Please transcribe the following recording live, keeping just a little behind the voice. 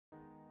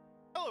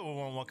Hello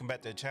everyone, welcome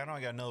back to the channel.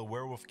 I got another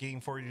werewolf game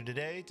for you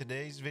today.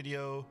 Today's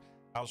video,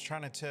 I was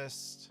trying to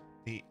test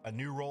a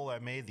new role I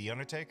made, the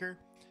Undertaker,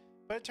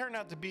 but it turned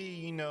out to be,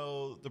 you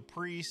know, the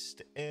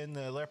priest in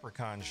the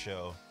Leprechaun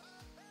show.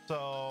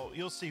 So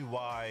you'll see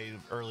why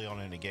early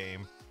on in the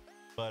game.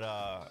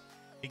 But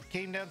it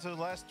came down to the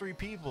last three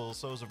people,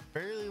 so it was a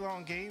fairly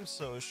long game.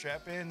 So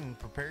strap in and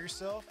prepare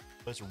yourself.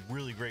 But it's a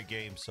really great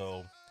game,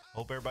 so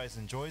hope everybody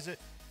enjoys it.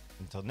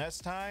 Until next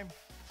time,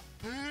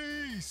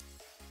 peace.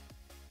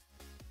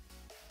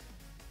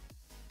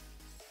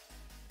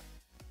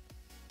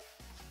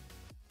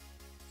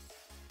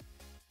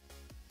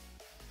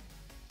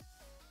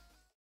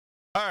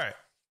 All right,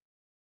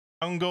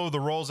 I'm gonna go with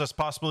the roles that's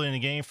possibly in the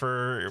game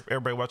for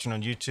everybody watching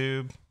on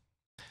YouTube.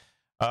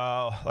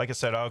 Like I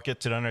said, I'll get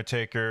to the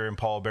Undertaker and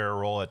pallbearer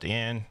role at the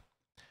end.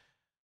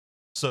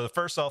 So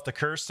first off, the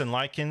cursed and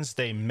lichens,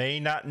 they may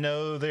not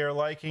know they are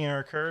liking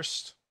or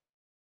cursed.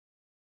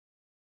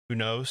 Who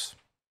knows?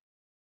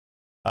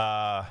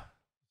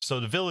 So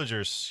the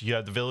villagers, you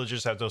have the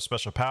villagers have those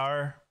special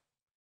power.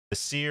 The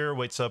seer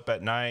waits up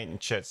at night and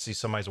checks to see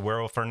somebody's a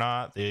werewolf or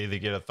not. They either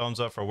get a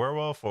thumbs up for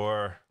werewolf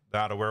or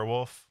not a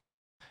werewolf.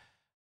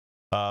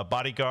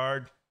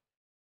 Bodyguard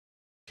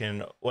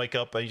can wake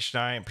up each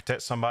night and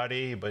protect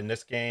somebody, but in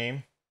this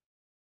game,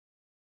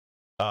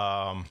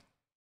 I'll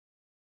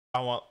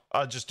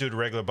just do the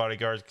regular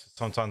bodyguard because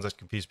sometimes that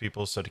confuse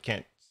people, so they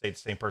can't say the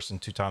same person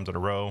 2 times in a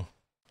row.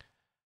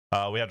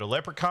 We have the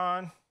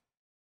Leprechaun,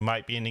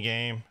 might be in the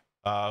game.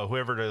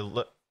 Whoever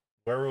the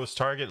werewolf's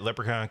target,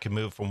 Leprechaun can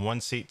move from one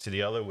seat to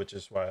the other, which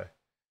is why I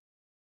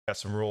got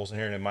some rules in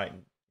here, and it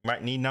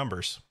might need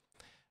numbers.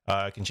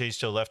 Can change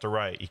to the left or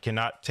right. He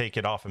cannot take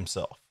it off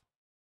himself.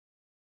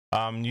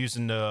 I'm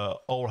using the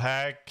old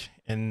hag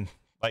in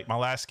like my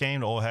last game.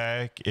 The old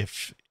hag,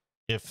 if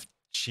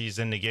she's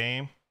in the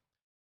game,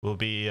 will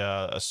be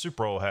a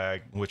super old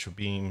hag, which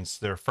means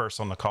they're first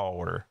on the call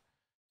order.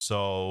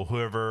 So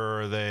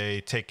whoever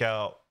they take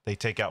out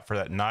for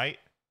that night.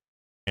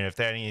 And if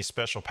they had any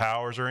special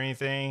powers or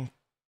anything,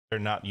 they're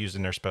not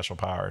using their special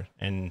power.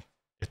 And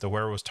if the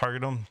werewolves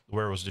target them, the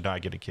werewolves do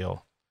not get a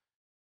kill.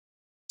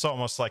 It's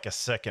almost like a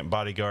second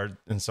bodyguard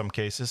in some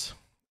cases.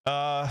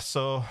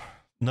 So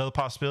another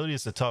possibility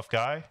is the tough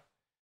guy.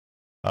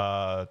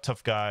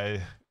 Tough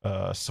guy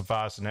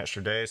survives an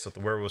extra day, so if the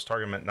werewolves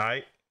target him at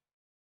night,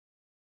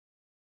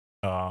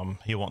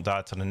 he won't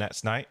die till the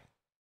next night.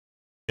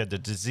 You have the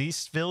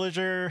diseased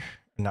villager,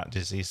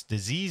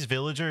 disease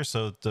villager.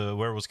 So if the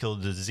werewolves kill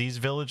the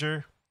diseased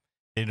villager,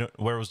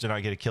 werewolves do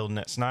not get a kill the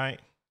next night.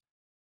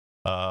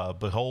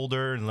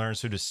 Beholder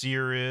learns who the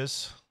seer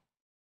is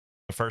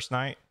the first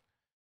night.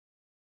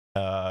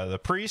 The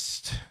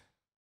priest,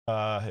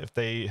 if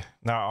they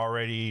not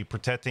already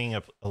protecting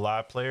a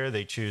live player,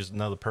 they choose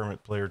another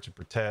permanent player to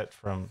protect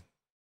from.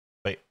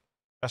 Wait,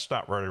 that's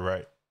not really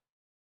right.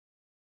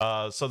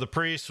 So the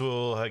priest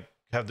will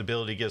have the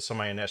ability to give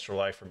somebody an extra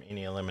life from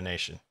any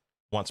elimination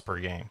once per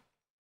game.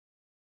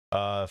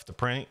 If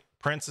the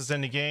prince is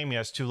in the game, he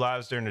has 2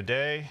 lives during the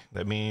day.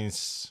 That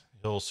means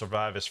he'll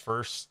survive his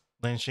first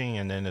lynching,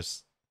 and then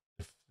if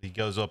he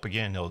goes up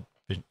again,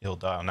 he'll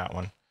die on that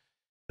one.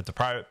 If the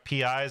private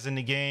PI is in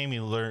the game,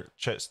 you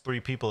checks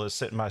 3 people that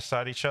sit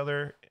beside each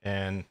other,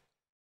 and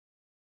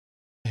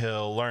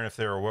he'll learn if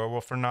they're a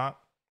werewolf or not.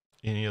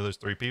 Any of those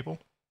 3 people.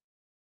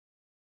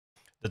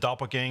 The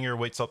doppelganger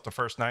waits up the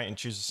first night and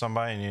chooses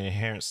somebody,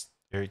 and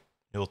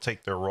he'll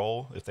take their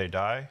role if they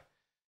die.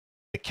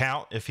 The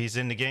count, if he's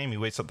in the game, he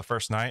waits up the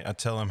first night. I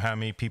tell him how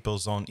many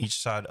people's on each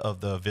side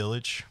of the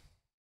village.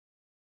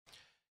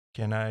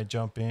 Can I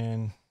jump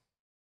in?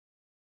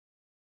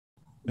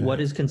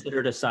 What is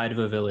considered a side of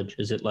a village?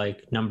 Is it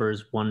like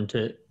numbers 1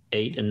 to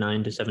 8 and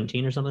 9 to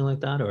 17 or something like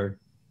that? Or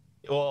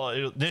well,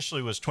 it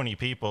initially was 20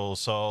 people.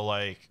 So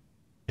like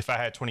if I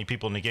had 20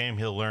 people in the game,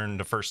 he'll learn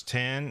the first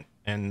 10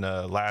 and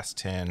the last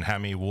 10, how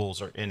many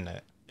wolves are in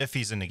that, if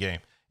he's in the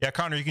game. Yeah,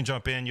 Connor, you can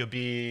jump in. You'll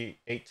be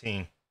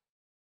 18.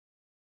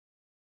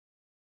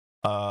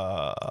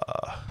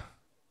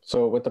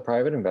 So with the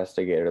private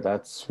investigator,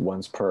 that's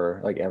once per,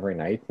 like every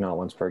night, not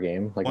once per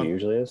game, like it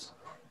usually is.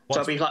 So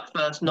it'll be like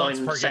first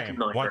 9, second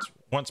 9.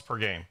 Once per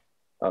game.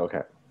 Oh,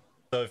 okay.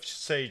 So if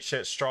say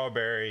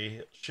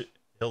Strawberry,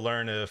 he'll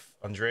learn if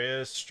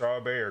Andreas,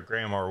 Strawberry, or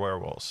Graham are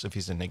werewolves if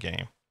he's in the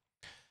game.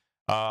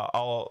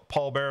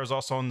 Paul Bear is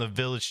also on the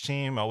village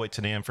team. I'll wait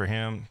to the end for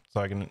him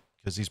so I can,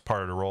 because he's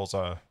part of the roles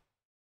I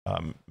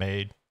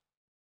made.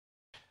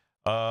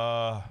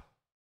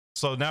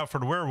 So now for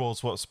the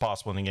werewolves, what's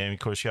possible in the game? Of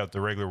course, you have the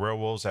regular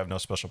werewolves that have no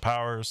special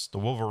powers. The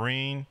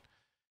Wolverine.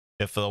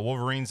 If the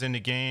Wolverine's in the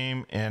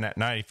game and at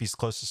night, if he's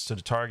closest to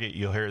the target,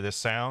 you'll hear this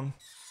sound.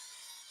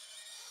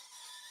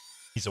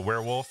 He's a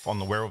werewolf on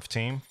the werewolf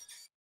team.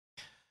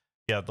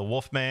 You have the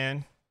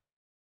Wolfman,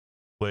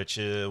 which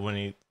when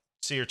you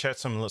see or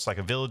checks him, it looks like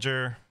a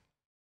villager.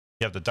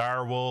 You have the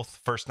Dire Wolf.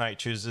 First night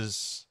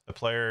chooses a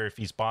player if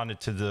he's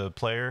bonded to the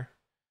player.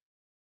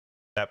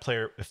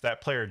 If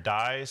that player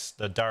dies,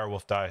 the Dire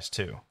Wolf dies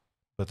too.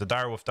 But if the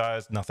Dire Wolf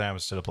dies, nothing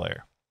happens to the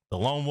player. The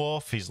Lone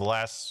Wolf, he's the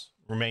last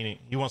remaining.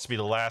 He wants to be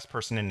the last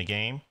person in the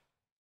game.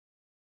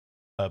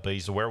 But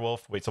he's a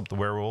werewolf. Wakes up the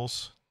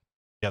werewolves.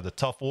 You have the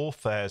tough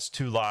wolf that has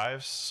 2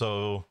 lives.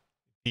 So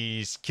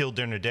he's killed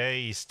during the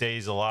day. He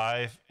stays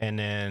alive, and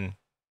then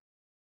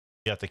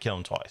you have to kill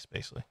him twice,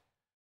 basically.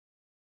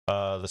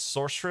 The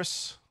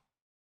sorceress.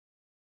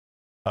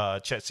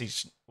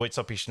 Wakes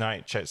up each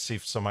night. Checks to see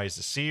if somebody's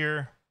the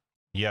seer.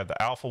 You have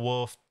the alpha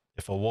wolf.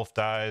 If a wolf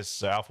dies,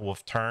 the alpha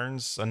wolf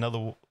turns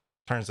the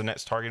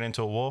next target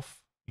into a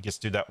wolf. He gets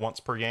to do that once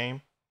per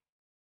game.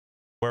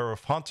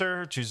 Werewolf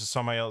hunter chooses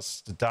somebody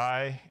else to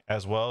die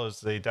as well as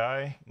they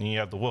die. And you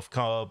have the wolf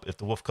cub. If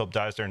the wolf cub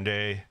dies during the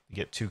day, you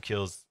get 2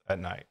 kills at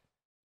night.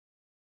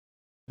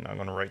 And I'm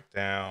going to write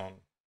down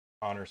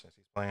Connor since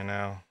he's playing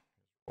now.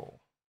 Cool.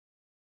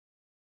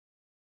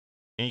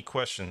 Any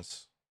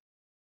questions?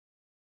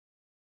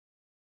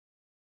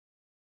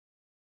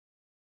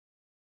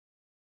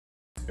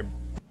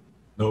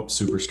 Nope,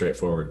 super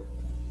straightforward.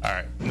 All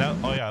right.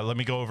 Now, let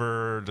me go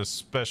over the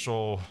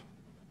special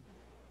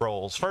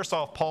roles. First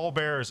off, Paul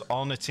Bearer is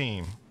on the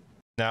team.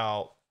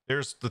 Now,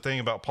 here's the thing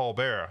about Paul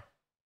Bearer.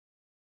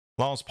 As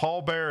long as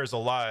Paul Bearer is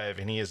alive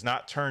and he has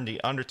not turned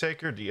the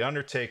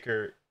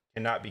Undertaker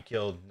cannot be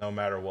killed no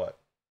matter what.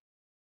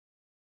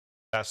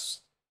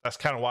 That's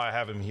kind of why I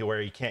have him here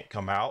where he can't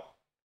come out.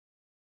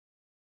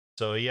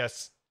 So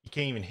yes, you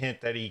can't even hint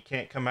that he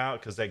can't come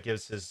out because that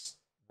gives his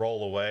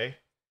role away.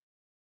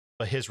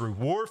 But his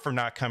reward for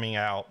not coming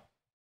out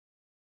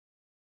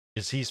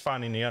is he's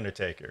finding the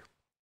Undertaker.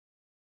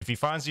 If he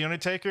finds the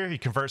Undertaker, he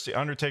converts the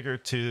Undertaker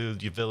to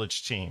the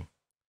village team.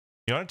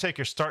 The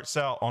Undertaker starts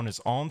out on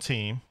his own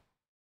team.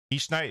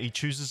 Each night he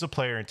chooses a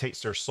player and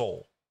takes their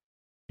soul.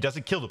 He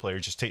doesn't kill the player,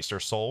 he just takes their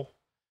soul.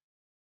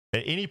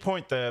 At any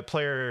point the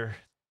player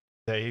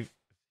if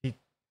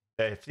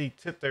he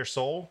took their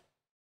soul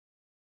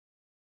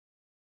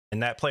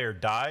and that player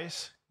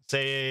dies,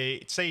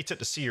 say he took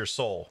the seer's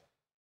soul.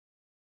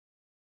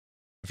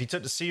 If he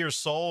took the seer's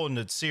soul and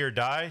the seer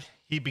died,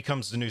 he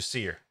becomes the new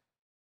seer.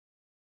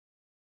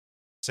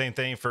 Same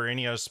thing for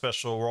any other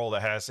special role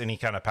that has any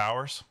kind of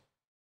powers.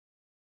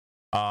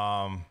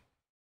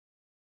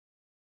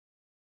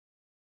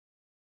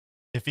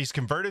 If he's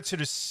converted to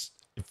this,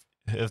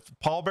 if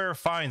Paul Bearer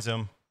finds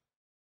him,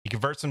 he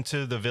converts him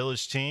to the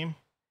village team.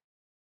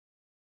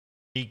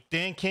 He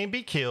then can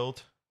be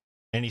killed,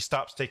 and he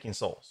stops taking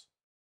souls.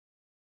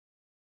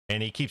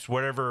 And he keeps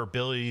whatever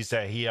abilities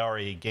that he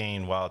already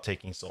gained while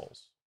taking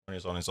souls when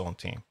he's on his own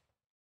team.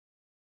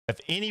 If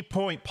any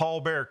point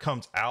Paul Bearer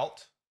comes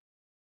out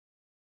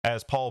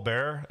as Paul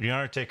Bearer, the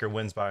Undertaker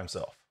wins by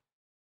himself.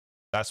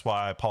 That's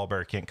why Paul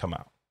Bearer can't come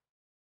out.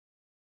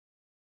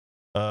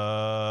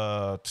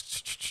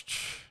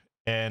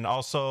 And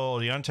also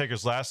the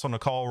Undertaker's last on the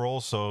call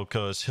roll, so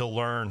because he'll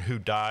learn who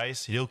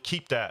dies, he'll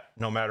keep that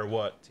no matter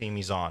what team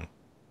he's on.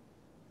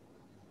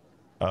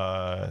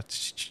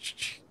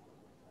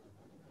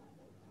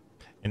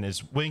 In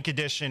his win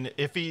condition,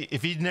 if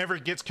he never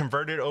gets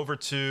converted over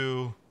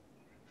to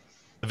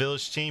the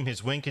village team,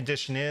 his win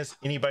condition is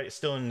anybody that's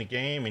still in the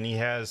game and he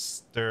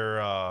has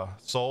their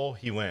soul,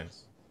 he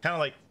wins. Kind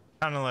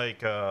of like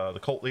the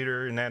cult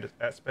leader in that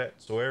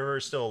aspect. So whoever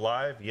is still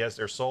alive, he has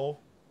their soul,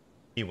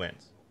 he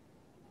wins.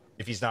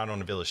 If he's not on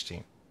the village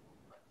team.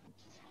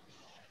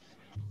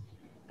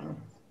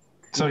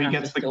 So he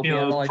gets the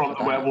kill from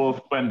the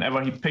werewolf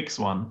whenever he picks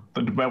one.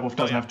 But the werewolf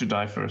doesn't have to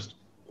die first.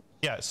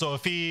 Yeah, so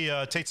if he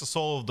takes the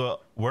soul of the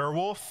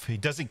werewolf, he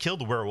doesn't kill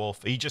the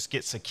werewolf. He just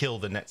gets a kill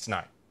the next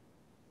night.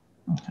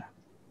 Okay.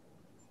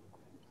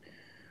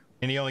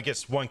 And he only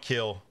gets 1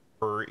 kill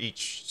for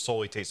each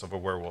soul he takes of a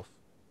werewolf.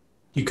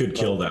 He could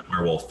kill that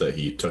werewolf that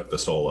he took the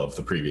soul of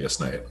the previous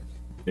night,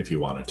 if he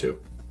wanted to.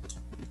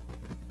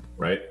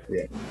 Right?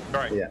 Yeah.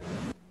 Right. Yeah.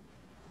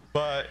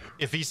 But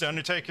if he's the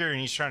Undertaker and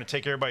he's trying to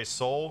take everybody's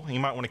soul, he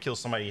might want to kill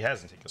somebody he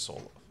hasn't taken a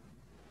soul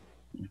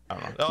of. I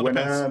don't know. It all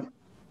depends.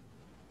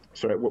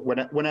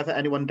 Whenever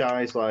anyone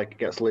dies, like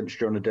gets lynched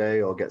during the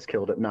day or gets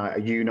killed at night, are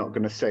you not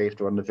going to say if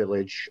they're on the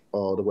village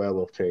or the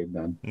werewolf team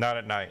then? Not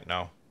at night,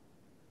 no.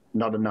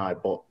 Not at night,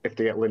 but if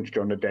they get lynched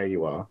during the day,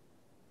 you are?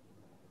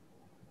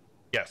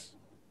 Yes.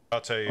 I'll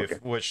tell you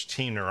which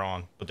team they're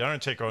on. But the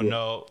Undertaker will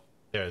know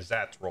there's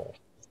that role.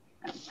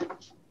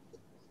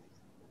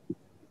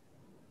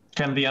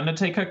 Can the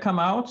Undertaker come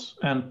out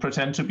and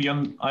pretend to be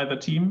on either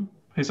team,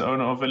 his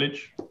own or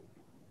village?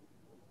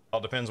 All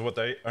depends on what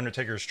the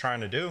Undertaker is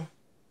trying to do.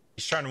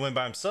 He's trying to win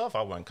by himself,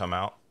 I wouldn't come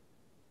out.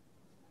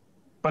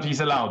 But he's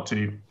allowed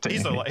to.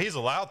 He's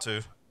allowed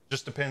to.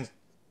 Just depends.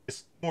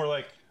 It's more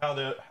like how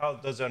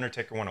does the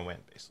Undertaker want to win,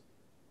 basically.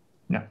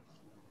 Yeah.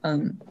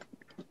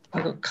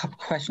 I've got a couple of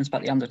questions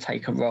about the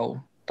Undertaker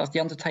role. Does the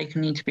Undertaker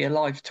need to be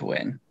alive to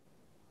win?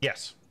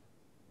 Yes.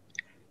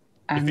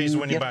 And if he's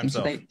winning by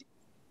himself.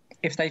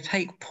 If they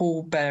take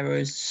Paul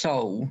Bearer's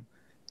soul,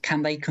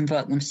 can they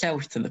convert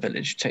themselves to the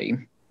village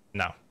team?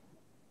 No.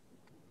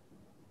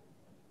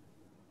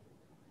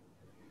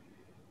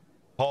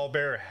 Paul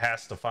Bearer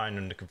has to find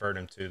him to convert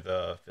him to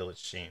the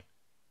village team.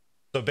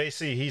 So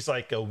basically, he's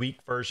like a weak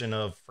version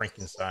of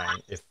Frankenstein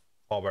if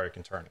Paul Bearer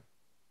can turn him.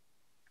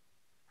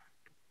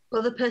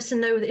 Will the person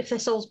know if their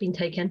soul's been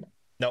taken?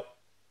 Nope.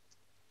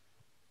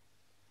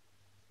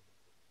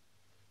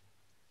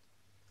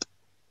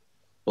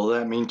 Will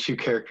that mean two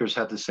characters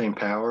have the same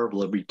power?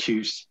 Will it be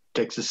two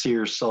takes the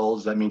seer's soul?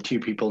 Does that mean two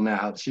people now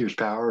have seer's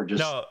power? Or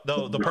just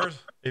No. The person,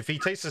 if he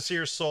takes the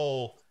seer's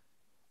soul,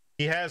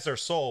 he has their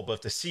soul. But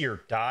if the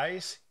seer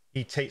dies,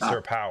 he takes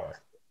their power.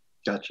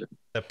 Gotcha.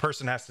 The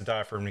person has to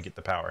die for him to get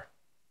the power.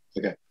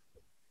 Okay.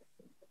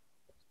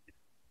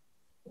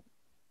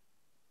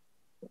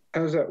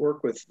 How does that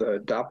work with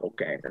the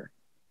doppelganger?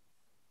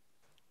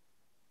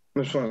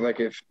 I'm just wondering, like,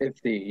 if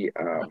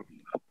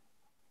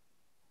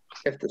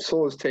the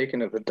soul is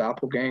taken of the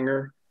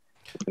doppelganger,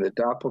 and the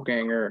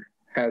doppelganger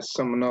has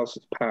someone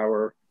else's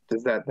power,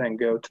 does that then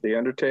go to the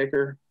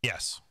Undertaker?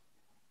 Yes.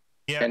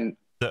 Yeah. And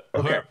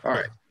all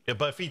right. Yeah,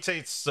 but if he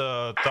takes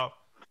I'll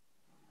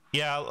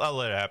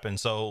let it happen.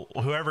 So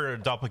whoever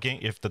if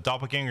the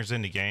doppelganger's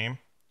in the game,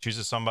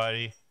 chooses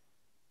somebody,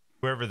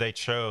 whoever they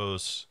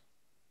chose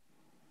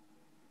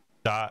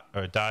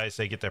dies,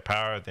 they get their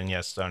power, then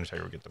yes, the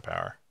Undertaker will get the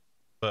power.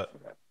 But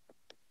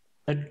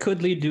that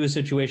could lead to a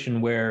situation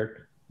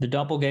where the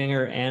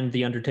doppelganger and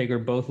the Undertaker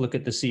both look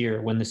at the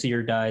seer. When the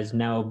seer dies,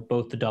 now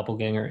both the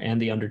doppelganger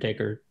and the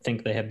Undertaker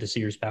think they have the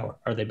seer's power.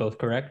 Are they both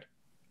correct?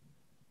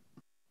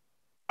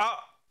 I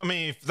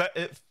mean,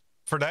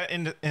 for that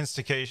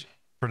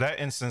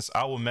instance,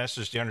 I will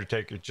message the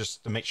Undertaker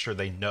just to make sure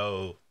they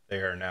know they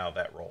are now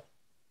that role.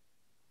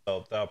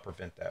 So that'll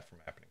prevent that from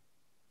happening.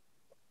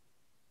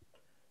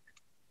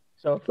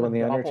 So when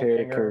the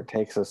Undertaker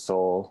takes a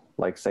soul,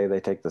 like say they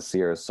take the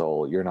seer's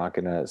soul, you're not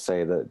going to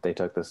say that they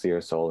took the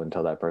seer's soul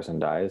until that person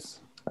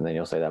dies, and then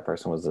you'll say that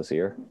person was the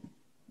seer?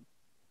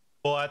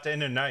 Well, at the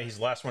end of the night, he's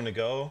the last one to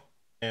go,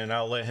 and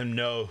I'll let him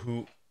know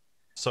who.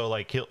 So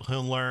like he'll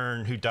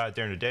learn who died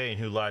during the day and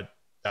who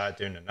died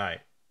during the night.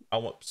 I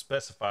won't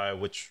specify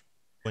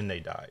when they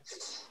died.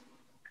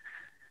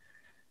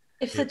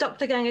 If the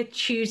doppelganger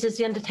chooses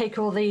the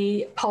Undertaker or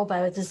the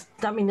pallbearer, does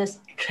that mean there's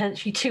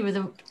potentially two of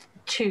the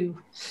two?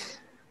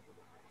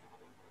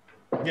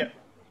 Yeah,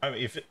 I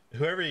mean,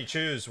 whoever you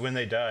choose when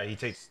they die,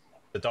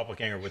 the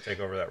doppelganger would take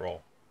over that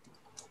role.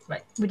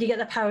 Right. Would you get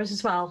the powers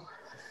as well?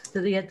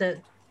 That they had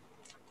that'd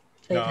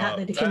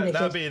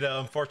be the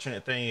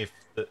unfortunate thing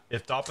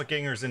if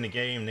doppelganger's in the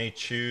game, they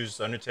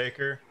choose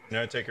Undertaker, and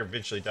the Undertaker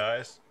eventually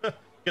dies.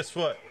 Guess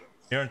what?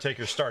 The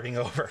Undertaker's starting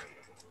over.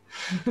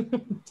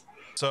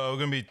 So we're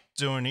gonna be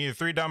doing either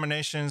 3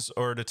 dominations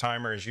or the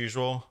timer as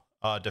usual.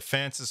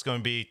 Defense is going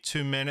to be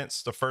 2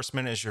 minutes. The first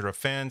minute is your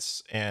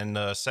defense, and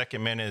the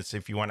second minute is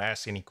if you want to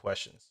ask any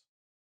questions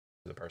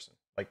to the person,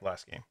 like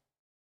last game.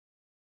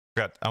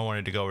 I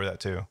wanted to go over that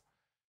too.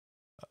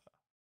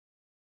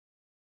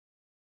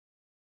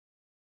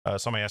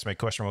 Somebody asked me a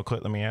question real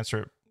quick. Let me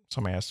answer it.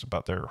 Somebody asked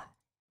about their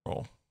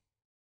role.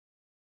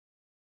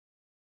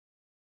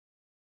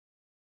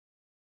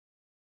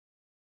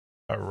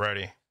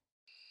 Alrighty.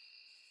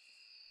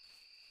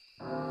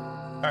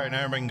 All right, now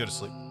everybody can go to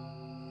sleep.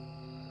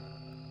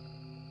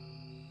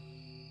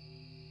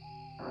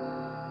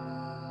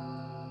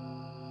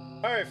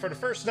 All right, for the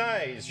first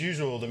night, as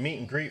usual, the meet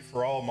and greet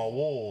for all my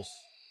wolves,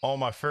 all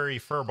my furry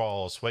fur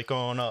balls. Wake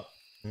on up,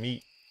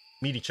 meet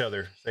each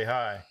other, say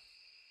hi.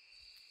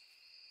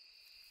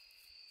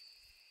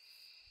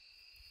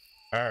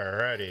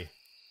 Alrighty,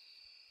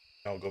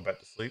 I'll go back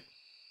to sleep.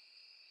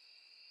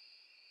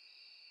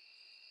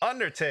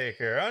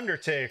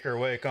 Undertaker,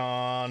 wake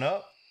on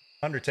up.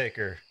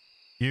 Undertaker,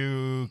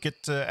 you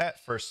get to act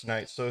first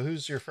tonight. So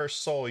who's your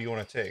first soul you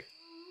want to take?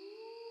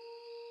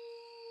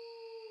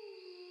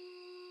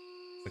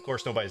 Of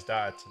course, nobody's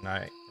died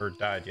tonight or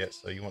died yet,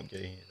 so you won't get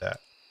any of that.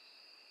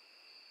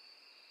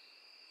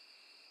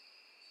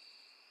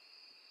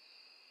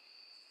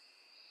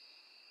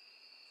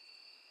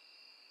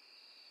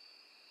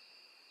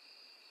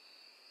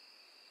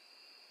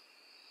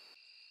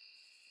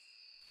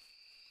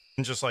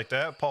 And just like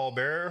that, Paul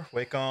Bearer,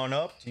 wake on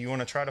up. Do you want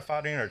to try to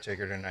fight the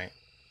Undertaker tonight?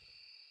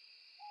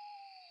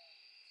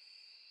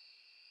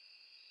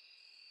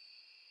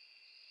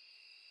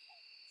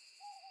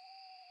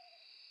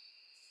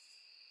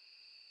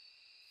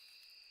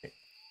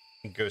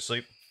 Go to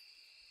sleep.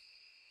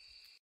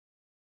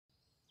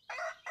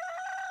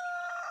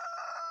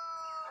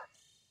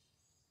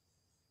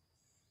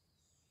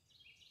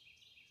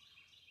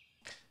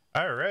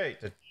 All right.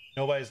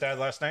 Nobody's died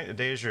last night. The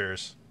day is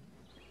yours.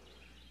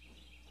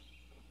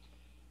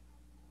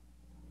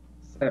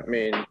 Does that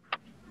mean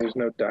there's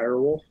no dire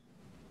wolf?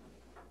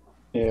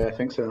 Yeah, I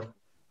think so.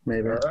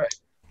 Maybe. All right.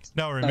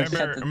 No,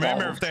 remember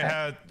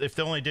if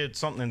they only did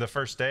something the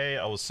first day,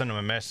 I will send them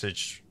a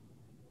message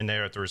and they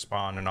have to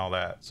respond and all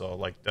that. So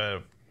like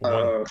the one,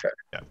 okay.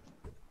 Yeah.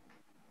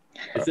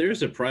 If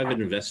there's a private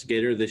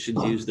investigator, they should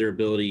use their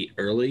ability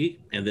early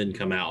and then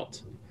come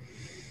out.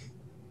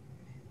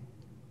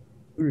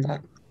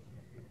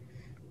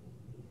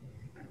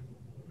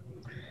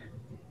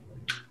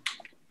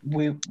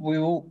 We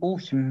all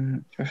also.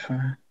 I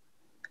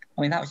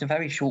mean, that was a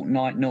very short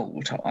night.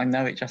 I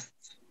know it just.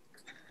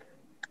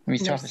 I mean,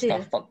 type of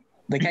stuff, but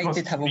the game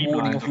did have a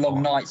warning of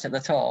long nights at the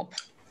top.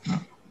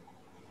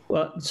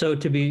 Well, so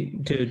to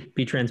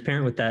be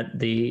transparent with that,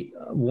 the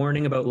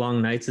warning about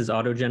long nights is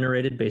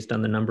auto-generated based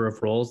on the number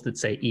of rolls that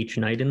say each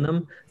night in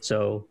them.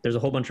 So there's a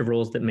whole bunch of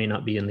rolls that may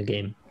not be in the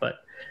game. But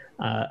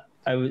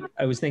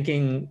I was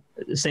thinking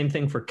same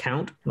thing for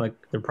count. Like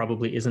there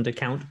probably isn't a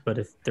count, but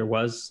if there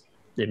was,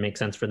 it makes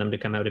sense for them to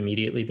come out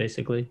immediately,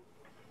 basically.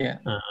 Yeah.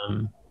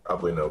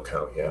 Probably no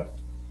count. Yeah.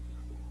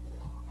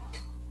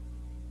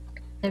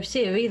 No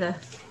seer either.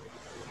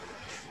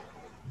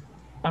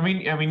 I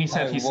mean, he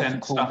said he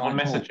sent stuff on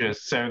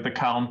messages, so the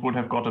count would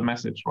have got a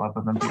message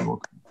rather than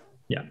people.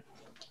 Yeah.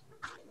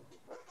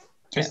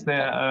 Is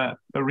there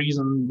a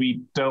reason we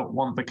don't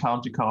want the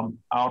count to come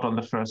out on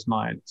the first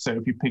night? So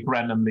if you pick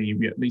randomly,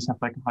 we at least have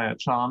like a higher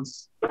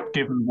chance,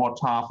 given what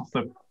half of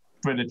the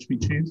village we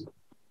choose.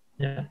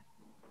 Yeah.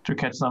 To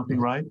catch something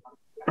right.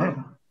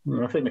 I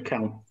think the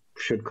count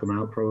should come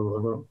out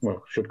probably.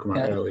 Well, should come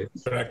out early.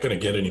 They're not going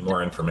to get any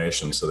more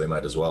information, so they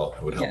might as well.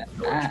 It would help.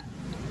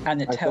 And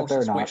it tells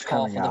us which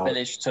half of the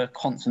village to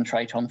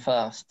concentrate on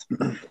first.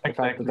 The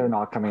fact that they're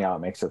not coming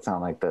out makes it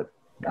sound like that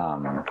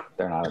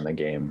they're not in the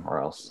game, or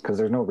else, because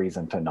there's no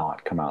reason to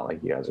not come out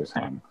like you guys are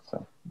saying.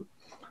 So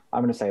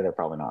I'm going to say they're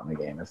probably not in the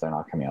game if they're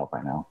not coming out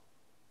by now.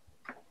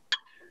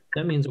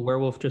 That means a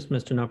werewolf just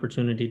missed an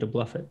opportunity to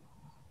bluff it.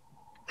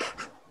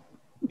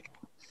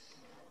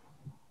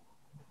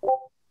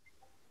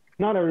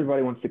 Not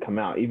everybody wants to come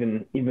out,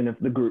 even if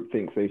the group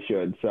thinks they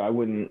should. So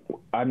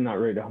I'm not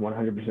ready to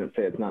 100%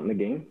 say it's not in the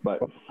game. But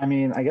I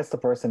mean, I guess the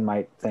person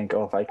might think,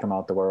 oh, if I come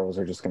out, the werewolves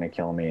are just going to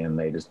kill me, and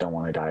they just don't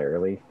want to die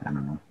early. I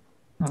don't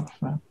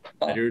know.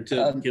 Better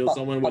to kill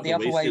someone with a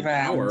wasted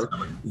power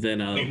than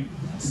a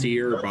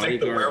seer or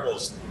bodyguard.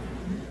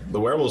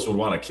 The werewolves would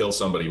want to kill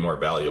somebody more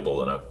valuable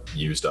than a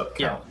used up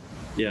count.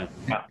 Yeah.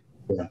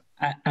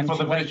 And for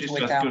the village, it's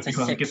just good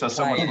because it gives us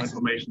so much more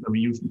information than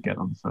we usually get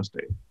on the first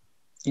day.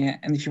 Yeah,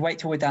 and if you wait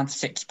till we're down to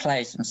 6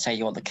 players and say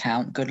you're the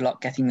count, good luck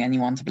getting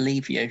anyone to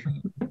believe you.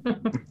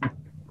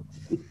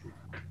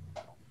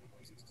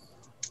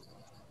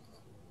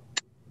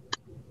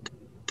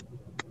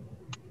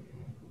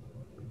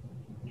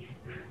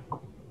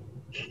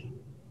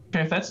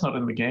 Okay, if that's not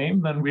in the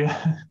game, then we're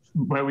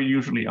where we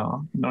usually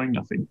are, knowing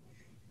nothing.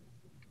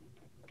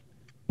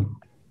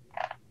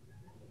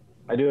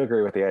 I do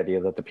agree with the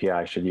idea that the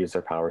PI should use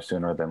their power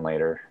sooner than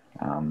later,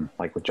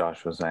 like what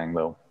Josh was saying,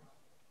 though.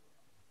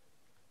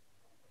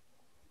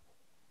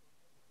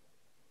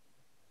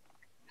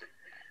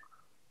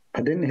 I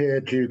didn't hear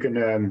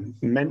Dugan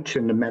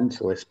mention the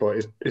mentalist, but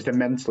is the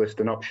mentalist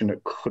an option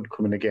that could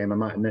come in the game? I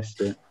might have missed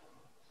it.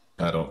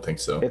 I don't think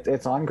so.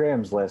 It's on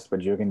Graham's list,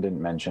 but Dugan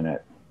didn't mention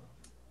it.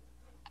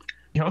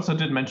 He also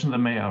did mention the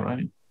mayor,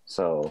 right?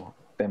 So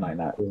they might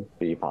not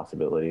be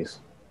possibilities.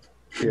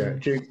 Yeah,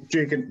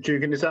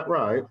 Dugan, is that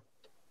right?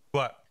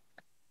 What?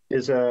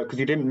 Is because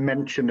you didn't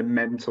mention the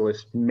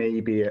mentalist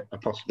maybe a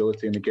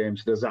possibility in the game,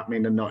 so does that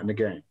mean they're not in the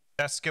game?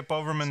 That skip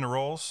over them in the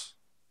roles?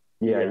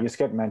 Yeah, you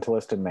skip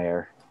mentalist and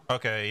mayor.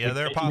 Okay, yeah,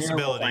 they're a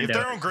possibility. If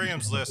they're on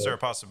Graham's list, they're a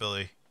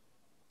possibility.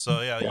 So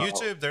yeah,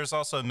 YouTube, there's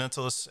also a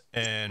mentalist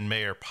and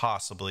mayor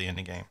possibly in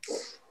the game.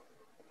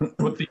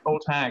 Would the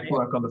old tag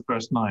work on the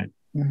first night?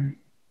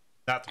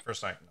 Not the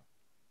first night,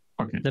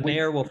 no. Okay. The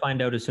mayor will find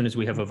out as soon as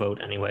we have a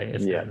vote anyway.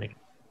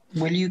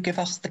 Will you give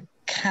us the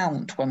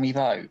count when we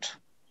vote?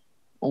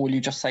 Or will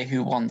you just say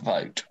who won the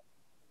vote?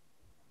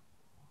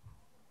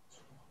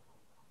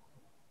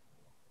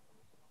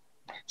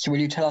 So will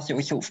you tell us it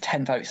was sort of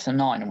 10 votes to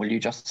 9, or will you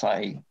just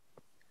say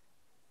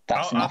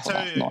that's enough or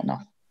that's not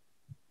enough?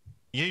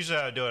 Usually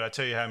I do it. I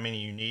tell you how many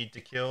you need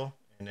to kill,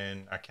 and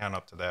then I count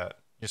up to that.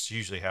 It's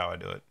usually how I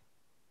do it.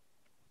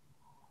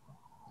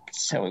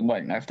 So we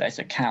won't know if there's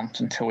a count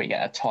until we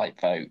get a tight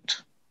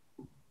vote.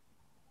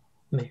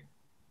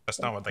 That's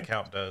not what the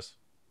count does.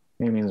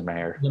 He means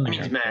mayor. He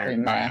means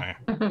mayor.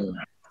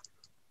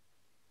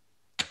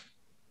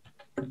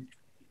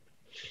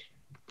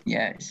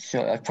 Yeah,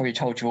 so I've probably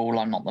told you all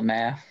I'm not the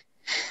mayor.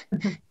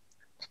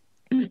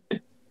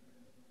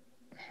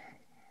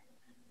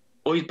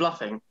 Or he's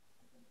bluffing.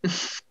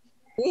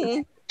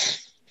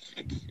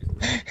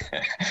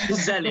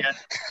 Zelia.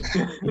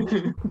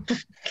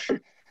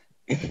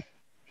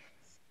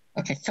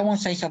 Okay, someone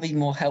say something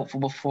more helpful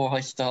before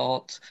I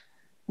start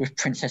with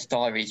Princess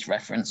Diaries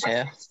reference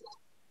here.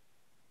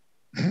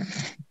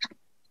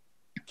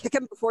 Kick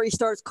him before he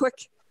starts,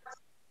 quick.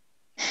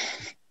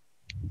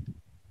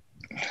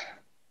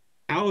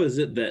 How is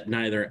it that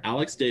neither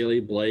Alex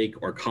Daly,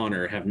 Blake, or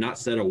Connor have not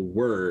said a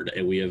word,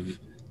 and we have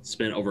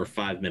spent over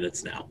 5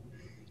 minutes now?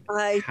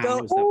 How is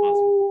that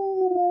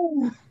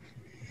possible?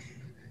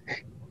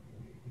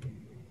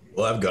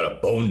 Well, I've got a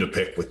bone to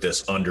pick with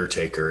this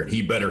Undertaker, and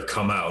he better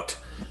come out.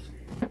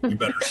 He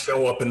better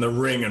show up in the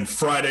ring on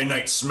Friday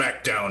Night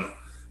SmackDown,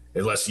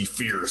 unless he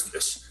fears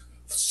this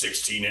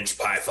 16-inch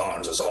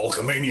pythons as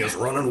Hulkamania's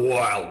running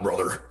wild,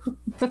 brother.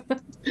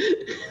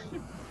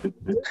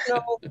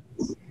 No.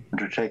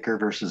 Undertaker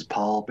versus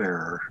Paul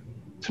Bearer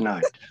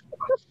tonight.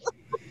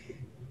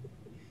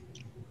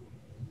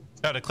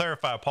 Now, to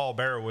clarify, Paul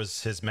Bearer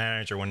was his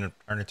manager when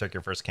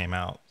Undertaker first came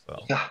out. So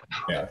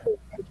yeah.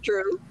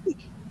 True.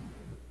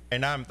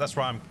 And that's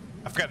why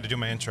I forgot to do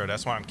my intro.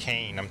 That's why I'm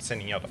Kane. I'm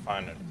sending y'all to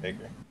find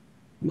Undertaker.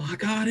 My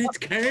God, it's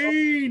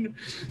Kane.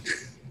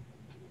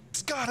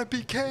 It's gotta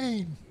be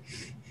Kane.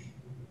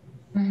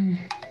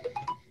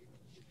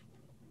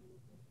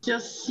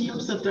 Just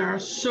seems that there are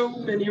so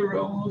many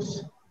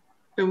roles,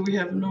 and we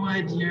have no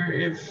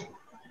idea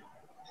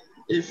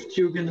if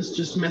Dugan is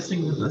just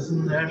messing with us,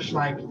 and there's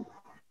like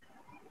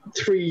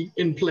 3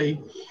 in play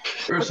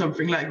or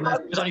something like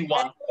that. There's only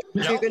 1.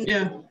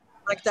 Yeah.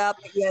 Like that,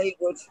 but yeah, you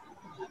would.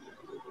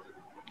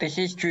 This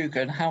is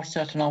Drugan. How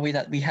certain are we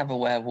that we have a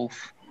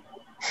werewolf?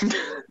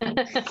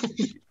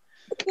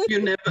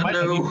 You never Might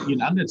know. be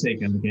an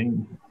Undertaker in the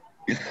game.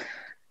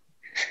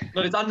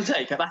 No, it's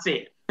Undertaker. That's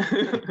it.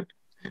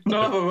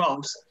 No other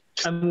roles.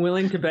 I'm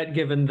willing to bet,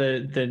 given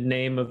the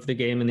name of the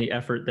game and the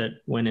effort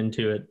that went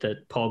into it,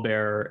 that Paul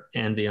Bearer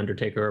and the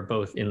Undertaker are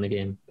both in the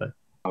game. But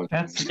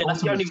that's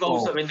the only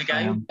roles that are in the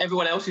game.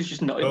 Everyone else is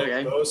just not in the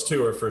game. Those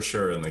 2 are for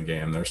sure in the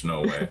game. There's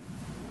no way.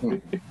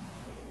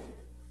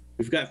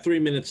 We've got 3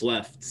 minutes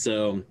left,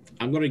 so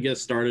I'm going to get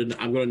started.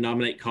 I'm going to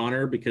nominate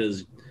Connor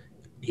because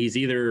he's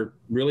either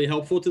really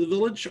helpful to the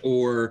village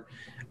or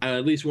I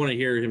at least want to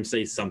hear him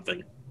say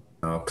something.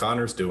 Oh,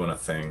 Connor's doing a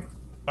thing.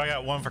 I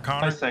got 1 for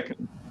Connor. A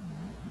second.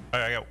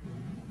 I got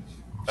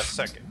a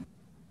second.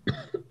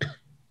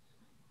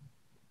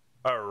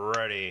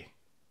 Alrighty.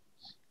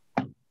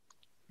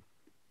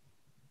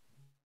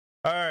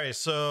 Alright,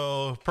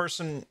 so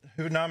person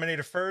who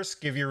nominated first,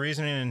 give your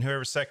reasoning, and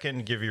whoever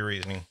second, give your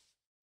reasoning.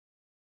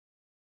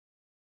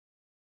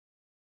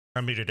 I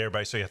muted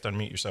everybody, so you have to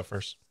unmute yourself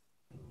first.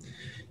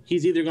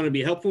 He's either going to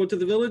be helpful to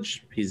the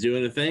village, he's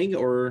doing a thing,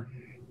 or,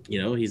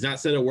 he's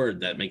not said a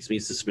word that makes me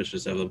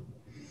suspicious of him.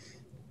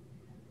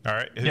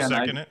 Alright, who's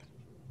second it?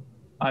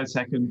 I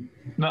second.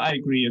 No, I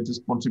agree. I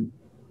just want to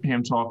hear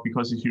him talk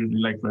because he's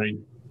usually very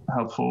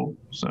helpful.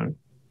 So.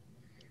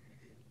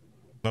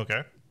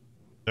 Okay.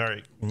 All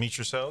right. Meet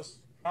yourselves.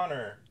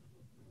 Connor,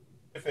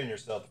 defend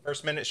yourself. The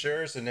first minute's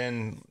yours, and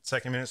then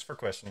second minute's for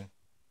questioning.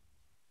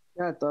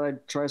 Yeah, I thought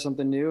I'd try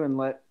something new and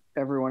let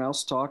everyone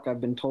else talk.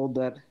 I've been told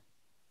that,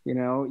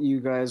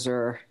 you guys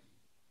are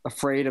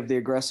afraid of the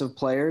aggressive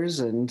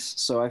players, and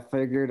so I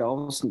figured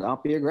I'll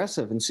not be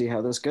aggressive and see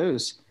how this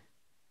goes.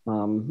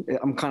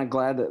 I'm kind of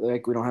glad that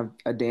we don't have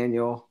a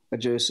Daniel, a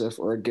Joseph,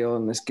 or a Gil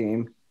in this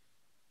game.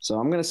 So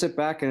I'm going to sit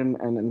back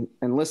and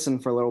listen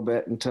for a little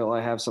bit until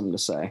I have something to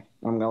say.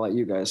 I'm going to let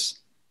you guys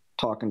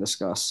talk and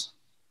discuss.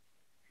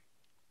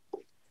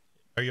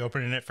 Are you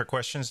opening it for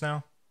questions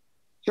now?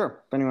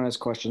 Sure. If anyone has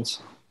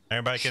questions.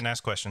 Everybody can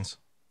ask questions.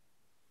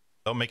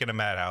 Don't make it a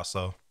madhouse,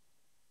 though.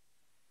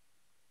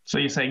 So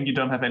you're saying you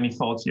don't have any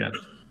thoughts yet,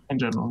 in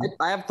general?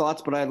 I have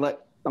thoughts, but I'm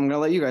going to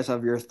let you guys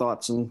have your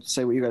thoughts and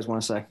say what you guys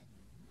want to say.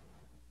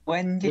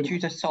 When did you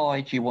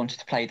decide you wanted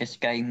to play this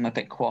game a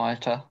bit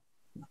quieter?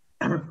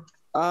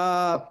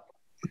 A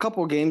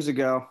couple of games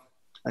ago,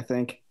 I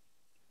think.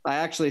 I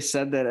actually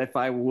said that if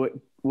I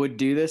would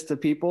do this to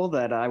people,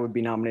 that I would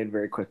be nominated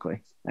very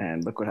quickly.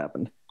 And look what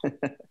happened.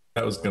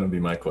 That was going to be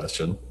my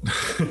question.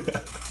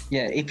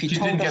 Yeah, if you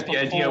didn't get the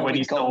idea when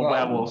you saw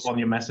werewolves on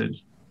your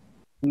message.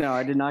 No,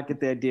 I did not get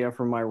the idea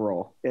from my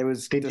role. It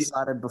was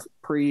decided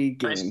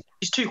pre-game.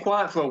 He's too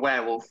quiet for a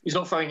werewolf. He's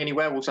not throwing any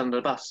werewolves under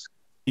the bus.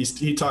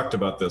 He talked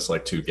about this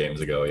like 2 games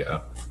ago,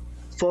 yeah.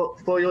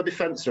 For your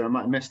defense, sir, I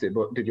might have missed it,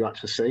 but did you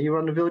actually say you were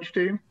on the village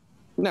team?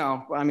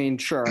 No, I mean,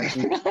 sure. I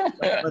can,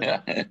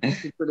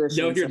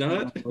 No, you're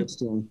not.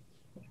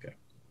 Okay.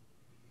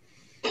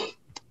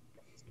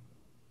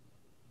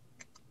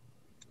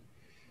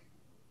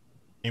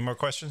 Any more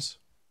questions?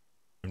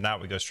 If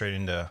not, we go straight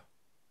into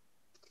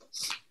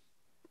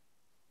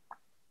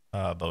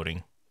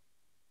voting.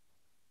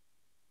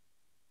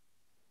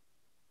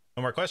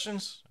 No more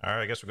questions? All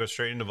right, I guess we'll go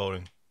straight into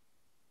voting.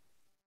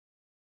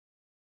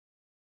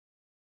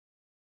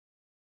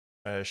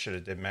 I should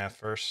have did math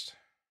first.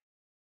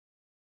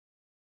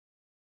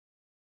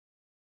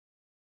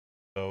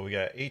 So we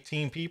got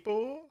 18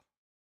 people.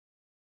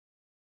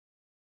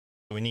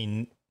 We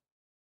need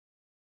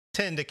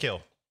 10 to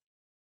kill.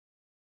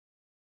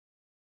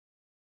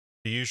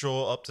 The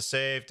usual up to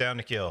save, down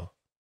to kill.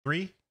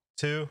 3,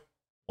 2,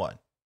 1.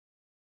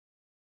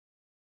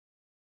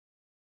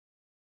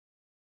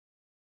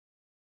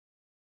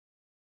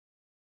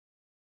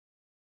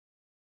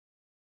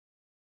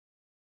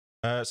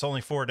 It's only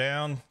 4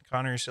 down.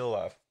 Connor, you're still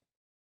alive.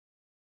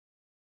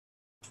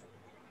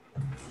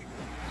 I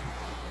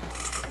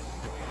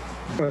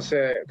want to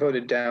say I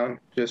voted down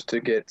just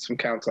to get some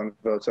counts on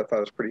votes. I thought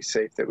it was pretty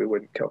safe that we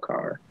wouldn't kill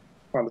Connor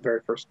on the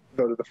very first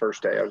vote of the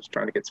first day. I was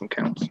trying to get some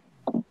counts.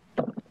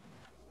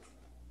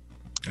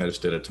 I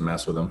just did it to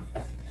mess with him.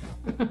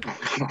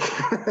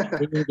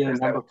 We didn't get a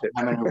number for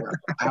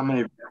how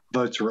many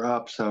votes were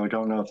up, so I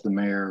don't know if the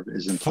mayor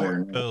is in play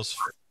or not.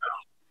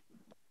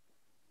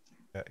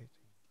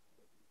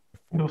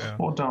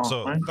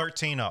 So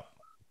 13 up.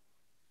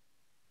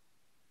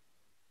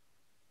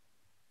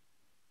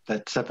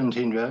 That's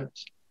 17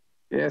 votes?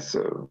 Yeah,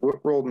 so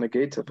what role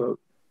negates a vote?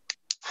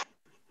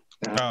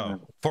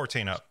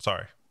 14 up.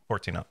 Sorry.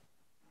 14 up.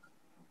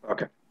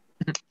 Okay.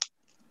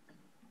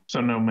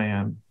 So no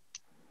man.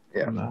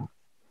 Yeah. No.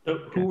 So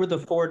who were the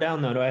 4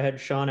 down though? I had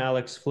Sean,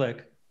 Alex,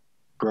 Flick.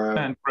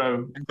 And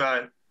Grow.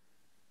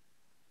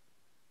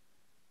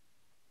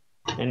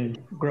 And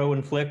Grow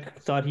and Flick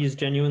thought he's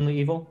genuinely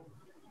evil?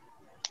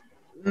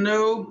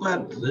 No,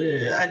 but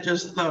I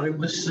just thought it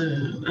was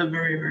a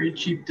very, very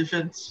cheap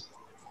defense.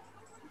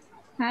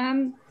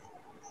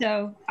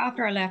 So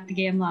after I left the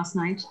game last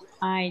night,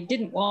 I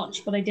didn't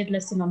watch, but I did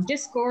listen on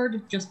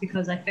Discord just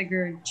because I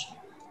figured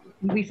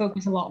we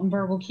focus a lot on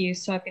verbal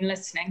cues, so I've been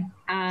listening.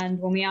 And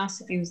when we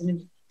asked if he was in a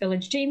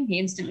village team, he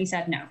instantly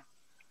said no.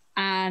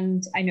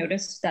 And I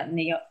noticed that in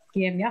the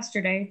game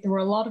yesterday, there were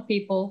a lot of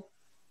people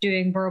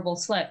doing verbal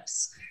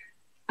slips,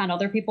 and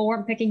other people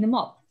weren't picking them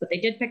up, but they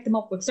did pick them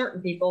up with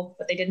certain people,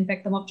 but they didn't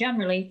pick them up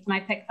generally, and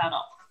I picked that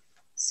up.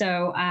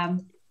 So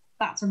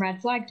that's a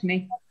red flag to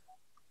me.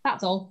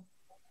 That's all.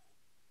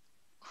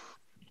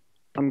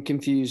 I'm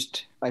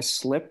confused. I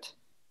slipped.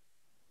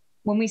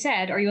 When we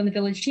said, are you on the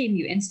village team,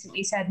 you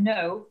instantly said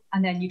no,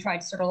 and then you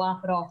tried to sort of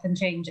laugh it off and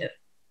change it.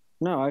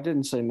 No, I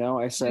didn't say no.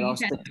 I said I'll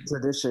stick to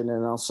tradition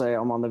and I'll say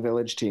I'm on the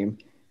village team.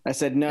 I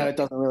said no, it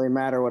doesn't really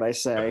matter what I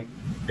say.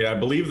 Yeah, I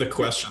believe the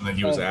question that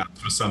he was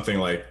asked was something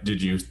like,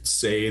 did you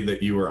say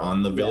that you were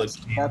on the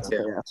village team? That's what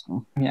I asked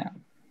him. Yeah.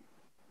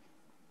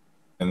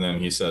 And then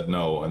he said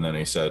no, and then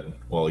he said,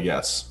 well,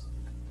 yes.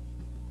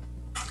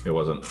 It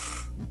wasn't,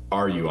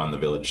 are you on the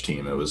village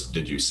team? It was,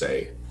 did you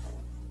say?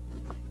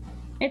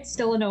 It's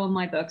still a no in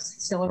my books.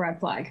 Still a red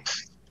flag.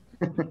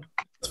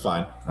 It's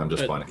fine. I'm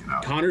just pointing it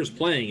out. Connor's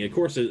playing. Of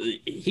course,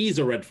 he's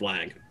a red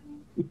flag.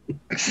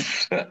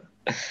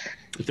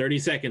 30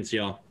 seconds,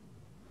 y'all.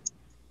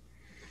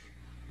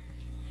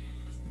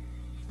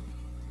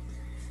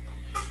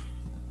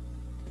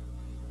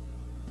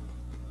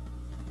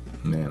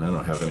 Man, I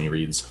don't have any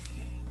reads.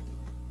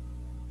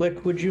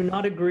 Flick, would you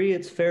not agree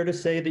it's fair to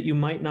say that you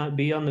might not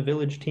be on the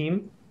village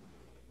team?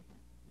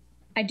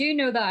 I do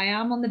know that I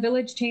am on the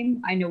village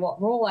team. I know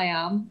what role I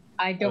am.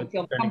 I don't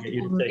feel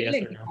comfortable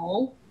revealing the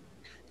role.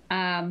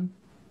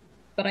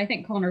 But I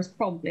think Connor's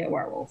probably a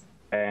werewolf.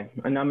 I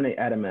nominate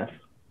Adam S.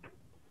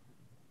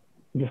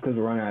 Just because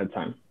we're running out of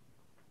time.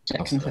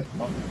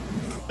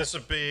 This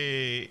would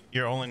be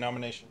your only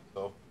nomination,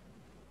 so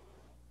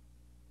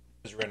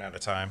because you ran out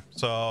of time.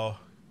 So,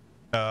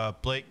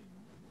 Blake,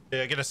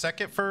 did I get a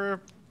second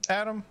for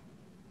Adam?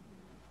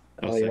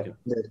 Oh yeah,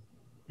 did.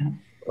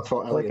 I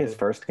thought like his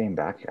first game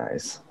back,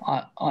 guys.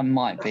 I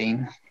might be.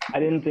 I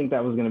didn't think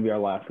that was going to be our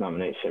last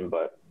nomination,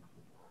 but.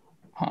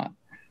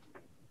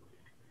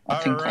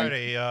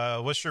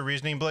 Alrighty, what's your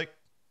reasoning, Blake?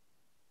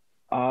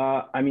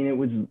 I mean, it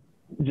was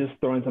just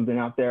throwing something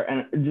out there,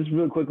 and just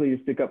really quickly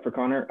to stick up for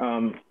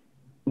Connor.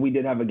 We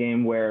did have a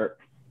game where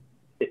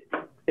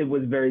it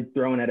was very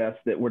thrown at us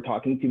that we're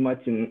talking too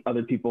much, and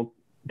other people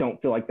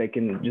don't feel like they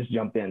can just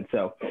jump in.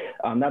 So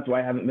that's why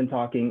I haven't been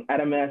talking.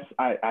 Adam S,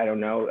 I don't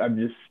know. I'm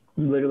just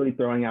literally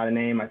throwing out a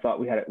name. I thought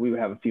we would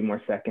have a few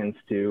more seconds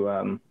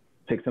to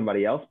pick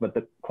somebody else, but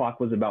the clock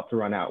was about to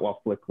run out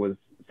while Flick was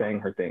saying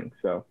her thing.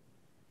 So.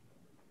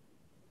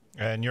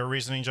 And your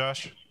reasoning,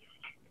 Josh?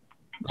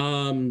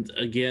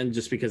 Again,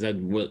 just because I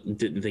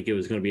didn't think it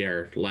was going to be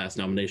our last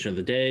nomination of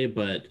the day,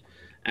 but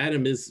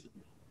Adam is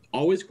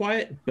always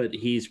quiet, but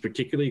he's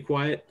particularly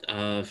quiet.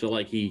 I feel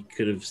like he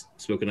could have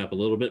spoken up a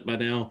little bit by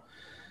now.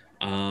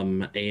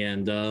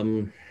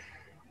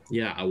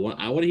 Yeah, I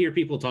want to hear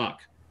people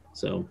talk.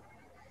 So.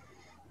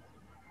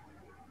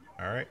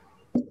 All right.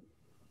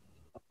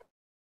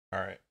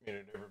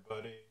 Muted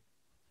everybody.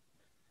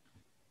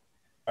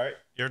 All right,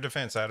 your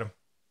defense, Adam.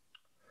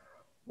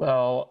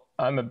 Well,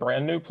 I'm a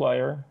brand new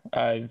player.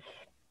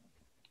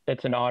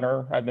 It's an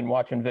honor. I've been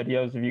watching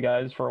videos of you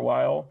guys for a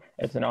while.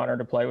 It's an honor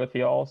to play with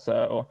y'all.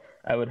 So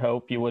I would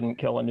hope you wouldn't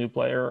kill a new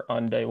player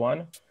on day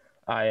one.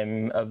 I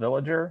am a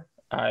villager.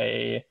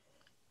 I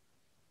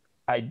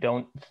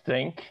don't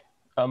think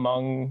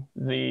among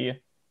the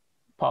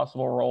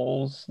possible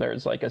roles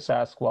there's like a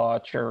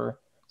Sasquatch or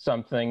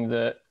something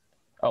that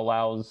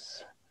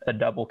allows a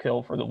double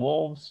kill for the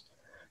wolves.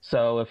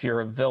 So if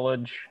you're a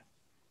village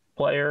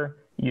player,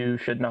 you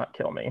should not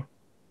kill me.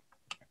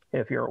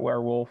 If you're a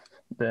werewolf,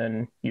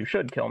 then you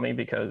should kill me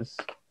because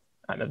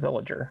I'm a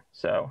villager.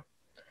 So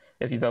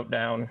if you vote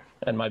down,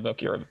 in my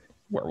book, you're a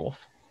werewolf.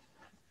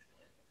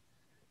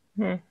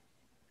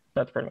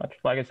 That's pretty much.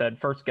 Like I said,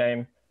 first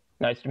game.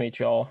 Nice to meet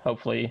y'all.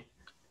 Hopefully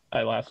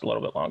I last a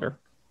little bit longer.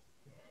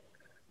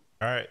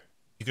 All right.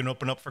 You can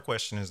open up for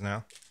questions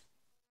now.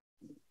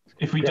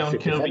 If we don't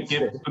kill, we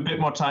give a bit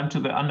more time to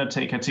the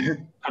Undertaker to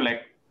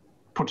collect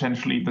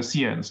potentially the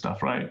seer and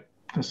stuff, right?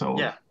 So,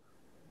 yeah.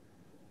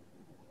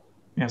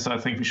 Yeah, so I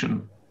think we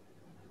shouldn't.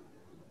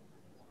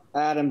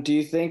 Adam, do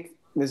you think,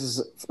 this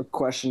is a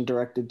question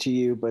directed to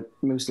you, but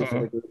mostly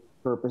for the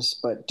purpose,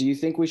 but do you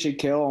think we should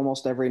kill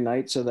almost every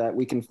night so that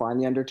we can find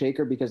the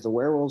Undertaker? Because the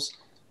werewolves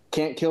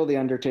can't kill the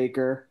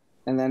Undertaker,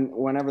 and then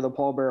whenever the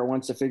pallbearer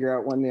wants to figure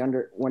out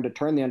when to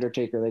turn the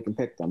Undertaker, they can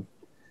pick them.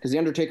 Because the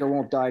Undertaker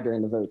won't die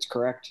during the votes,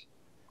 correct?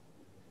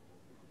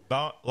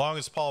 Long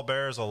as Paul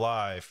Bear is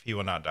alive, he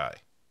will not die.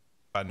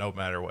 by no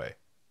matter way.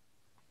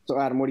 So,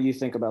 Adam, what do you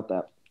think about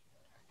that?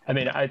 I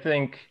mean, I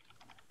think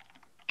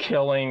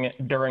killing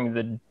during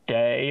the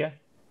day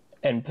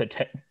and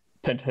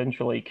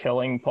potentially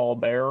killing Paul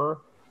Bearer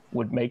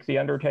would make the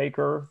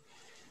Undertaker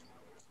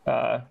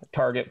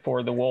target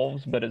for the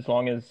Wolves, but as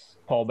long as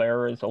Paul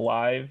Bearer is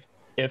alive,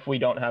 if we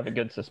don't have a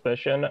good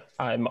suspicion,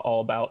 I'm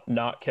all about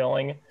not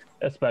killing,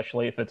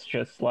 especially if it's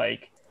just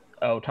like,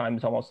 oh,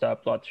 time's almost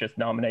up, let's just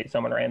nominate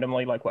someone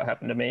randomly, like what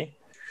happened to me.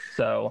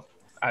 So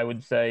I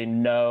would say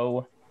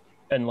no,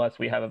 unless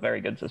we have a very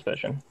good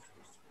suspicion.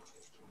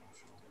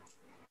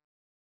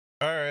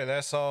 All right,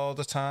 that's all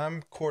the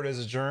time. Court is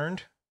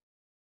adjourned.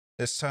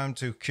 It's time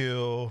to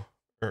kill,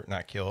 or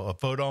not kill, a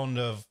vote on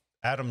of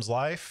Adam's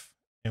life,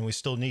 and we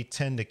still need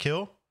 10 to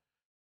kill.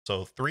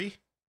 So 3,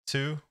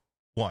 2,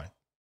 1.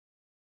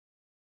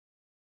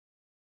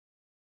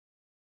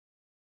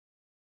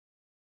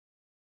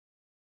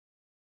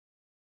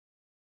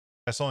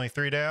 That's only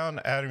 3 down.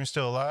 Adam is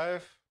still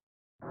alive.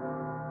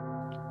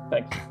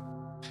 Thanks.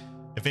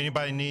 If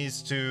anybody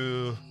needs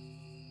to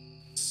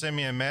send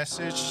me a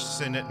message,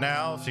 send it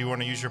now if you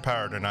want to use your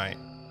power tonight.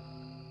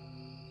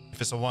 If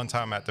it's a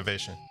one-time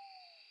activation.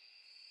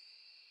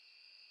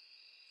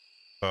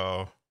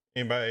 So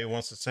anybody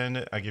wants to send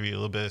it, I'll give you a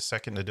little bit of a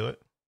second to do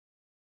it.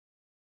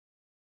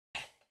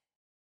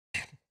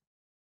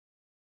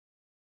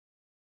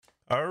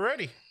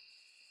 Alrighty.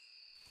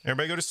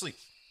 Everybody go to sleep.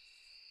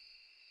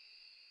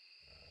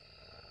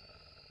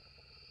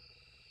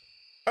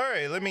 All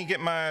right, let me get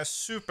my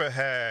super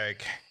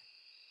hag.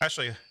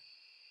 Actually,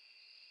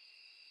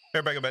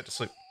 everybody go back to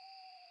sleep.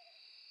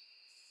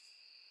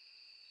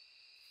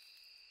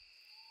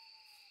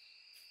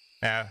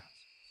 Nah,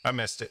 I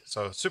missed it.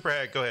 So super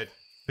hag, go ahead.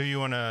 Who you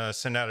want to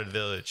send out of the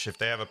village? If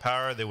they have a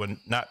power, they would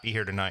not be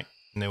here tonight,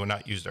 and they would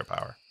not use their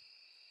power.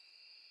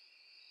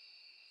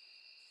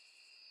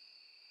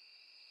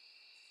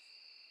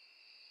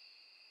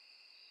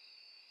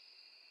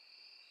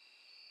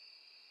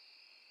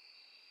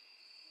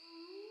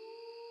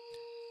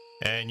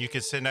 And you can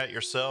send out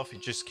yourself. You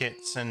just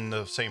can't send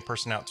the same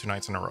person out 2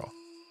 nights in a row.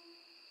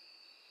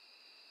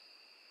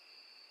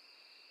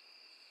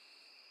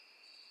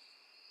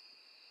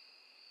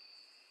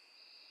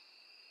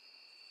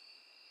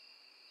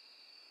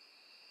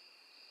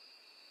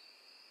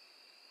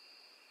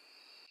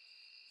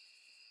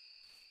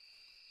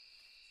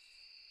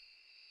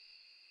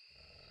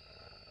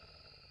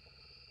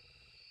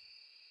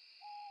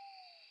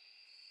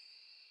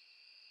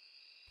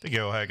 There you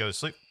go. I go to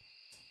sleep.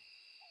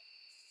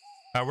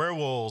 My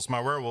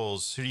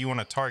werewolves. Who do you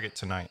want to target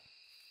tonight?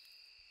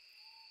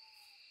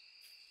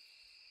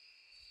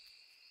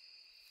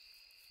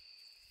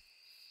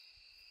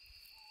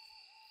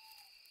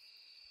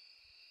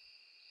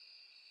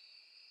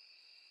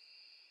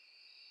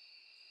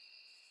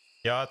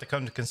 Y'all have to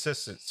come to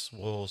consensus,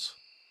 wolves.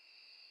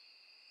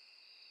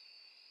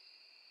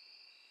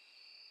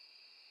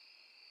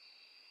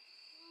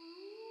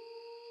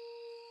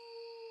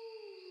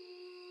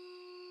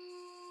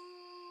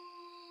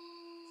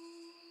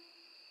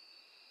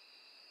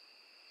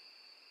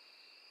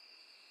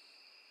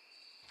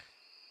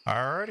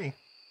 Alrighty.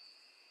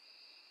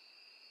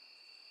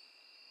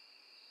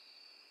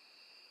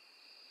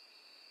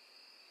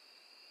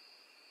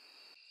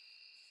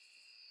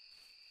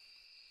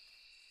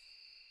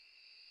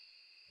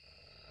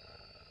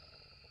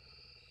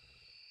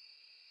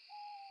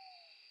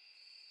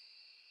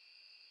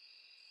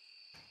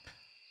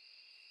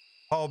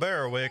 Paul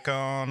Bear, wake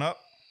on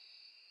up.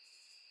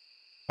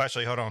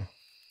 Actually, hold on.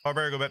 Paul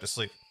Bear, go back to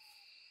sleep.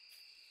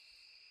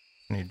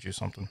 I need to do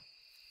something.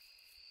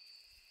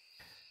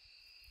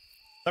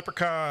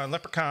 Leprechaun,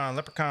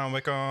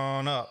 wake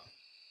on up.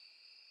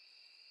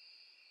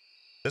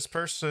 This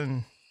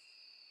person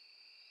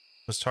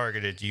was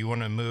targeted. Do you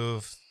want to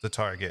move the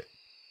target?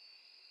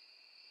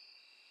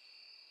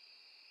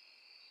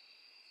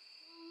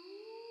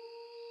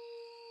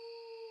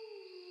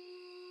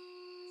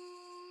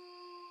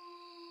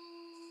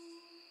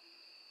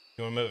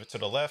 You want to move it to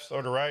the left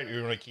or the right, or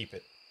you want to keep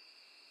it?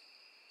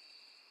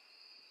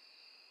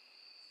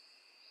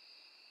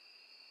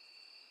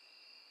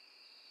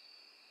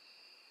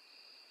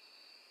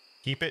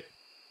 Keep it?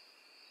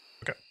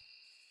 Okay.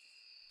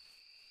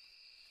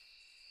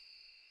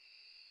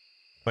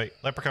 Wait,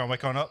 Leprechaun,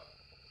 wake on up.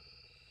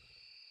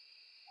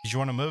 Did you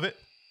want to move it?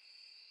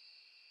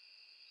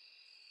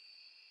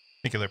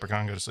 Thank you,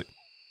 Leprechaun. Go to sleep.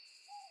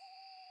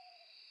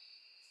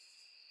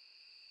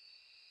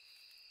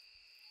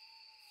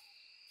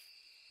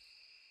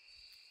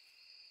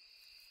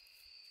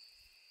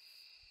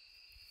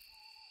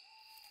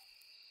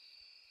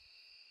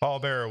 Paul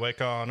Bearer,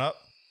 wake on up.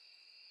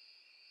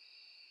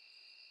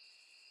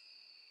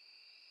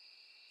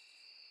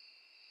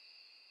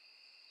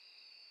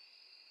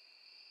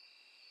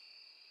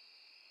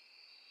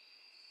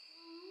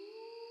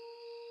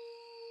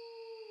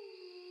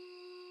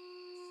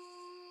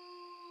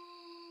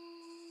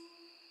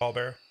 Paul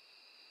Bearer.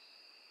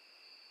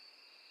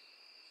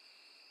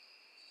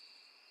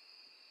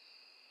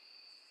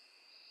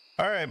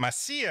 All right,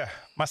 Masia,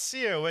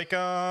 wake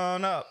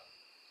on up.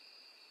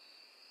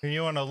 Who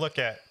you want to look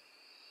at?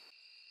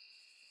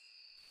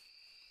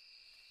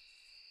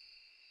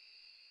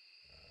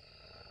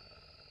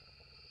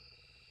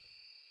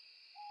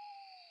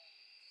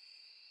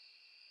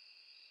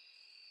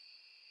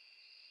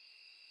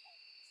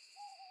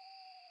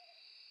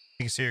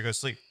 You can see her go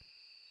sleep.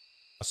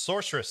 A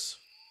sorceress.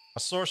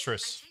 A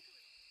sorceress.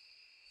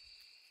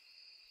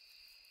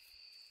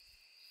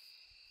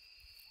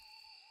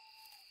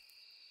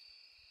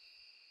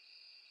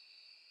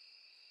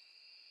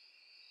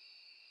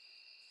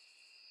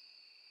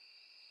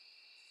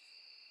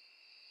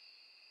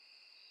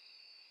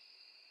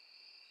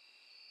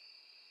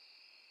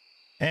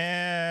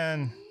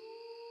 And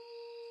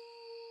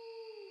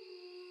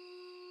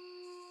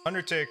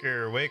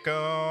Undertaker, wake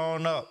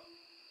on up.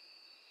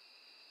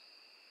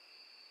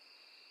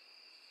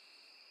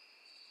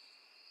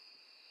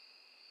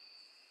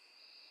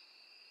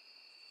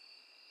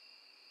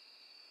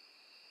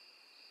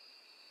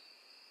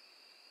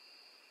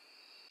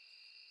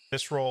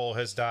 This role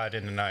has died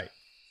in the night.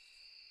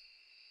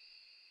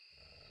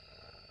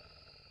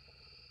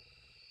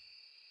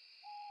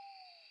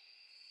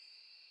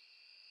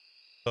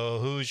 So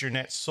who's your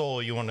next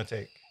soul you want to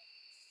take?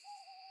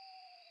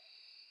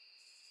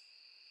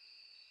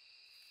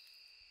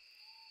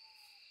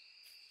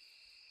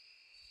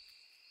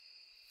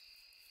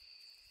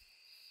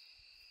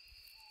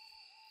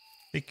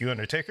 Thank you,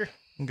 Undertaker. You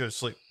can go to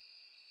sleep.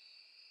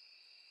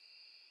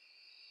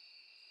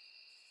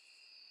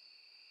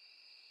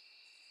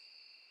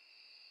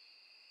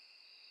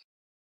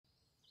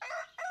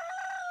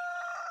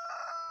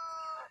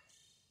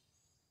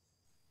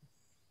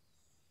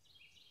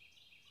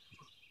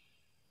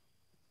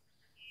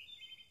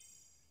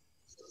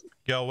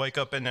 Y'all wake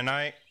up in the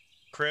night.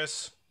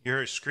 Chris, you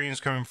hear screams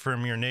coming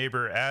from your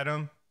neighbor,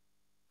 Adam.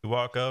 You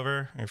walk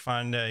over and you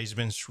find he's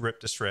been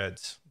ripped to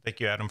shreds. Thank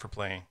you, Adam, for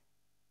playing.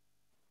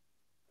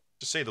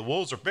 Just say the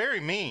wolves are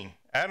very mean.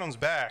 Adam's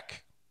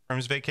back from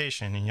his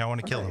vacation and y'all want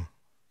to kill him.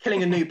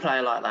 Killing a new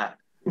player like that.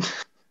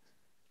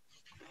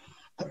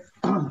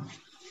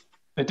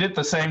 They did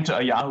the same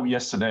to Yahoo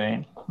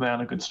yesterday. They're on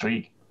a good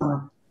streak.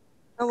 Oh,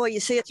 well, you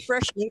see, it's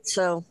fresh meat,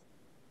 so.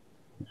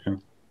 Yeah.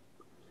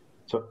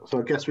 So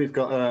I guess we've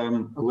got a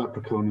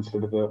leprechaun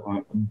instead of a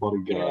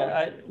bodyguard.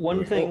 Yeah,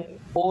 one thing.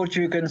 Or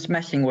Jugan's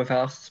messing with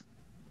us.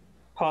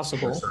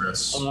 Possible.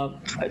 Sorceress.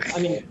 I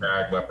mean,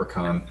 Bag,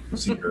 leprechaun,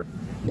 seeker.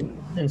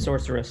 And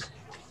sorceress.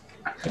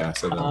 Yeah,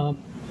 so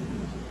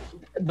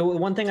the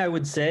one thing I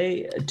would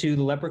say to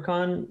the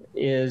leprechaun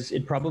is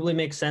it probably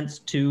makes sense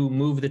to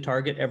move the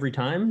target every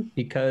time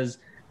because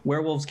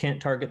werewolves can't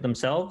target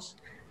themselves.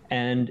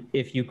 And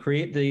if you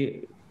create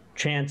the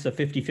chance, a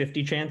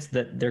 50-50 chance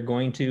that they're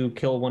going to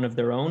kill one of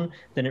their own,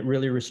 then it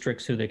really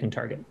restricts who they can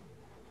target.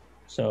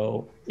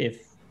 So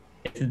if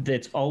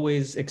it's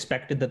always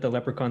expected that the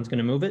leprechaun's going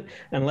to move it,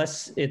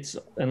 unless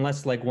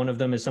like one of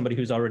them is somebody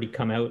who's already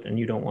come out and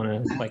you don't want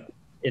to like.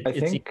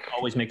 It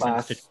always makes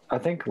sense. I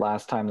think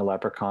last time the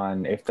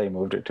leprechaun, if they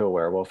moved it to a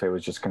werewolf, it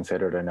was just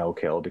considered a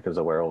no-kill because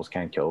the werewolves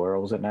can't kill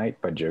werewolves at night.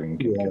 But Jugan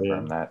can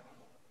confirm that.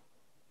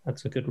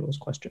 That's a good rules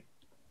question.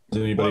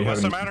 Does anybody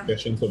have any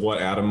suspicions of what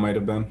Adam might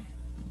have been?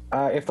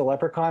 If the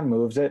leprechaun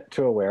moves it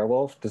to a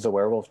werewolf, does the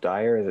werewolf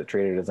die or is it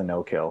treated as a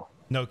no-kill?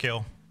 No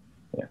kill.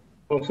 Yeah.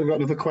 Also got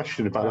another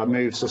question about that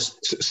move. So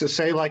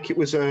say like it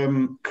was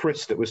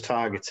Chris that was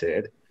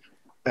targeted.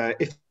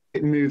 If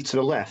it moved to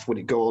the left, would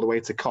it go all the way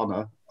to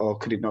Connor, or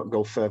could it not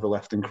go further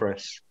left than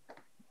Chris?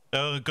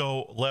 It'll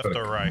go left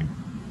or right.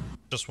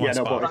 Just one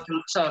spot.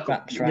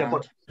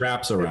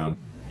 Wraps around.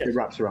 It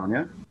wraps around,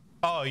 yeah?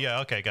 Oh,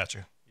 yeah. Okay, got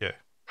you. Yeah.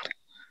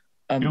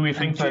 Do we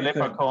think the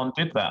leprechaun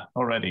did that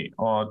already,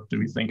 or do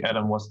we think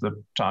Adam was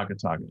the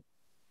target?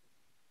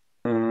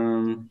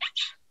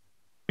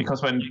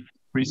 Because when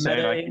we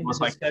say like it was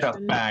like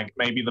just bag,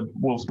 maybe the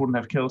wolves wouldn't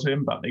have killed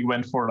him, but they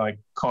went for like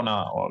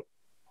Connor or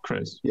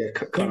Chris. Yeah,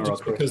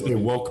 just because they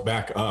woke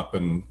back up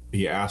and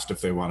he asked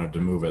if they wanted to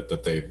move it,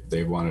 that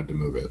they wanted to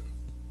move it.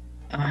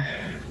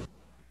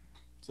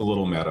 It's a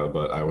little meta,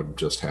 but I would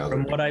just hazard.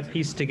 From what I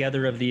pieced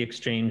together of the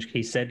exchange,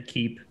 he said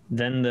keep,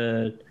 then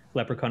the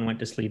leprechaun went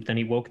to sleep, then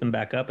he woke them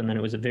back up, and then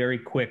it was a very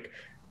quick,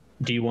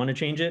 do you want to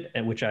change it?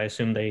 At which I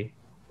assume they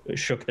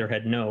shook their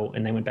head no,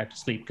 and they went back to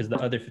sleep, because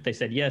if they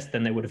said yes,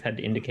 then they would have had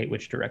to indicate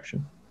which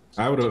direction.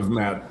 I would have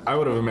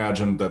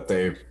imagined that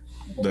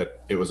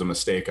it was a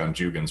mistake on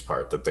Jugan's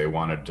part, that they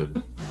wanted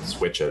to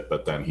switch it,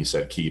 but then he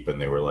said keep, and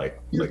they were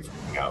like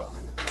freaking out.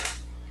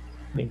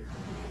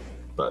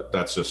 But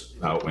that's just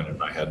how it went in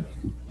my head.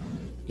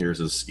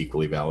 Yours is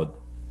equally valid.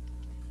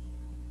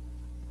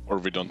 Or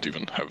we don't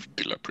even have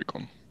the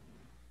leprechaun.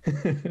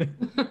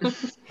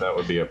 That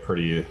would be a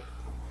pretty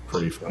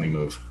funny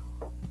move.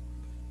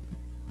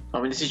 I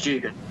mean, this is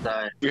Jugan.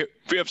 So.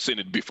 We have seen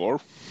it before.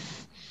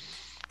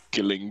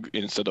 Killing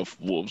instead of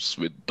wolves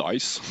with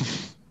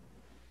dice.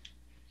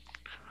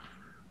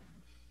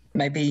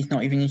 Maybe he's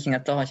not even using a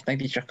dice.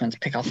 Maybe he's just going to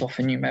pick us off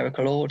in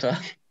numerical order.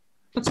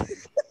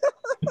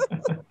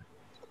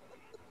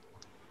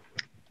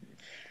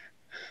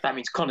 That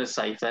means Connor's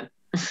safe then.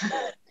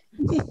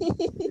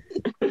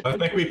 I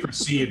think we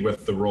proceed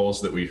with the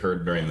roles that we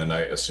heard during the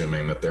night,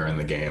 assuming that they're in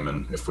the game,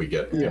 and if we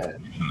get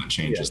information that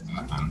changes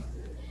that, then.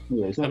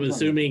 I'm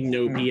assuming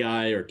no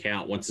PI or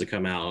count wants to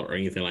come out or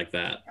anything like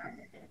that.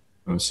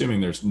 I'm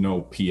assuming there's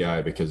no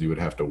PI because you would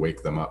have to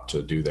wake them up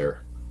to do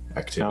their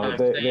activity. No,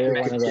 they're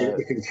one of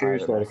They can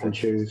choose where they can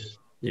choose.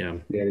 Yeah.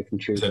 Yeah, they can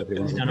choose.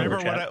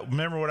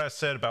 Remember what I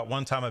said about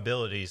one-time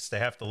abilities? They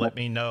have to let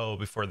me know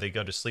before they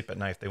go to sleep at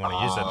night if they want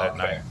to use it that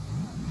night.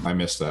 I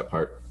missed that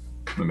part.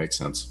 That makes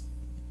sense.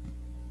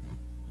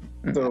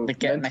 So they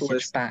get a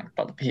message back,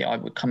 but the PI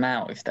would come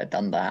out if they'd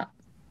done that.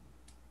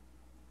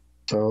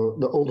 So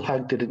the old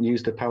hag didn't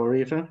use the power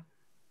either?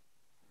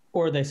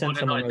 Or they sent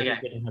someone who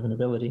didn't have an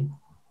ability.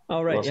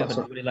 Oh, right, yeah, but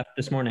nobody left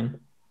this morning.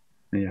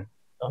 Yeah.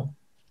 So.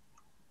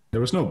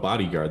 There was no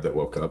bodyguard that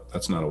woke up.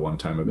 That's not a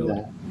one-time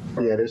ability.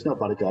 Yeah, there's no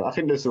bodyguard. I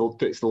think it's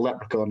the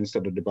leprechaun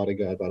instead of the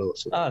bodyguard by the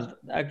looks of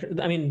it.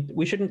 I mean,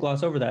 we shouldn't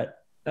gloss over that.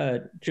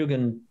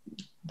 Jugan,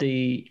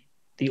 the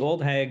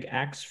old hag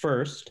acts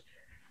first,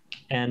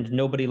 and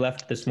nobody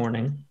left this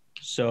morning.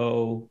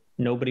 So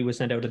nobody was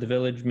sent out of the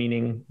village,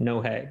 meaning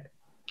no hag.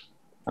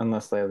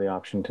 Unless they have the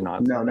option to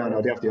not. No,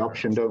 they have the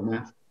option, don't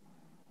they?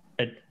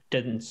 It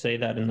didn't say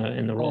that in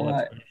the role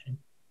explanation.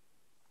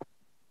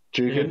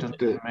 Is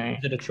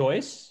it a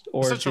choice,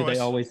 or do they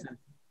always?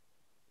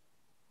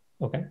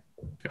 Okay.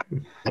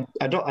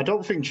 I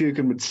don't think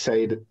Jugan would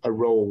say that a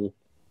role,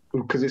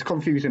 because it's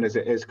confusing as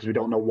it is, because we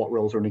don't know what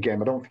roles are in the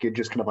game. I don't think he'd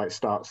just kind of like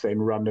start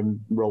saying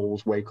random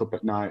roles, wake up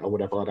at night or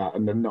whatever like that,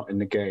 and they're not in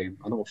the game.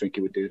 I don't think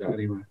he would do that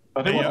anyway.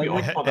 But it would be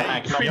odd for the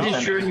hack. Pretty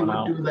sure you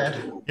would do that.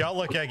 Y'all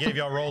look, I gave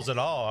y'all roles at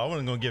all. I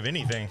wasn't gonna give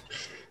anything.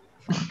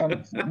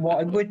 What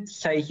I would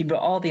say, you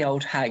are the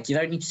old hag. You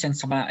don't need to send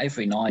someone out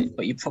every night,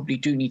 but you probably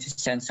do need to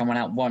send someone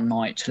out one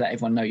night to let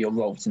everyone know your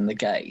roles in the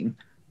game.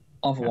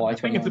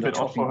 Otherwise, when you're on the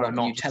chopping block,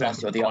 you tell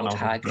us you're the old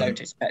hag. Don't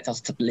expect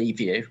us to believe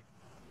you.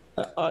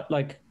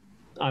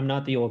 I'm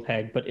not the old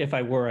hag, but if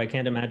I were, I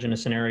can't imagine a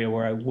scenario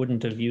where I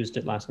wouldn't have used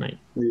it last night.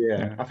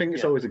 Yeah, I think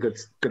it's always a good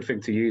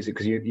thing to use it,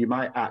 because you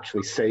might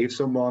actually save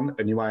someone,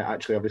 and you might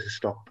actually obviously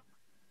stop,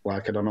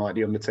 like, I don't know, like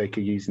the Undertaker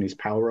using his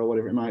power or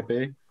whatever it might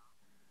be.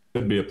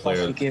 Could be a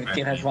player. Also give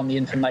everyone the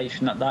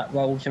information that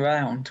rolls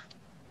around.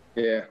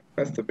 Yeah,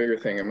 that's the bigger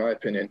thing, in my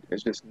opinion,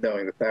 is just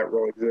knowing that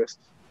role exists.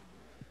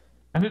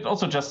 And it's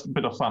also just a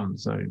bit of fun,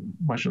 so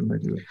why shouldn't they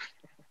do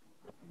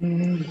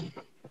it?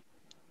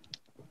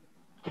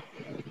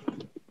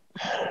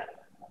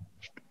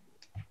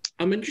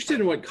 I'm interested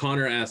in what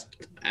Connor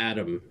asked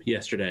Adam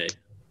yesterday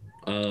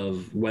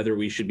of whether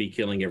we should be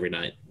killing every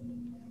night.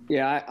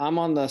 Yeah, I'm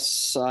on the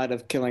side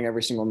of killing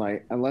every single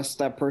night, unless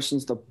that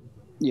person's a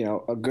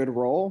good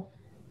role.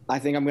 I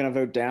think I'm going to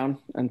vote down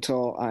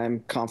until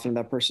I'm confident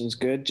that person's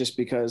good, just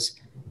because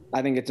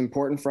I think it's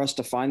important for us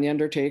to find the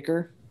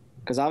Undertaker.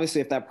 Because obviously,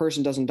 if that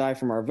person doesn't die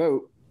from our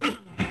vote,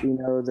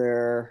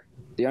 they're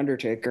the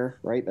Undertaker,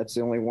 right? That's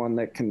the only one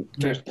that can't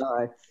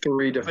die.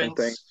 3 different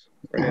things.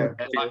 Yeah.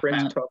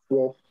 Prince, Tough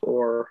Wolf,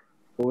 or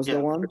what was the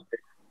one?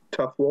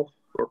 Tough Wolf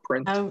or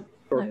Prince.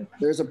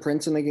 There's a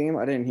Prince in the game.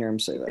 I didn't hear him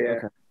say that. Yeah.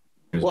 Okay.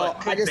 Well,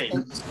 I just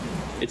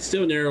it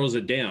still narrows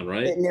it down,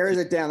 right? It narrows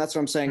it down. That's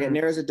what I'm saying. It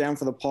narrows it down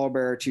for the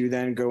pallbearer to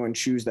then go and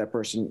choose that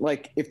person.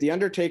 Like, if the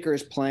Undertaker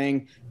is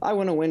playing, I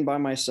want to win by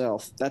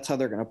myself, that's how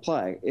they're going to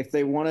play. If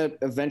they want to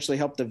eventually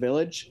help the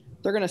village,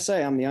 they're going to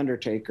say, I'm the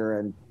Undertaker,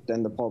 and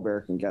then the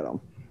pallbearer can get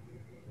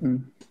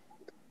them.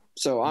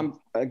 So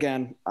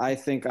I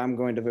think I'm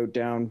going to vote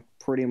down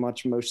pretty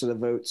much most of the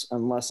votes,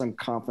 unless I'm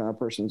confident a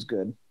person's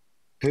good.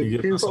 You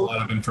give us a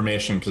lot of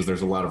information, because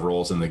there's a lot of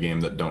roles in the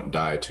game that don't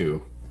die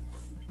too.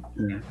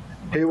 Yeah.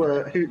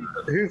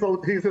 Who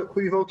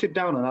voted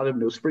down on Adam?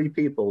 There was 3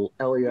 people: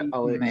 Elliot,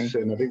 Alex,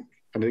 and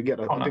I didn't get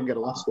a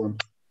last one.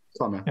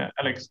 Connor. Yeah,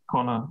 Alex,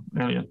 Connor,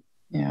 Elliot.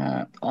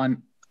 Yeah,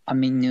 I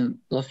mean,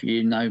 a lot of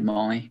you know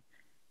my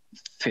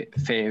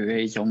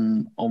theories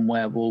on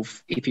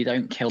Werewolf. If you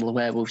don't kill the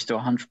werewolves, do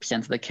 100%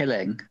 of the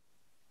killing.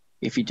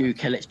 If you do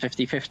kill, it's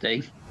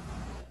 50-50.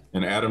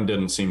 And Adam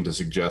didn't seem to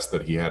suggest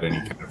that he had any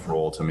kind of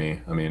role to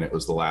me. I mean, it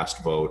was the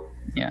last vote.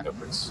 Yeah.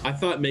 I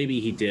thought maybe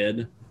he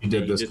did. He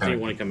did this just kind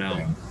didn't of want to come out,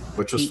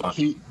 which was fun.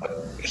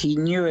 He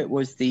knew it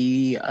was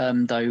the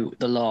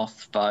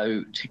last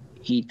vote.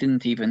 He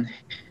didn't even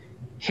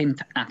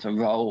hint at a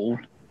role.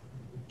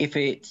 If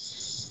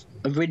it's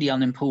a really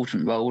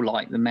unimportant role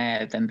like the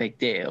mayor, then big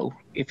deal.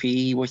 If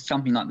he was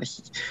something like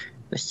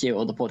the seer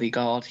or the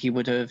bodyguard, he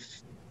would have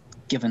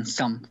given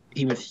some.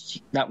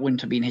 That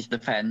wouldn't have been his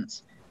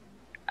defence.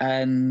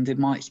 And in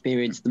my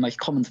experience, the most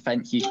common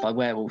defence used by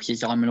werewolves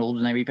is I'm an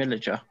ordinary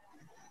villager.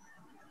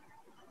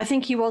 I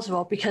think he was,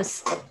 Rob,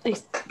 because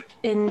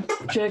in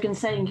Jurgen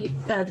saying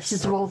this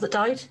is the role that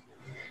died.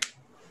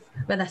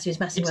 But that's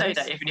who's messing with. You'd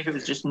say that even if it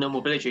was just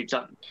normal villager, you'd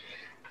say.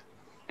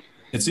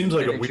 It seems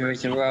like Villager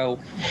is a role.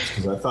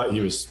 because I thought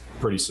he was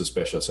pretty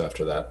suspicious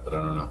after that, but I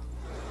don't know.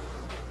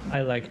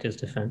 I liked his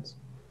defense.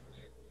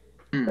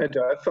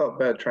 I felt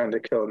bad trying to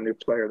kill a new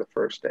player the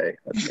first day.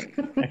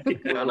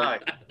 I know.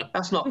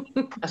 That's not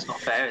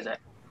fair, is it?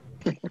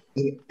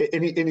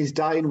 In his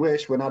dying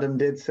wish, when Adam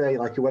did say,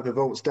 like, whoever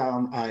votes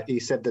down, he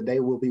said that they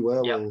will be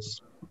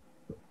werewolves.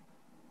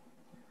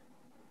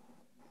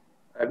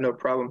 I have no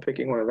problem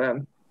picking one of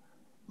them.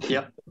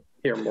 Yep.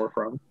 Hear more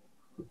from.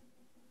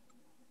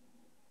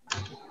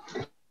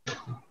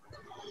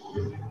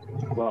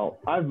 Well,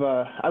 I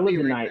live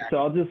the night, so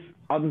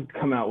I'll just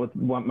come out with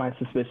what my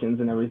suspicions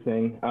and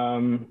everything.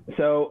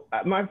 So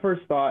my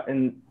first thought,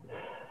 and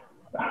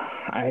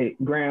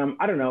Graham,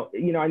 I don't know,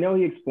 I know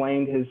he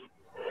explained his.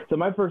 So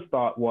my first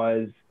thought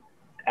was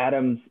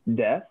Adam's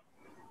death,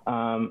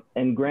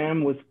 and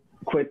Graham was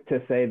quick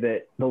to say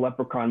that the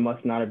Leprechaun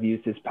must not have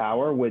used his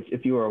power, which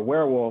if you were a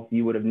werewolf,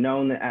 you would have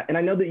known that. And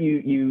I know that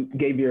you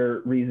gave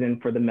your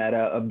reason for the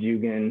meta of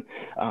Jugan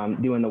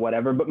doing the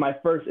whatever, but my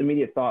first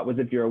immediate thought was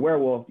if you're a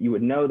werewolf, you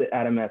would know that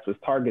Adam S was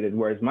targeted,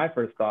 whereas my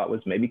first thought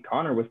was maybe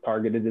Connor was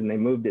targeted and they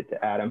moved it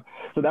to Adam.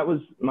 So that was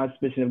my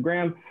suspicion of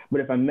Graham.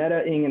 But if I'm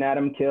meta-ing an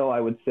Adam kill, I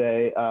would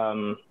say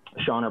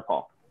Sean or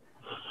Paul.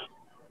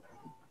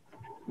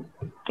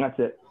 That's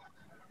it.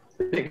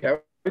 You think I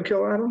would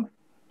kill Adam?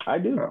 I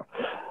do. Oh.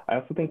 I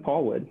also think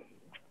Paul would.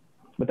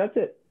 But that's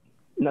it.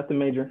 Nothing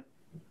major.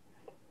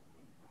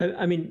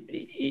 I mean,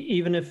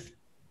 even if...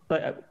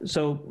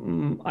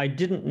 So I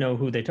didn't know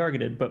who they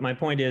targeted, but my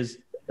point is,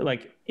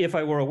 like, if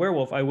I were a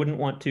werewolf, I wouldn't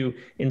want to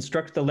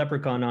instruct the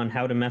leprechaun on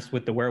how to mess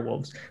with the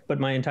werewolves. But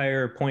my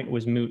entire point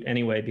was moot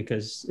anyway,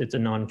 because it's a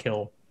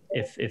non-kill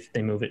if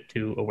they move it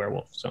to a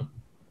werewolf, so...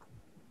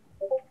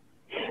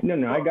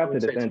 No, I got the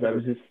defense. I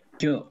was just...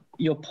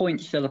 Your point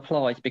still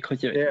applies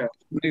because if you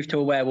move to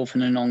a werewolf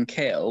and a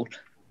non-kill,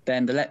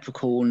 then the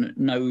leprechaun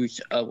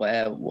knows a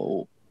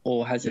werewolf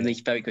or has at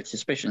least very good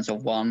suspicions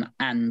of one,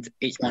 and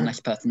it's one less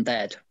person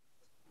dead.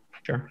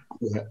 Sure.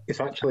 Yeah, it's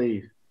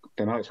actually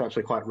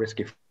quite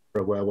risky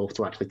for a werewolf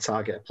to actually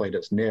target a player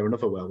that's near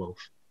another werewolf.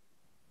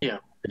 Yeah.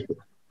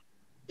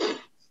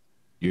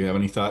 You have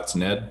any thoughts,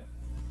 Ned?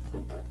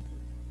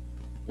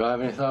 Do I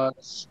have any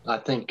thoughts? I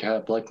think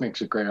Blake makes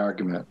a great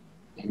argument.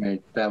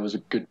 That was a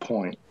good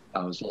point.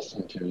 I was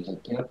listening to. He's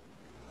like, yeah,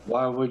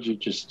 why would you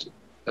just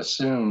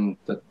assume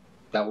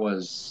that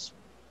was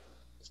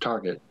his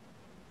target?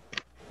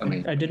 I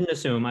mean, I didn't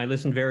assume. I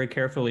listened very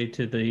carefully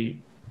to the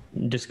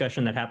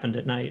discussion that happened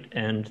at night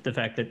and the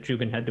fact that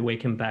Jugan had to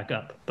wake him back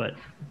up, but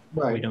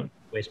we don't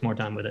waste more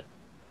time with it.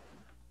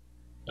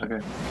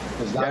 Okay.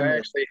 I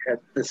actually had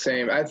the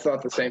same. I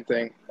thought the same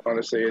thing,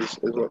 honestly, as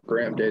what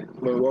Graham did.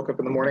 When we woke up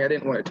in the morning, I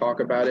didn't want to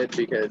talk about it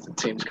because it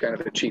seems kind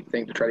of a cheap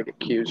thing to try to get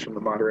cues from the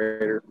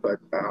moderator. But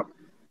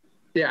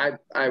yeah,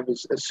 I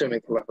was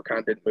assuming the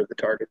leprechaun didn't move the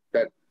target.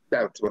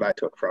 That's what I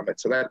took from it.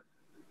 So that,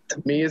 to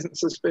me, isn't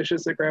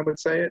suspicious that Graham would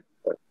say it.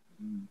 But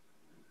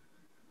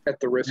at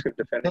the risk of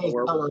defending the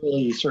werewolf,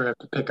 you sort of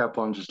have to pick up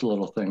on just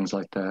little things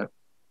like that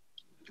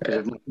because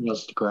there's nothing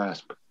else to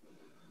grasp.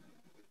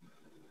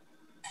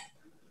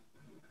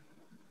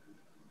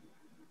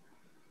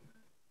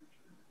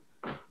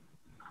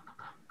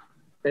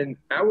 And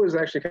I was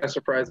actually kind of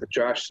surprised that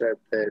Josh said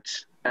that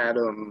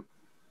Adam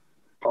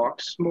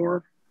talks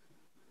more.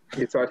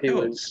 You thought he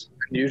was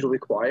unusually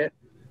quiet?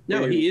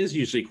 No, he is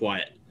usually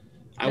quiet.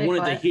 I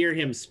wanted to hear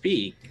him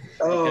speak.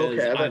 Oh,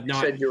 okay.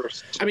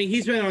 I mean,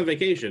 he's been on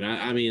vacation.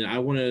 I mean, I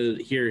want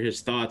to hear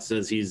his thoughts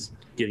as he's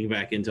getting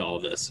back into all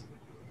of this.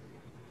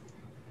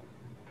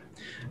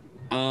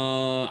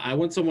 I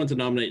want someone to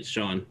nominate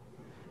Sean.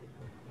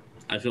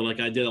 I feel like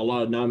I did a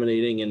lot of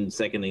nominating and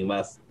seconding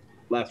last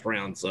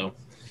round, so.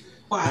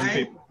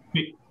 Why?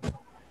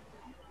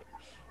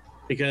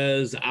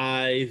 Because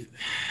I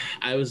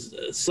was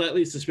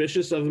slightly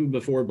suspicious of him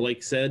before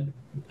Blake called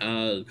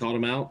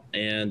him out,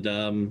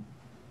 and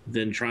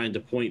then trying to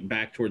point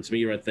back towards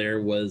me right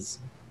there was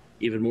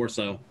even more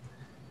so.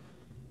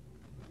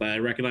 But I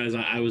recognize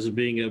I was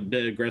being a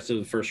bit aggressive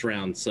the first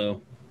round,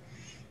 so.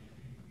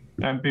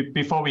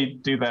 Before we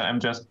do that, I'm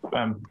just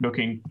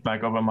looking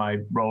like over my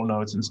roll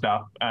notes and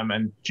stuff,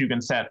 and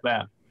Jugan said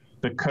that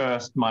the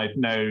cursed might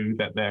know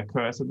that they're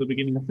cursed at the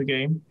beginning of the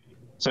game.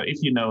 So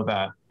if you know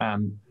that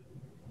and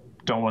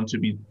don't want to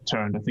be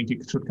turned, I think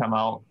you should come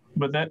out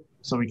with it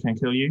so we can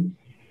kill you.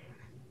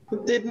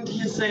 But didn't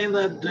he say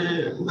that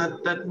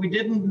that we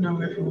didn't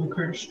know if we were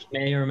cursed?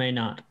 May or may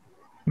not.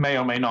 May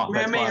or may not.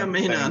 May or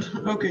may not.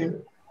 Okay.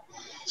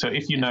 So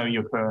if you know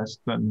you're cursed,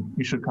 then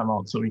you should come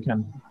out so we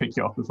can pick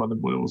you off before the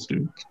wolves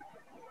do.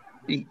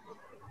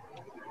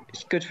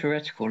 It's good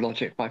theoretical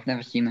logic, but I've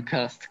never seen a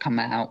cursed come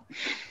out.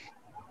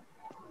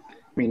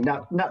 I mean,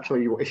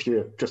 naturally, if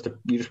you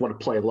just want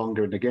to play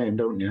longer in the game,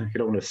 don't you? You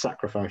don't want to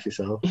sacrifice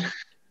yourself.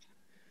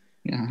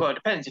 Yeah. Well, it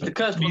depends. If the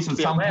curse wants to At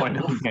be some a point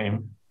in werewolf, the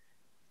game.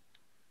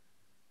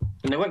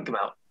 then they won't come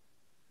out.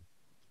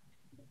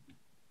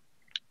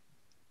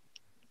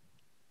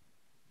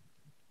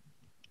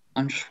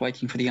 I'm just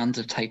waiting for the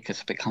Undertaker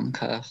to become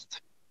cursed.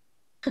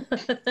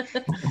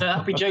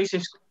 That'll be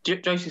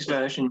Joseph's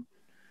version.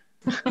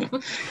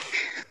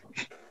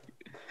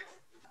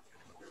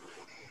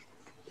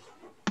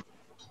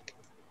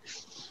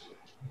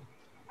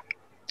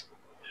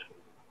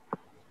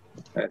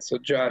 So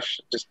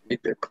Josh, just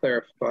need to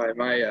clarify,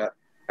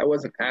 I I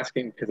wasn't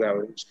asking because I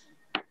was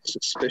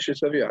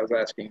suspicious of you. I was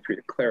asking for you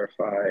to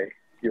clarify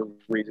your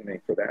reasoning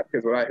for that.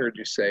 Because what I heard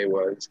you say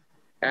was,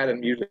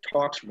 Adam usually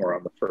talks more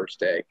on the first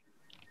day.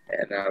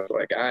 And I was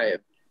like, I have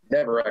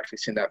never actually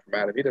seen that from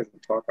Adam. He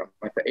doesn't talk on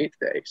like the 8th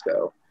day.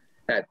 So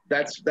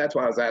that's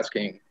why I was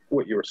asking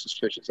what you were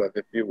suspicious of.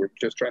 If you were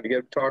just trying to get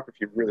him to talk, if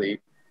you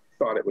really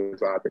thought it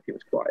was odd that he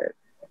was quiet.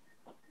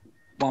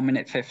 1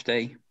 minute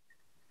 50.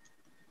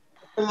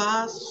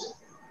 Last,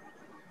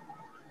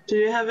 do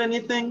you have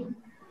anything?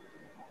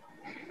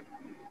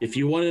 If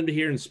you want him to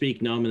hear and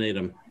speak, nominate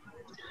him.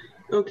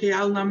 Okay,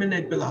 I'll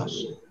nominate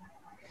Balash.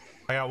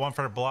 I got one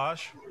for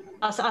Balash.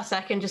 I'll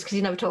second just because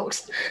he never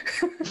talks.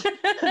 All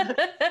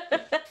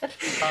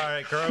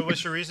right, girl,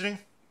 what's your reasoning?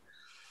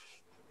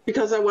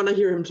 Because I want to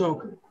hear him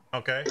talk.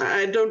 Okay.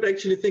 I don't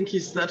actually think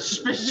he's that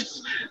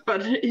suspicious,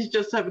 but he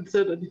just haven't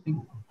said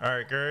anything. All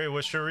right, Gary,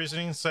 what's your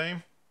reasoning?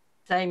 Same?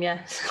 Same,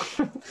 yeah.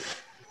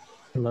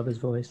 I love his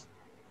voice.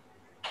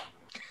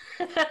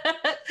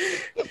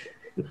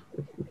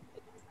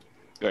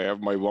 I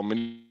have my 1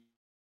 minute.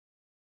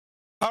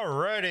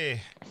 Alrighty.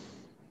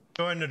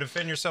 Go ahead and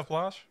defend yourself,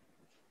 Balash.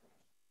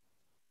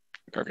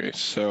 Okay,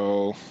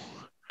 so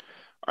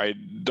I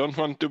don't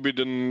want to be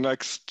the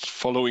next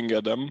following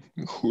Adam,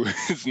 who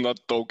is not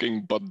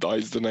talking but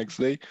dies the next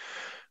day.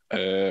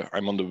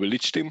 I'm on the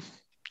village team.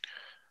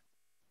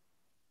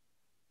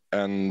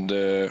 And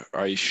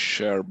I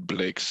share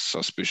Blake's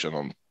suspicion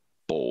on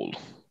Paul.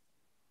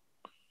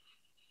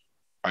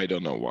 I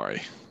don't know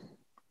why.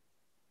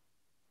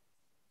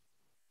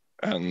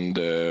 And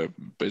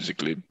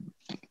basically,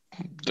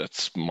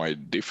 that's my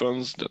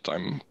defense. That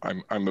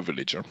I'm a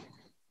villager.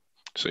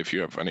 So if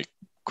you have any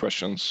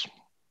questions,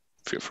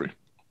 feel free.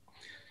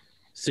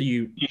 So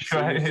you're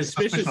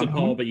suspicious of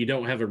Paul, but you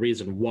don't have a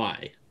reason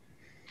why.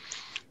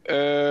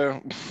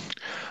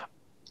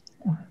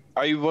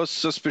 I was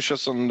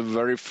suspicious on the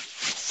very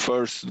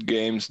first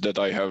games that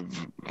I have,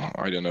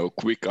 I don't know,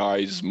 quick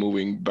eyes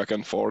moving back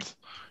and forth,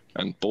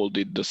 and Paul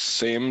did the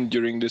same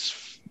during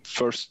this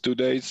first 2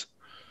 days.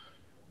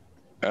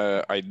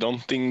 I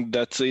don't think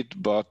that's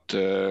it, but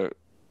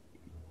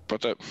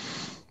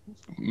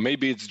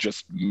maybe it's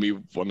just me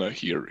wanna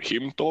hear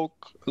him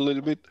talk a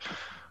little bit.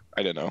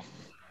 I don't know,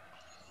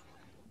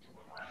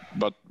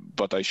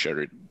 but I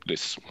share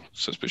this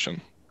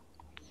suspicion.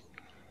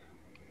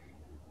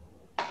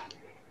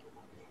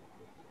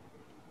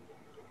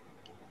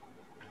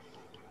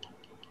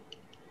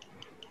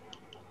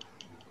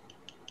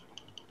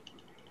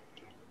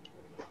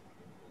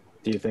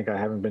 Do you think I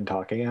haven't been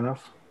talking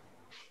enough?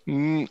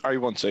 I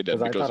won't say that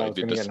because I because thought I I was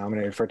did going to this. get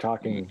nominated for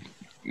talking.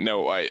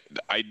 No, I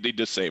did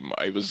the same.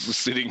 I was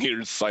sitting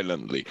here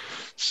silently,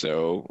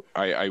 so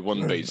I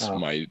won't base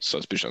my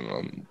suspicion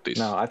on this.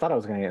 No, I thought I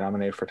was going to get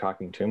nominated for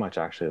talking too much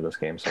actually this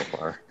game so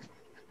far.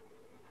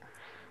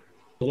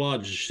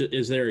 Lodge,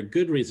 is there a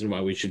good reason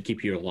why we should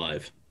keep you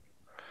alive?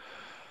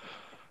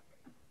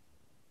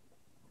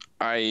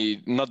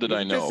 Not that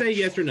I know. Just say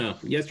yes or no.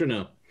 Yes or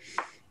no.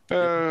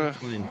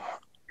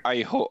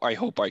 I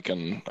hope I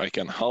can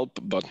help,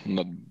 but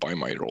not by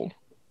my role.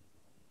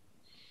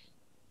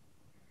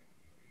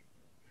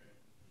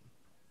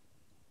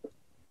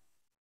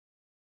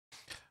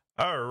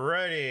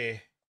 Alrighty.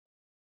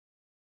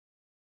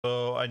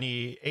 So I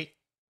need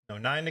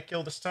 9 to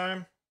kill this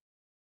time.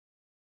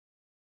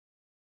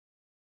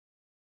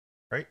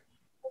 Right?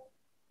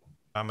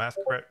 My math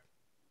correct?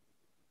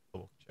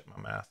 We'll check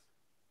my math.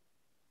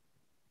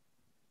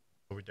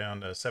 So we're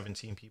down to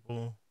 17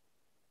 people.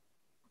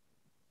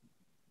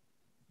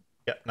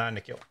 Yep, 9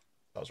 to kill.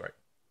 That was right.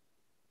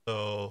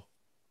 So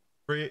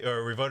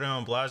we're voting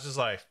on Blaz's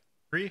life.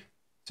 3,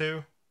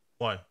 2,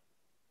 1.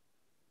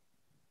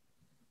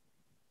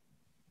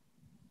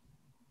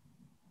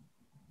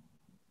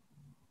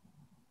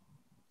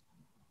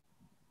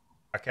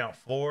 I count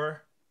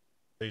 4.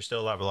 So you're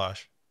still alive,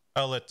 Balash.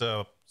 I'll let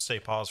say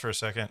pause for a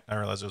second. I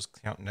realized it was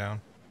counting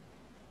down.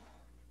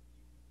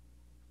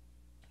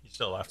 You're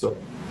still alive.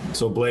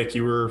 So Blake,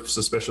 you were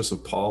suspicious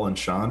of Paul and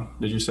Sean,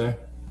 did you say?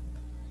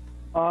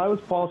 It was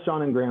Paul,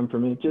 Sean, and Graham for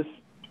me.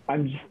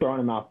 I'm just throwing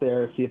them out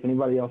there, see if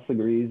anybody else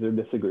agrees or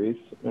disagrees.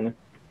 And if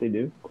they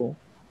do, cool.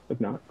 If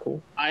not,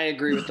 cool. I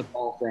agree with the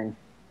Paul thing.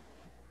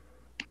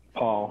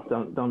 Paul,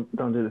 don't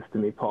do this to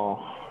me,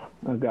 Paul.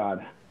 Oh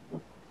God.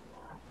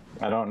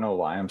 I don't know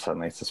why I'm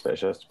suddenly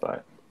suspicious,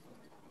 but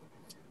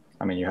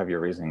I mean, you have your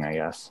reasoning, I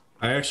guess.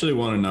 I actually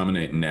want to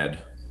nominate Ned.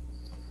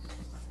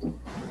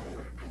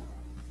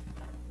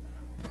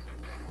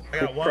 I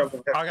got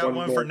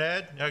one for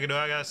Ned. I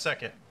got a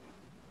second.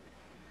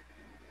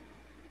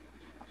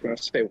 You want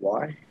to say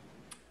why?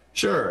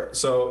 Sure.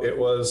 So it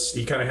was,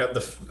 he kind of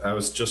had I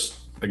was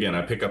just, again,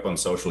 I pick up on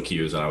social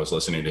cues and I was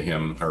listening to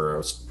him,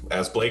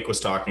 as Blake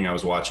was talking, I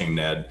was watching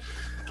Ned.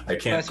 I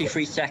can't.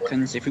 33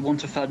 seconds. If we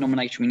want a third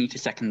nomination, we need to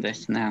second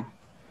this now.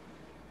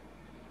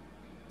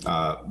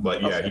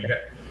 But yeah.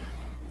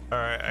 All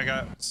right, I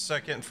got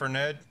second for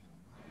Ned.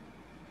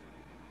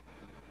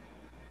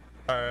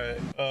 All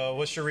right,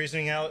 what's your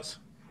reasoning, Alex?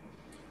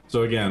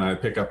 So again, I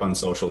pick up on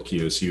social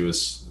cues. He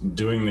was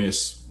doing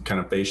these kind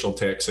of facial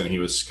tics, and he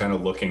was kind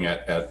of looking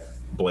at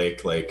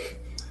Blake like,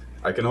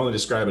 I can only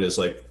describe it as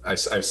like, I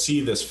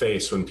see this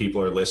face when people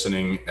are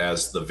listening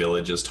as the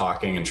village is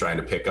talking and trying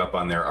to pick up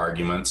on their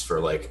arguments for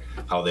like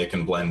how they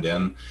can blend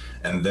in.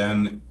 And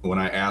then when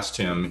I asked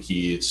him,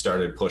 he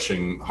started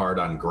pushing hard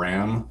on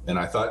Graham. And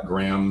I thought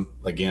Graham,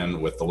 again,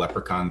 with the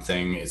Leprechaun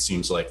thing, it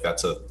seems like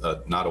that's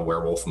not a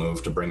werewolf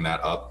move to bring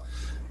that up.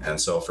 And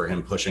so for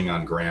him pushing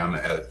on Graham,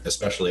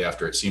 especially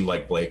after it seemed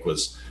like Blake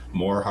was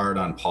more hard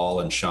on Paul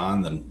and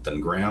Sean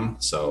than Graham.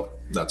 So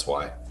that's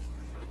why.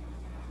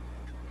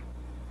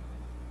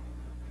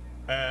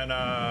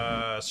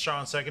 And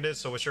Sean seconded.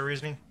 So what's your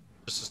reasoning?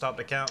 Just to stop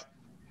the count?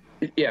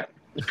 Yeah,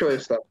 it's purely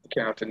to stop the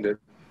count and to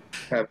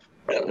have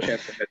a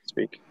chance for Ned to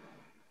speak.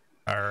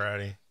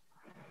 Alrighty.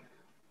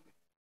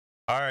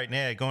 All right,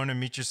 Ned, go in and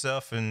mute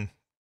yourself and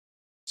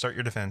start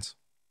your defense.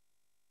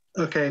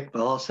 Okay,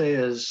 all I'll say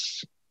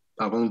is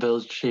I'm on the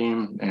village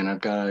team and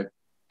I've got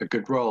a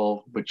good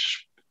role,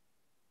 which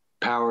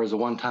power is a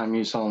one-time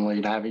use only,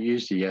 and I haven't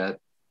used it yet.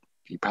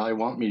 You probably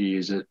want me to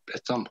use it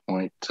at some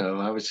point, so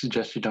I would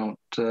suggest you don't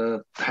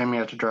hang me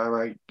out to dry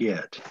right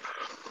yet.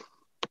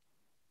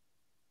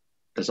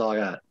 That's all I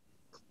got.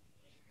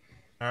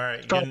 All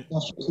right.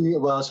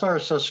 Well, as far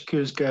as social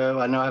cues go,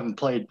 I know I haven't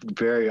played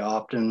very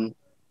often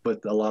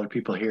with a lot of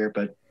people here,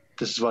 but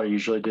this is what I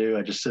usually do.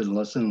 I just sit and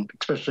listen,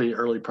 especially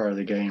early part of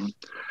the game.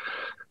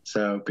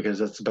 So, because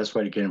that's the best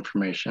way to get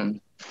information.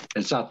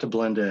 It's not to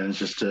blend in, it's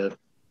just to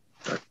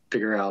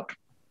figure out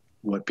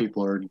what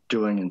people are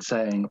doing and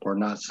saying or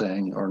not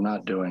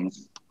doing.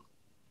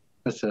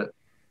 That's it.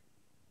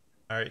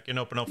 All right, you can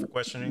open up for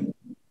questioning.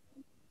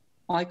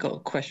 I got a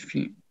question for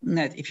you.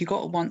 Ned, if you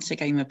got a once a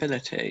game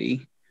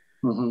ability,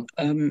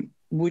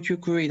 would you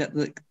agree that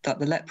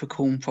the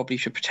Leprechaun probably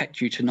should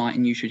protect you tonight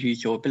and you should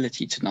use your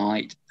ability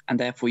tonight, and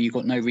therefore you've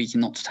got no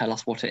reason not to tell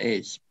us what it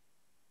is?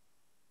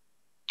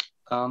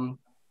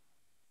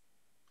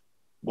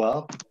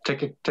 Well,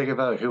 take a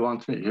vote.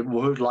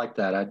 Who'd like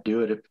that? I'd do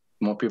it if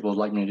more people would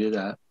like me to do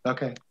that.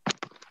 Okay.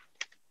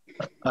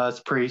 It's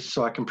priest,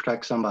 so I can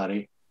protect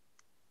somebody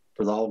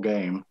for the whole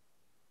game.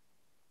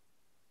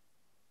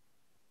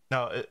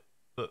 No,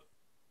 the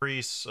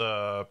priest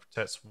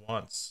protects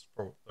once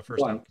for the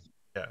first time.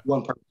 Yeah.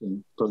 One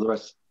person for the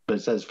rest, but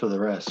it says for the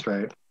rest,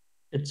 right?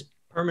 It's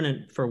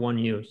permanent for one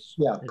use.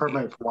 Yeah,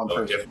 permanent for one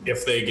person.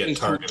 If they get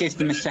targeted, gives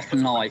them a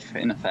second life,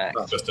 in effect.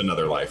 Just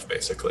another life,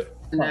 basically.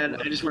 Ned,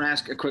 I just want to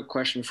ask a quick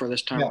question before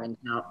this time runs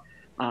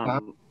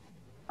out.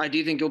 I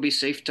do think you'll be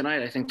safe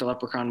tonight. I think the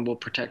Leprechaun will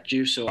protect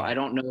you, so I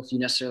don't know if you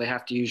necessarily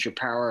have to use your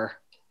power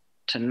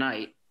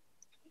tonight.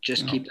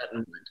 Just keep that in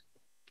mind.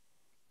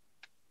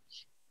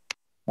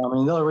 I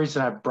mean, the only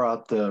reason I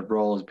brought the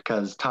role is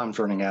because time's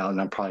running out, and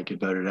I probably get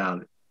voted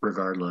out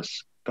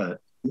regardless. But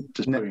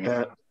just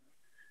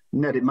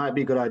Ned, it might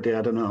be a good idea.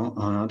 I don't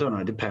know.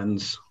 It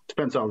depends.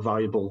 Depends how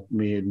valuable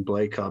me and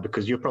Blake are,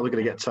 because you're probably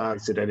going to get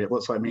targeted, and it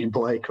looks like me and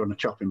Blake are on a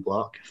chopping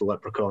block for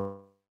Leprechaun.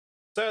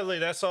 Sadly,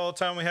 that's all the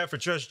time we have for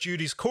Judge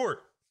Judy's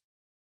court.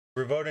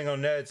 We're voting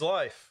on Ned's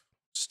life.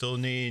 Still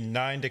need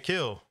 9 to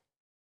kill.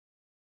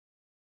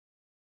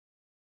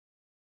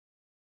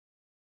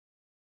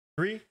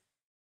 3,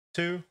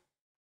 2,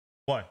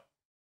 1.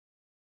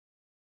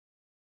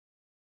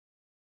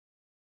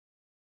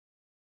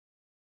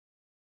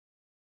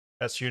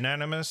 That's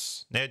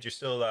unanimous. Ned, you're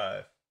still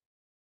alive.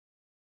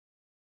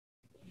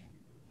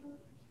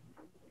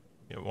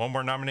 You have one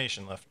more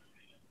nomination left.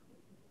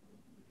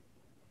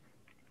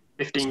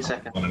 15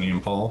 seconds. Want to name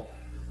Paul?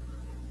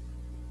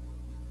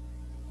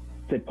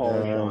 Say Paul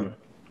or Sean.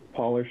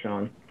 Paul or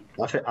Sean.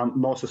 I think I'm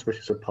more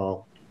suspicious of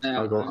Paul.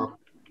 I'll go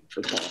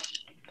for Paul.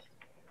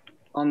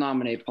 I'll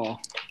nominate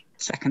Paul.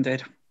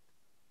 Seconded.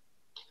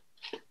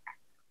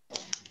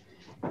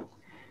 All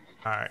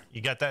right,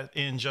 you got that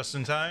in just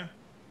in time.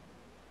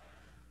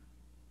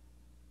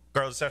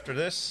 Regardless, after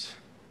this,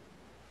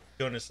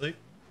 going to sleep.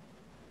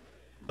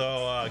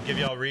 So, give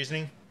y'all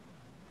reasoning.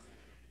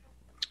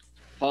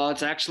 Well,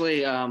 it's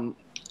actually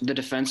the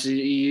defense that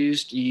you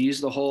used. You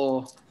used the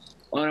whole.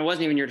 Well, it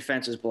wasn't even your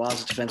defense; it was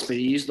Balaz's defense. But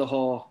you used the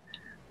whole.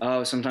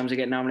 Oh, sometimes I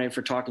get nominated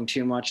for talking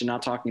too much and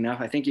not talking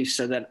enough. I think you've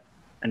said that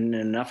in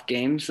enough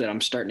games that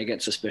I'm starting to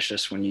get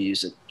suspicious when you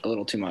use it a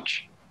little too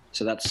much.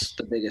 So that's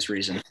the biggest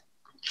reason.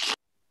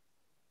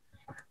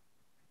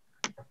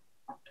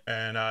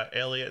 And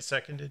Elliot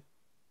seconded.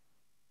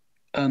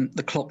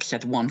 The clock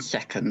said 1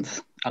 second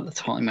at the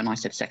time when I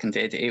said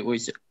seconded. It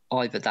was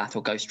either that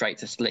or go straight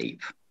to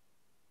sleep.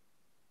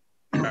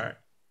 All right.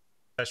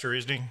 That's your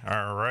reasoning?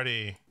 All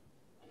righty.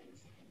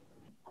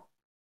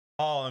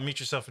 Paul, unmute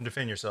yourself and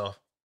defend yourself.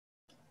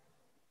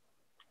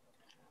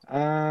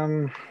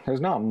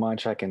 There's not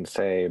much I can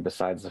say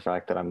besides the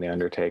fact that I'm the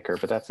Undertaker,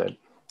 but that's it.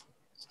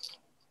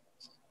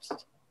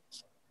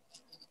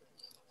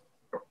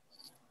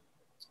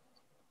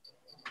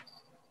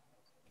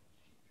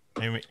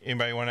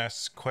 Anybody want to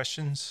ask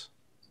questions?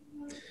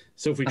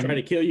 So if we try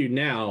to kill you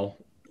now,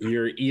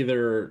 you're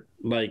either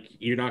like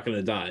you're not going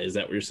to die. Is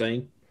that what you're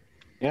saying?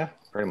 Yeah,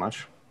 pretty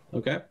much.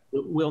 Okay.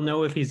 We'll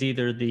know if he's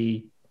either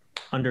the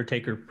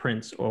Undertaker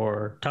Prince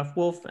or Tough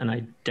Wolf, and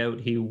I doubt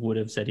he would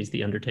have said he's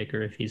the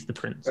Undertaker if he's the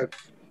Prince.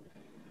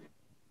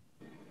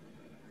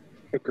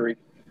 Agreed.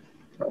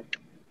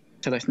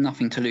 So there's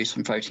nothing to lose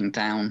from voting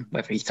down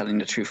whether he's telling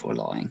the truth or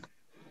lying.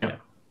 Yeah.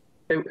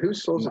 Hey,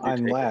 whose souls have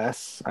you taken?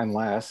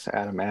 Unless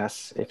Adam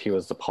asks if he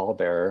was the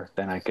pallbearer,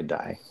 then I could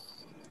die.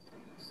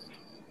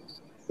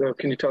 So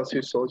can you tell us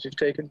whose souls you've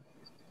taken?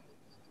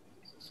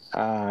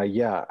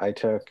 Yeah, I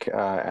took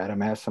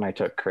Adam S. and I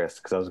took Chris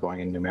because I was going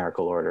in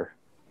numerical order.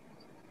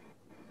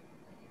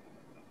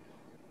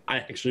 I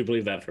actually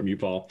believe that from you,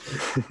 Paul.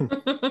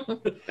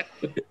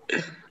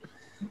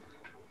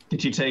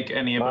 Did you take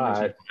any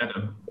ability from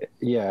Adam?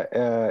 Yeah,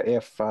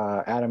 if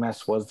Adam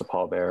S. was the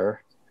pallbearer,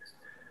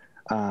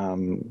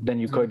 then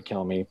you could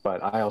kill me,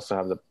 but I also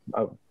have the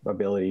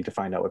ability to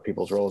find out what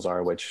people's roles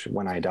are, which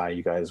when I die,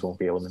 you guys won't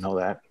be able to know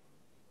that.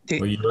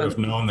 Well, you would have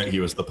known that he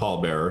was the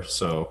pallbearer,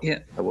 so... Yeah.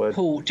 I would.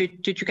 Paul,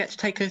 did you get to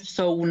take a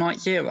Soul Night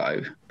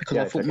Zero? Because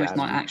Yeah, I I thought took most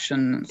night Adam.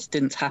 actions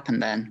didn't happen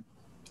then.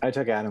 I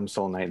took Adam's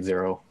Soul Knight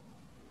 0.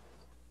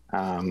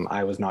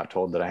 I was not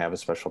told that I have a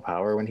special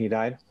power when he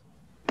died.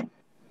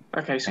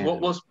 Okay, so what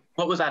was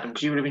Adam?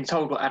 Because you would have been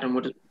told what Adam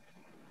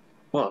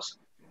was.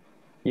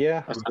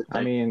 Yeah,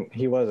 I mean,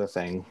 he was a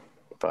thing,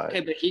 but...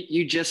 Okay, but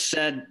you just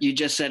said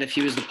if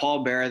he was the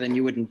pallbearer, then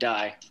you wouldn't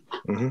die.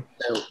 Mm-hmm.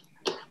 So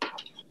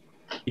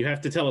You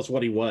have to tell us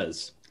what he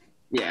was.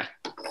 yeah,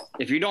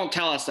 if you don't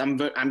tell us,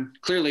 I'm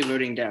clearly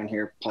voting down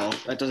here, Paul.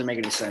 That doesn't make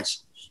any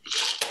sense.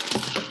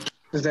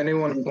 Does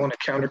anyone want to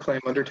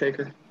counterclaim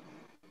Undertaker?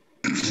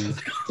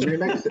 It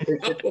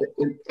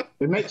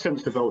makes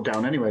sense to vote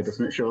down anyway,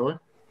 doesn't it, surely?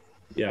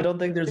 Yeah. I don't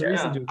think there's a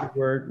reason to.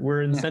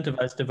 We're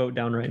incentivized to vote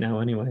down right now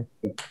anyway.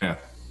 Yeah.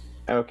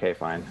 Okay,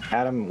 fine.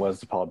 Adam was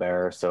the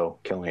pallbearer, so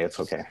kill me, it's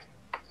okay.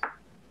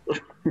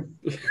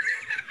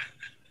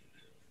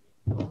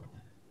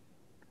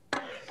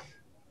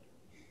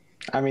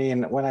 I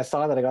mean, when I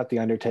saw that I got the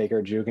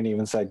Undertaker, Jugan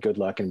even said good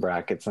luck in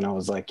brackets, and I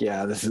was like,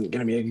 yeah, this isn't going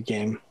to be a good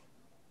game.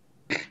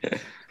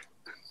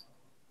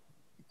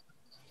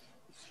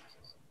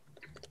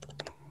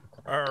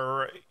 All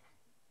right.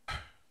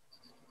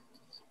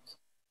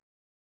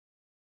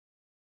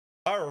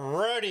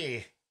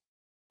 Alrighty.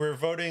 We're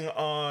voting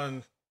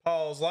on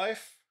Paul's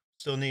life.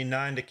 Still need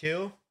 9 to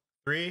kill.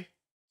 3,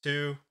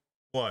 2,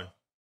 1.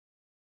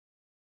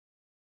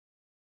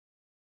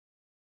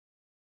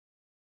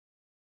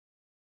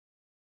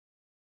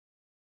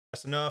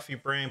 That's enough. You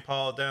bring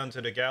Paul down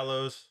to the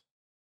gallows.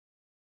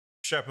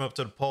 Strap him up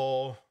to the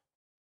pole.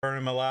 Burn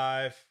him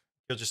alive.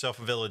 Killed yourself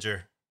a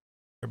villager.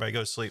 Everybody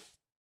go to sleep.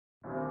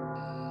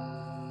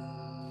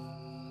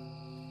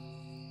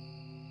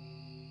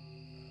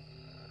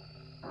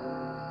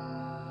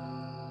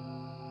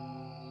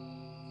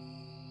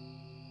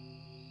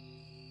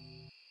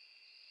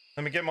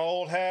 Let me get my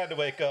old hat to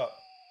wake up.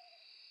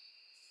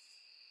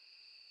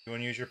 You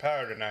want to use your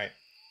power tonight?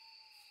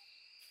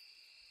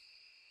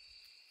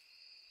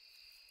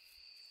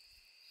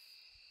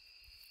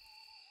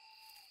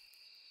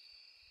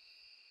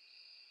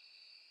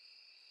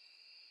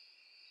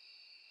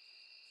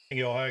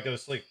 You all have to go to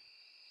sleep.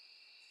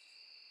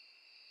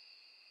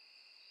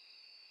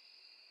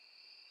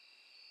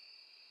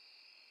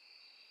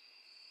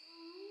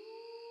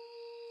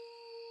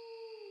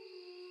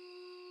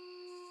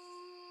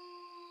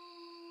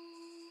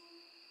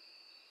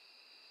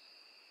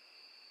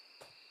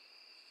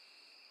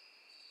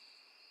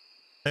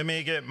 Let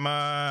me get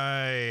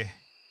my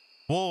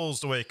wolves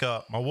to wake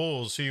up. My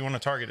wolves, who you want to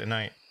target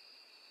tonight?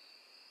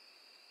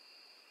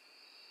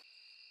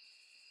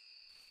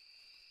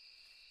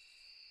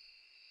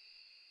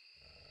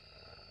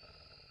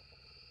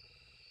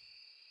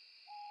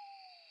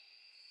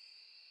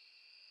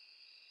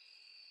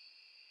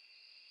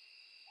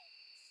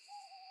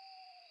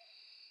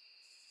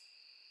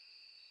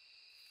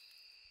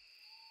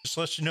 Just to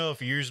let you know,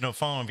 if you're using a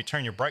phone, if you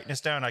turn your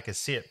brightness down, I can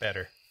see it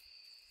better.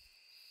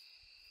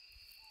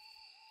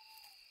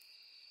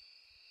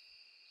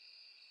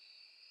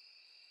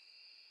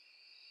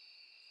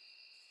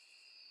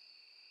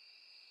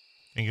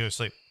 You can go to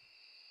sleep.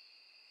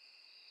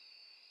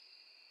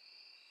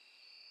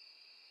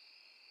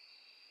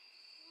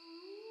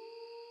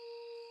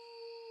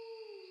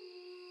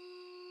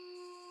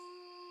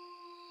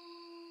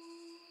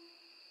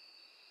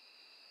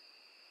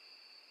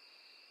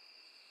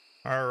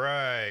 All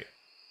right.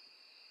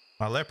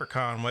 My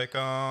leprechaun, wake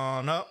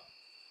on up.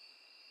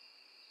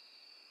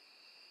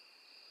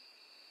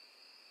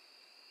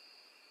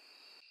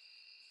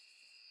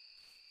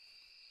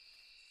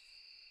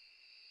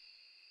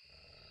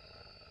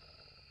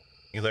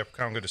 You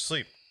leprechaun, go to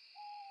sleep.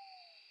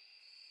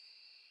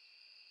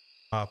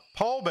 My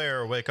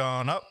pallbearer, wake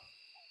on up.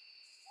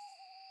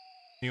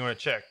 You want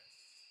to check?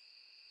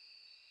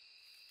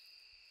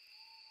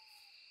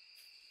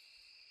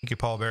 Thank you,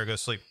 pallbearer, go to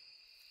sleep.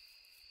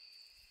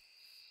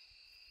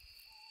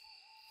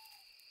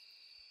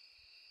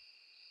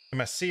 Get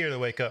my seer to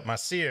wake up. My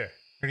seer.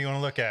 Who do you want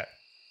to look at?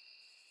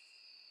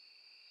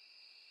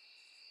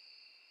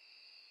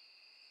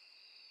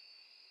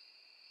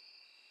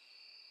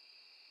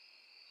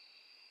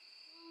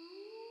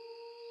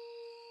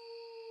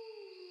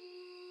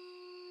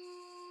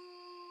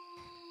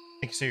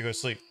 Make sure you go to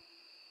sleep.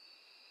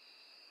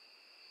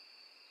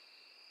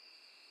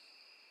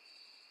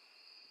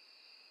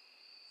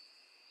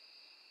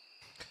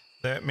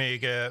 Let me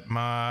get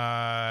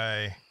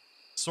my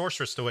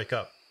sorceress to wake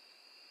up.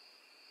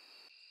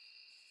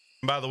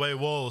 And by the way,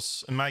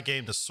 wolves, in my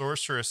game, the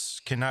sorceress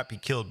cannot be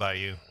killed by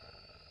you.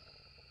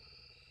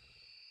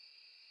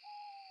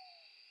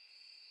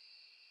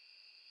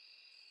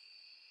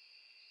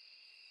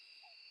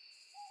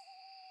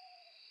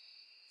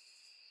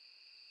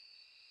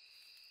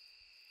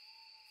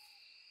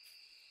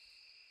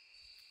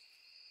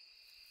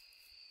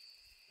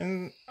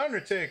 And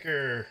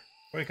Undertaker,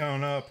 wake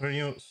on up. How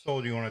many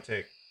soul do you want to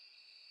take?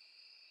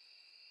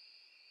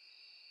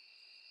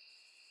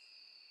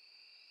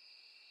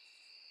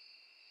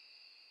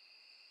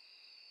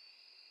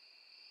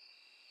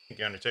 Thank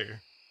you, Undertaker.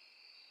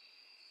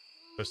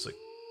 Go to sleep.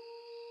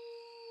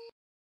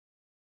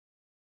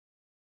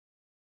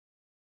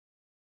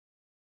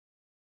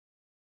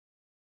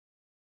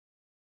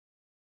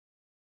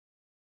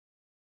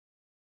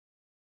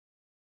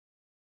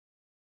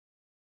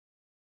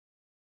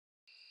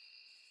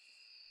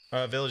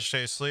 Village,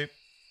 stay asleep.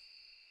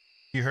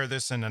 You heard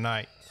this in the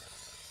night.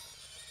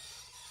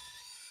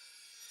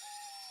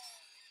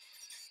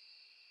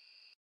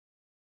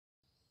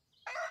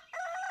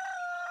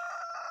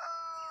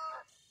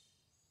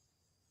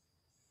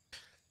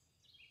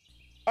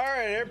 All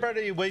right,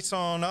 everybody waits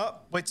on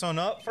up.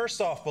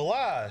 First off,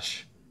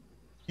 Balaj,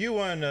 you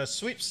won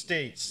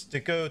sweepstakes to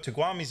go to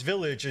Guami's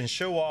village and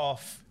show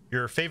off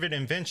your favorite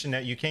invention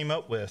that you came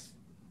up with.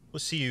 We'll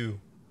see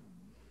you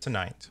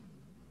tonight.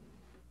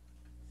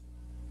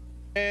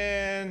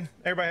 And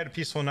everybody had a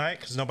peaceful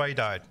night because nobody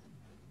died.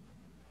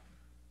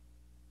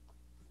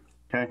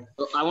 Okay.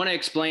 Well, I want to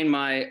explain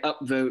my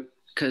upvote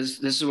because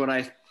this is what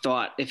I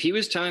thought. If he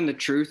was telling the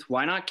truth,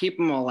 why not keep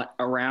him all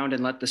around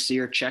and let the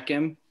seer check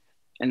him,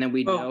 and then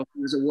we'd know if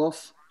he was a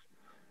wolf?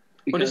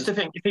 Well, just to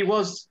think, if he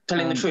was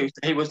telling the truth,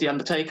 he was the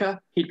Undertaker,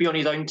 he'd be on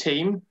his own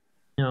team.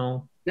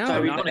 No.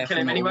 No, we want to kill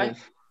him anyway.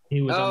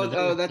 He was on the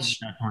oh, village that's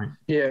team at that point.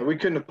 Yeah, we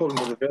couldn't have pulled him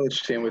to the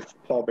village team if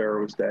Paul Bearer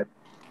was dead.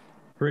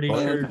 Pretty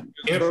Well, sure.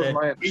 if- That was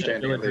my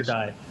understanding, at Villager least.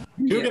 died.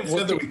 Dugan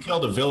said that we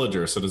killed a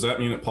villager, so does that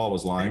mean that Paul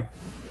was lying?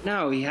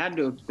 no. He had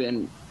to have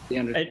been the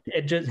Undertaker.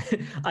 It just,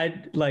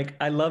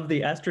 I love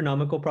the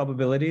astronomical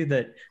probability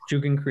that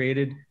Jugan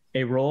created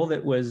a role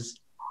that was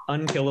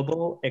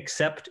unkillable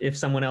except if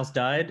someone else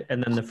died,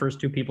 and then the first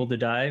two people to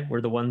die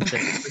were the ones that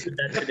triggered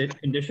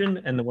that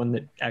condition, and the one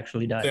that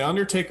actually died. The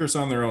Undertaker's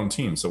on their own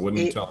team, so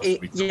wouldn't you tell us?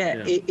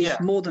 It's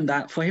more than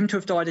that. For him to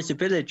have died as a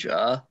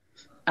villager,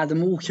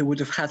 Adam Walker would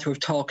have had to have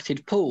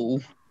targeted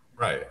Paul.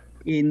 Right.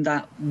 In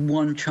that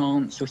one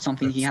chance or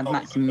something, he had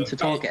maximum to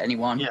target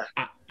anyone. Yeah.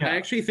 I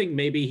actually think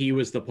maybe he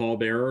was the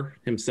pallbearer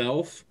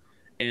himself,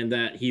 and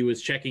that he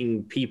was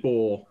checking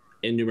people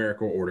in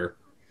numerical order.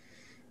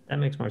 That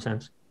makes more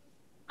sense.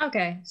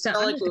 Okay, so I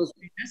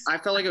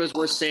felt like it was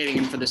worth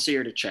stating for the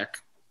seer to check.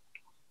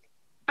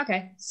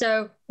 Okay,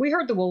 so we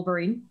heard the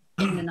Wolverine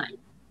in the night.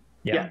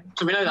 Yeah,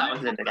 so we know that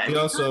was in the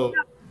game.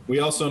 We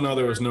also know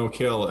there was no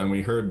kill, and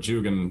we heard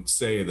Jugan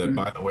say that,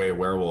 by the way,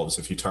 werewolves,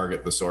 if you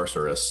target the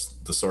sorceress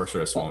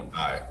won't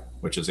die,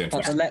 which is But the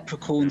interesting.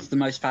 Leprechaun's the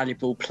most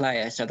valuable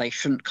player, so they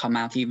shouldn't come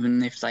out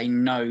even if they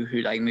know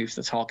who they move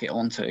the target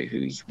onto,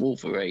 who's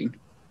Wolverine.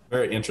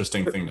 Very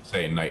interesting thing to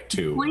say in night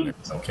 2 when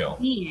there's no kill.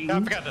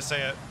 I forgot to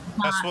say it.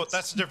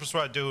 That's the difference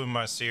what I do with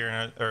my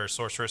seer or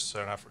sorceress,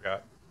 and I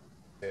forgot.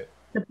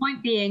 The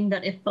point being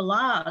that if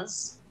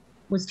Balaz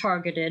was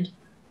targeted,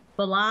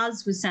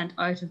 Balaz was sent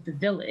out of the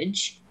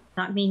village.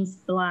 That means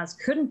Balaz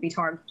couldn't be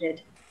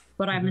targeted.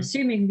 But I'm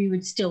assuming we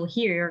would still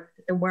hear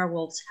that the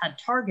werewolves had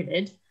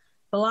targeted.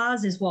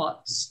 Balaz is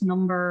what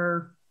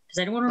number?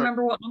 Does anyone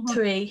remember what number?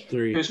 Three.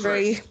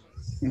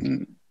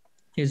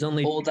 He's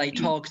only. Or they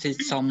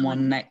targeted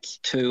someone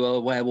next to a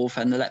werewolf,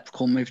 and the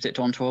Leprechaun moved it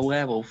onto a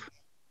werewolf.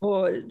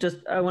 Well,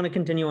 I want to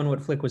continue on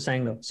what Flick was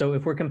saying, though. So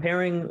if we're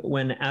comparing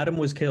when Adam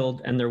was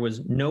killed and there was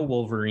no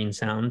Wolverine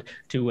sound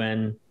to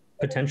when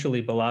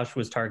potentially Balash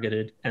was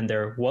targeted and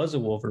there was a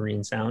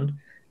Wolverine sound,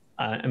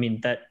 I mean,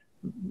 that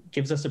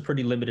gives us a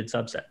pretty limited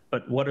subset.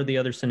 But what are the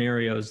other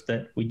scenarios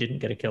that we didn't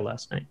get a kill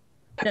last night?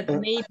 That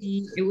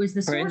maybe it was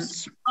the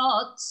source.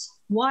 But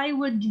why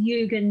would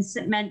Eugen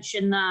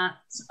mention that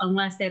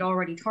unless they'd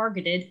already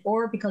targeted,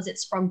 or because it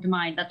sprung to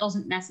mind? That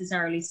doesn't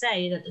necessarily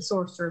say that the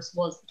sorceress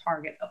was the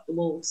target of the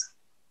wolves.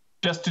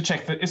 Just to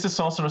check, is the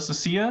sorceress a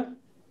seer?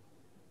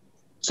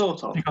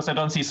 Sort of. Because I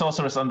don't see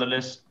sorceress on the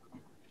list.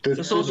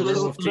 The sorceress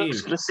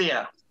looks for the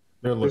seer.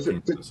 They're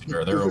looking for the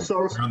seer. They're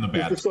on the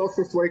bad. Does the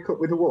sorceress wake up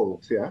with the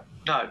wolves, yeah?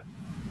 No.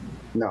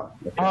 No.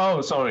 Okay.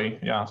 Oh, sorry.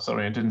 Yeah,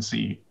 sorry, I didn't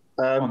see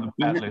on the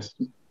bad list.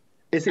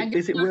 Is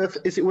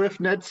it worth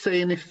Ned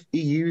saying if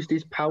he used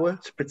his power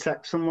to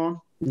protect someone?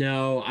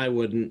 No, I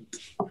wouldn't.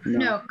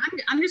 No,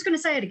 I'm just going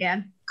to say it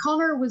again.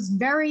 Connor was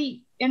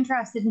very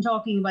interested in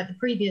talking about the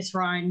previous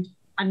round,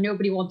 and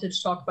nobody wanted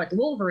to talk about the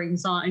Wolverine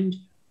sound,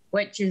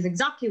 which is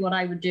exactly what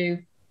I would do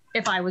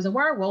if I was a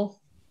werewolf,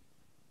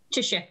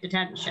 to shift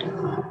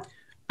attention.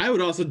 I would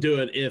also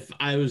do it if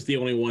I was the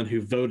only one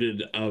who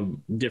voted a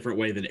different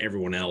way than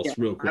everyone else. Yeah,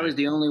 real quick. I was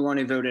the only one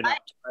who voted. I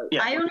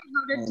only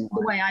voted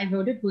the way I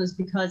voted was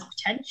because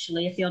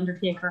potentially if the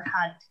Undertaker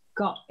had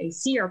got a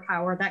seer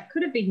power, that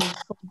could have been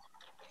useful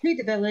to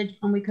the village,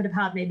 and we could have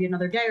had maybe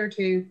another day or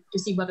two to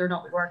see whether or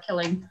not we were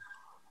killing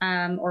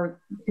or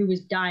who was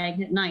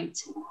dying at night,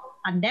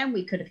 and then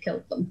we could have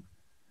killed them.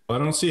 I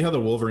don't see how the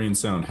Wolverine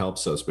sound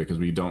helps us because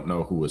we don't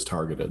know who was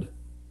targeted.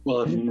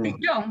 Well, we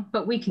don't,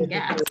 but we can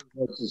guess.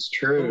 This is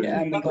true.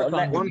 Yeah,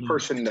 one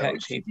person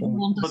knows,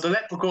 but the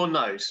leprechaun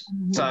knows.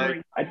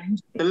 So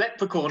the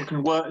leprechaun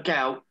can work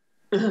out.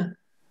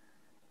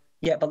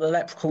 Yeah, but the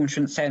leprechaun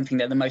shouldn't say anything.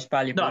 They're the most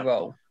valuable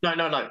role.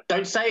 No.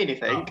 Don't say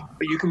anything,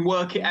 but you can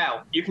work it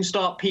out. You can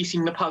start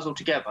piecing the puzzle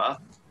together.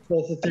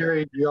 Well, the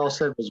theory you all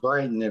said was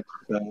right, and if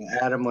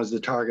Adam was the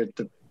target,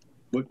 the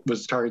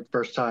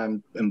first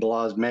time, and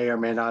Balaz may or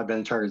may not have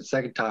been the target the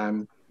second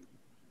time,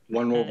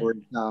 one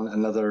Wolverine down,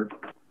 another.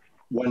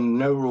 When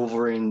no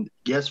Wolverine,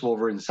 yes,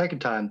 Wolverine the second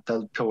time,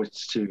 that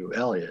points to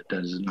Elliot,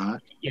 does it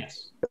not?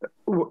 Yes.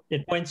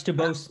 It points to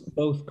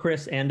both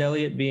Chris and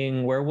Elliot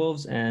being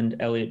werewolves and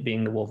Elliot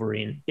being the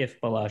Wolverine if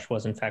Balash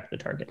was in fact the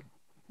target.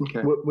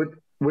 Okay.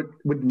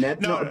 Would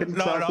Ned No, not have been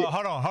the target?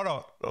 hold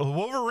on.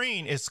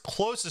 Wolverine is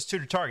closest to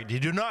the target. You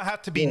do not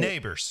have to be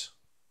neighbors.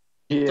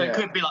 Yeah. So it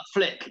could be like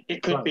Flick.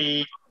 It could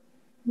be.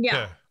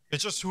 Yeah.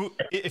 It's just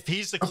if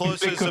he's the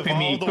closest could of be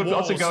me. all the Could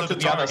wolves also go to the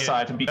the other target,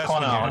 side and be that's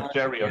Connor when or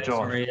Jerry or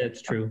George. Sorry,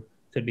 it's true.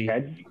 Could be.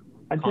 I'd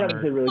have to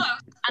say really.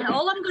 And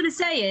all I'm going to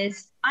say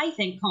is, I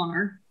think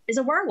Connor is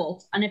a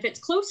werewolf, and if it's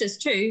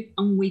closest to,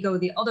 and we go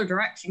the other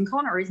direction,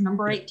 Connor is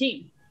number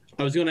 18.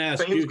 I was going to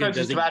ask you,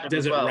 does it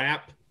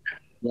wrap?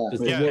 Yeah.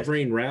 Does the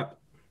Wolverine wrap?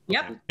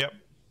 Yep.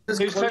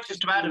 Who's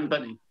closest to Adam,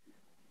 but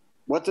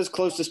what does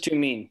closest to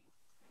mean?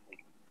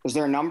 Is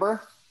there a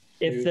number?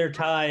 If they're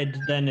tied,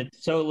 then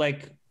it's so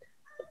like,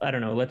 I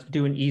don't know, let's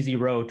do an easy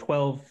row,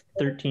 12,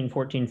 13,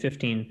 14,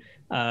 15.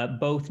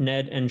 Both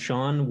Ned and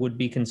Sean would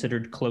be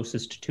considered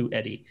closest to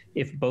Eddie.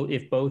 If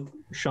both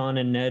Sean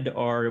and Ned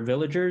are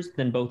villagers,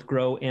 then both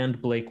Grow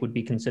and Blake would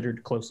be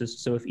considered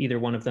closest. So if either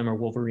one of them are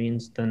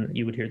Wolverines, then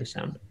you would hear the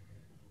sound.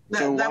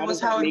 That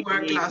was how it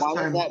worked last time.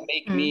 Why would that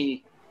make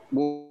me...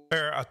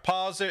 Here, I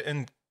pause it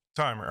and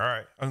timer. All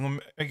right, I'm going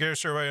to make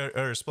sure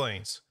everybody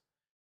explains.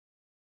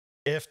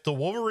 If the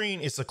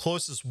Wolverine is the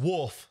closest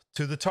wolf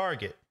to the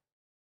target,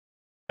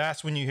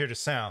 that's when you hear the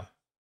sound.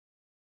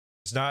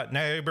 It's not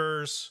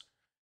neighbors.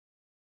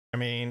 I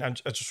mean, I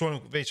just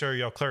want to make sure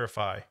y'all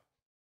clarify.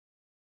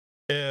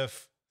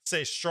 If,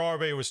 say,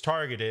 Strawberry was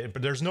targeted,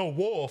 but there's no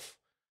wolf,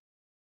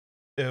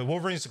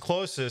 Wolverine's the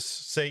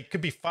closest, say, it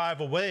could be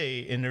 5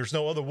 away, and there's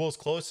no other wolves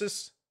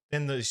closest,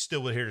 then they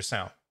still would hear the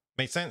sound.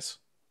 Make sense?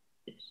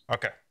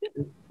 Okay.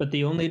 But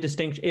the only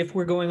distinction, if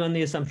we're going on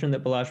the assumption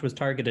that Balash was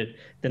targeted,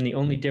 then the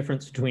only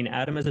difference between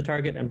Adam as a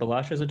target and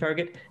Balash as a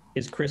target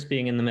is Chris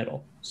being in the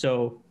middle.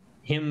 So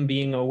him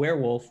being a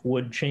werewolf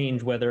would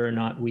change whether or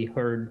not we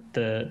heard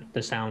the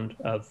sound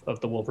of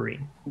the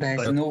Wolverine.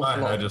 There's an awful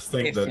lot I just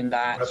think in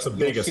that. that's a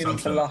big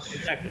assumption.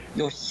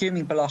 You're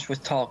assuming Balash was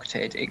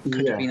targeted. It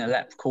could have been a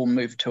leprechaun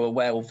moved to a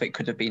werewolf. It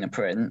could have been a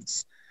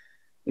prince.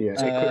 Yeah.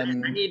 I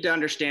need to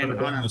understand.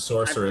 The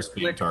sorceress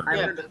being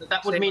targeted. Yeah,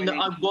 that would mean that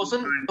I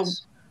wasn't.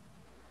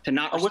 To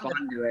not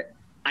respond to it.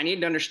 I need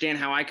to understand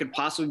how I could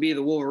possibly be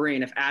the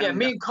Wolverine if Adam...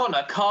 Yeah, me and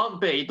Connor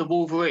can't be the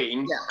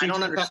Wolverine. Yeah, I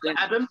don't understand.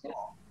 Adam?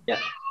 Yeah.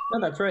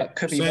 No, that's right.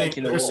 Could be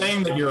They're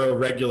saying that you're a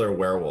regular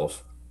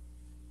werewolf.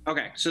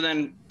 Okay, so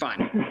then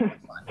fine.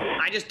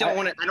 I just don't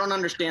want to... I don't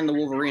understand the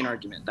Wolverine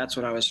argument. That's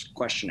what I was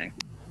questioning.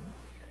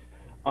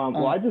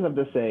 Well, I just have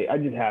to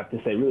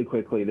say really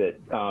quickly that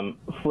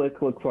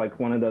Flick looks like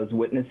one of those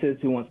witnesses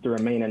who wants to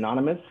remain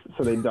anonymous,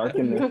 so they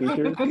darken their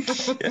features.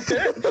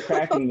 It's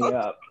cracking me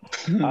up.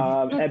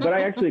 But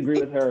I actually agree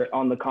with her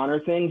on the Connor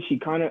thing.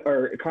 Connor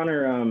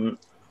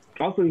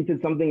also he said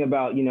something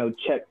about,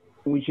 check.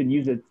 We should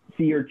use a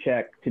seer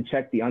check to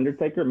check the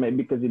Undertaker,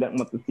 maybe because he doesn't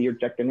want the seer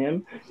checking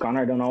him.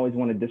 Connor, I don't always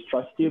want to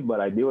distrust you, but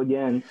I do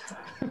again.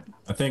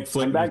 I think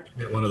Flick might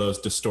get one of those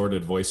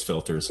distorted voice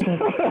filters. I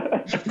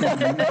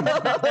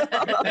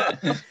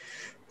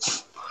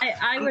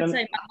would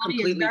say my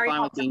money is very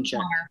hot on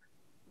Connor.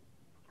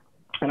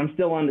 And I'm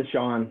still on to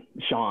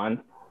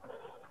Sean.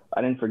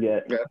 I didn't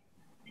forget. Yeah.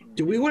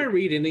 Do we want to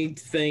read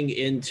anything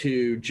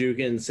into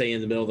Jugan saying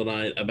in the middle of the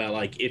night about,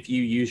 like, if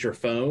you use your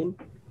phone?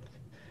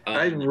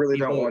 I really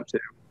don't want to.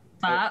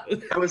 I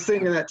was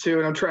thinking that too,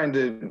 and I'm trying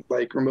to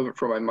remove it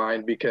from my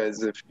mind,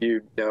 because if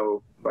you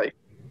know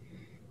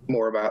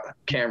more about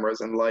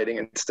cameras and lighting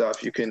and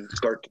stuff, you can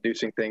start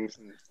deducing things,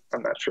 and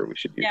I'm not sure we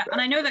should use that.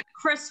 And I know that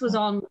Chris was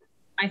on,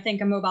 I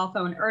think, a mobile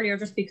phone earlier,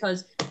 just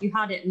because you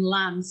had it in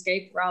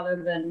landscape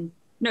rather than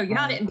you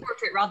had it in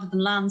portrait rather than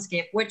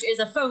landscape, which is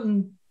a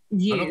phone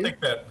view. I don't think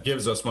that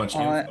gives us much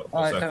info.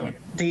 I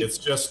think it's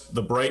just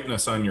the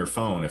brightness on your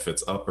phone, if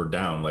it's up or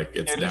down. Like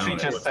it's down.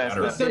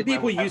 Some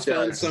people use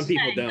phones, some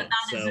people don't.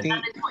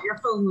 That is what your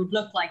phone would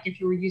look like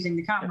if you were using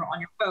the camera on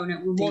your phone.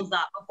 It was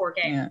that before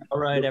game. All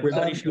right,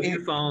 everybody, shoot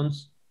your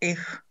phones.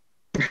 If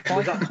If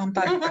I can come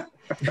back,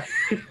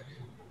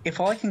 if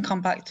I can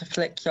come back to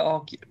Flick's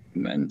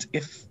argument,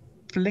 if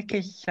Flick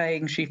is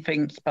saying she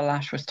thinks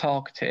Balash was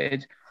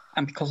targeted,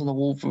 and because of the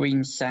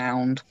Wolverine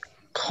sound,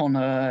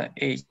 Connor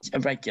is a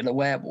regular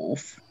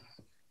werewolf,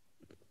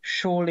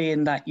 surely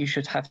in that you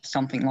should have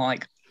something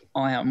like,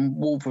 I am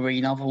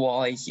Wolverine,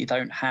 otherwise you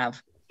don't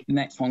have the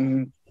next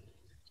one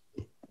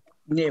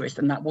nearest,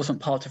 and that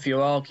wasn't part of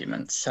your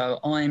argument. So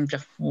I'm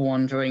just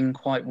wondering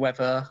quite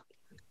whether,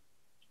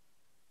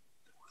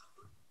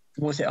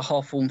 was it a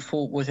half-formed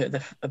thought, was it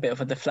a bit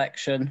of a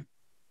deflection?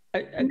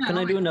 Can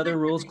I do another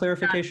rules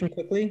clarification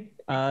quickly?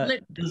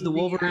 Does the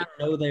Wolverine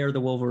know they are the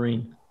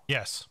Wolverine?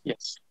 Yes.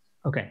 Yes.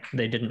 Okay,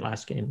 they didn't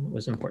last game. It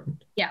was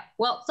important. Yeah,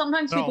 well,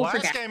 sometimes people last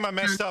forget. game I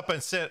messed up and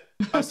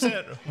I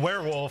said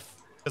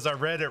werewolf because I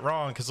read it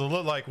wrong because it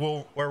looked like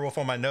werewolf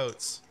on my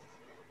notes.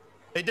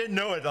 They didn't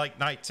know it like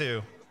night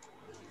 2.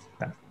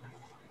 Okay.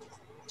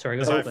 Sorry,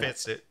 go so I ahead.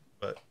 fixed it,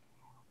 but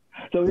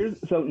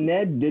So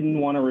Ned didn't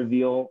want to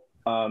reveal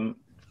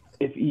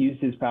if he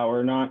used his power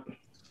or not.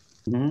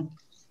 Mm-hmm.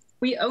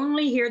 We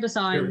only hear the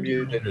sound.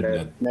 People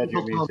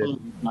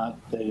told me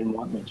they didn't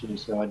want me to,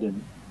 so I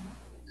didn't.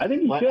 I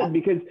think you should,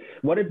 because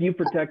what if you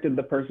protected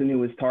the person who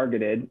was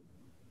targeted?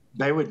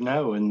 They would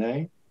know, wouldn't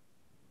they?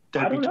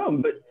 I don't know,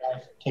 but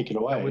take it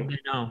away. Would they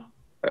know?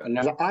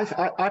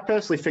 I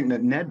personally think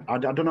that Ned, I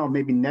don't know,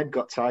 maybe Ned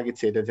got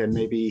targeted and then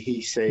maybe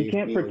he saved. He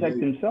can't protect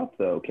himself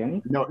though, can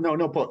he? No,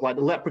 but like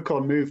the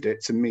Leprechaun moved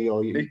it to me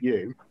or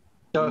you.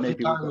 So if maybe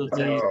he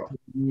targeted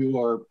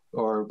you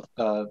or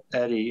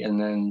Eddie,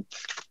 and then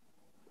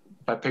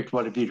if I picked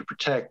one of you to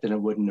protect, then it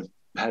wouldn't have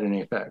had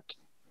any effect.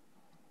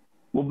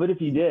 Well, but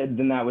if you did,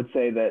 then that would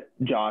say that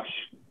Josh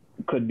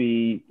could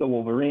be the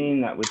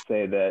Wolverine. That would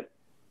say that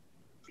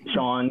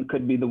Sean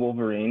could be the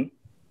Wolverine.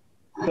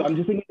 So I'm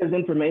just thinking there's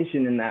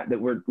information in that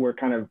we're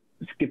kind of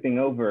skipping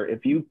over.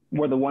 If you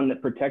were the one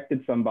that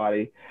protected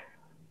somebody,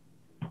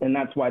 and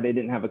that's why they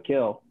didn't have a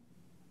kill.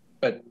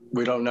 But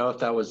we don't know if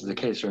that was the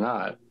case or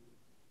not.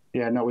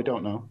 Yeah, no, we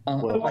don't know.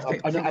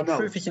 The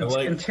truth is,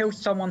 until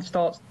someone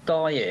starts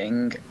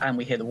dying and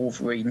we hear the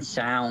Wolverine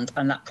sound,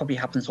 and that probably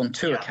happens on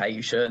 2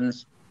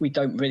 occasions, we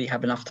don't really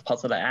have enough to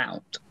puzzle it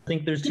out. I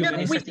think there's too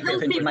many bits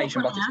of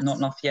information, but it's not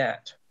enough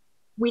yet.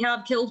 We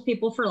have killed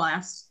people for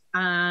less,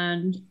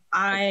 and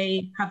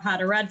I have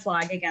had a red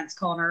flag against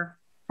Connor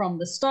from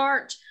the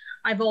start.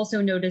 I've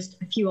also noticed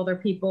a few other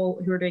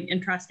people who are doing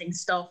interesting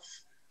stuff.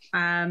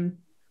 Who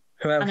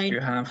else do you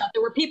have?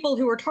 There were people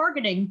who were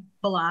targeting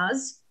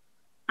Balaz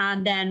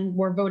and then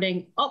were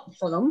voting up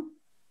for them,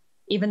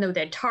 even though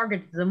they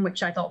targeted them,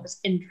 which I thought was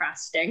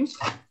interesting.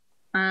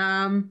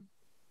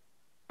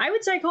 I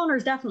would say Connor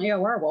is definitely a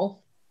werewolf.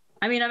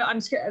 I mean,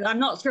 I'm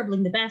not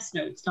scribbling the best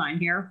notes down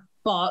here,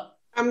 but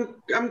I'm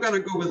gonna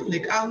go with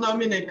Flick. I'll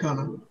nominate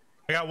Connor.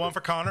 I got one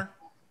for Connor.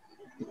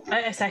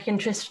 I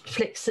second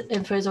Flick's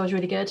info is always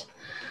really good.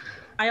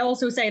 I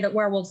also say that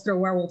werewolves throw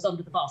werewolves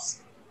under the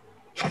bus.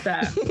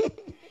 So.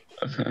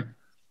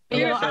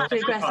 You're not actually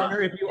aggressive.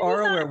 Connor, if you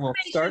are a werewolf,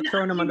 start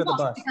throwing them under the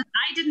bus. Because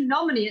I didn't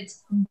nominate.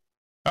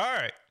 All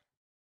right.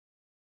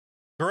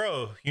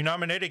 Gro, you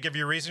nominated. Give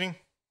your reasoning.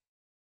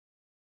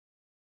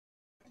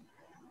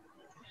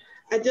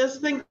 I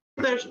just think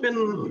there's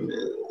been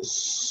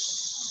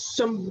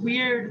some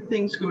weird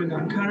things going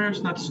on.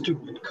 Connor's not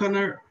stupid.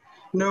 Connor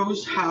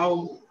knows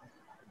how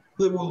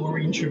the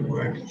Wolverine should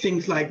work.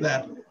 Things like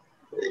that.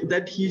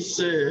 That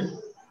he's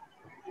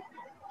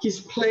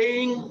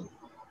playing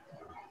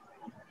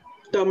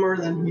dumber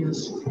than he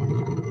is.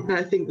 And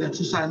I think that's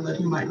a sign that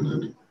he might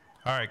not.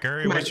 All right,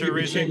 Gary, what's your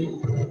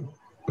reasoning?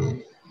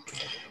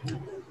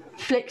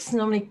 Flick's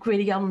normally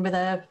really on with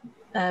her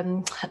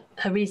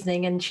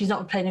reasoning, and she's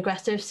not playing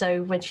aggressive,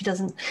 so when she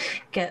doesn't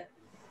get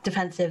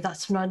defensive,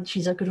 that's when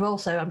she's a good role.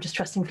 So I'm just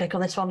trusting Flick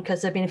on this one,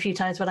 because there have been a few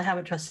times when I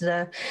haven't trusted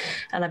her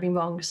and I've been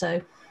wrong.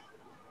 So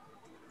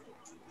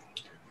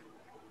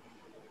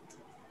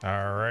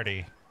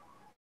Alrighty.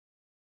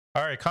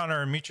 All right,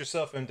 Connor, mute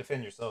yourself and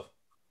defend yourself.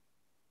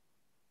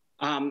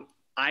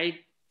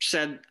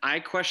 I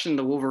questioned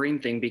the Wolverine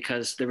thing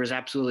because there was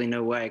absolutely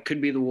no way it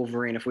could be the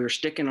Wolverine if we were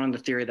sticking on the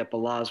theory that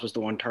Balaz was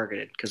the one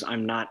targeted, because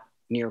I'm not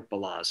near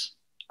Balaz.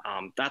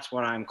 That's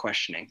what I'm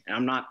questioning. And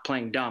I'm not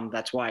playing dumb.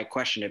 That's why I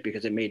questioned it,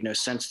 because it made no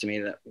sense to me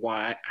that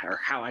why or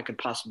how I could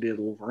possibly be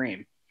the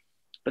Wolverine.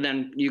 But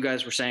then you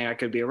guys were saying I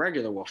could be a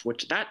regular wolf,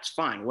 which that's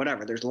fine,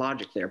 whatever. There's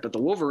logic there. But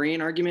the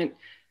Wolverine argument,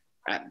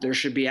 there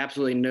should be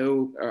absolutely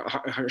no,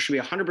 there should be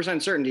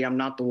 100% certainty I'm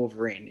not the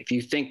Wolverine. If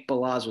you think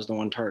Balaz was the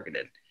one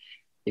targeted.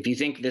 If you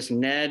think this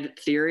Ned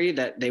theory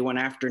that they went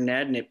after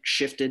Ned and it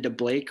shifted to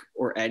Blake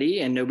or Eddie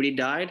and nobody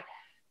died,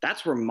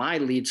 that's where my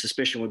lead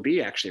suspicion would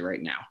be actually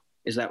right now,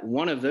 is that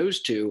one of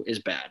those two is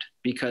bad.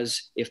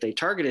 Because if they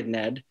targeted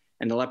Ned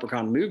and the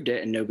Leprechaun moved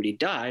it and nobody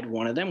died,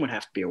 one of them would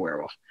have to be a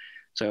werewolf.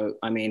 So,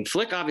 I mean,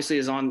 Flick obviously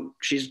is on,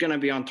 she's going to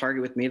be on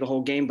target with me the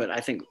whole game, but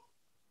I think if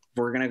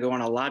we're going to go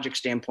on a logic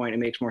standpoint, it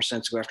makes more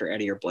sense to go after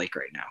Eddie or Blake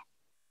right now.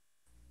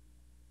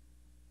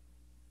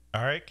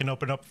 All right, can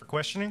open up for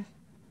questioning.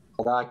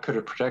 Well, I could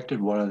have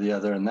protected one or the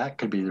other, and that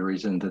could be the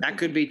reason that. That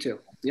could be too.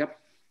 Yep.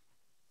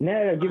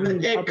 No, give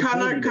me Hey,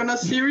 opportunity. Connor,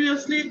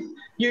 seriously,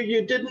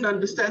 you didn't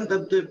understand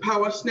that the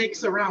power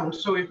snakes around.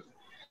 So if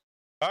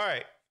All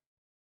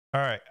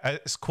right.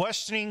 It's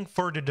questioning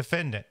for the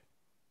defendant,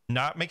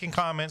 not making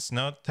comments,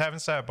 not having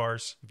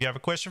sidebars. If you have a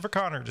question for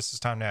Connor, this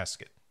is time to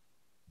ask it.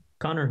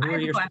 Connor, who are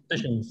your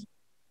suspicions?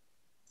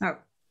 Oh.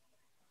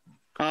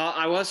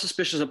 I was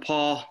suspicious of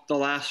Paul the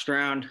last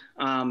round.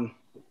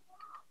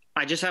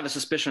 I just have a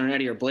suspicion on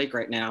Eddie or Blake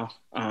right now,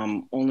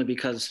 only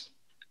because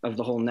of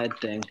the whole Ned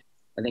thing.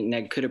 I think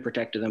Ned could have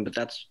protected them, but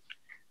that's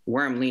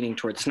where I'm leaning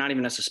towards. It's not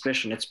even a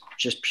suspicion. It's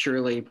just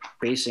purely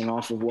basing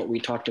off of what we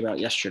talked about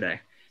yesterday.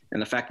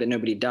 And the fact that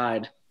nobody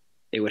died,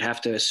 they would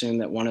have to assume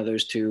that one of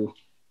those two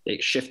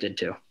it shifted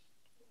to.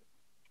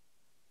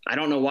 I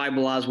don't know why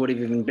Balaz would have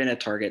even been a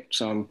target,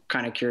 so I'm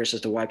kind of curious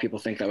as to why people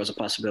think that was a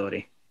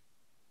possibility.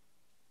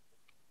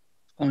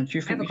 Do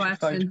you think we should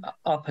vote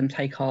up and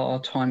take our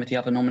time with the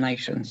other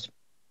nominations?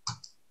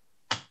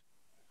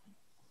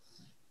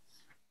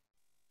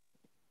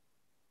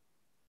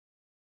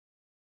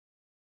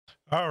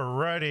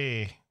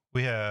 Alrighty.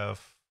 We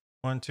have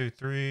 1, 2,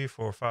 3,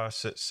 4, 5,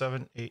 6,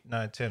 7, 8,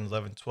 9, 10,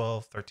 11,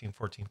 12, 13,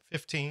 14,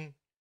 15.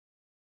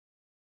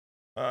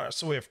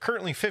 So we have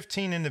currently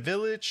 15 in the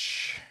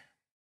village.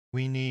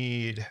 We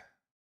need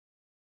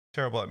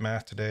terrible at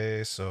math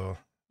today, so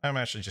I'm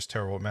actually just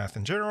terrible at math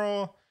in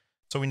general.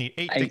 So we need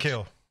 8 to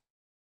kill.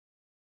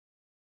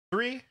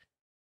 3,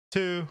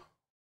 2,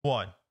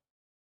 1.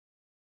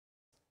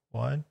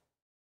 1.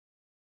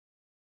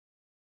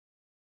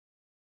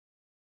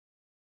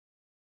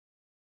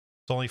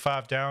 It's only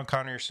 5 down.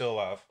 Connor, you're still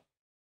alive.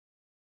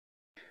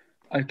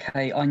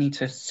 Okay, I need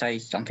to say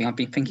something. I've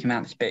been thinking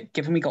about this bit.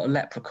 Given we got a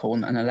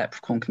leprechaun and a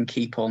leprechaun can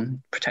keep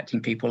on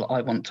protecting people,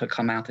 I want to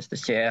come out as the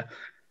seer.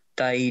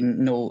 Day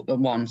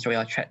 1,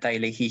 I checked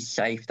Daily, he's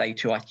safe. Day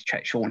 2, I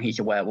checked Sean, he's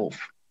a werewolf.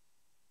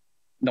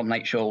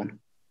 Nominate Sean.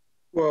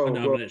 Whoa,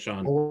 nominate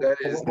Sean. That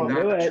is not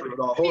true at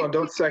all. Hold on,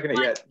 don't second it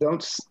yet.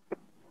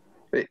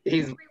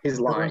 He's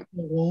lying.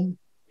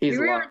 He's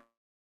lying.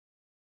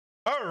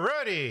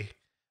 Alrighty.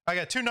 I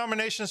got 2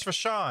 nominations for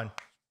Sean.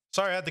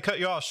 Sorry, I had to cut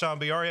you off, Sean,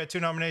 but you already had 2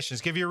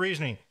 nominations. Give your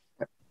reasoning.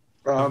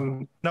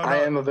 No. I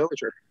am a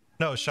villager.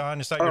 No, Sean,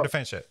 it's not your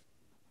defense yet.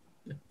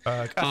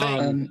 I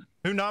think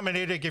who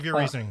nominated? Give your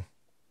reasoning.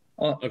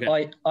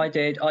 Okay. I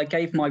did. I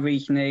gave my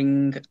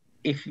reasoning.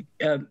 If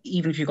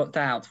even if you got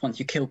doubts, once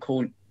you kill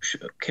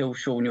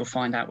Sean, you'll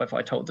find out whether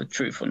I told the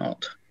truth or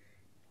not.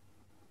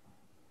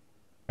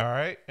 All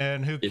right,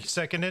 and who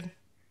seconded?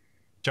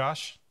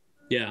 Josh?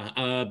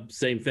 Yeah,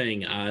 same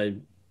thing. I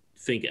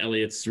think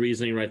Elliot's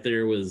reasoning right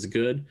there was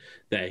good,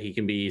 that he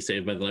can be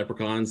saved by the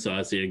leprechaun. So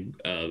I see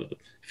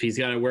if he's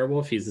got a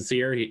werewolf, he's the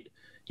seer,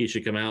 he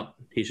should come out.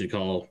 He should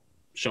call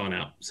Sean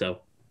out. So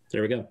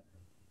there we go.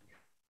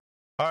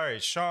 All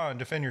right, Sean,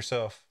 defend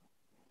yourself.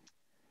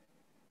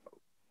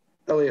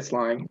 Elliot's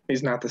lying.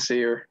 He's not the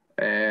seer,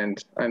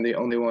 and I'm the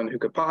only one who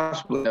could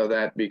possibly know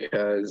that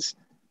because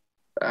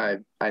I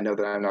know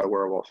that I'm not a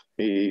werewolf.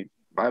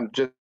 I'm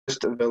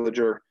just a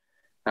villager.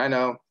 I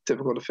know,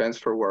 typical defense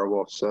for a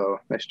werewolf, so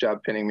nice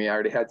job pinning me. I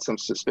already had some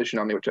suspicion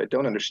on me, which I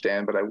don't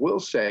understand, but I will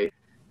say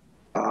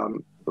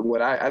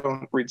I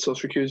don't read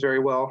social cues very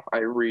well. I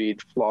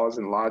read flaws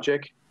in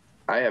logic.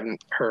 I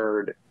haven't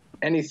heard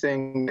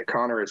anything that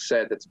Connor has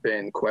said that's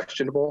been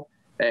questionable,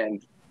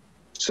 and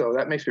so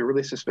that makes me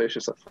really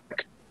suspicious of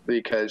Flick,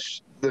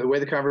 because the way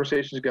the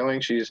conversation is going,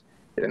 she's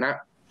either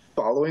not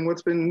following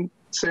what's been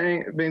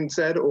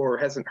said or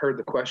hasn't heard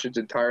the questions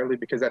entirely,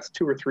 because that's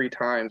 2 or 3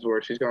 times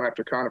where she's going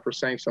after Connor for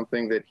saying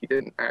something that he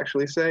didn't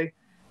actually say,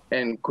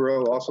 and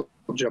Grow also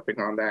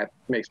jumping on that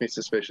makes me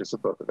suspicious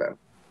of both of them.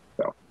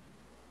 So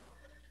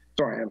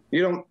I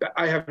am.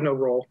 I have no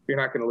role. You're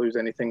not going to lose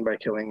anything by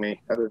killing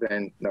me other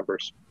than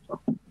numbers. So.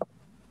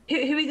 Who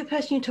is the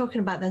person you're talking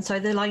about then? Sorry,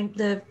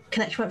 the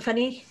connection went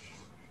funny.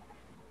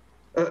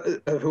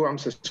 Who I'm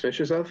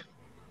suspicious of?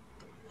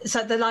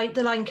 So the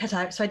line cut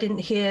out, so I didn't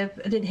hear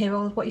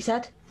all of what you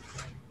said.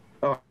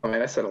 Oh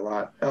man, I said a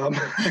lot. I'm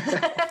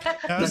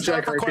not sure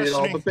I can repeat it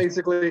all, but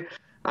basically,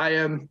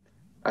 I'm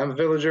a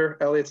villager.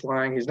 Elliot's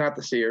lying. He's not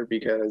the seer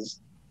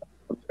because,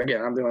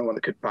 again, I'm the only one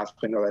that could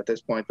possibly know that at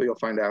this point. But you'll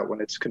find out when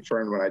it's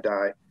confirmed when I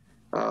die.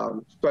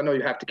 So I know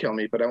you have to kill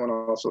me, but I want to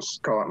also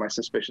call out my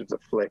suspicions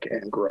of Flick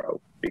and Grow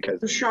because.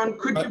 Sean,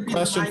 could you be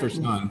question for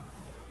Sean?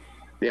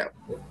 Yeah.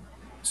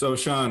 So,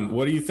 Sean,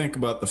 what do you think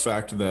about the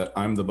fact that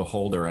I'm the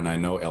beholder and I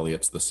know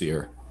Elliot's the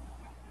seer?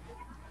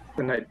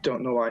 And I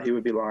don't know why he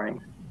would be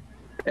lying.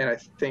 And I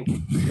think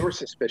you're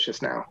suspicious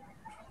now.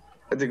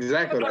 That's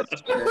exactly what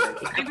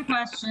I have a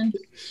question.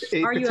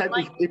 Are you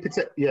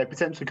it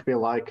potentially could be a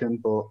lichen,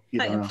 but you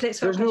know.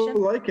 There's no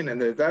lichen in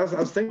there. I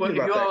was thinking about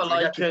that. If you are a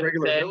lichen,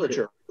 regular then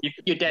villager.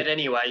 you're dead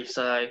anyway,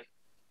 so.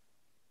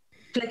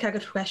 Flick, I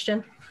got a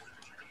question.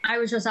 I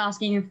was just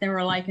asking if they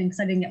were lichen because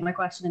I didn't get my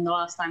question in the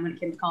last time when it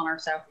came to Connor,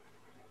 so.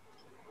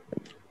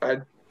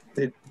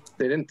 They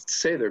didn't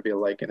say there'd be a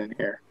lichen in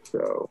here,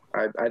 so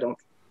I don't.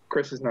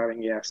 Chris is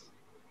nodding yes.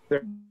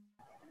 There.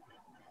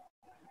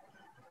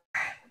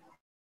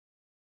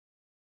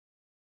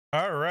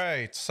 All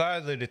right.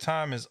 Sadly, the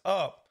time is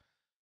up.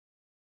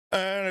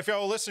 And if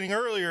y'all were listening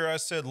earlier, I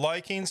said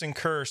likings and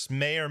curse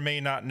may or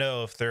may not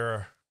know if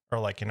they're a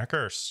liking or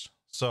curse.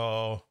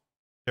 So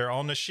they're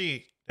on the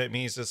sheet. That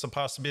means it's a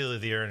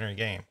possibility they're in a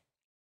game.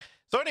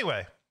 So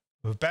anyway,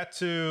 we're back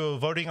to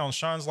voting on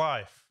Sean's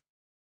life.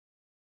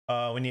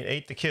 We need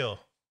 8 to kill.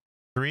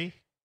 3,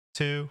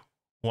 2,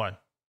 1.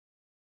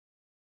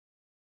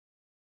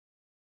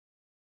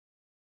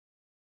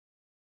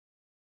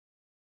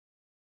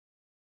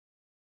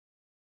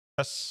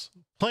 That's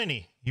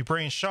plenty. You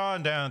bring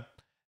Sean down,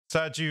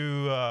 decide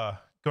you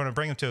going to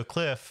bring him to a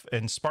cliff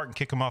and Spartan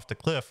kick him off the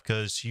cliff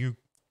because you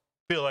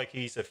feel like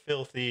he's a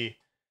filthy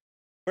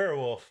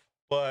werewolf,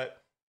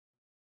 but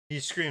he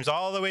screams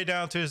all the way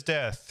down to his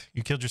death.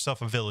 You killed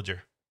yourself a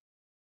villager.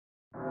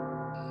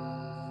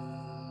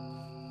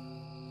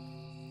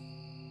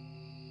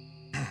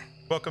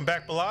 Welcome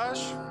back, Balaj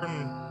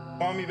from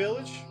Kwame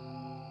Village.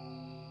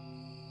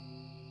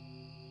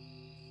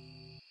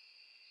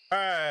 All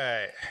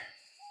right.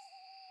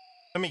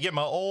 Let me get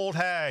my old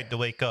hag to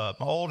wake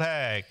up. My old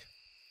hag.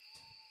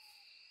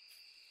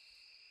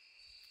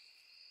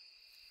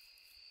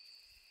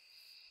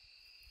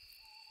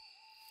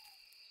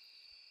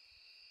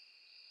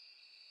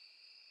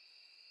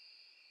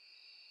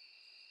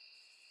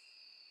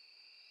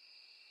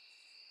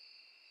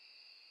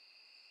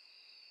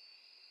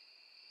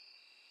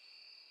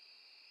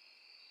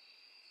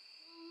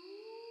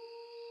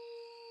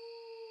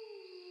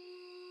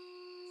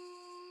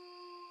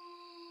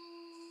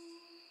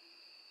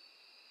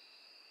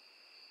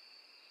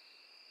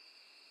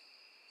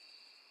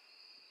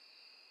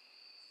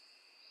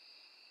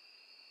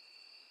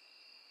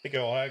 Take it,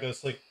 old hag. Go to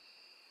sleep.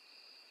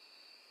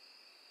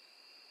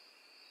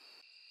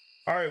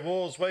 All right,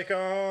 wolves, wake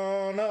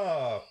on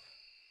up.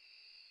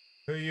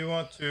 Who you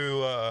want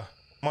to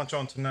munch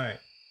on tonight?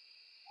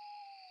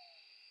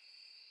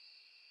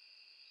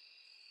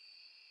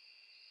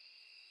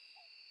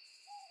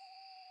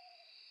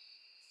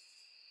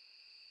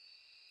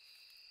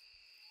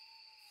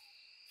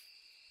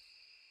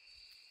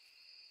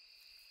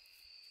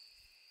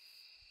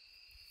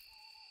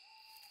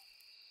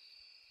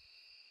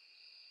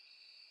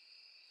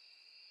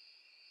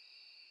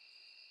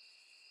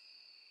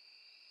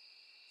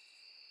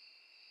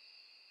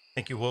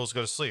 Think you wolves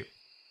go to sleep.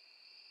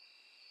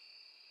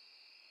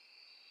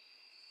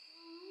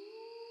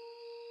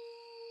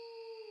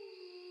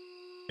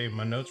 Save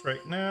my notes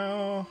right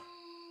now.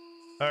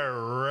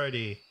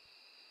 Alrighty.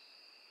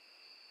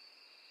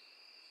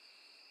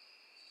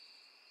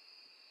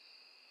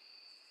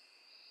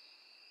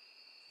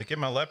 To get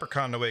my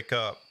leprechaun to wake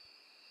up.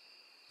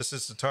 This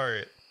is the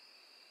target.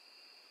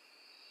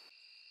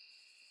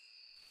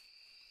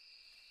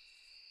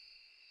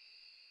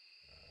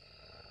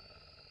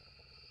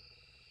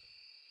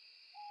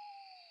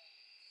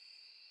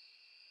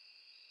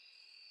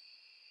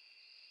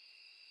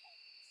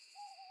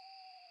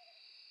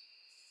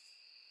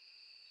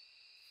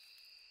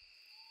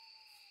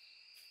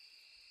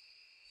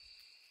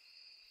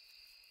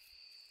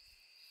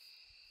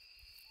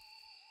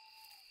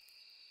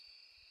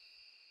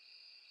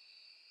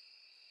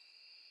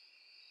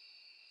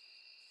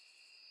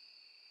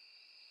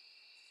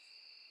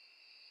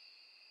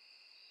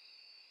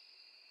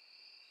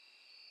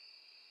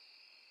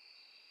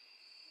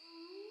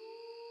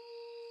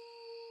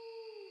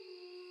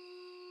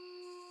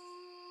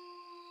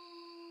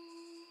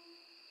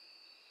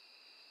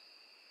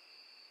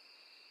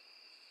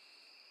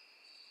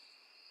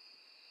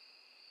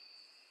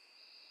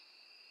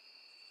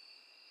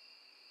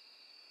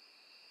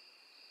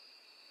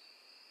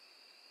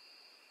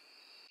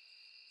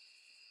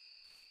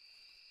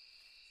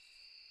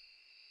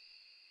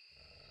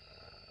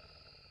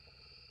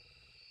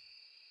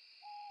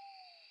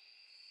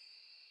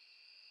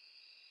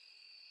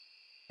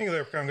 Think of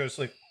leprechaun, go to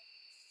sleep.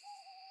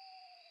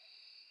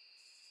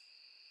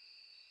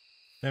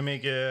 Let me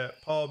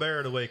get Paul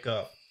Bear to wake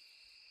up.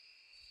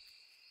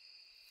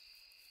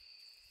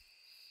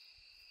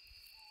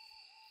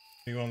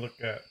 What do you want to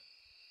look at?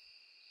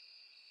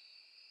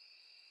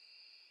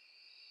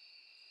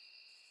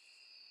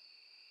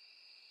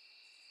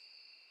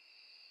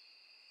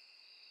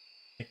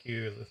 Thank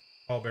you.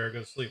 Paul Bear, go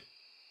to sleep.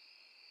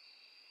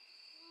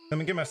 Let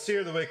me get my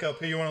seer to wake up.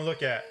 Who you want to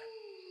look at?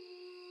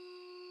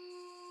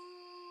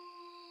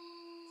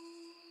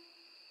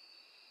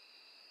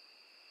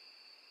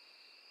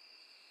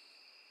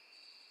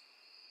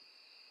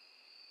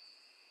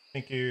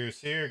 Thank you,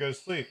 seer, go to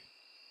sleep.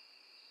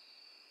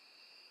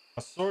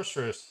 A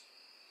sorceress.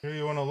 Who do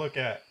you want to look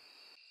at?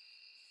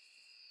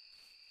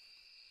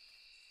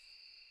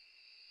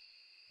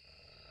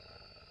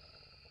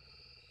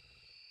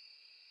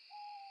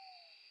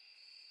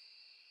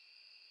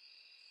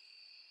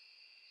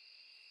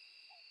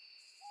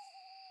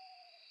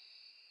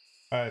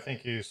 Alright,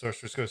 thank you,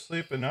 sorceress, go to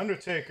sleep. An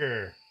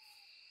Undertaker.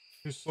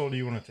 Whose soul do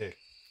you want to take?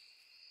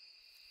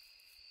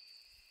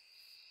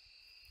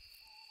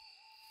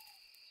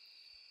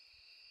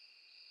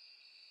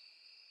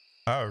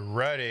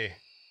 Alrighty.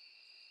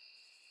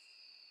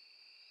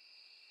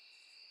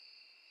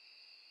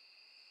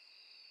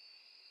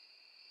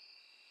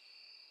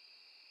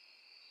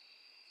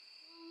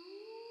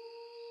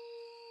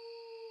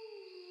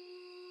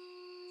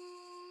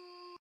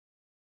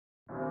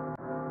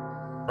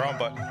 Wrong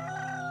button.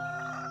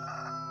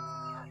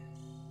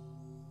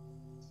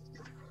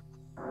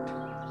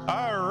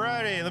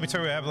 Alrighty, let me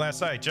tell you what happened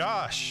last night.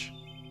 Josh,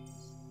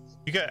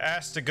 you got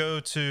asked to go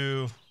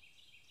to...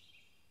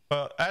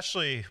 Well,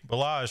 actually,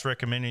 Balaj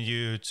recommended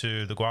you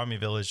to the Guami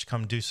Village to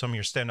come do some of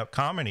your stand-up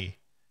comedy.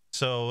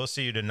 So we'll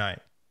see you tonight.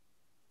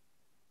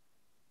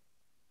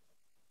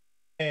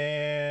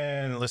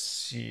 And let's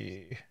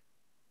see.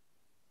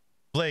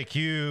 Blake,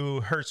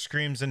 you heard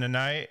screams in the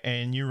night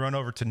and you run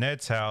over to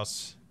Ned's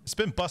house. It's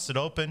been busted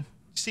open.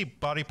 You see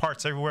body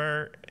parts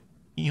everywhere.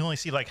 You only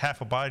see like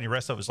half a body and the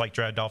rest of it is like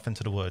dragged off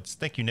into the woods.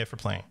 Thank you, Ned, for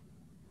playing.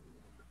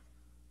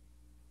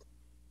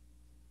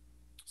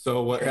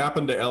 So what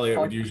happened to Elliot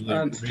would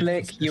usually...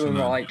 Flick, you were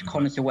right.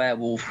 Connor's a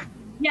werewolf.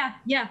 Yeah,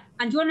 yeah.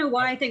 And do you want to know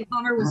why I think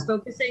Connor was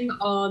focusing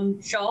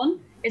on Sean?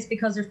 It's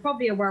because there's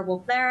probably a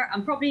werewolf there,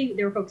 and probably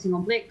they were focusing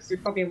on Blake because there's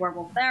probably a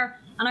werewolf there.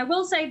 And I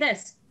will say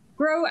this,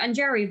 Gro and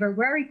Jerry were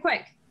very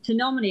quick to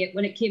nominate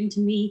when it came to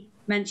me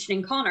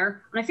mentioning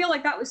Connor, and I feel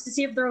like that was to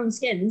save their own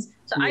skins.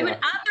 So I would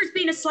add there's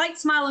been a slight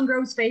smile on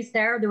Gro's face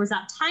there. There was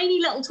that tiny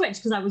little twitch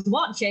because I was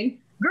watching.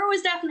 Gro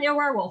is definitely a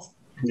werewolf.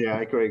 Yeah,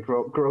 I agree.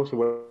 Gro's a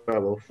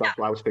werewolf. That's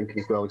what I was thinking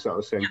as well,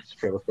 exactly the same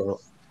trail of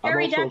thought. I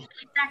want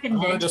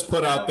to just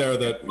put out there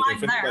that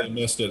if anybody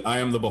missed it, I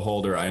am the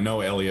beholder. I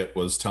know Elliot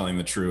was telling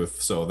the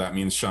truth, so that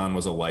means Sean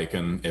was a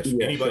Lycan. If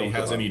anybody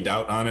has any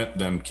doubt on it,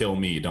 then kill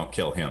me. Don't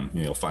kill him.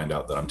 You'll find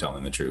out that I'm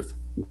telling the truth.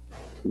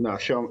 No,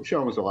 Sean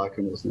was a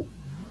Lycan, wasn't it?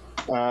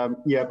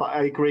 Yeah, but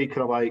I agree.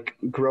 Kind of like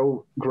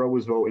Gro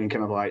was voting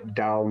kind of like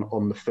down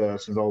on the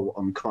first vote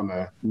on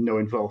Connor,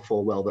 knowing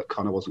full well that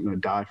Connor wasn't going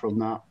to die from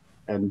that,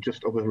 and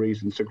just other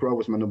reasons. So Gro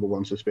was my number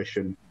one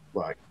suspicion,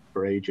 like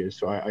for ages.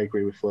 So I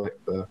agree with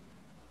Flick there.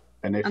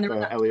 And if And there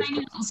was that Elliot's tiny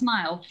little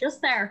smile just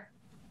there.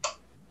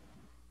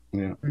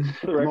 yeah,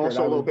 I'm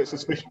also a little bit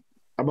suspicious.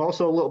 I'm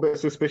also a little bit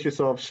suspicious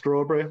of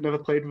Strawberry. I've never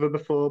played with her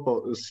before,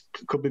 but there's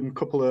could be a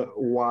couple of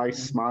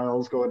wise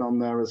smiles going on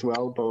there as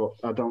well.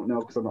 But I don't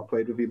know because I've not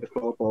played with you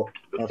before. But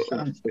I have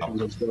some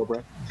suspicions of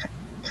Strawberry.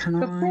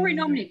 Before we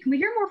nominate, can we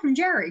hear more from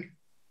Jerry?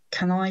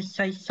 Can I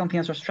say something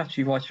as a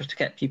strategy wise just to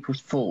get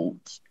people's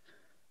thoughts?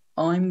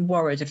 I'm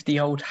worried if the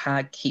old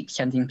hag keeps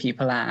sending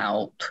people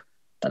out,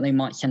 that they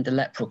might send a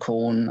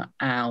leprechaun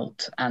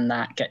out and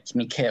that gets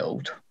me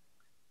killed.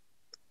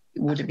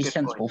 Would it be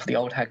sensible for the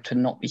old hag to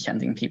not be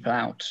sending people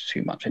out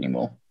too much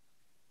anymore?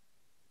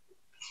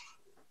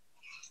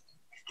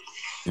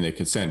 And they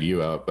could send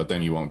you out, but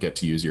then you won't get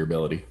to use your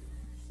ability.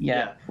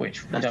 Yeah,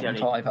 which we don't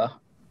want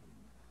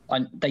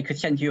either. They could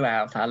send you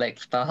out,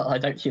 Alex, but I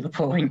don't see the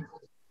point.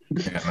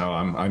 Yeah, no,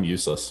 I'm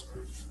useless.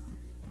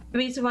 The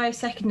reason why I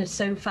seconded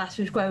so fast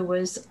with Gro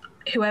was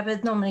whoever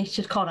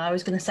nominated Connor, I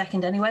was going to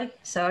second anyway.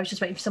 So I was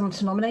just waiting for someone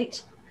to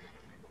nominate.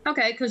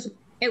 Okay, because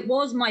it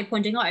was my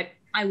pointing out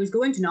I was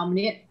going to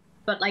nominate,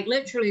 but like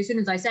literally as soon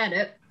as I said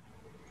it,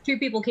 two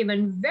people came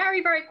in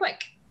very, very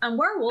quick. And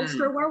werewolves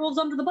throw werewolves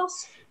under the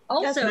bus.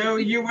 Also, no,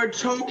 you were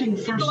talking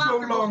for so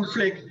long,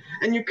 Flick,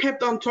 and you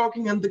kept on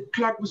talking, and the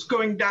clock was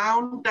going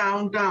down,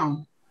 down,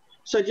 down.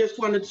 So I just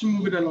wanted to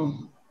move it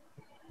along.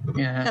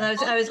 Yeah. And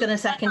I was going to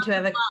second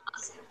whoever.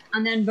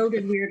 And then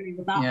voted weirdly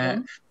with that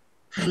one.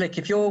 Flick,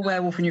 if you're a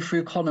werewolf and you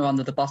threw Connor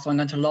under the bus, I'm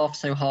going to laugh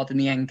so hard in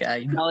the end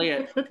game.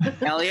 Elliot,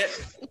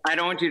 I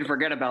don't want you to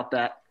forget about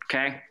that,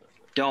 okay?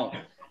 Don't.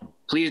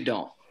 Please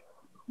don't.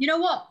 You know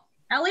what,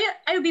 Elliot?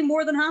 I would be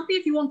more than happy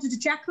if you wanted to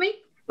check me,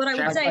 but I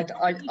would say...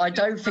 I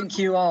don't think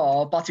you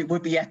are, but it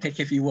would be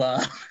epic if you were.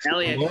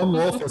 Elliot. Lone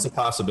wolf is a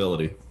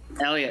possibility.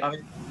 Elliot.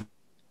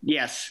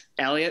 Yes,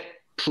 Elliot,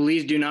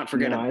 please do not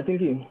forget I think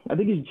you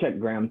should check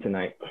Graham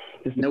tonight,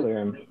 just to clear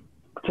him.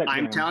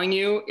 I'm telling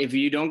you, if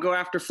you don't go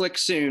after Flick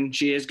soon,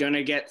 she is going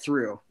to get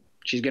through.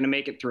 She's going to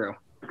make it through.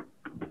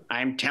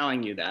 I'm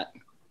telling you that.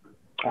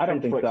 I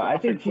don't think so. I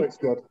think Flick's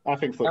good. I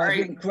think Flick's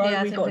good.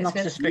 We've got enough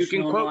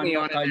suspicion. You can quote me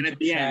on it at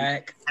the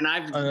end. And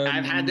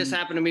I've had this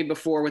happen to me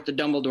before with the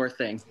Dumbledore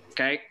thing.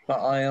 Okay, but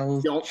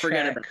don't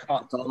forget about it.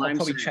 I'll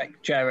probably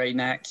check Jerry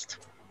next.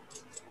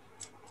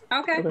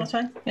 Okay, that's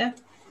fine. Yeah,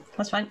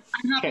 that's fine.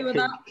 I'm happy with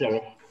that.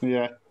 Jerry.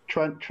 Yeah.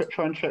 Try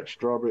and check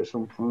Strawberry at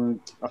some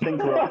point. I think.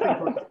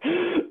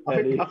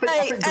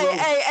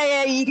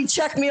 Hey, you can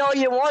check me all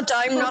you want.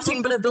 I'm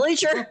nothing but a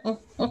villager.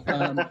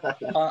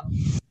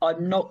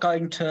 I'm not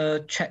going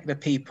to check the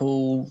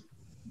people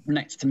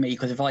next to me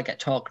because if I get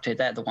targeted,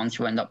 they're the ones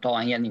who end up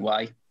dying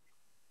anyway.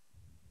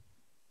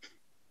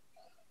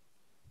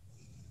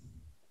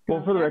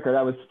 Well, for the record,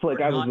 I was Flick.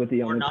 I was with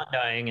the We're not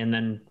dying, and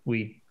then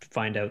we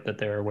find out that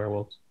there are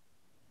werewolves.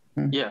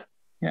 Yeah.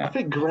 I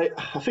think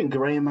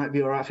Graham might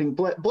be all right. I think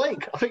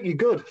Blake. I think you're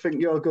good. I think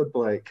you're good,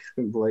 Blake.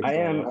 I think Blake. I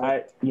am.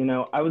 Right.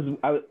 I was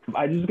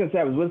just gonna say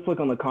I was with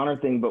Flick on the Connor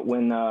thing, but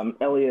when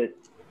Elliot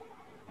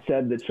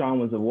said that Sean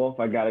was a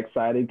wolf, I got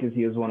excited because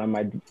he was one of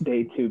my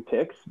day 2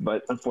 picks.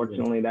 But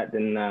unfortunately, that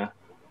didn't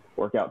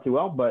work out too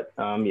well. But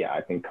yeah,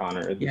 I think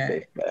Connor is a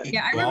safe bet.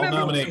 Yeah, I I'll remember.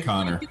 nominate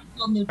Connor.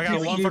 I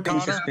got one for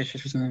Connor.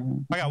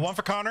 I got one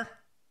for Connor.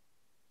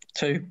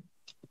 2.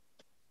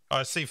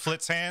 I see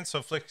Flick's hand,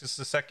 so Flick is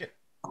the second.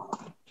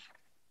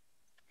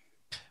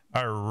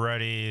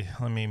 Alrighty,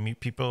 let me meet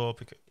people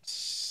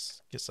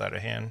because it gets out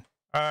of hand.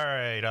 All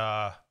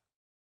right,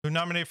 who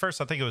nominated first?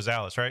 I think it was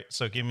Alice, right?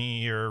 So give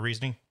me your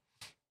reasoning.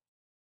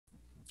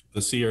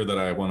 The seer that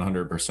I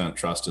 100%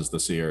 trust is the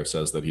seer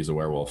says that he's a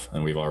werewolf,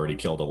 and we've already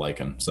killed a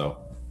lichen, so.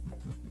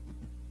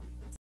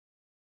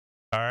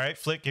 All right,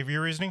 Flick, give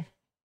your reasoning.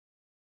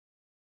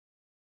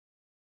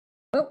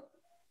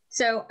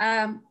 So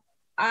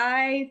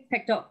I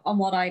picked up on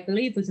what I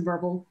believe was a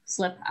verbal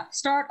slip at the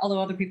start,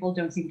 although other people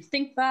don't seem to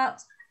think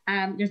that.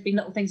 There's been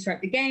little things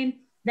throughout the game,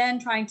 then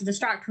trying to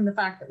distract from the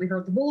fact that we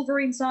heard the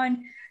Wolverine sound,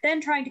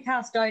 then trying to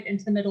cast doubt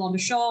into the middle onto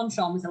Sean.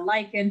 Sean was a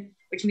lichen,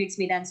 which makes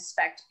me then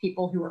suspect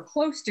people who are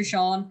close to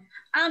Sean,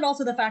 and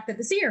also the fact that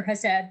the seer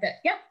has said that,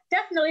 yeah,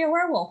 definitely a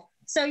werewolf.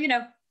 So, you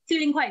know,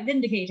 feeling quite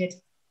vindicated.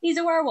 He's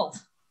a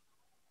werewolf.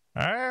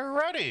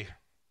 Alrighty.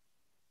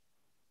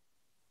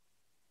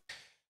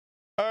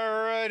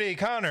 Alrighty,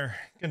 Connor,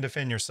 you can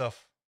defend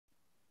yourself.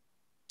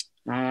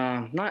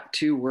 Not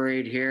too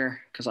worried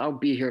here because I'll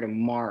be here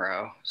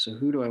tomorrow. So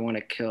who do I want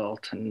to kill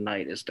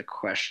tonight is the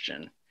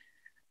question.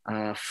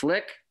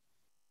 Flick,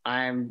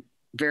 I'm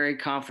very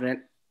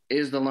confident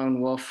is the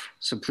lone wolf,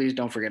 so please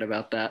don't forget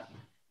about that.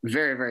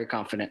 Very, very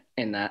confident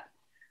in that.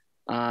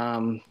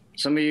 Some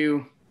of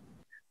you,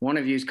 one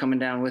of you is coming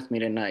down with me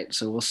tonight,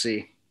 so we'll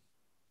see.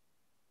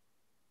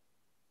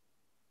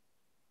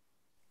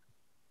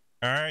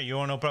 All right, you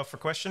want to open up for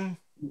question?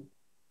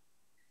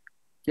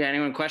 Yeah,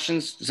 anyone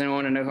questions? Does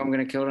anyone want to know who I'm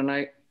going to kill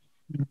tonight?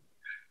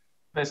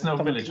 There's no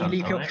village Can you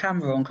leave your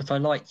camera on because I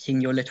like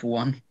seeing your little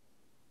one.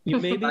 You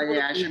may be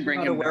yeah, I should bring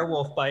out him a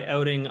werewolf by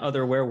outing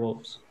other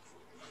werewolves.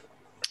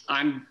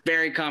 I'm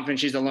very confident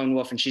she's the lone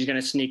wolf and she's going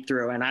to sneak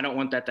through, and I don't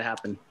want that to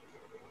happen.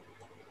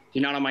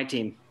 She's not on my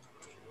team.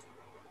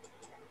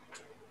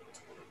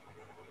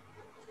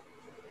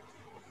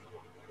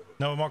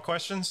 No more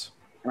questions?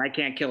 I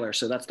can't kill her,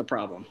 so that's the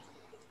problem.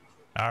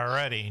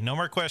 Alrighty, no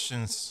more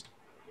questions.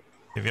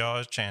 Give y'all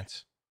a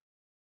chance.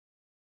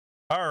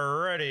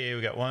 Alrighty,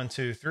 we got 1,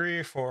 2,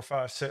 3, 4,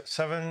 5, 6,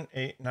 7,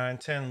 8, 9,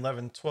 10,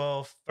 11,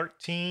 12,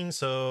 13.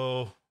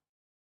 So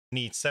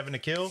need 7 to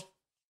kill.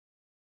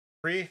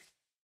 3,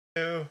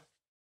 2,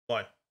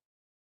 1.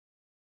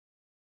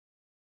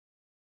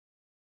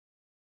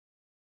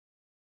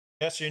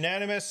 Yes,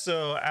 unanimous.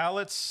 So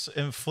Alex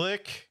and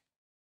Flick,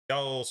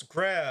 y'all's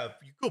grab.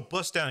 You go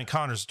bust down in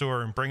Connor's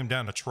door and bring him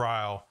down to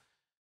trial.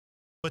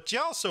 But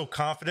y'all so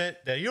confident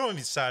that you don't even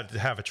decide to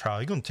have a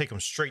trial. You're gonna take him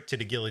straight to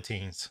the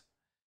guillotines.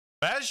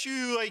 But as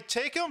you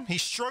take him, he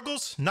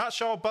struggles, knocks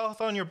y'all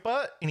both on your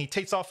butt, and he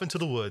takes off into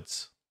the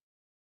woods.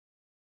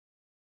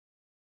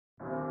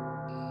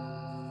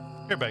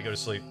 Everybody go to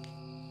sleep.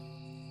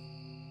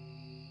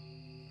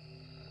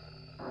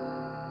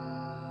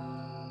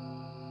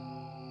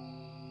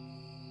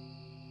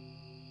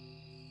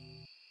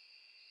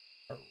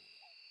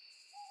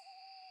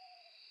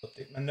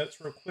 Update my notes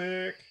real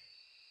quick.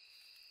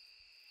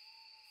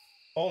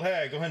 Old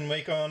hag, go ahead and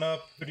wake on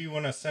up. Who do you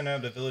want to send out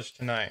of the village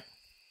tonight?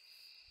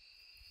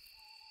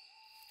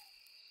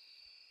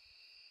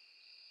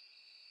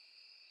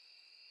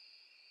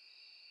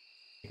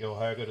 You go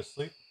high, go to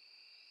sleep.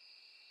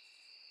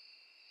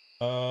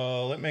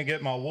 Let me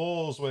get my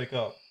wolves wake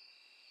up.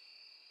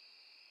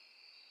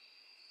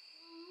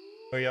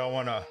 Who y'all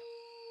want to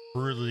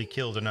brutally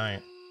kill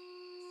tonight?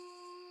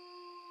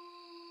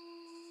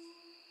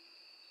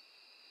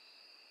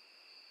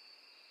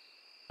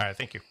 All right,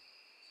 thank you.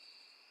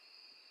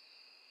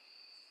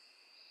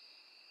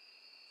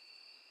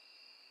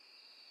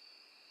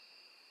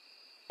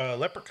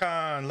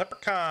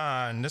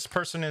 Leprechaun, this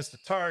person is the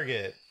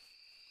target.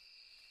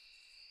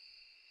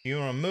 You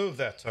want to move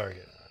that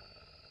target.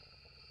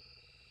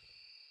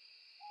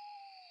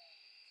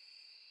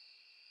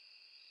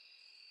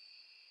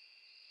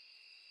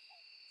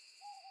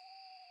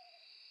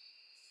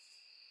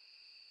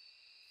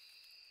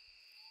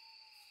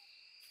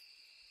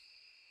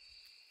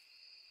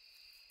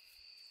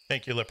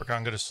 Thank you,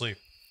 Leprechaun. Go to sleep.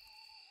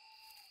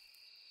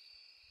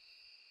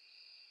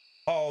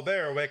 Oh,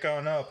 there, wake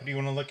on up. What do you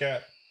want to look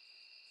at?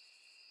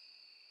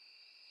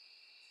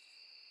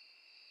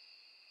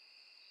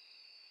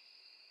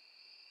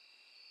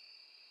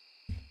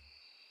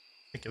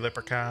 Thank you,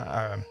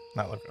 Leprechaun.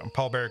 Not Leprechaun.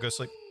 Paul Bear, go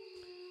sleep.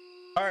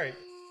 All right,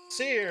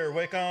 Seer,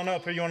 wake on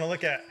up. Who do you want to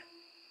look at?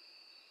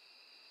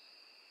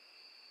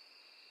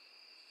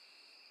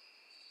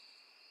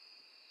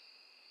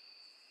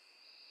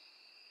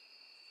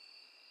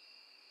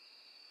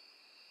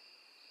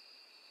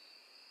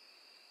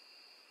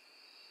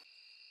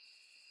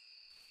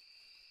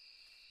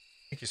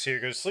 Thank you, Seer.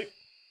 Go to sleep.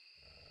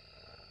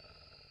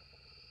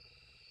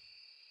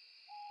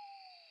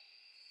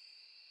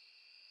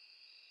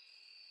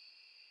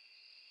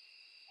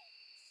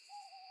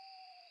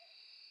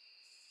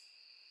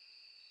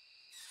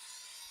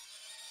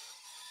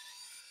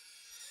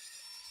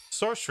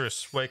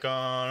 Sorceress, wake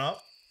on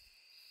up.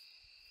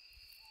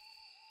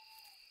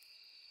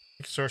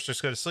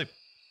 Sorceress, go to sleep.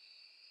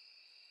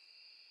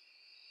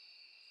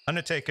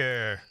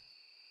 Undertaker,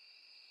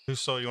 whose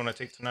soul you want to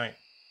take tonight?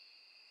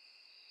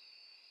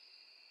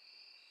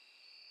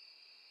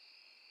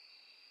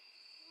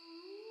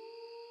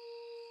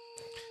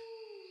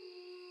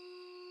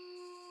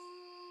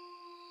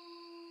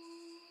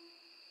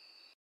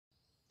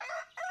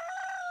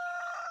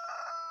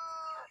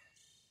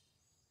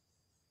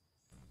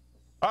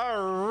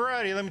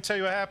 Alrighty, let me tell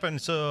you what happened.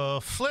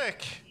 So,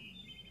 Flick,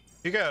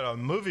 you got a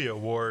movie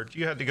award.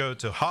 You had to go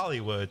to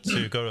Hollywood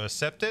to go to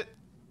accept it.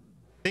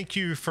 Thank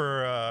you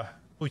for,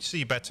 we'll see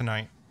you back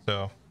tonight.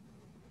 So,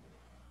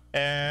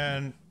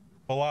 and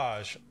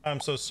Balaj, I'm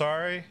so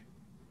sorry.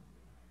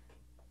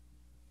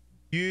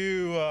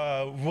 You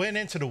went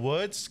into the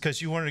woods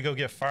because you wanted to go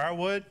get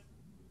firewood,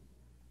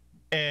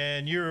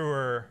 and you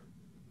were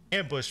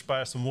ambushed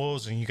by some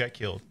wolves and you got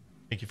killed.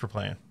 Thank you for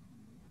playing.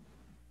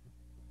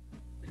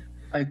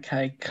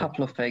 Okay,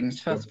 couple of things.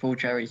 First of all,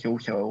 Jerry's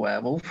also a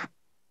werewolf.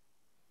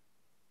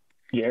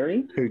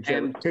 Jerry? Who,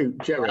 Jerry?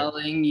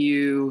 Telling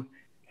you.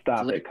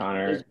 Stop it,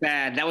 Connor. It was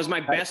bad. That was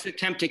my best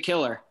attempt to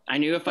kill her. I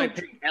knew if I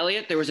picked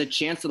Elliot, there was a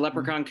chance the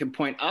leprechaun could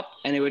point up,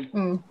 and it would.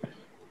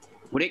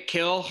 Would it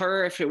kill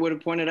her if it would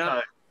have pointed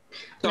up?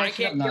 So I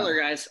can't kill her,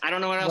 guys. I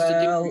don't know what else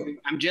to do.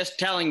 I'm just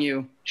telling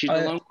you. She's the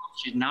lone wolf.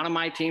 She's not on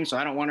my team, so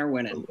I don't want her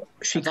winning.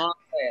 That's all I'm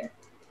saying.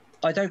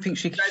 I don't think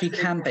she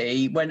can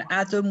be. When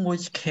Adam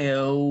was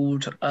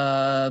killed,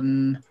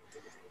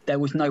 there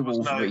was no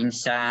Wolverine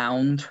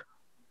sound.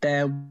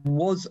 There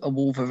was a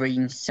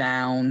Wolverine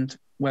sound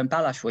when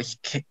Balash was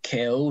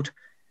killed.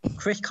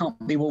 Chris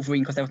can't be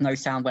Wolverine because there was no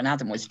sound when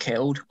Adam was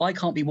killed. I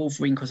can't be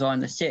Wolverine because I'm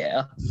the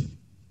seer.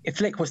 If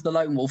Flick was the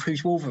lone wolf,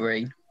 who's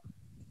Wolverine?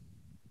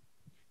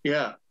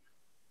 Yeah.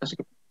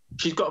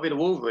 She's got to be the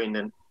Wolverine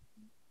then.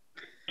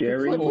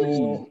 Jerry?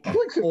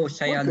 Or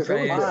say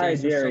Andreas. Why,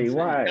 Jerry?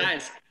 Why?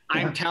 Guys,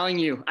 I'm telling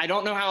you, I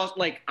don't know how else,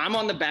 like, I'm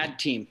on the bad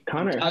team.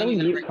 Connor, how do we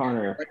mute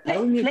Connor?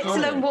 Flick's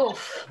lone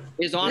wolf.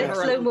 Is on Flick's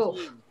her lone own wolf.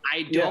 team.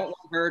 I don't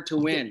want her to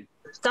win.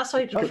 That's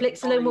why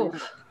Flick's lone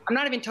wolf. I'm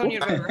not even telling you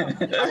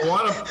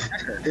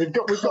to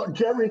We've got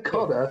Jerry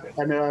Connor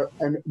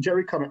and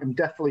Jerry Connor and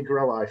definitely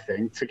Grow, I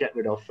think, to get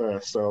rid of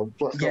first. So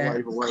let's not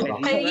even worry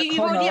about that. Hey, you've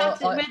already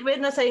answered. We're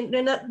not saying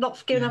we're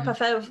not giving up our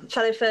fellow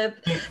fair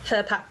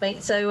pack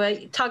mate. So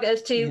target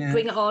us to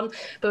bring it on,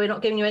 but we're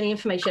not giving you any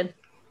information.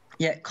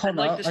 Yeah,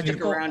 Connor,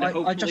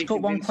 I just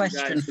got one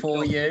question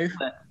for you.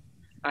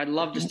 I'd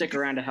love to stick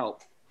around to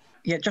help.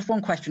 Yeah, just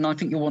one question. I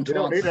think you'll want to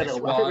answer this I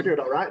think we're doing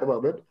all right at the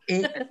moment.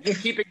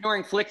 If you keep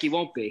ignoring Flick, you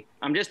won't be.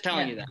 I'm just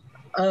telling you that.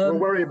 We'll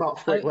worry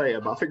about Flick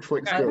later, but I think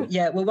Flick's good.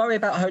 Yeah, we'll worry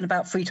about her in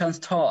about 3 turns'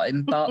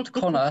 time. But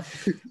Connor,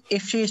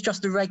 if she is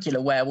just a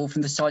regular werewolf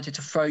and decided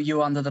to throw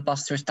you under the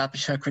bus to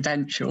establish her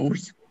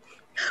credentials,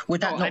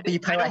 would that not be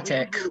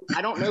poetic?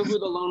 I don't know who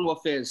the lone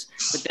wolf is,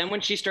 but then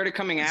when she started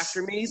coming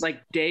after me,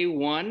 like day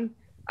one,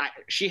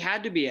 she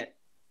had to be it.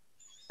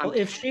 Well,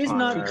 if she's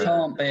not, she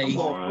can't be.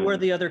 Who are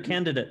the other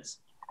candidates?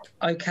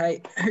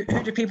 Okay,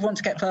 who do people want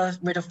to get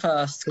rid of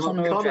first?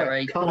 Connor or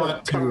Jerry?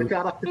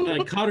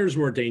 Connor's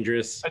more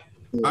dangerous.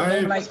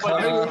 I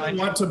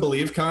want to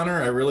believe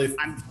Connor. I really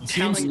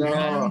seems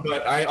wrong,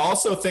 but I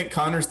also think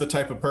Connor's the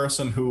type of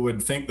person who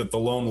would think that the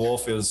lone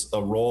wolf is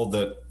a role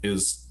that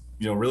is,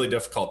 really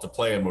difficult to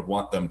play and would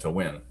want them to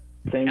win.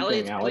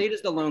 Elliot's played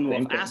as the lone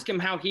wolf. Ask him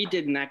how he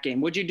did in that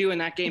game. What'd you do in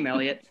that game,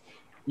 Elliot?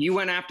 You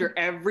went after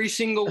every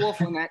single wolf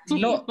on that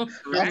team. I'll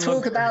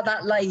talk about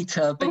that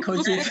later,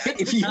 because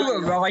if you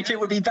were right, it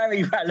would be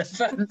very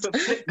relevant.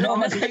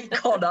 Nominate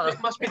Connor.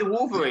 It must be the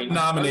Wolverine.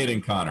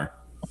 Nominating Connor.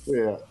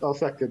 Yeah, I'll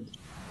second.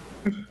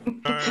 All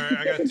right,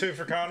 I got 2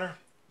 for Connor.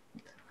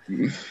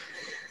 Good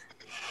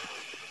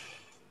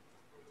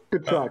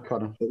try,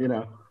 Connor, but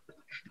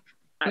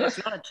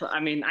It's not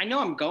I mean, I know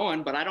I'm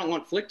going, but I don't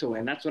want Flick to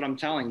win. That's what I'm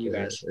telling you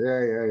guys.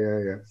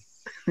 Yeah.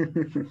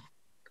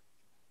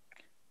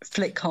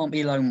 Flick can't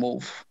be lone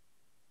wolf.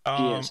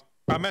 I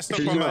messed up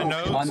on my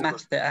notes. I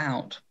maxed it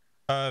out.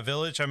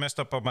 Village, I messed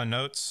up on my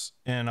notes,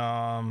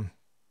 and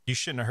you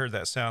shouldn't have heard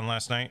that sound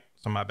last night,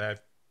 so my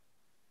bad.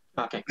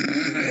 Okay.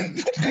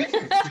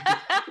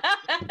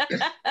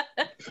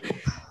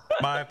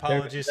 My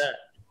apologies.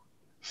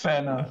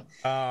 Fair enough.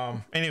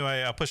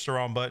 Anyway, I pushed the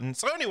wrong button.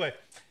 So anyway,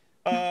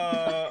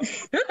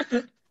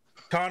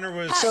 Connor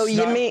was. So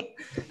you mean?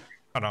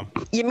 Hold on.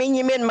 You mean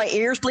you made my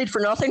ears bleed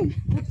for nothing?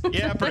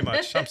 Yeah, pretty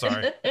much. I'm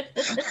sorry.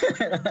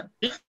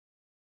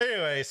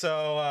 Anyway,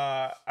 so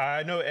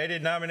I know Eddie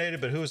nominated,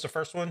 but who was the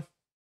first one?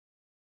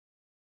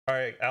 All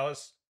right,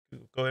 Alice,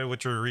 go ahead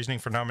with your reasoning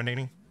for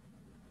nominating.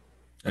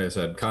 Like I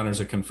said,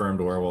 Connor's a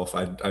confirmed werewolf.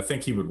 I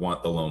think he would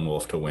want the lone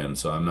wolf to win,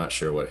 so I'm not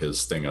sure what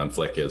his thing on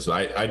Flick is.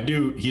 I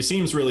do. He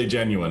seems really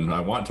genuine. I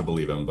want to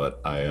believe him,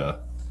 but I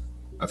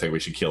think we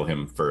should kill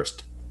him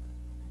first.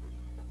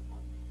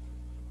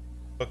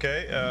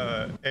 Okay,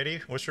 Eddie,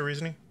 what's your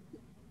reasoning?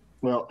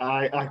 Well,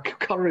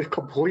 Connor is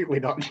completely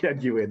not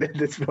genuine in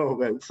this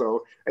moment,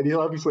 and he's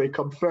obviously a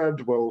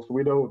confirmed wolf.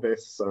 We know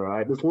this, all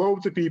right? There's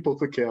loads of people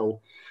to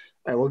kill,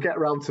 and we'll get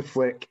around to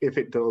Flick if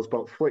it does,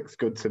 but Flick's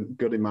good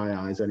in my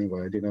eyes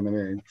anyway, do you know what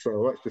I mean? So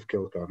let's just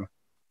kill Connor.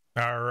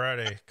 All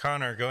righty.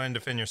 Connor, go ahead and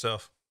defend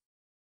yourself.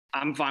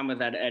 I'm fine with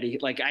that, Eddie.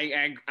 Like,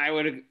 I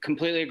would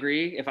completely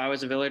agree. If I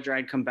was a villager,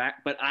 I'd come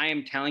back, but I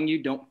am telling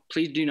you,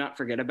 please do not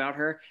forget about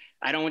her.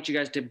 I don't want you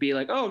guys to be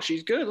like, oh,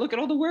 she's good. Look at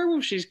all the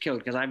werewolves she's killed,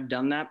 because I've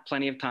done that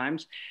plenty of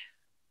times.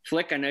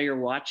 Flick, I know you're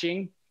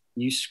watching.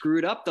 You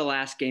screwed up the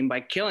last game by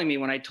killing me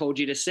when I told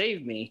you to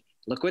save me.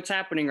 Look what's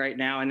happening right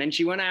now. And then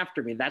she went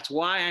after me. That's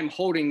why I'm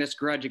holding this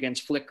grudge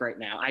against Flick right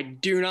now. I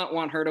do not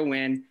want her to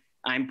win.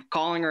 I'm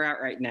calling her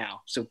out right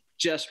now. So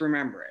just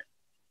remember it.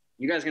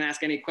 You guys can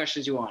ask any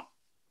questions you want.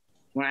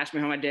 Want to ask me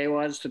how my day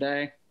was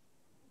today?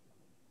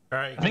 All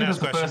right. I think this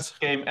is the first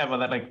game ever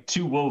that like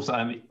two wolves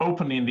are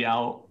openly in the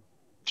out,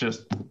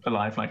 just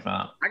alive like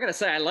that. I gotta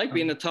say, I like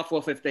being the tough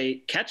wolf if they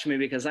catch me,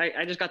 because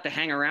I just got to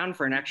hang around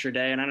for an extra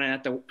day and I don't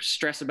have to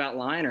stress about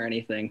lying or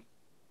anything.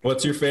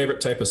 What's your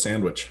favorite type of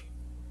sandwich?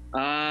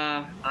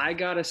 I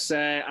gotta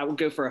say, I would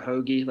go for a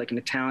hoagie, like an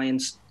Italian,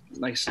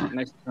 nice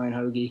Italian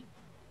hoagie.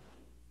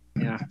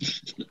 Yeah.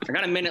 I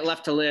got a minute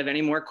left to live.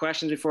 Any more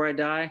questions before I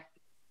die?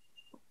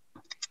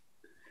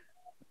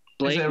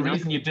 Blake, is there a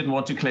reason you didn't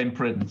want to claim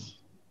Prince?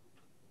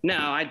 No,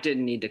 I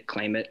didn't need to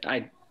claim it.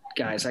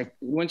 Guys,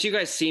 once you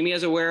guys see me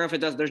as a werewolf,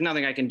 there's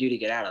nothing I can do to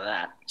get out of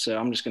that. So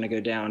I'm just gonna go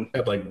down. I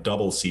have like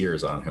double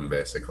sears on him,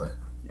 basically.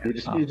 You're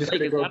just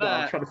gonna go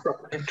down, try to throw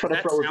a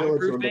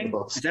villager under the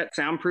bus. Is that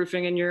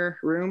soundproofing in your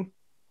room?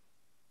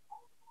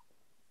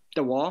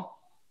 The wall?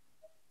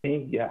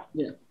 Yeah.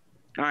 Yeah.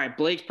 All right,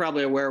 Blake's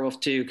probably a werewolf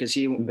too, because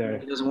he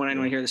doesn't want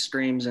anyone to hear the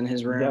screams in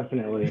his room.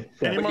 Definitely.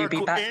 Any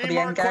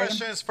more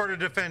questions for the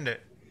defendant?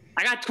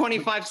 I got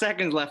 25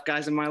 seconds left,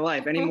 guys, in my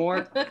life. Any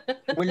more?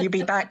 Will you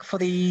be back for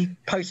the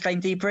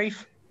post-game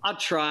debrief? I'll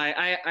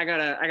try. I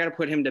gotta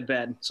put him to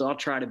bed, so I'll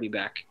try to be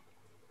back.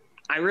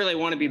 I really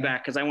want to be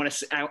back because I want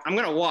to. I'm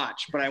gonna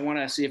watch, but I want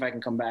to see if I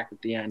can come back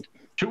at the end.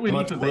 How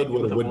much wood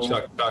would a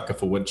woodchuck chuck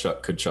if a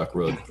woodchuck could chuck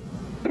wood?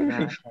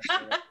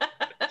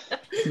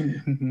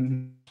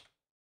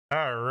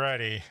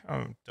 Alrighty,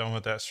 I'm done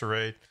with that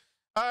charade.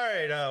 All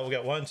right, we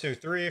got 1, 2,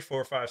 3,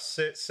 4, 5,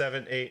 6,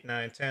 7, 8,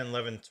 9, 10,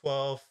 11,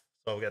 12.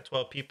 So we got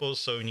 12 people,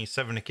 so we need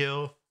 7 to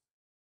kill.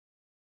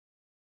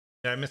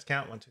 Did I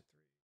miscount? 1, 2,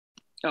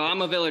 3. Oh,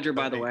 I'm a villager,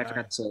 by the way. I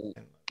forgot to say that.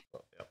 10, 11,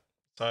 12, yep.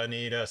 So I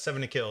need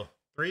 7 to kill.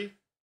 3,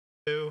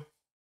 2,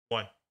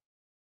 1.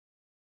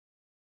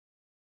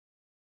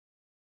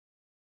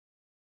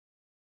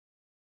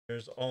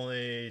 There's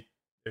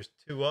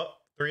 2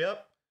 up, 3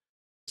 up.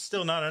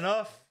 Still not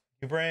enough.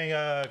 You bring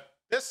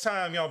this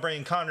time y'all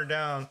bring Connor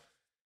down.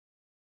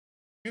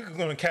 You're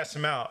gonna cast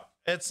him out.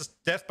 It's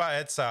death by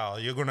exile.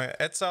 You're gonna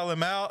exile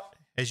him out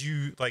as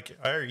you like.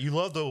 You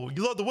love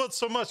the woods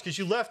so much because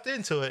you left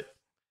into it.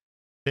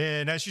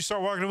 And as you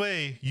start walking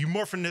away, you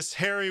morph in this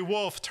hairy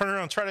wolf, turn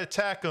around, try to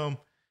attack him,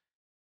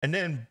 and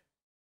then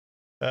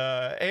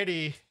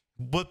Eddie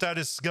whipped out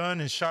his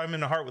gun and shot him in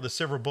the heart with a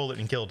silver bullet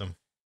and killed him.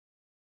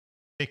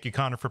 Thank you,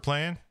 Connor, for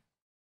playing.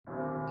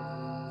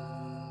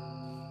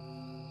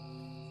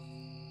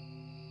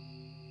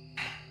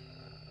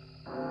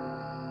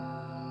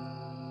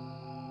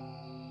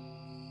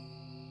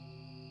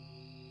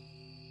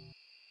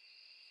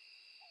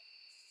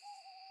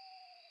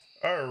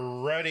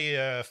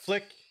 Alrighty,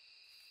 Flick,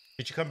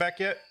 did you come back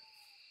yet?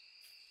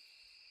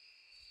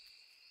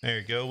 There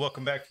you go.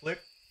 Welcome back, Flick.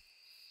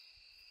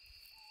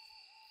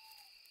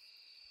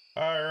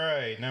 All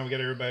right, now we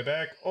got everybody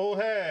back. Oh,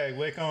 hey,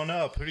 wake on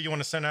up. Who do you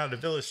want to send out of the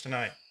village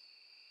tonight?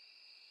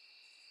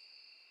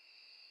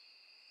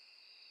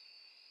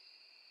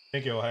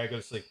 Thank you, Ohio. Go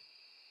to sleep.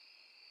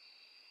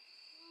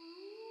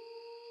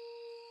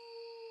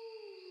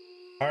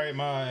 All right,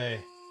 my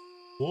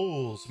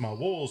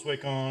wolves,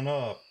 wake on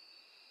up.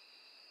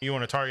 You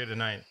want to target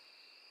tonight?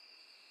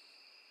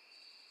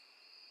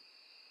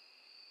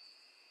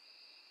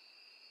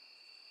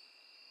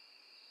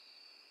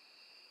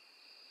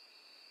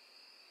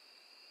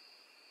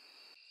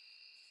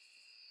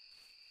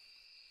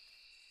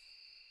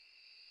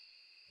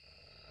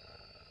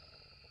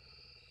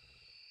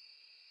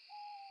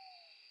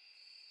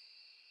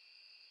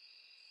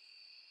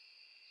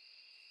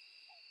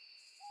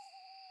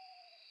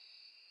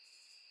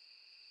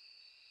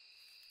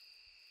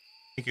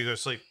 You can go to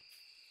sleep.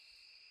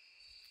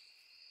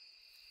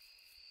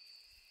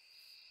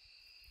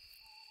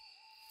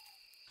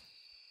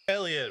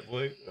 Elliot,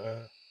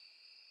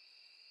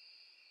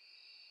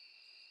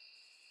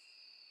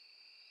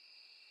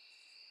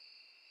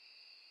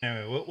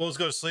 anyway, we'll just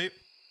go to sleep.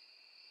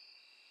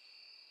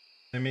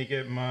 Let me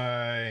get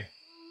my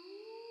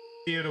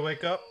Theo to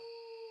wake up.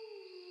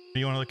 What do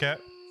you want to look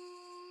at?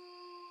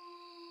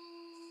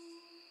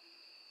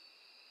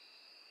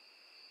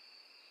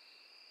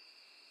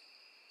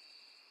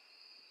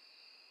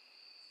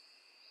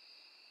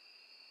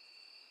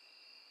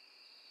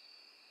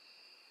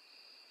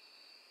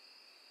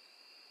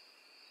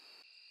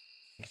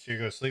 So you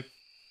go to sleep.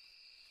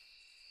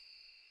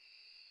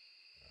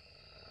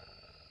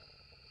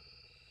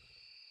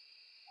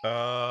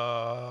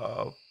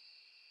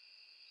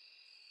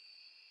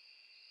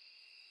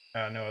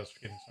 I know I was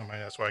forgetting somebody.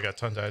 That's why I got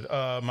tongue-tied.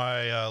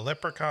 My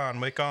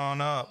Leprechaun, wake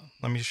on up.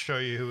 Let me show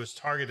you who was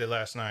targeted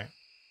last night.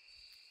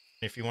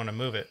 If you want to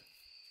move it.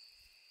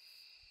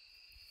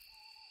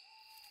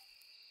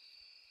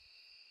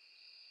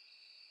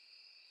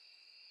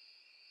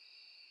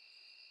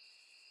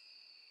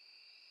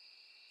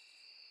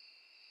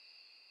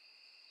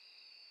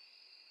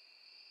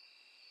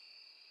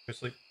 Go to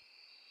sleep.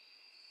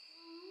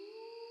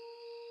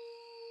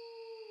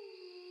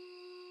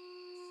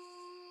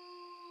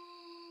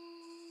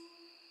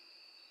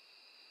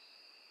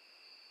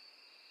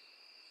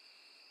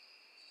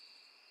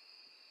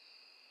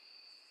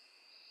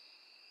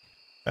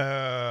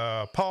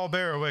 Paul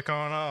Bear, wake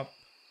on up.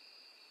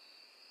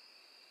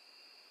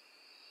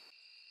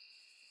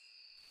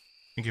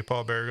 Thank you,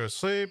 Paul Bear. Go to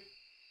sleep.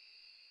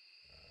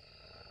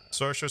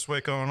 Sorceress,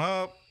 wake on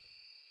up.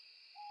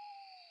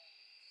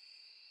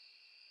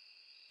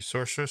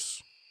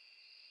 Sorceress.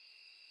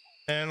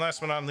 And last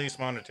but not least,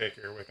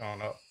 Undertaker, wake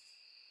on up.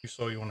 You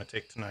soul you want to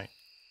take tonight.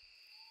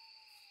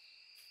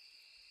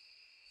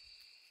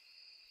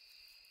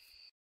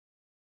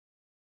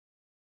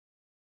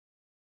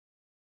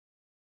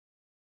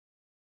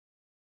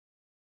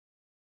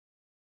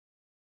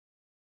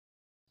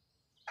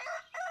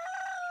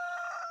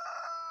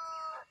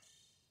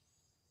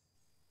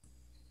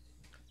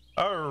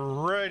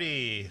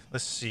 Alrighty,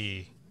 let's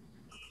see.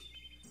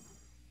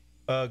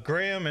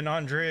 Graham and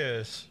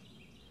Andreas,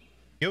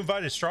 you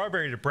invited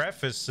Strawberry to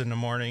breakfast in the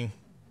morning,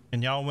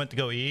 and y'all went to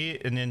go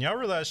eat, and then y'all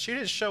realized she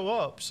didn't show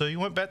up, so you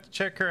went back to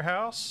check her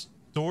house.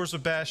 Doors were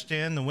bashed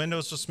in, the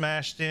windows were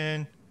smashed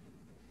in.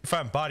 You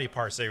find body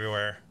parts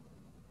everywhere.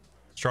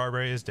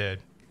 Strawberry is dead.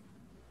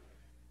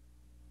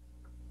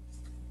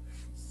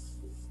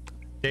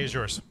 Day is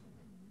yours.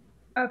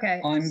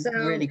 Okay. I'm so,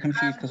 really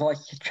confused because I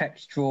checked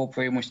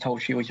Strawberry and was told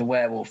she was a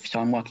werewolf, so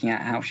I'm working out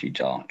how she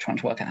died, trying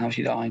to work out how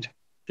she died.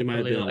 She might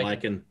have been a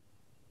lichen.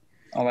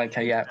 Oh,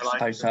 okay, yeah, I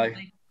suppose so.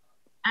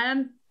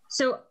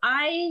 So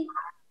I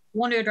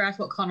want to address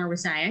what Connor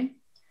was saying.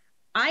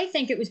 I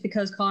think it was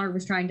because Connor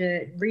was trying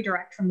to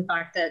redirect from the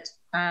fact that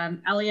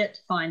Elliot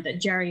found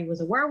that Jerry was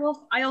a werewolf.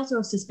 I also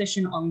have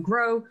suspicion on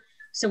Grow.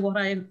 So what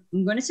I'm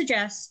going to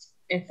suggest,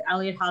 if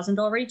Elliot hasn't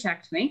already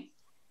checked me,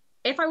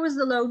 if I was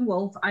the lone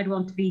wolf, I'd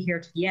want to be here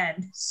to the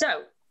end.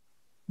 So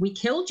we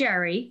kill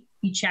Jerry,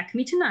 you check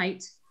me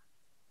tonight,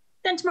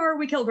 then tomorrow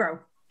we kill Grow.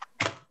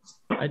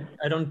 I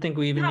don't think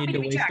we even need to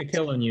waste a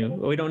kill on you.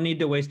 We don't need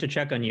to waste a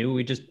check on you.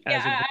 We just,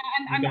 as a group,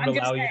 we're going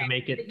to allow you to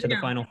make it to the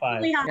final five.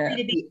 Fully happy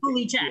to be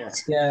fully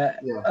checked. Yeah.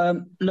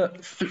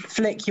 Look,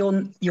 Flick,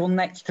 you're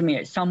next to me.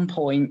 At some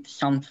point,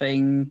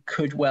 something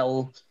could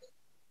well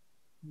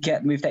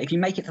get moved out. If you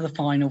make it to the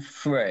final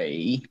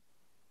three,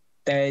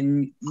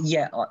 then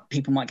yeah,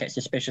 people might get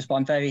suspicious. But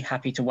I'm very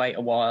happy to wait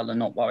a while and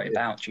not worry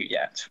about you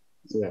yet.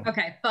 Yeah.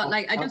 Okay, but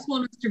like I just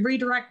want us to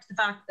redirect the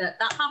fact that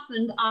that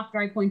happened after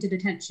I pointed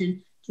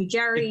attention to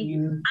Jerry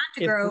and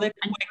to Grow. Flick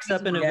wakes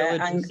up in a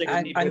village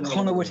and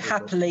Connor would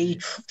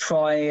happily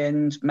try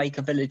and make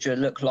a villager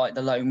look like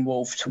the lone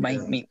wolf to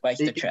make me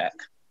waste a check.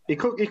 He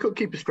could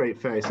keep a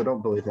straight face. I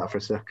don't believe that for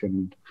a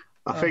second.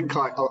 I think,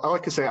 like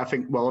I say, I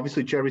think, well,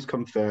 obviously Jerry's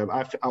confirmed.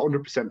 I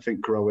 100%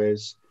 think Grow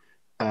is.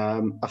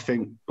 I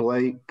think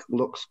Blake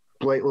looks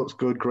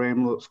good.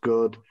 Graham looks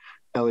good.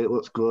 Elliot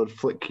looks good.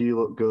 Flick, you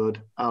look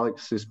good.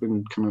 Alex has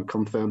been kind of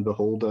confirmed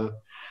beholder.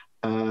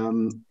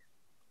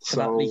 So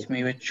that leaves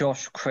me with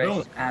Josh,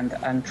 Chris, and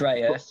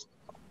Andreas.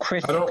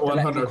 Chris, the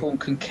Leprechaun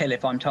can kill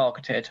if I'm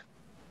targeted.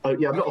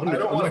 Yeah, I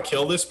don't want to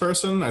kill this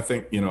person. I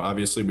think,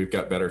 obviously we've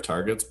got better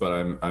targets, but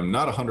I'm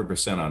not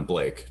 100% on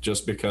Blake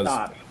just because.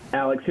 Stop.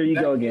 Alex, here you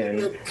go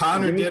again.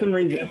 Connor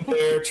did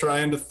there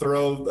trying to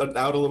throw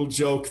out a little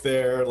joke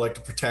there, like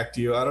to protect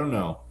you. I don't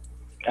know.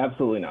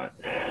 Absolutely not.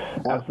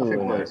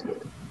 Absolutely not.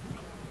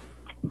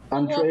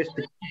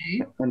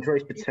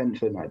 Andreas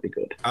potentially might be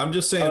good. I'm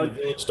just saying, the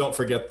village, don't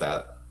forget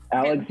that.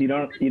 Alex, you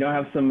don't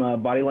have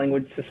some body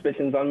language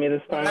suspicions on me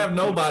this time? I have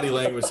no body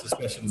language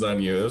suspicions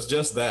on you. It was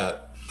just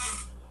that.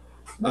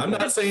 I'm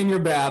not saying you're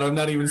bad. I'm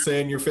not even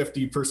saying you're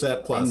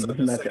 50% plus.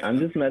 I'm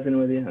just messing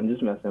with you.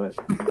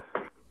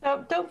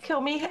 No, don't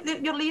kill me.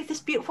 You'll leave this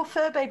beautiful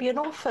fur baby an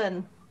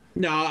orphan.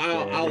 No,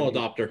 I'll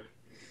adopt her.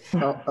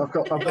 I've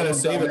got to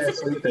save it for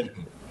sleeping.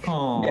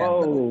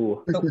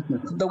 Oh,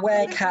 the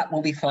werecat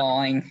will be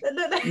fine.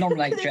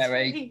 Nominate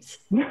Jerry.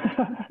 Look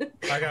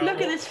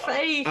at his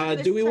face.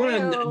 Do we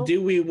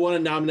want to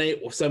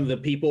nominate some of the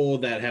people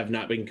that have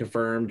not been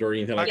confirmed or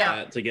anything like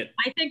that to get?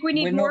 I think we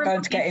need. We're not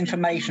going to get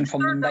information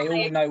from them.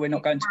 They all know we're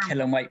not going to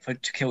kill and wait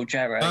to kill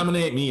Jerry.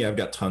 Nominate me. I've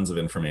got tons of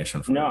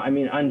information from. No, I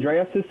mean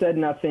Andreas has said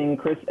nothing.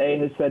 Chris A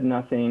has said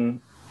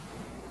nothing.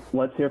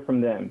 Let's hear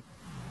from them.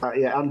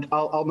 Yeah, and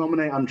I'll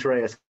nominate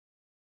Andreas.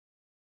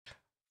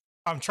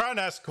 I'm trying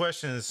to ask a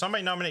question. Did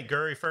somebody nominate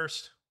Gurry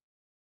first?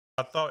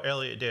 I thought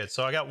Elliot did.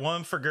 So I got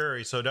one for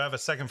Gurry. So do I have a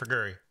second for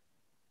Gurry?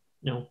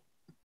 No.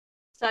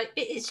 So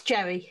it's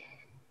Jerry.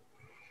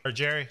 Or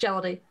Jerry?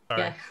 Geraldine. All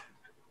yeah. right.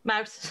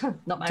 Mouse.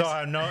 Not Mouse. So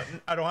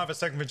I don't have a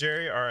second for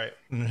Jerry. All right.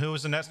 And who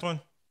was the next one?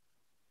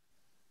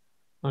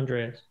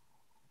 Andreas.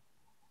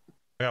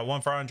 I got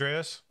one for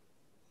Andreas.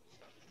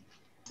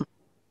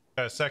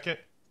 Got a second?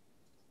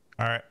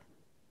 All right.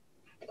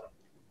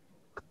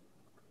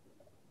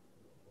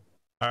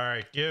 All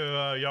right,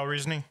 y'all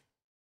reasoning?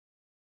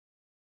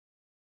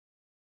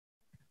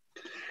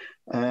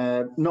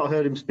 Not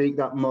heard him speak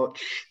that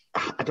much.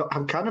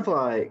 I'm kind of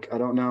like, I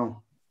don't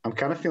know. I'm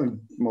kind of feeling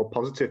more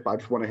positive, but I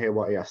just want to hear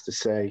what he has to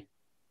say.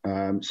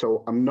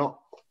 So I'm not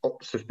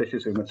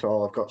suspicious of him at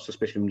all. I've got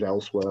suspicions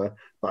elsewhere,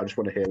 but I just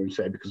want to hear him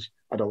say because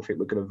I don't think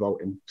we're going to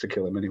vote him to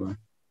kill him anyway.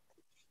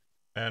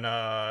 And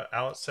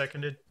Alex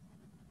seconded?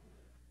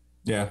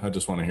 Yeah, I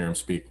just want to hear him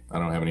speak. I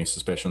don't have any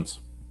suspicions.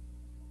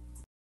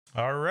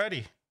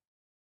 Alrighty.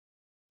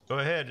 Go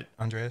ahead,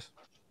 Andreas.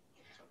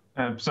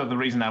 So the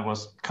reason I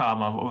was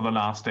calmer over the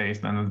last days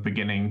than at the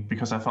beginning,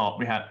 because I thought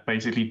we had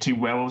basically 2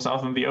 werewolves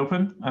out in the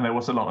open, and there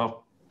was a lot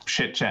of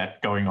shit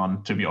chat going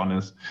on, to be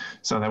honest.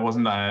 So there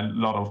wasn't a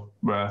lot of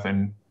worth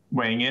in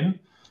weighing in.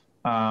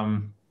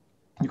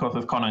 Because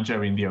with Connor and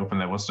Jerry in the open,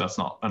 there was just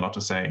not a lot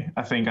to say.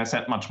 I think I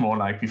said much more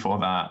like before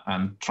that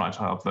and tried to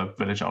help the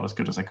village out as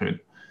good as I could.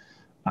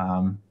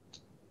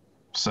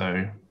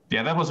 So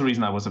yeah, that was the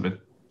reason I was a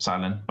bit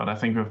silent. But I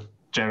think with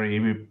Jerry,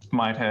 we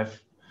might have.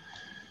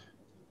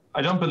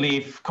 I don't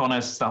believe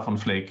Connor's stuff on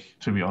Flick,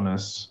 to be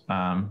honest.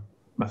 I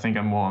think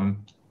I'm more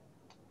on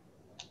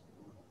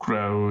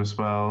Grow as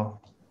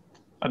well.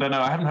 I don't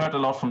know. I haven't heard a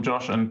lot from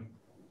Josh and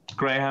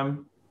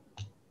Graham.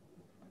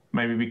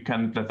 Maybe we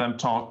can let them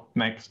talk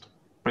next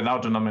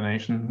without a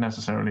nomination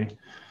necessarily.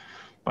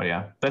 But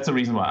yeah, that's the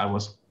reason why I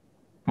was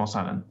more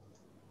silent.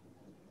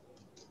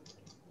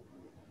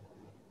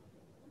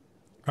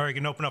 All right, you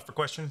can open up for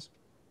questions.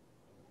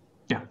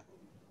 Yeah.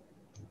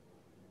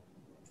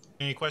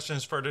 Any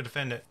questions for the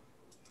defendant?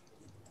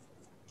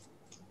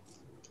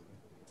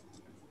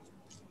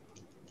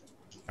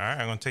 All right,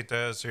 I'm going to take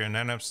that as your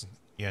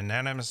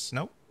unanimous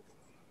nope.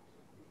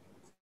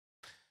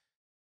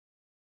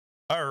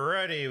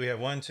 Alrighty, we have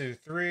 1, 2,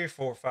 3,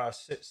 4, 5,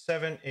 6,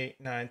 7, 8,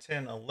 9,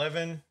 10,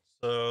 11.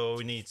 So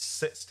we need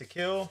 6 to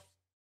kill.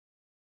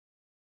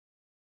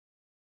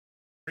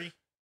 3,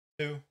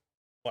 2,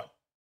 1.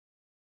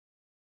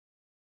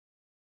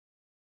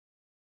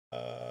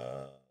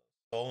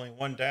 Only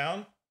 1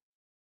 down.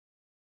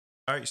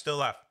 All right, you still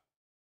alive.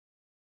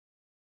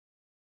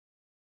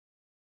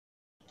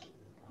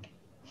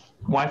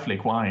 Why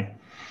Flick? Why?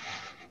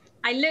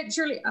 I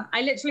literally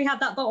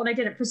had that thought when I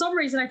did it. For some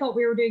reason, I thought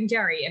we were doing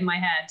Jerry in my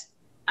head.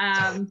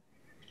 I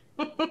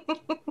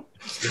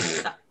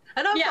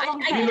don't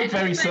You look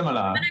very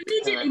similar. And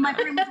immediately my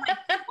brain was like,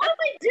 what am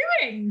I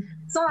doing?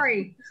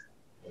 Sorry.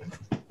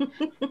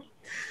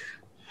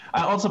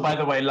 I also, by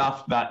the way,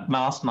 loved that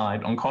last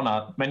night on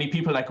Connor. Many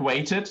people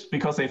waited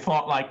because they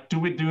thought do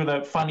we do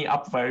the funny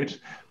upvote,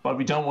 but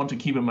we don't want to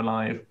keep him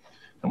alive.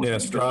 Yeah,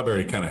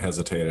 Strawberry kind of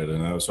hesitated,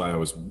 and that was why it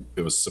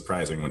was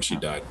surprising when she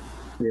died.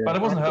 Yeah. But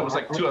it wasn't her. It was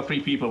 2 or 3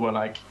 people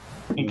were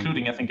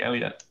including I think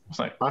Elliot. It was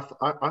like I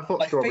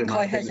thought I think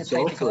I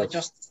hesitated because I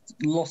just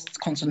lost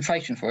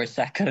concentration for a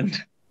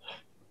second.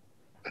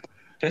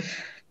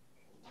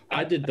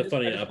 I did the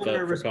funny I just want to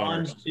upvote for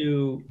Connor. respond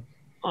to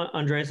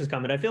Andreas's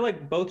comment. I feel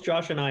like both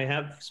Josh and I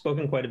have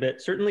spoken quite a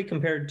bit, certainly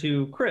compared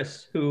to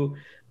Chris, who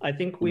I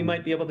think we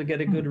might be able to get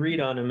a good read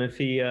on him if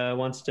he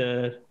wants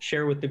to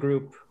share with the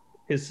group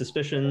his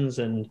suspicions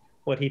and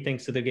what he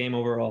thinks of the game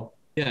overall.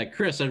 Yeah,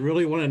 Chris, I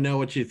really want to know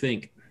what you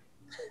think.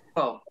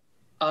 Well,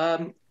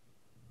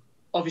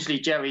 obviously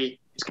Jerry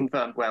is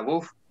confirmed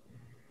werewolf.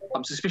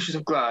 I'm suspicious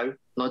of Grow,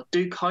 and I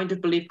do kind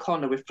of believe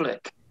Connor with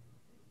Flick.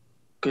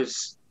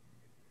 But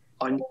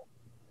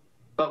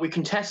we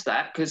can test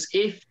that, because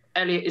if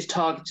Elliot is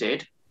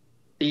targeted,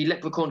 the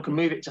Leprechaun can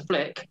move it to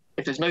Flick.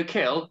 If there's no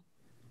kill,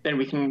 then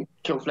we can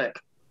kill Flick.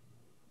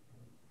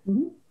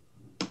 Mm-hmm.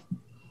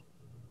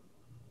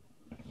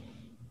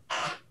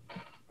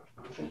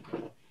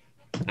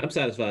 I'm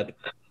satisfied.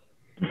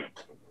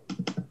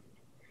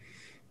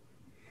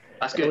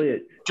 That's good.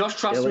 Elliot, Josh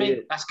trusts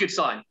me. That's a good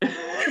sign.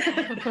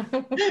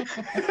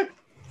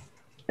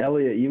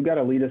 Elliot, you've got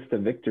to lead us to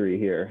victory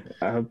here.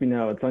 I hope you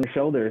know it's on your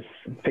shoulders.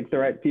 Pick the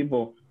right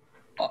people.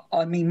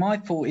 I mean, my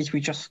thought is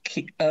we just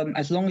keep,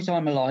 as long as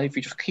I'm alive,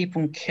 we just keep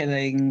on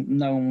killing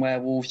known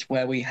werewolves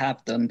where we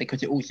have them,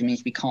 because it also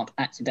means we can't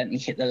accidentally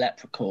hit the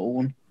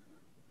leprechaun.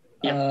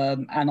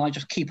 Yep. And I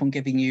just keep on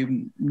giving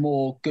you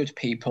more good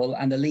people,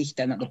 and at least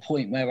then at the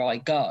point where I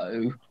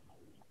go,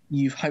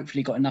 you've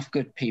hopefully got enough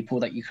good people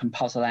that you can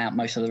puzzle out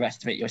most of the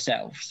rest of it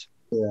yourselves.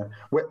 Yeah.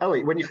 Well,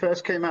 Elliot, when you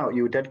first came out,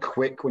 you were dead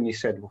quick when you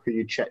said who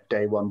you checked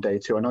day 1, day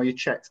 2. I know you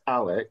checked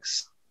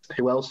Alex.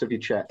 Who else have you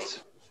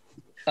checked?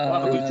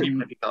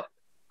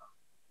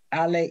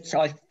 Alex,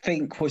 I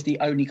think, was the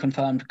only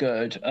confirmed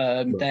good.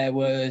 There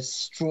was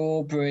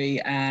Strawberry,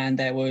 and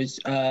there was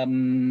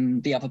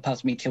the other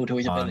person we killed who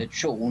was a village,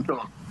 Sean.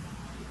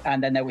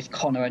 And then there was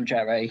Connor and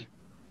Jerry.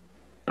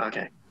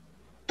 Okay.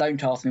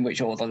 Don't ask me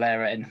which order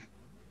they're in.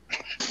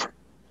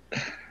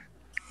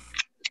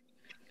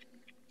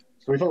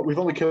 So we've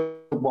only killed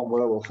 1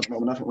 werewolf at the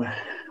moment, haven't we?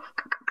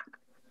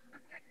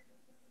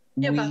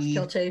 You're about to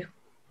kill 2.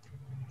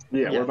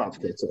 Yeah, we're about to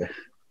kill 2.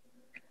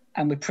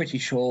 And we're pretty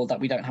sure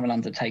that we don't have an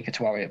Undertaker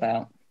to worry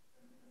about.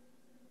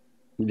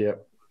 Yeah.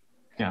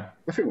 Yeah.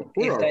 I think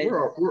we're all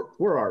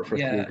right for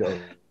 3 goals.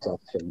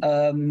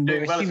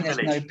 We're assuming there's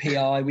no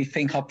PI. We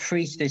think our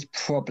priest is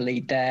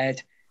probably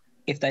dead.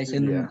 If there's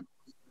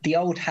the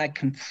old hag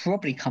can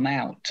probably come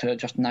out to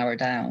just narrow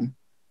down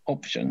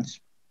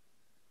options.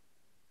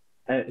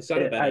 It's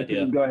not a bad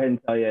idea. I can go ahead and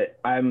tell you,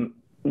 I'm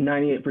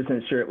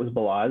 98% sure it was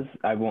Balaz.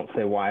 I won't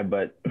say why,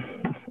 but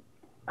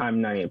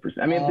I'm 98%.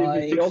 I mean,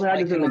 if the old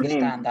hag is in the game. I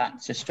can understand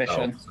that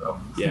suspicion. Oh,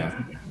 so,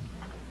 yeah,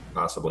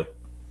 possibly.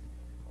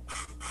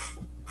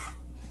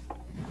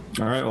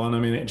 All right, well, I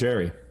mean,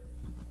 Jerry.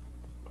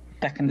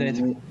 Seconded.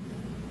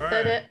 All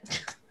Did right.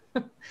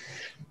 it.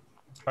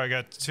 I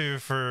got 2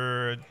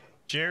 for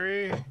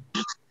Jerry.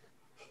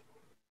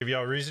 Give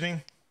y'all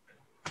reasoning.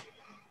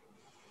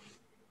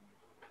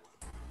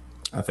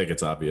 I think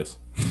it's obvious.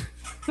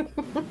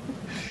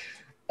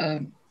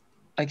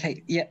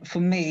 Okay, yeah, for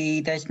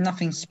me, there's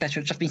nothing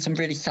special, just been some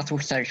really subtle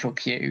social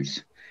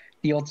cues.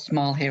 The odd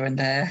smile here and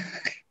there,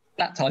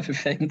 that type of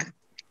thing.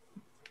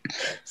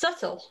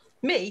 Subtle.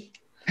 Me?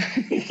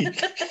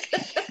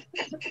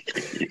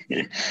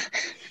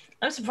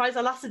 I'm surprised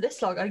I lasted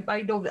this long. I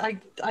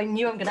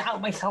knew I'm going to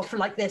out myself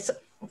like this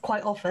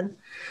quite often.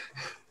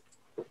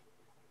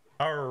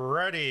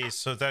 Alrighty,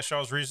 so that's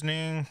y'all's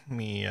reasoning.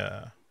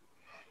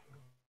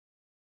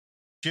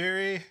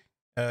 Jerry,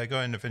 go ahead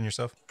and defend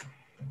yourself.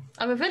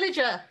 I'm a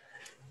villager.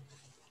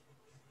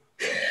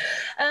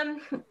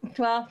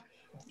 Well,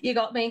 you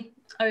got me.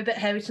 I'm a bit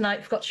hairy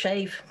tonight. Forgot to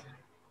shave.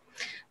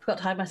 Forgot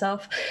to hide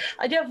myself.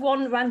 I do have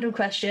one random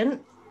question.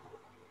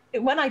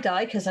 When I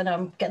die, because I know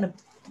I'm getting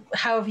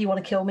however you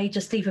want to kill me,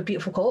 just leave a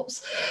beautiful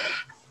corpse.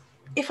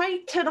 If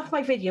I turn off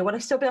my video, would I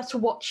still be able to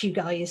watch you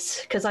guys?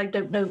 Because I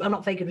don't know. I'm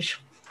not very good with.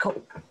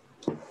 Cool.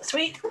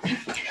 Sweet.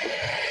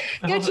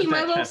 Go Team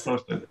Werewolves.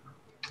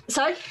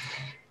 Sorry?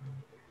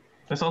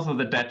 There's also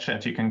the dead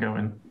chat you can go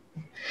in.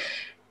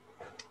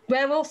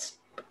 Werewolves,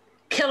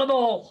 kill them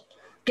all.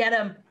 Get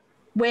them.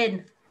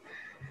 Win.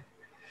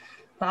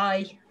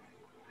 Bye.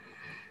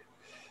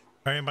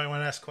 Anybody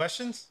want to ask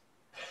questions?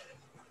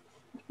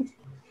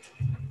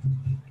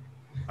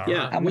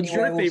 Yeah, what's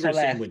your favorite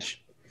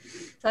sandwich?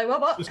 Sorry,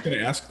 what? I was going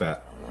to ask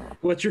that.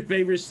 What's your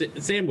favorite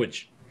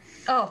sandwich?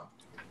 Oh,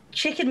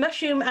 chicken,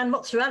 mushroom, and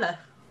mozzarella.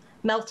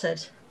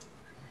 Melted.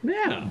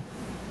 Yeah.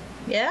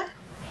 Yeah?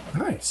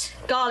 Nice.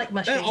 Garlic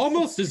mushroom. That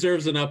almost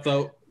deserves an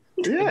upvote.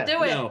 Yeah.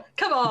 Do it. No.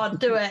 Come on,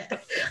 do it.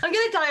 I'm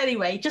going to die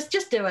anyway. Just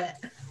do it.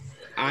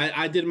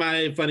 I did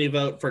my funny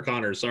vote for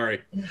Connor.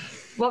 Sorry.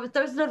 Well,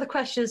 there was another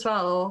question as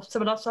well, or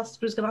someone else was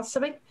going to ask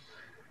something?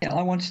 Yeah,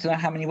 I wanted to know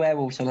how many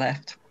werewolves are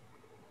left.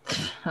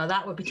 Oh,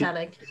 that would be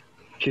telling.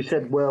 She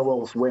said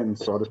werewolves win,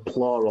 so just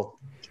plural.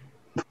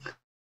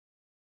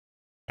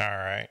 All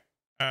right.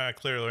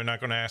 Clearly, we're not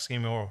going to ask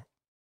any more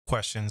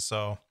questions.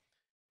 So,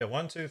 yeah,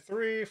 1, 2,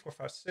 3, 4,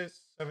 5, 6,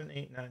 7,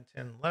 8, 9,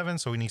 10, 11.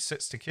 So we need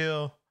 6 to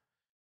kill.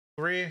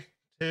 3,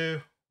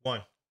 2,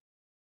 1.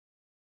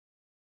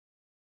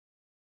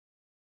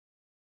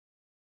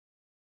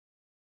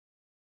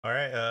 All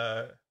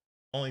right.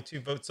 Only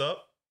 2 votes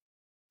up.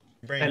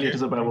 Elliot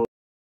is a werewolf.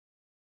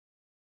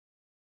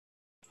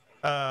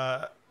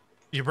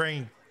 You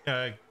bring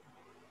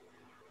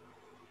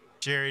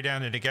Jerry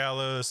down to the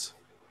gallows,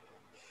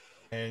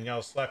 and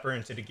y'all slap her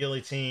into the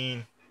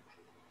guillotine.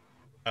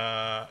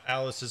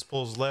 Alice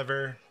pulls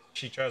lever.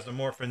 She tries to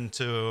morph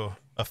into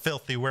a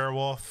filthy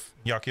werewolf.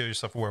 Y'all kill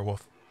yourself a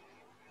werewolf.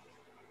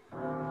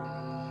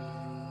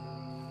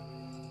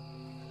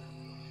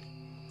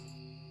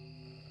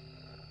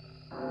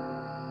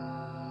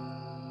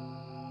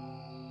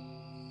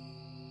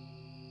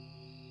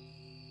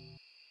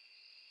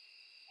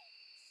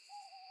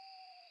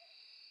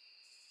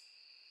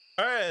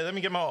 All right, let me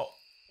get my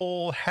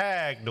old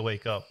hag to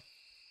wake up.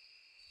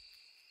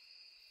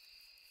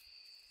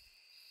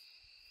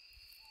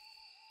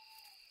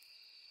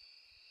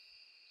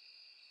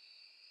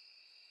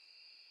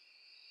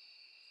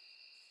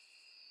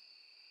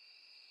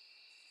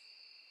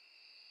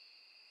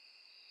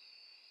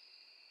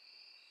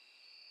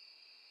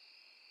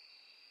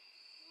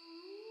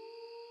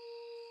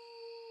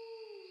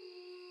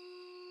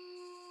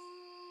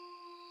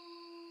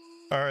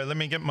 All right, let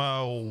me get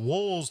my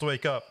wolves to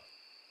wake up.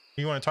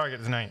 Who you want to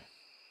target tonight?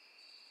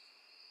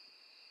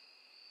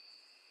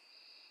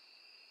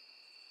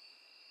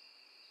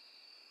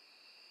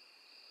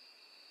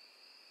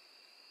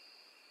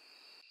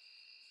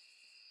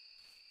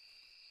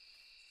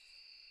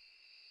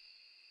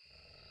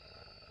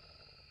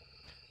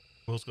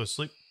 Wolves go to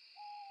sleep.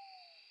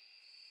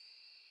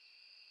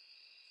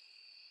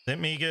 Let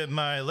me get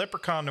my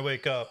leprechaun to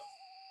wake up.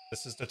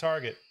 This is the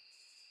target.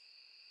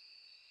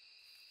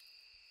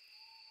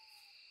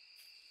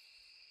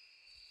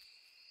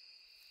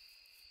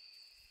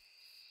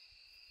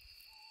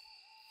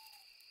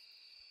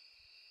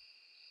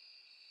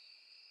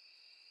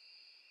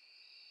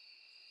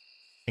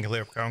 Think a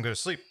leprechaun go to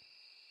sleep.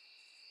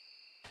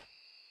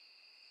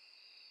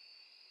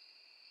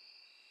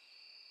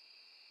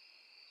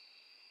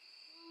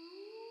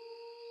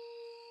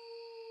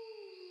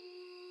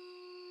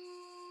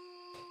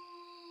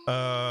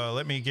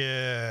 Let me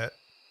get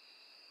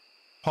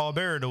Paul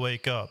Bearer to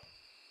wake up.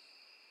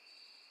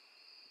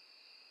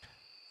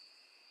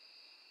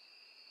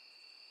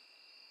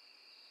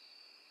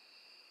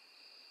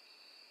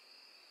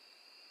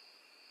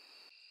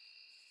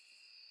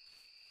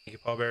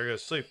 Get Paul Bearer to go to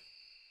sleep.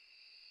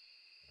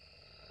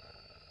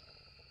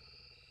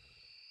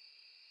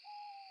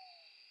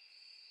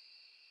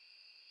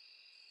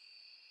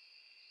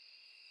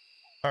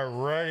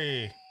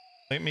 Alrighty.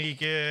 Let me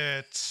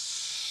get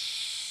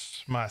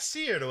my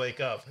seer to wake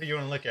up. Who you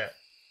want to look at?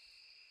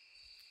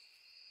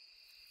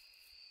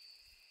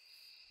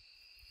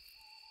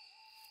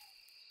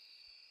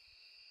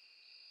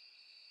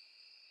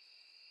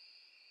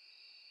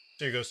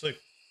 There you go, sleep.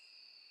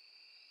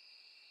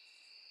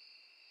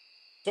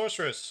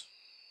 Sorceress.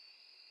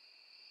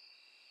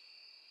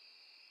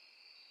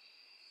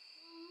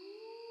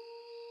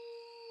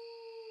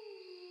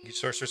 You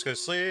sorceress go to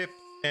sleep.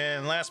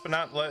 And last but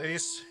not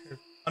least,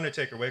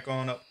 Undertaker, wake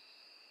on up.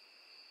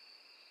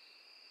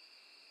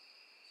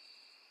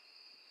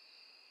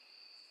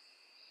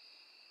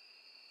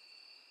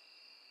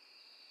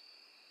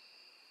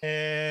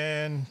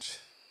 And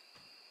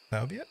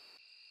that'll be it.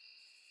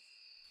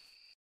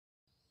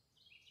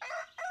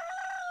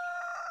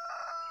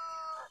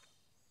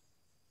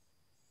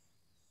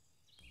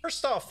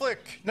 First off,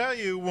 Flick, now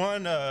you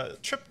won a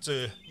trip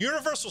to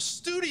Universal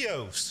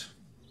Studios.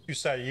 You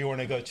decided you want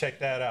to go check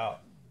that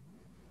out.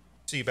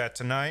 See you back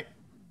tonight.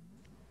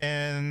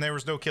 And there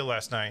was no kill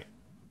last night.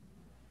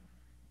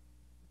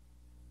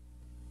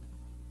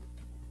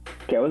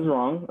 Okay, I was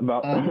wrong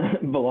about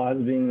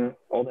Balaz being the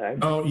old hag.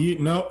 Oh,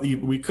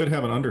 we could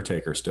have an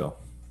Undertaker still.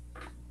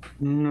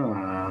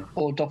 No.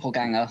 Or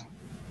doppelganger.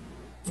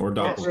 Or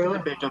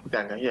doppelganger. Yes,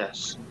 doppelganger,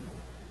 yes.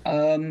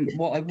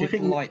 What I would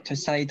like to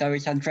say though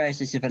is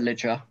Andreas is a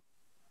villager.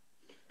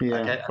 Yeah,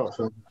 Okay. I thought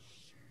so.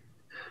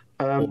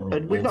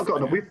 And we've not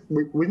got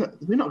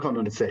an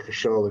Undertaker.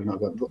 Surely we've not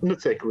got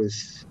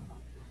Undertaker's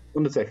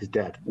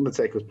dead.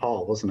 Undertaker was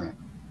Paul, wasn't it?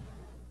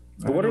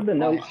 But what are the I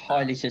notes?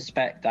 highly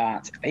suspect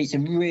that it's a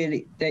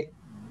really.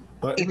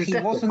 But it if was he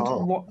definitely wasn't,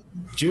 Paul.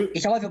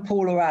 it's either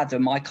Paul or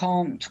Adam. I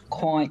can't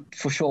quite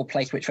for sure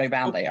place which way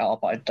round they are,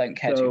 but I don't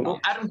care too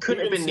much. Adam could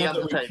have been the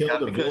Undertaker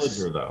Killed a because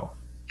villager, though.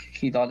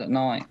 He died at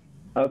night.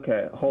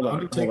 Okay, hold on.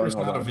 Undertaker's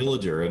not a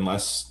villager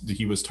unless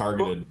he was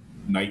targeted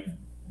night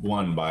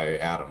one by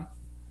Adam.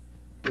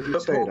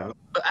 but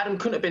Adam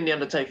couldn't have been the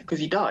Undertaker because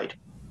he died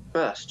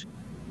first.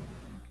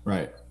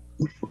 Right.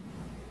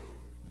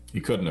 He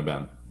couldn't have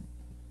been.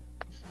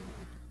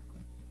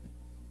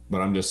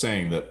 But I'm just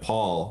saying that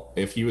Paul,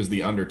 if he was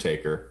the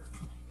Undertaker's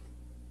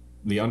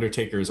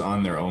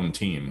on their own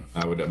team.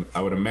 I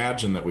would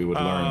imagine that we would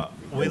learn.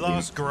 We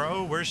lost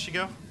Grow. Where'd she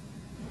go?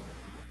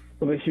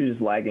 Well, she was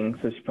just lagging,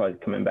 so she's probably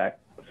coming back.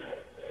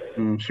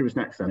 She was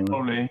next anyway.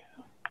 Probably.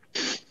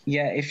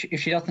 Yeah, if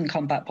she doesn't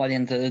come back by the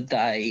end of the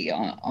day,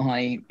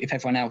 if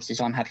everyone else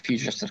is, I'm happy for you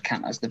just to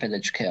count as the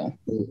village kill.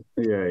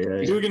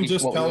 Yeah. Dugan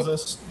just tells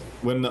us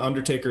when the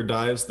Undertaker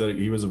dies that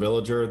he was a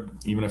villager,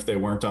 even if they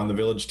weren't on the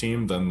village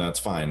team, then that's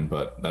fine.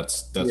 But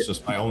that's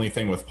just my only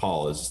thing with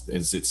Paul is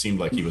it seemed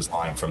like he was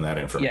lying from that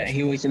information. Yeah,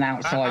 he was an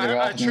outsider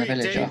rather than a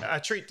villager. I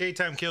treat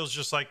daytime kills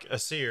just like a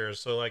seer,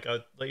 so like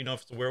I'll let you know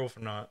if it's a werewolf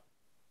or not.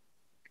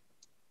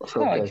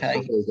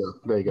 Okay.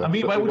 There you go. I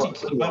mean, why would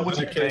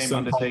you case, claim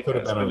Undertaker could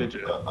have as a been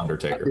villager?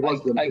 Undertaker.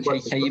 Okay,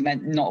 so you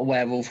meant not a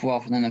werewolf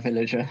rather than a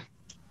villager.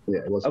 Yeah,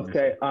 it was.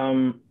 Okay,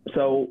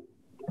 so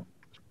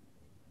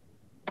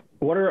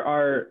what are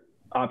our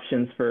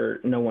options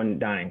for no one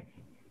dying?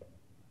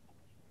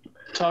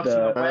 Targeting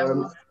a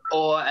werewolf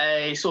or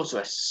a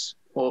sorceress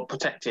or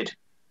protected.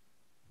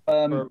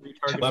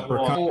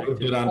 Leprechaun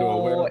moved it onto a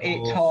Or it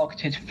werewolf.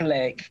 targeted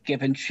Flick,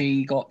 given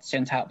she got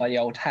sent out by the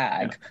old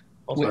hag,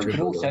 which could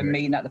also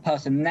mean that the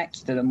person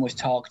next to them was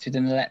targeted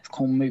and the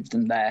Leprechaun moved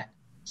them there.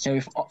 So,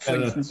 if, for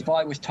instance, if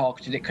I was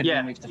targeted, it could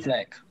have moved to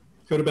Flick.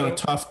 Could have been a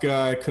tough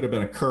guy, could have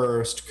been a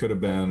cursed, could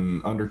have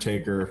been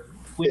Undertaker.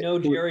 We know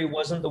Jerry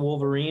wasn't the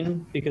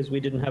Wolverine because we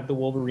didn't have the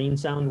Wolverine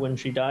sound when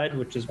she died,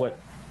 which is what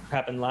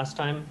happened last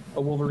time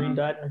a Wolverine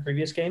died in a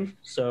previous game.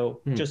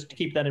 So just to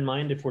keep that in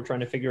mind if we're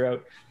trying to figure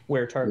out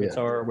where targets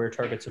are or where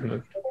targets have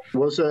moved.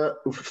 Was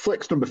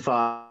Flick's number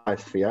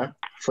 5, yeah?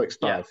 Flick's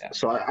 5. Yeah.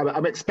 So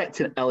I'm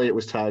expecting Elliot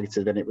was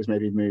targeted and it was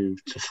maybe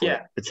moved to Flick.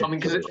 Yeah, I mean,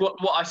 because it's what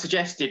I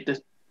suggested the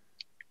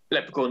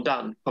Leprechaun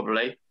done,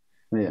 probably.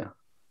 Yeah.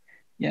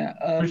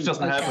 Yeah. Which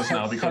doesn't help us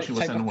now because she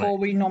was sent away. Before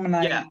we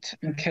nominate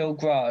and kill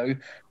Grow,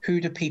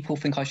 who do people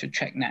think I should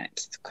check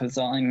next? Because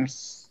I'm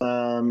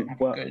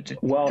good.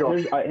 Here's what I'm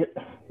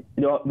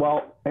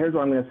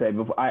going to say.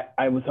 Before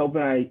I was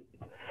hoping I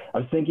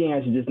was thinking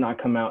I should just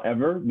not come out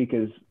ever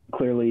because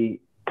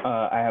clearly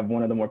I have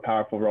one of the more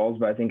powerful roles,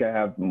 but I think I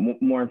have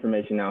more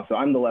information now. So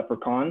I'm the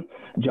Leprechaun.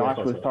 Josh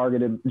was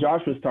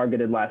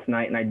targeted last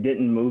night, and I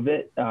didn't move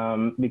it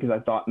because I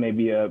thought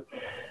maybe a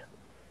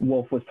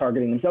wolf was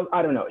targeting himself.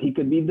 I don't know. He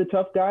could be the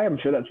tough guy. I'm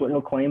sure that's what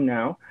he'll claim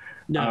now.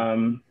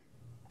 No.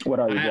 What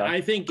are you, Josh?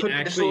 I think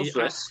actually,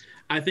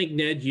 I think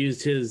Ned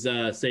used his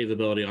save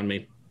ability on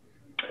me.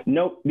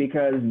 Nope,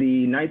 because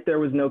the night there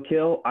was no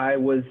kill, I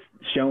was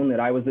shown that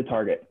I was the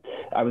target.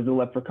 I was the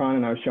Leprechaun,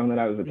 and I was shown that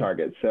I was the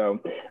target. So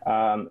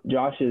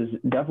Josh is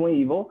definitely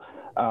evil.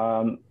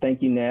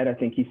 Thank you, Ned. I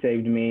think he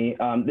saved me.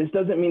 This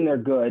doesn't mean they're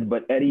good,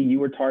 but Eddie, you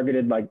were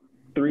targeted like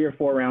 3 or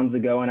 4 rounds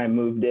ago, and I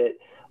moved it.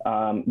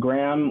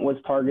 Graham was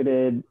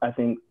targeted, I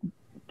think,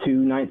 2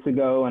 nights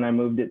ago, and I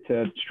moved it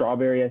to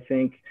Strawberry, I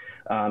think.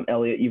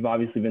 Elliot, you've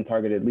obviously been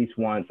targeted at least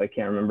once. I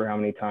can't remember how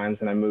many times,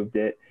 and I moved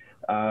it.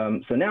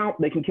 So now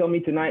they can kill me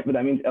tonight, but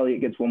that means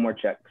Elliot gets one more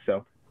check.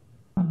 So,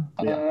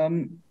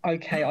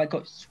 okay, I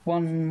got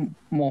one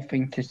more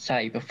thing to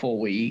say before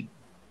we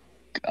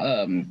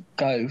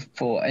go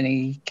for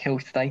any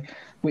kills today,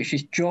 which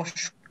is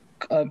Josh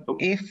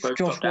If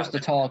Josh was the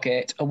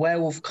target, a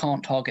werewolf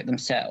can't target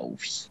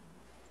themselves.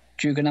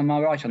 Dugan, am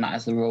I right on that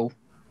as the rule?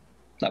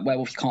 Like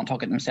werewolves can't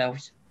target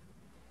themselves?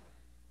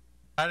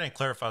 I didn't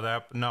clarify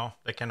that, but no,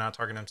 they cannot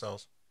target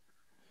themselves.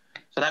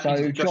 So that So,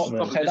 means Josh is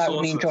probably so the that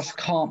would mean sorceress.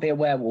 Josh can't be a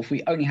werewolf.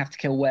 We only have to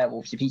kill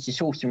werewolves. If he's a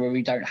sorcerer,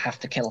 we don't have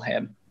to kill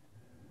him.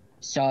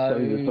 So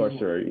he's a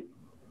sorcerer.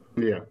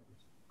 Yeah.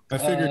 I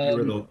figured you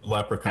were the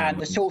leprechaun. And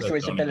the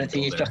sorcerer's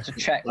ability is just to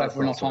check whether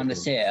or not I'm the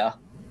seer.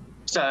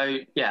 So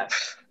yeah,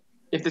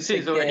 if the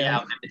seer's already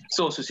out, then the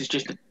sorceress is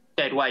just a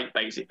dead weight,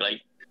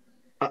 basically.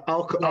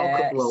 So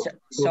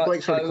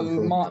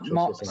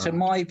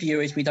my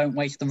view is we don't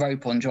waste the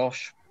rope on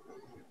Josh.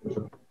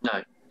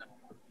 No.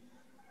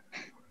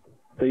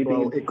 So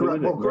you think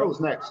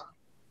Grow's next.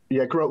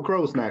 Yeah,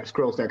 Grow's next.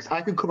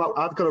 I can come out.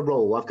 I've got a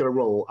roll. I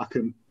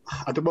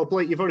don't know,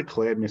 Blake. You've already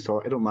cleared me, so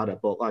it don't matter.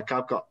 But like,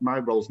 I've got my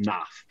roll's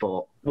naff.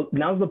 But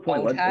now's the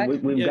point.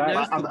 We've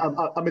got.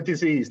 I'm a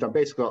diseased.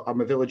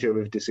 I'm a villager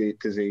with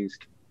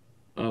diseased.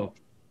 Oh.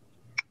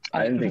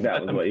 I didn't think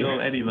that was what you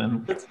Kill Eddie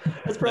then. That's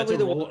probably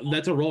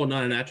that's a roll,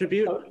 not an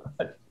attribute.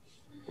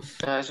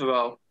 That's a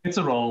roll. It's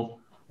a roll.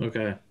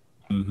 Okay.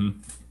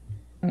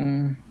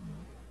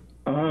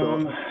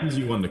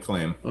 Easy one to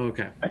claim.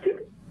 Okay. I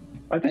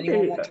think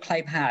Anyone want to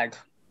claim hag?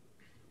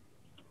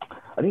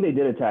 I think they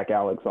did attack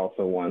Alex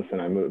also once, and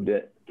I moved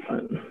it.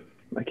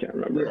 I can't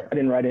remember. Yeah. I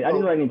didn't write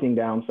anything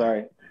down.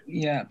 Sorry.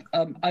 Yeah.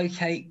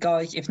 Okay,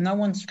 guys. If no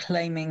one's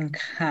claiming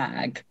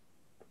hag,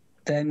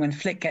 then when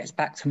Flick gets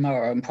back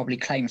tomorrow and probably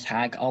claims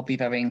hag, I'll be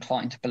very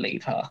inclined to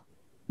believe her.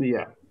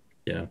 Yeah.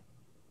 Yeah.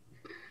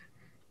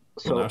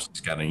 So now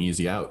she's got an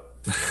easy out.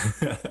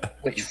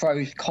 Which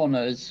throws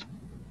Connor's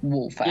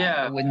wolf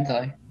out the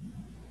window.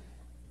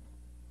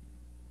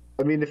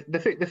 I mean, the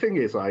thing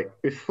is, like,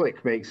 if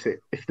Flick makes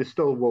it, if there's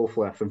still Wolf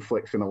left and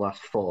Flick's in the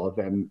last 4,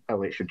 then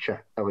Elliot should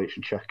check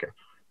her.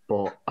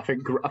 But I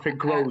think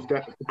Grow's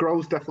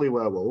definitely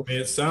werewolf.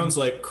 It sounds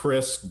like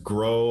Chris,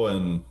 Grow,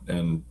 and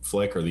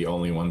Flick are the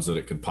only ones that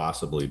it could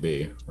possibly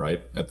be,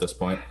 right? At this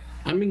point,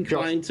 I'm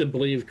inclined to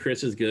believe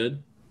Chris is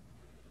good.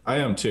 I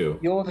am too.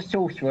 You're the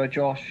sorcerer,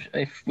 Josh.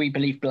 If we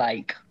believe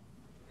Blake.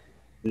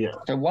 Yeah.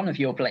 So one of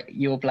your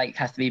Blake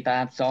has to be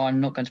bad. So I'm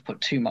not going to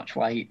put too much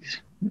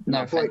weight.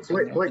 No, Blake's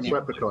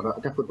Leprechaun. I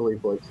definitely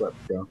believe Blake's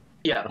Leprechaun.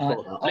 Yeah. I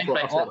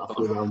thought that a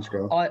few rounds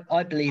ago.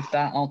 I believe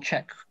that. I'll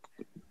check.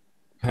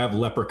 Have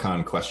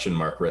Leprechaun ?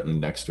 Written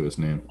next to his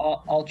name.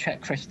 I'll check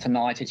Chris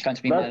tonight. It's going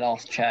to be my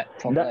last check,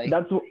 probably.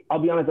 I'll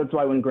be honest, that's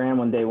why when Graham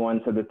on day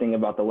one said the thing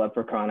about the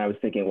Leprechaun, I was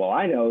thinking, well,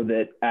 I know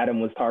that Adam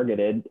was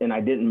targeted and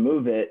I didn't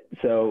move it,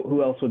 so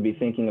who else would be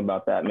thinking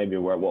about that? Maybe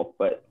a werewolf,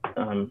 but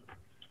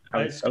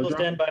I still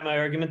stand by my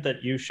argument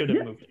that you should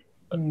have moved it.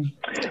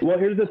 Well,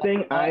 here's the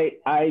thing.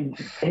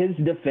 His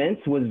defense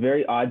was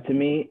very odd to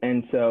me,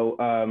 and so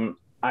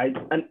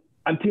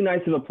I'm too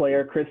nice of a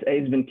player. Chris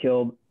A's been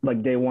killed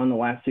like day one the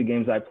last 2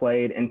 games I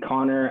played, and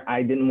Connor,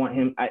 I didn't want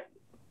him. I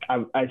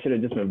should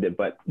have just moved it,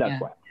 but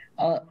that's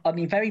why. I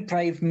mean, very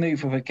brave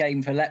move of a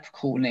game for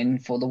Leprechaun in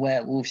for the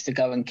werewolves to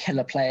go and kill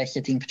a player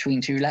sitting between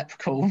 2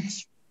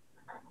 leprechauns.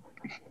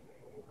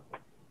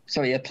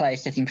 Sorry, a player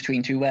sitting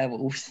between 2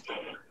 werewolves.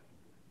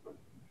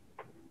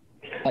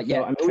 But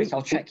yeah, so, Chris,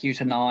 I'll check you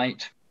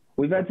tonight.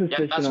 We've had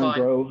suspicion on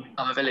Grow.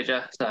 I'm a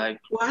villager, so.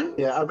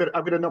 Yeah, I'm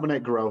gonna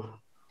nominate Grow.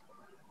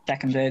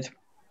 Seconded.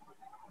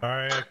 All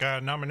right, I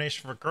got a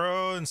nomination for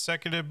Grow and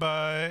seconded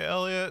by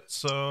Elliot.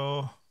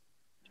 So,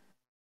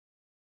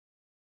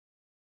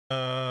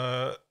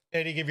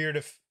 Eddie, give your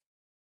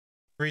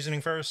reasoning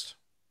first.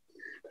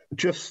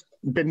 Just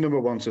been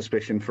number one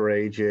suspicion for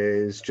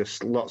ages.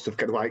 Just lots of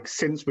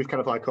since we've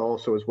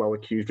also as well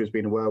accused her as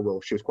being a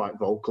werewolf. She was quite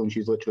vocal and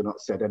she's literally not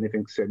said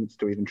anything since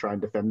to even try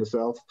and defend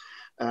herself.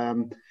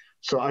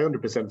 So I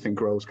 100% think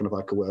Grow's a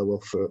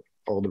werewolf for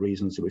all the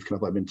reasons that we've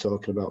been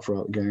talking about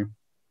throughout the game.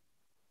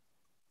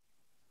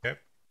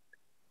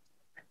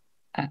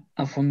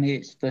 For me,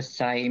 it's the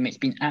same. It's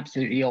been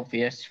absolutely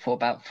obvious for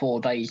about 4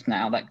 days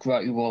now that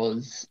Grow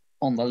was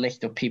on the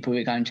list of people we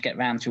were going to get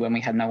round to when we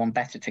had no one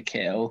better to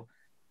kill.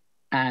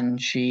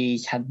 And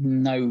she's had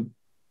not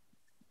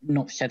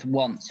said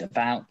once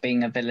about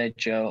being a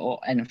villager or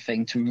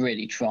anything to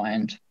really try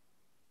and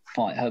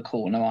fight her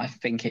corner. I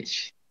think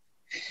it's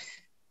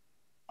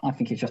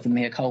just a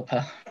mea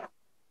culpa.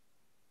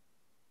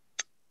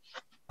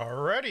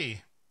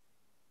 Alrighty.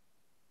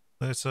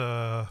 Let's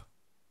Bro,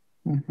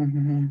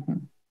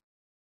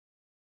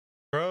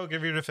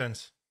 give your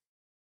defense.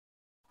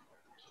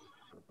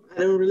 I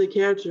don't really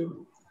care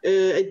to.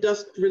 It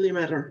doesn't really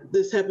matter.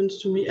 This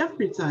happens to me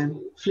every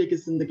time Flick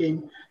is in the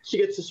game. She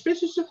gets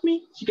suspicious of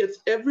me. She gets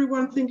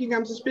everyone thinking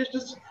I'm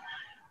suspicious.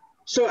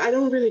 So I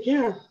don't really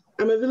care.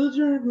 I'm a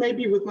villager.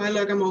 Maybe with my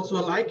luck I'm also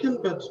a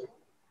Lycan, but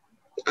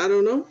I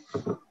don't know.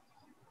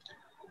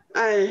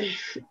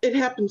 It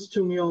happens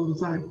to me all the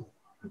time.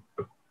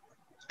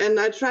 And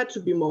I tried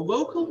to be more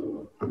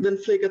vocal, then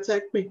Flick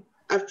attacked me.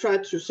 I've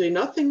tried to say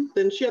nothing,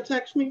 then she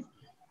attacks me.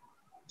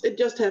 It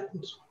just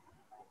happens.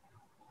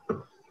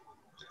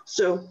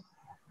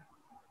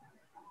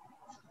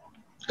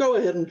 Go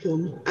ahead and kill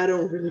me. I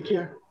don't really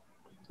care.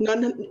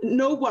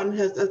 No one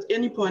has at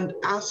any point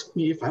asked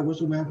me if I was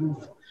a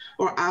werewolf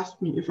or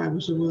asked me if I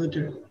was a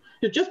villager.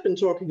 You've just been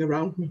talking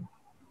around me.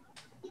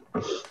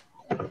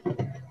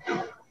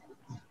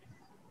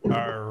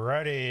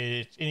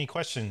 Alrighty. Any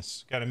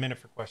questions? Got a minute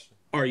for questions.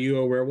 Are you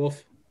a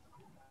werewolf?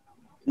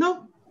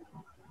 No.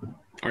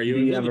 Are you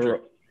a villager?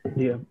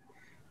 Yeah.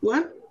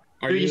 What?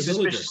 Are you a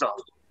villager?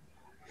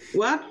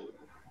 What?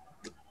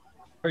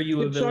 Are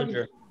you a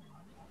villager?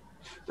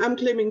 I'm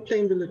claiming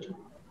plain villager.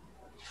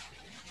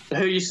 Who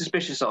are you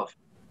suspicious of?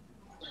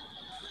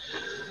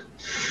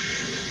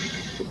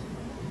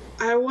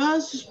 I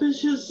was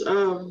suspicious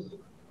of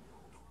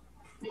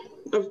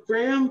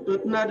Graham,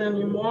 but not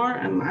anymore.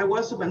 And I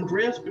was of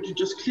Andreas, but you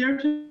just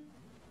cleared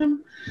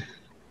him.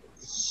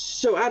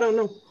 So I don't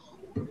know.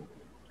 Do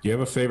you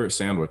have a favorite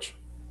sandwich?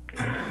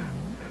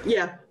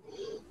 Yeah.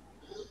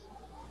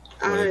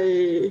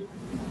 I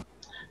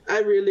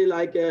really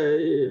like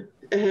a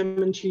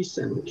ham and cheese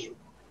sandwich.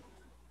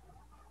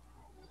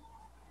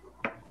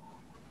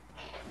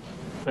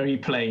 Very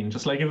plain,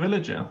 just like a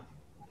villager.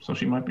 So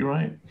she might be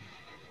right.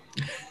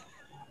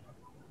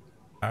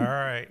 All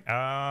right.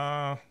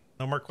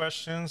 No more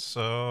questions.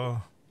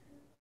 So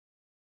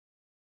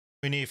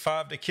we need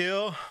 5 to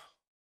kill.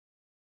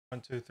 1,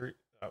 2, 3.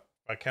 If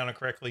I counted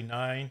correctly,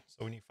 9.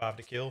 So we need 5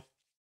 to kill.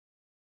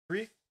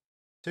 3,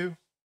 2,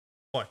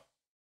 1.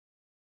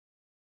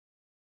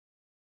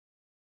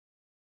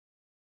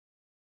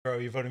 Bro,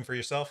 you voting for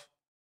yourself?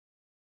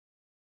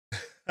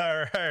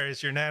 All right,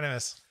 it's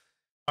unanimous.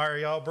 All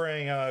right, y'all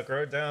bring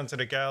Grow down to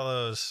the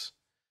gallows.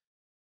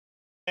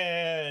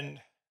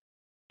 And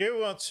you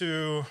want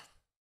to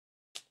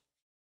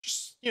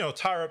just,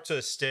 tie her up to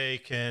a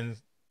stake. And,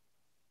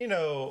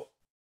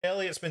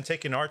 Elliot's been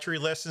taking archery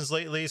lessons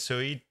lately, so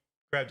he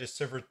grabbed his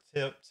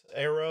silver-tipped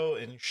arrow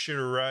and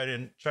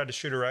tried to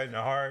shoot her right in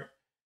the heart.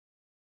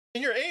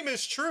 And your aim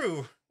is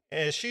true,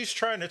 as she's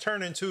trying to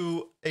turn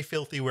into a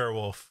filthy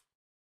werewolf.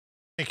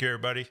 Thank you,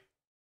 everybody.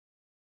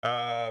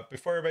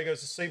 Before everybody goes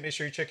to sleep, make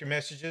sure you check your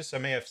messages. I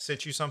may have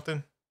sent you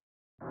something.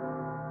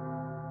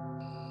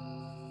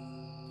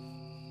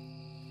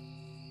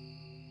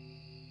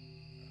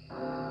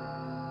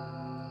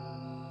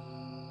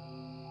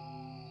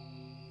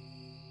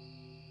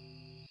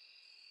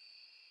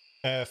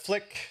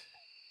 Flick,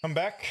 come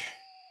back.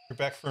 You're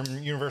back from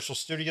Universal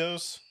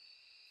Studios.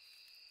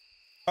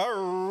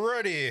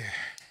 Alrighty.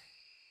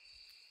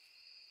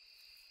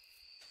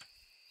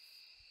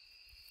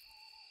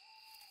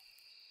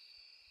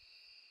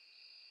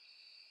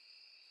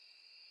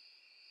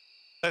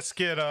 Let's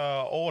get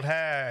old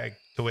hag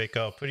to wake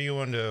up. What do you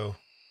want to do?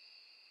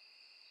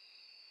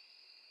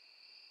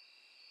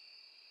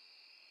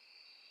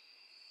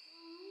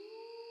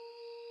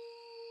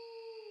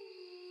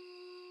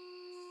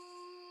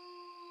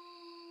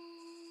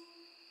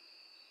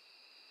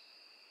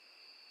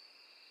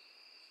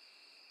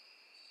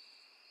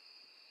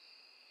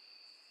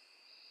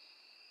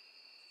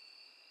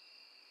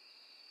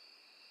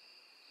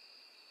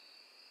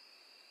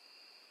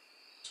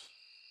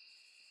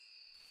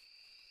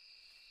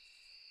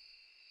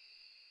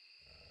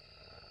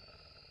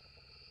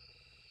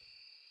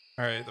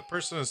 All right, the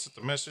person that sent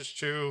the message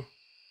to,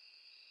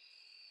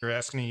 you're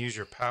asking to use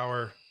your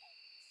power.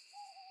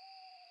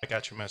 I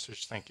got your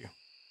message. Thank you.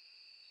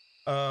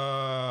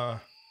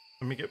 Let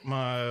me get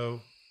my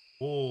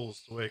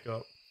wolves to wake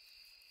up.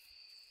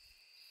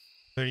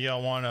 Who do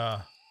y'all want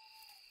to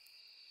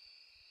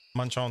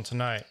munch on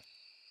tonight?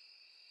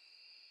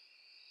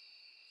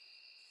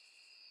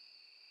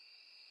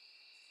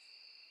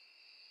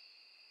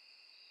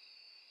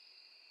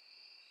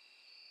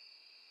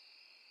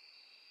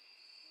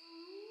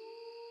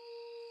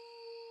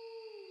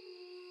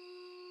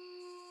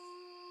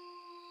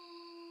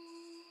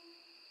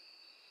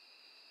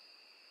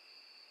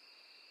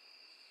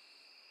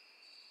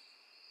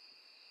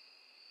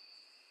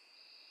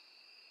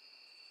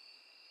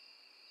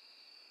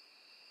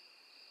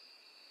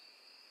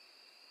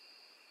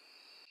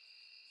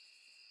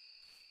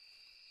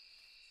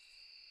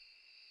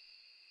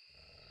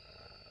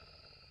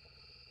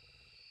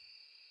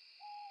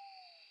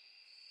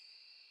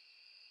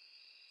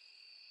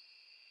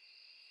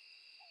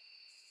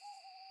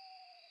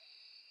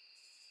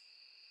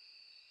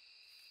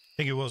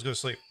 I think he was go to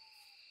sleep.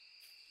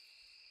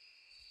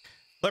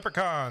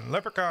 Leprechaun,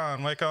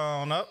 wake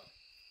on up.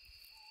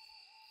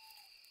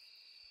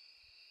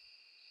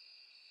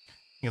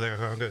 You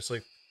Leprechaun, go to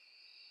sleep.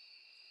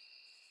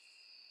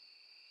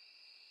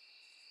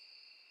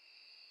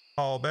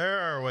 Paul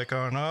Bear, wake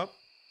on up.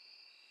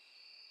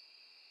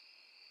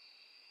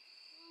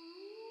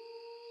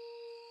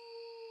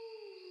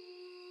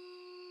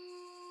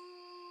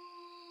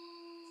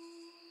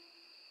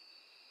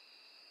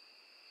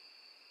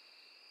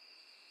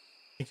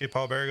 Thank you,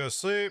 Paul Bear, go to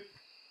sleep.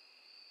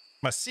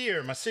 My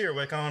seer,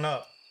 wake on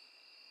up.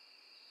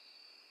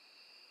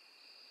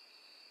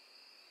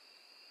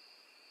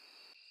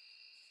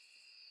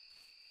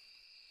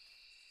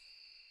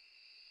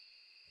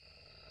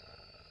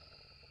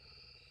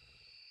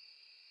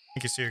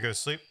 Thank you, seer, go to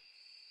sleep.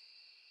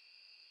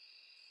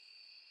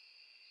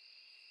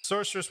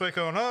 Sorceress, wake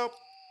on up.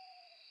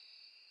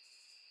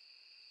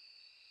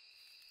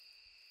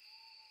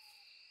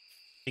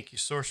 Thank you,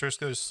 Sorceress.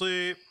 Go to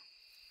sleep.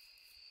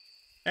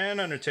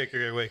 And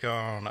Undertaker, wake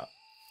on up.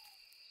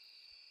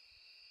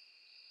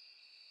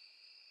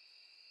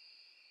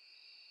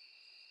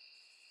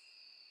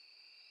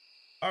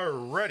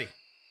 Alrighty.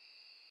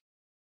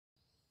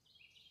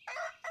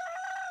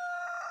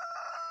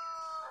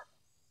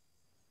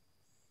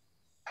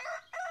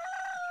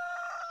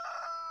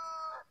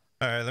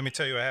 Alright, let me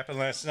tell you what happened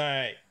last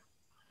night.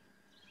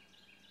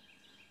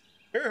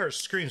 I heard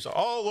screams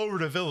all over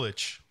the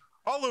village.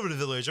 All over the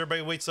village.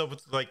 Everybody wakes up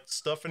with like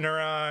stuff in their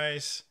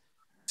eyes.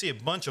 See a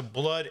bunch of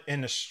blood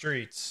in the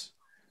streets.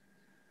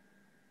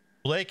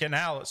 Blake and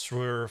Alex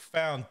were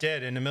found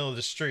dead in the middle of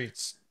the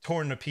streets,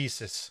 torn to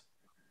pieces.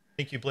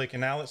 Thank you, Blake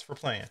and Alex, for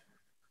playing.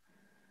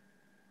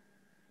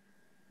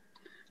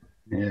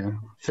 Yeah,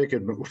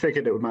 figured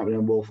it might have been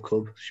a wolf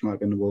club. She might have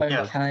been the wolf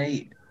club.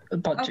 Okay,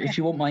 but if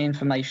you want my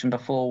information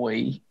before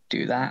we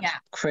do that,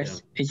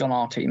 Chris is on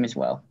our team as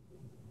well.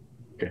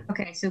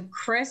 Okay, so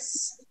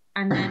Chris,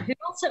 and then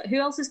who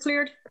else is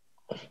cleared?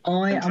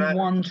 I am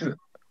wondering.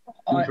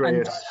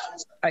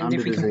 And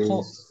if we can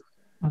pause,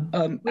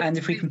 and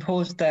if we can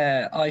pause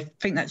there, I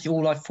think that's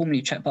all I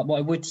formally checked. But what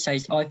I would say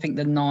is, I think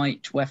the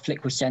night where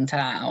Flick was sent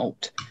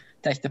out,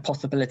 there's the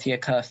possibility a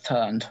curse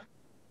turned.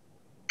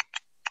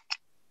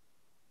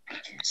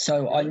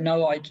 So I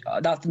know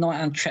that's the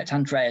night I checked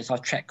Andreas.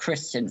 I've checked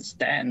Chris since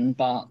then,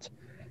 but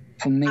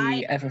for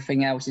me,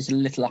 everything else is a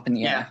little up in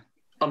the air.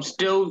 I'm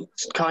still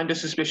kind of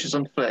suspicious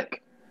on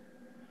Flick.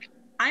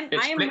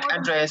 It's Flick,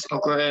 Andreas, or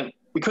Graham.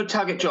 We could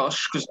target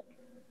Josh because.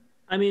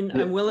 I mean,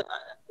 I'm willing.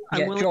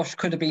 Josh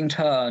could have been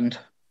turned.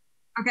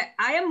 Okay,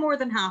 I am more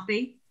than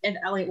happy if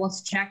Elliot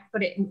wants to check,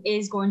 but it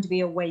is going to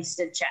be a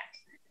wasted check.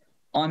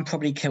 I'm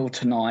probably killed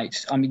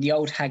tonight. I mean, the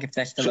old hag, if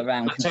they're still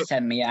around, can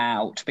send me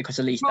out because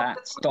at least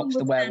that stops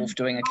the werewolf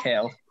doing a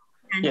kill.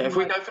 Yeah, if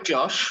we go for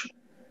Josh,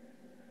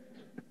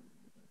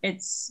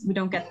 you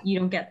don't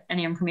get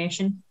any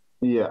information.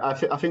 Yeah, I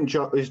think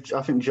Josh is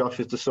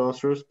the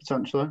sorceress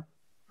potentially,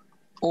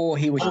 or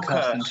he was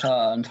cursed and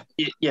turned.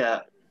 Yeah.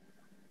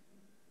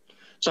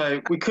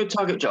 So we could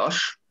target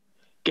Josh,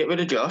 get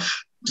rid of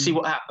Josh, see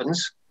what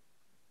happens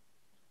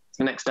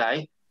the next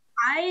day.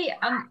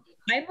 I'm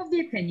of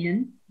the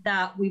opinion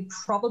that we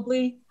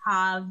probably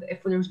have,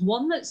 if there's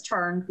one that's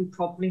turned, we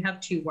probably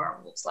have 2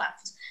 werewolves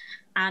left.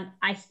 And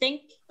I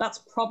think that's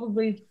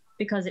probably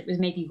because it was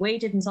maybe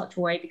weighted in such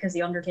a way because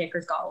the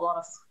Undertaker's got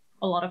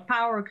a lot of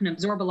power, can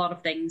absorb a lot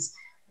of things.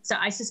 So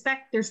I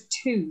suspect there's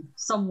 2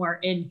 somewhere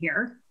in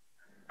here.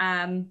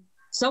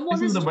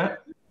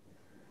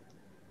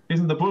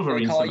 Isn't the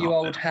Wolverine Call you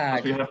old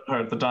hag? We haven't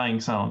heard the dying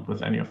sound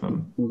with any of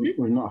them. We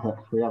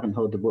haven't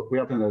heard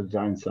the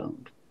dying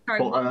sound. Sorry,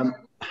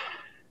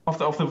 but,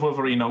 of the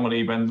Wolverine,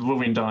 normally when the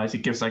Wolverine dies,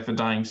 it gives like the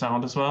dying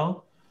sound as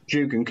well.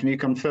 Jugan, can you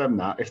confirm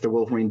that if the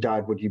Wolverine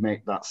died, would you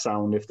make that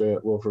sound if the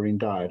Wolverine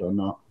died or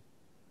not?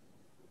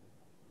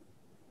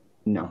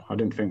 No, I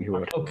didn't think he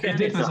would. Okay, it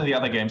did this in the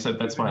other game, so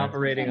that's why.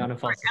 Operating on a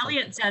false.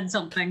 Elliot said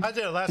something. I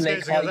did it last game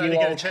because I didn't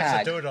get a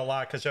chance to do it a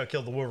lot because I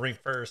killed the Wolverine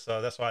first,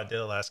 so that's why I did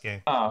it last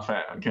game. Oh,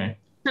 fair, okay.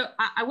 So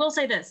I will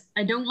say this: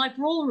 I don't like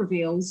role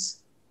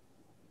reveals,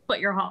 but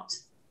you're hot.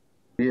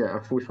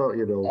 Yeah, we thought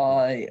you'd all.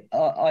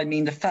 I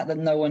mean, the fact that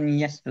no one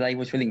yesterday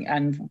was willing,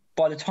 and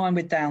by the time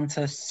we're down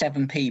to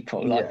 7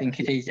 people, I think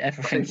it is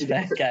everything's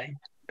fair game.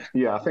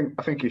 Yeah, I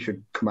think you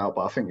should come out,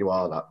 but I think you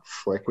are that.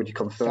 Flick, would you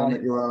confirm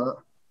that you are that?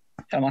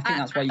 I think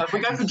that's why you. If we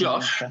go for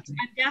Josh, I'm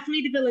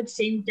definitely the village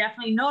team,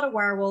 definitely not a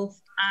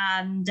werewolf,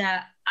 and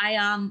I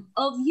am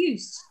of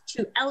use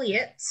to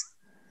Elliot,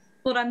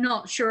 but I'm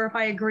not sure if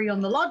I agree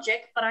on the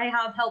logic. But I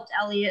have helped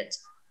Elliot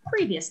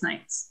previous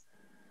nights.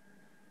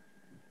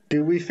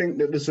 Do we think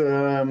that there's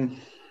a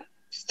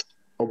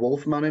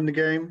Wolfman in the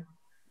game?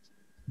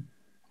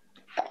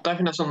 I don't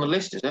think that's on the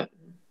list, is it?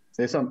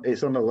 It's on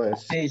the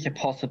list. It's a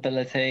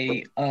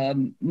possibility.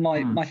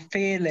 My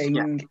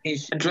feeling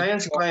is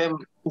Andreas, Graham,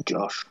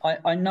 Josh.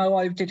 I know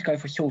I did go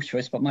for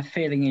sorceress, but my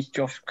feeling is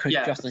Josh could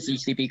just as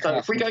easily be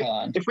cast and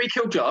turned. If we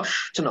kill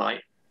Josh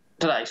today,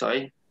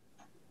 if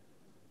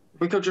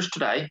we kill Josh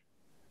today,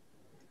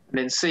 and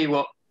then see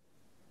what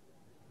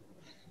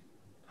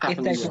happens.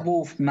 If there's a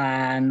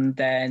Wolfman,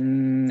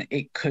 then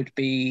it could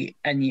be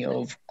any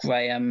of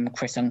Graham,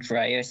 Chris,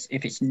 Andreas.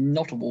 If it's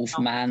not a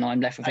Wolfman, I'm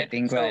left with it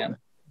being Graham.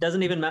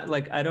 Doesn't even matter.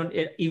 Like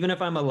even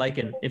if I'm a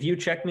lichen, if you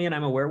check me and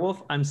I'm a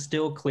werewolf, I'm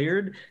still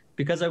cleared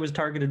because I was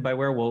targeted by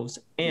werewolves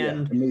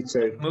and me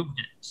too. Moved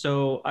it.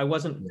 So I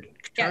wasn't.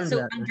 Yeah.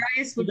 So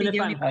Andreas would be the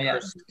only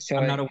person.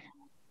 I'm not a.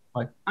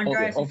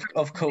 Andreas,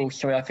 of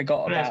course. Sorry, I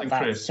forgot about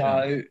that. Chris,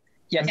 so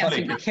yes, I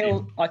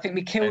think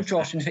we kill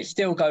Josh, and if it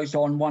still goes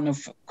on, one of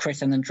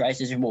Chris and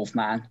Andreas is a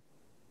Wolfman.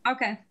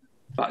 Okay.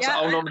 Right, so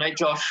I'll nominate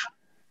Josh.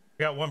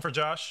 We got one for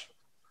Josh.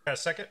 Got a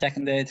second?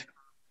 Seconded.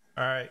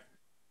 All right.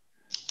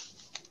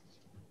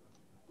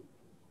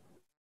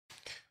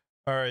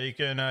 All right, you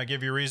can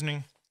give your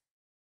reasoning.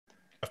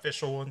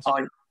 Official ones.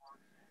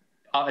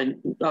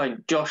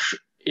 Josh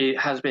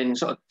has been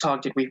sort of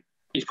targeted.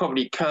 he's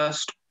probably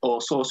cursed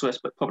or sorceress,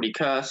 but probably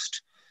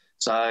cursed.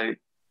 So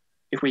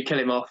if we kill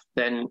him off,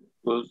 then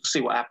we'll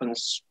see what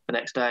happens the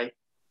next day.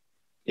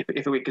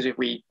 If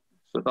we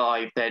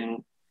survive,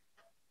 then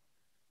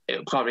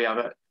it'll probably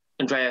either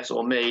Andreas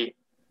or me.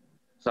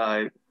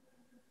 So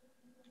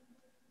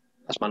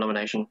that's my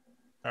nomination.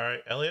 All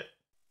right, Elliot.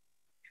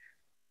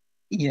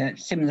 Yeah,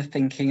 similar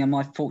thinking, and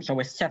my thoughts are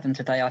with 7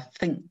 today. I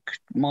think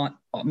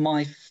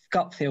my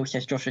gut feel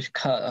says Josh is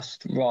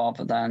cursed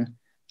rather than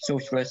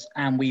sorceress,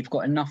 and we've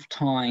got enough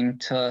time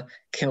to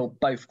kill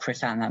both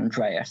Chris and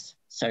Andreas.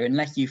 So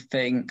unless you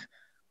think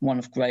one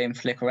of Gray and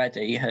Flick or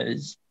Eddie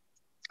has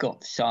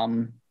got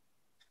some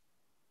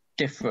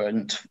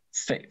different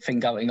thing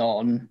going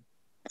on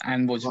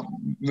and was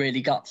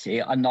really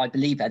gutsy, and I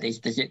believe Eddie's,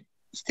 does it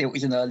still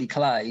is an early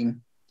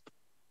claim?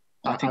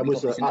 I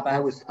was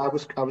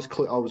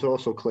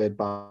also cleared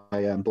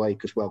by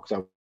Blake as well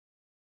because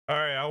All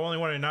right, I only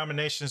wanted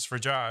nominations for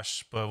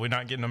Josh, but we're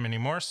not getting them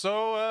anymore.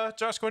 So,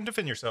 Josh, go ahead and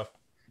defend yourself.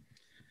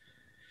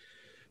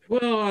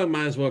 Well, I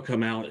might as well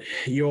come out.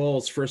 You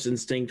all's first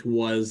instinct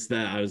was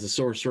that I was a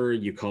sorcerer.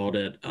 You called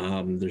it.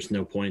 There's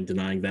no point in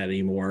denying that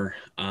anymore.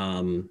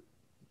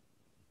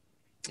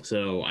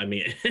 So, I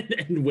mean,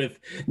 and with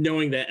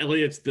knowing that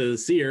Elliot's the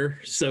seer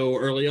so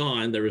early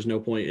on, there was no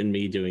point in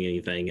me doing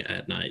anything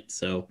at night.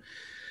 So,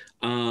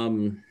 I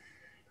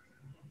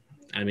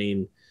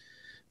mean,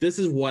 this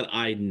is what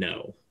I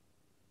know.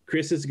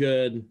 Chris is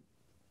good.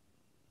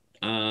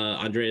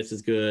 Andreas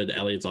is good.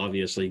 Elliot's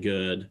obviously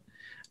good.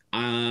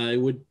 I'm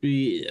on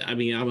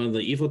the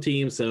evil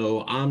team,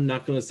 so I'm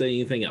not going to say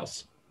anything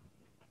else.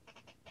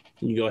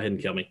 You go ahead and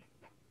kill me.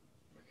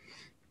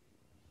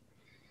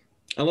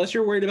 Unless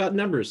you're worried about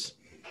numbers.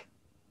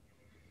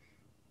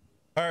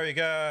 All right, you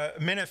got a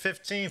minute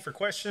 15 for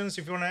questions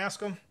if you want to ask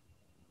them.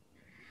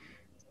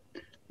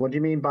 What do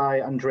you mean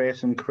by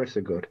Andreas and Chris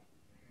are good?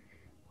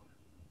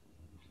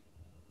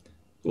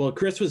 Well,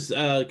 Chris was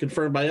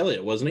confirmed by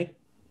Elliot, wasn't he?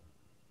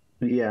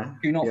 Yeah.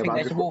 Do you not think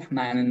there's a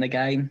Wolfman in the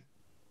game?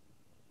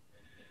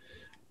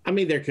 I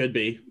mean, there could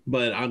be,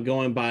 but I'm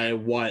going by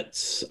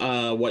what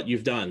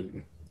you've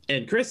done.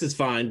 And Chris is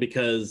fine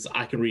because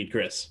I can read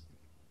Chris.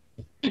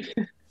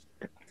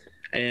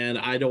 And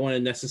I don't want to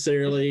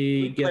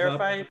necessarily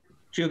clarify,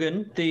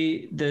 Jugan,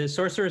 the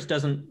sorceress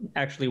doesn't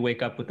actually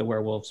wake up with the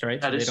werewolves, right?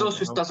 No, the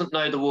sorceress doesn't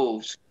know the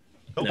wolves.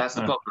 Oh, that's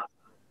the problem.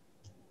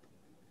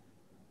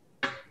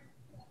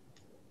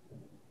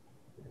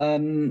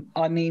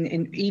 I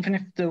mean, even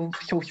if the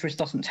sorceress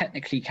doesn't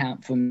technically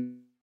count from.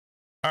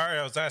 All right,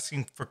 I was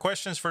asking for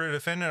questions for the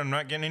defendant. I'm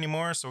not getting any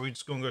more, so we're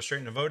just going to go straight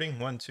into voting.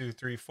 1, 2,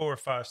 3, 4,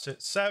 5,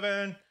 6,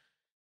 7.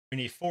 We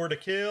need 4 to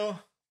kill.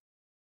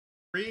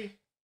 3,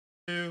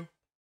 2.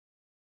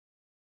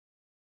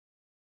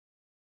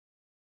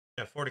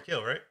 Yeah, 4 to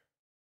kill, right?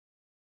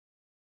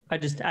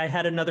 I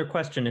had another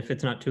question if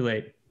it's not too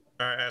late.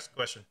 All right, ask a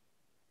question.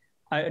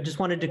 I just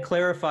wanted to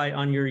clarify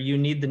on your you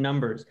need the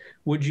numbers.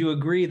 Would you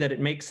agree that it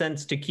makes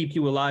sense to keep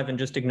you alive and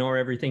just ignore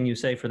everything you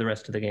say for the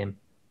rest of the game?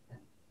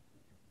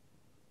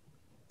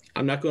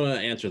 I'm not going to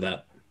answer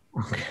that.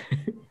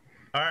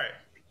 All right.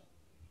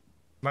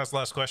 That's the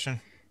last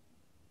question.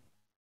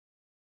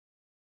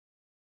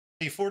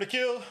 Need 4 to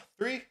kill.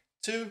 3,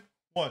 2,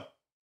 1.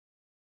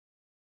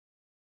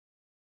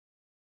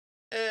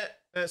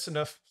 That's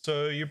enough.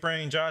 So you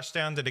bring Josh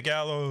down to the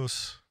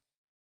gallows.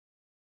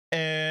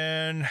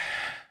 And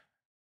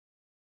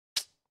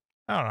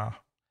I don't know.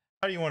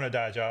 How do you want to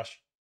die, Josh?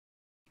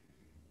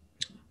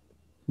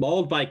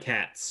 Mauled by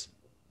cats.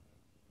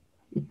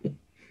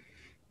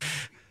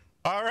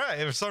 All right.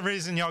 If for some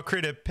reason y'all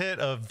create a pit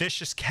of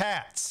vicious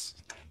cats,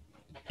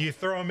 you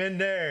throw them in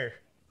there.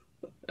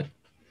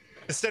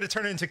 Instead of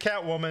turning into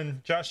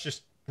Catwoman, Josh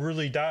just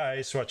really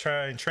dies. So I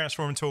try and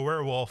transform into a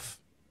werewolf,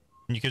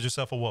 and you get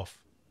yourself a wolf.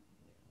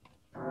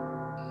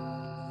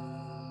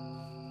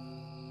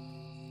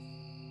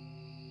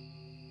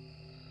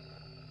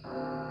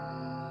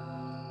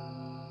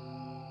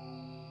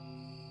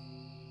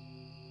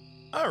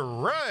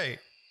 All right.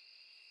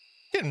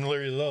 Getting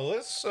really low.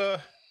 Let's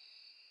can't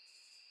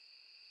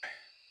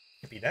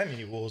be that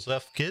many wolves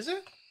left, is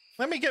it?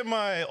 Let me get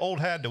my old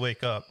hag to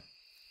wake up.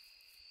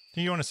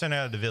 Do you want to send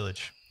out of the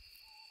village?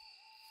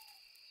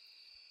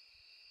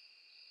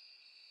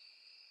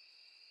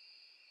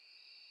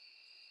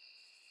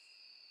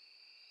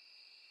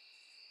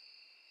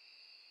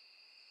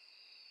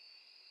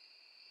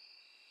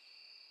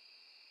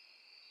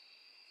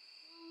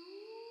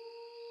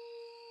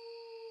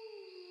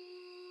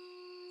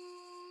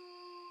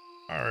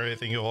 All right, I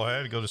think you all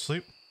had to go to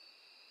sleep.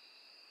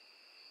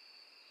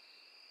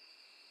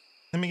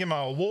 Let me get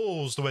my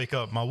wolves to wake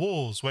up. My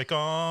wolves, wake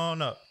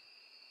on up.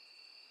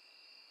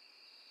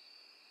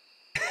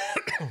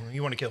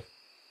 You want to kill?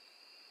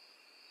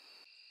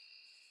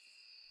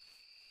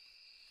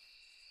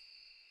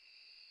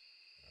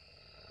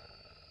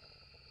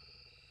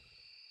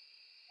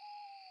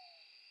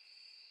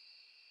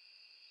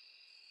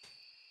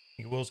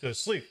 Your wolves go to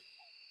sleep.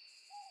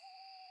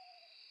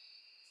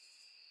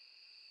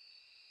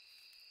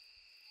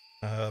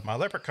 My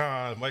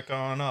Leprechaun, wake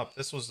on up.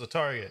 This was the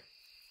target.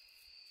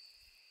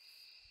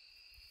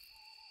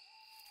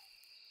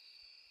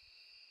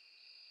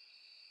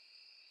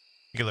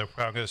 You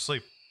Leprechaun, go to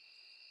sleep.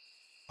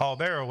 Paul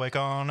Barrow, wake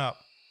on up.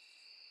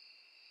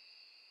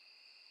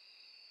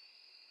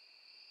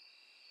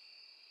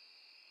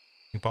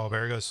 Paul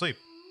Barrow, go to sleep.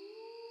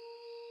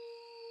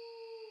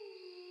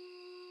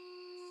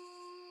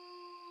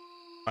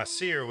 My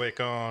Seer, wake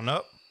on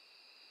up.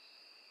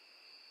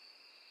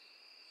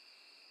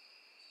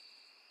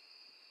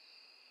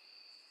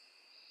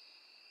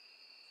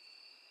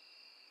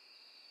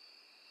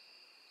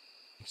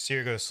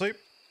 Seer, go to sleep.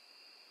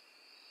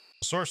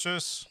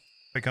 Sorceress,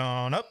 wake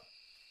on up.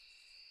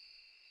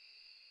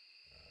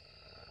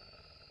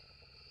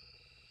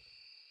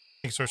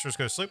 Sorceress,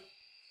 go to sleep.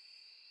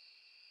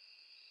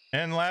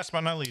 And last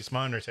but not least,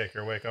 my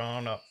Undertaker, wake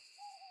on up.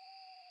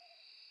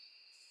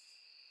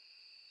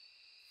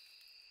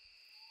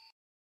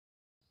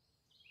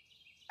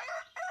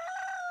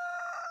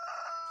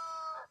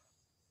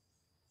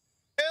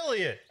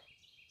 Elliot!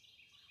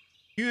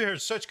 You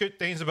heard such good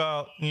things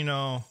about,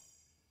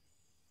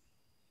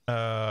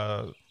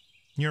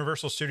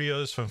 Universal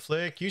Studios from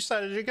Flick. You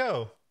decided to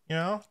go,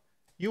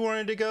 You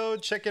wanted to go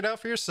check it out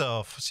for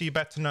yourself. See you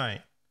back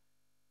tonight.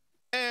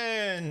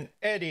 And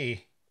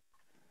Eddie,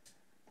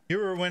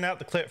 you went out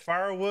to clip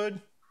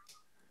firewood,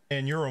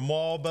 and you're a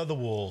mauled by the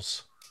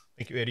wolves.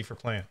 Thank you, Eddie, for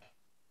playing.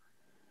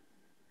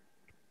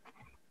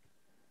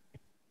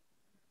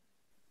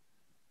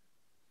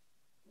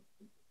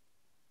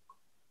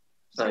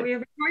 So we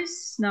have a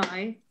choice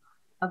now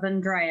of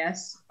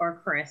Andreas or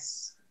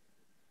Chris.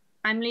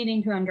 I'm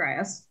leaning to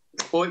Andreas.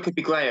 Or it could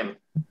be Graham.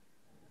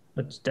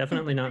 It's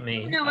definitely not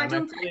me. No, I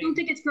don't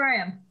think it's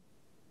Graham.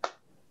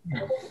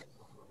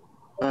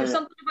 There's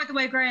something about the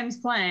way Graham's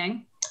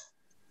playing.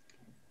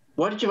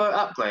 Why did you vote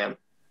up, Graham?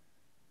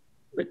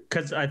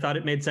 Because I thought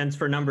it made sense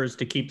for numbers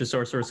to keep the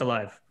sorceress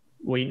alive.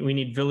 We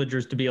need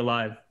villagers to be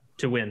alive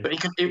to win. But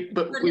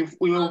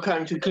we all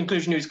came to the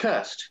conclusion he was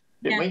cursed,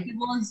 didn't we? He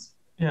was.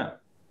 Yeah.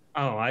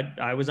 Oh,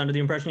 I was under the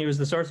impression he was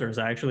the sorceress.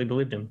 I actually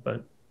believed him,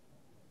 but...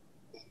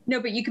 No,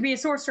 but you could be a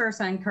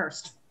sorceress and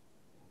cursed.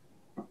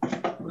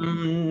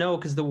 No,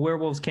 because the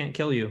werewolves can't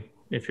kill you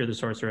if you're the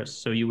sorceress,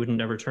 so you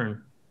wouldn't ever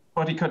turn.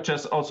 But he could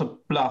just also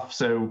bluff,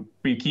 so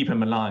we keep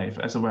him alive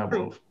as a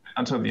werewolf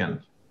until the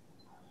end.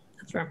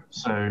 That's right.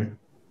 So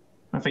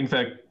I think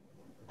the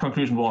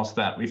conclusion was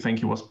that we think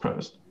he was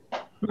cursed.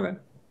 Okay.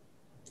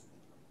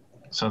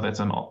 So that's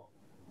an odd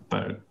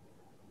vote.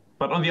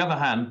 But on the other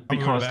hand,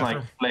 because like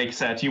Blake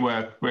said, you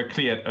were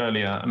cleared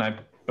earlier, and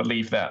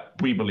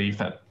we believe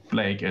that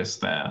Blake is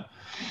there.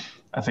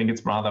 I think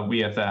it's rather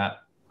weird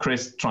that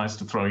Chris tries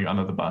to throw you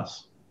under the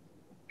bus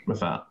with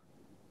that.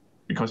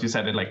 Because you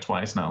said it like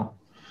twice now,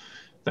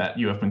 that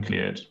you have been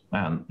cleared,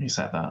 and he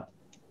said that.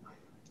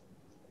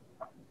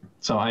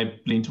 So I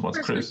lean towards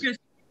Chris. Just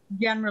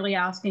generally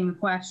asking a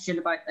question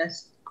about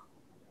this.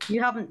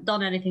 You haven't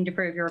done anything to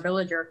prove you're a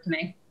villager to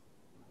me.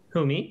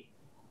 Who, me?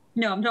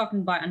 No, I'm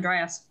talking about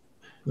Andreas.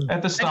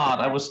 At the start,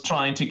 I was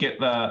trying to get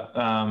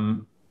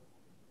the,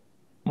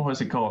 what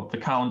was it called? The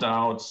count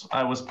out.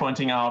 I was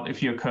pointing out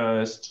if you're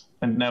cursed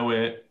and know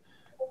it.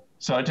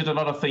 So I did a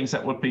lot of things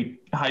that would be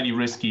highly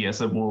risky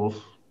as a wolf.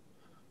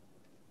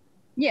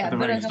 Yeah, at the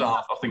very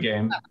start of the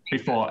game,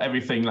 before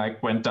everything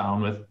like went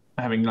down with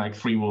having like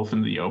 3 wolf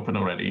in the open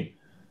already.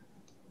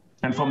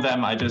 And from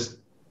them, I just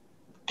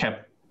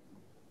kept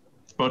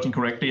voting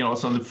correctly. And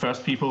also on the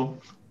first people,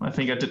 I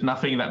think I did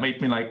nothing that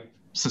made me like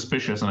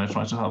suspicious, and I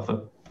tried to help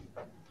the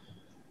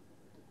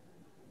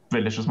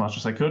village as much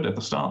as I could at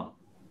the start.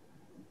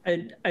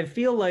 I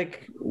feel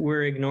like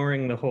we're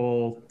ignoring the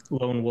whole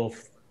lone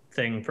wolf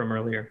thing from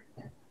earlier.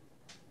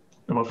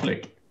 About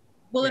Flick.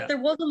 Well, if there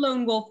was a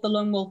lone wolf, the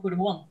lone wolf would have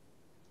won.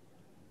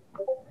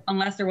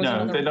 Unless there was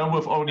another. The lone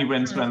wolf only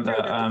wins when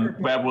the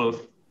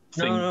werewolf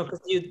thing. No, because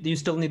you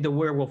still need the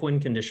werewolf win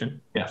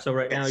condition. Yeah. So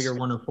right now you're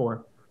 1 of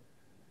 4.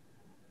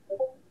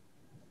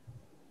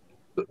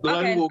 The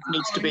lone wolf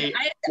needs to be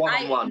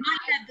one-on-one. In my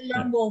head, the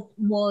lone wolf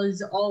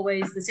was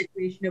always the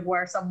situation of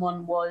where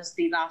someone was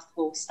the last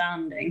wolf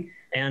standing.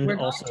 And We're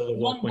also down to the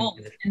wolf one win wolf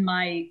condition. in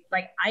my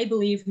I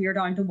believe we are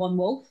down to 1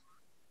 wolf.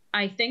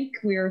 I think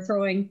we are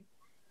throwing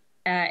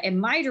in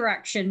my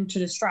direction to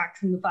distract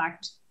from the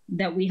fact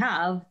that we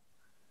have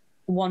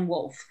 1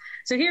 wolf.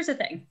 So here's the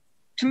thing.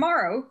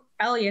 Tomorrow,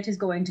 Elliot is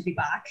going to be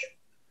back.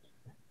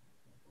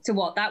 So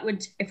what? That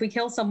would, if we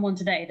kill someone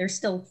today, there's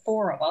still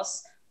 4 of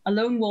us. A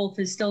lone wolf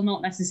is still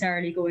not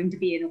necessarily going to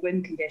be in a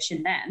win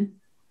condition then.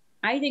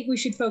 I think we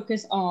should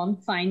focus on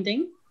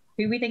finding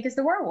who we think is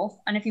the werewolf.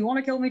 And if you want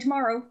to kill me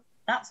tomorrow,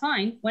 that's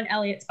fine when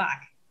Elliot's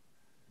back.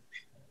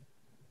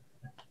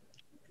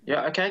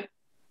 Yeah, okay.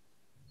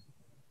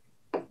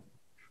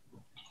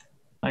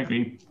 I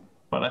agree.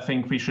 But I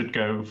think we should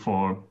go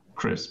for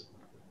Chris.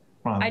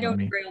 I don't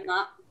agree on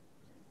that.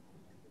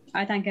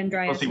 I think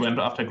Andreas. Because he went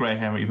after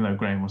Graham, even though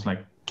Graham was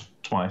like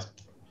twice.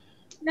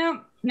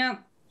 No.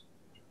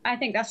 I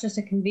think that's just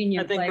a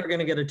convenient I think play. we're going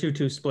to get a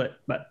 2-2 split,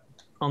 but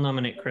I'll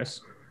nominate Chris.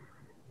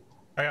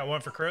 I got 1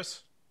 for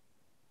Chris.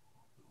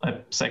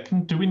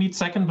 Second? Do we need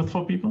second with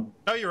 4 people?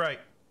 No, you're right.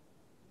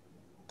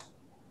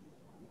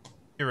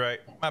 You're right.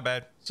 My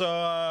bad.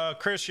 So,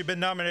 Chris, you've been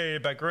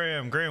nominated by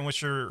Graham. Graham,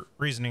 what's your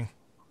reasoning?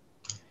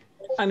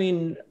 I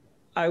mean,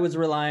 I was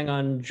relying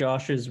on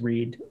Josh's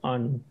read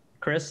on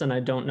Chris, and I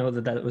don't know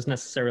that that was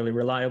necessarily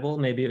reliable.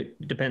 Maybe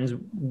it depends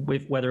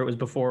with whether it was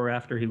before or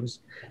after he was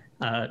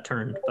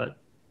turned, but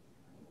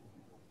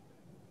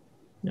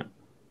yeah.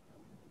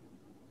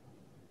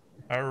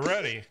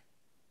 Alrighty.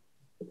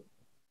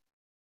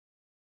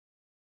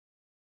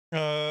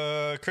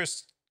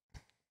 Chris,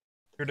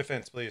 your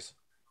defense, please.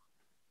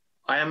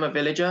 I am a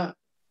villager.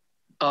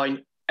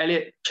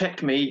 Elliot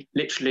checked me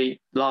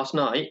literally last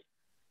night,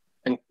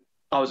 and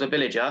I was a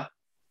villager.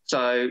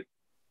 So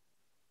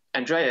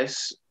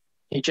Andreas,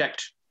 he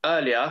checked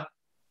earlier,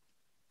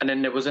 and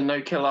then there was a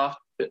no kill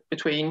after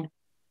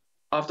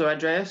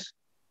Andreas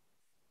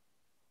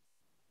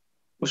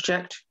was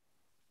checked.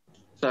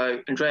 So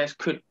Andreas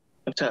could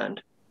have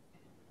turned.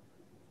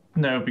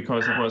 No,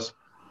 because it was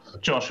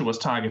Joshua was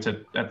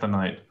targeted at the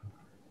night.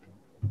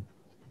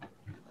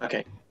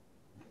 Okay.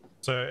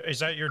 So is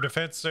that your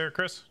defense there,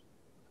 Chris?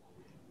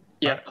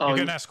 Yeah. You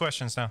can ask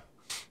questions now.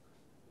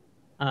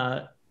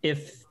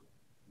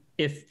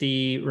 If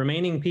the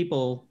remaining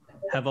people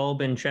have all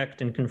been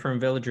checked and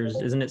confirmed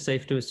villagers, isn't it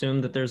safe to assume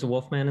that there's a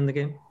wolfman in the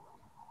game?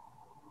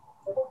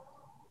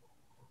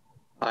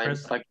 I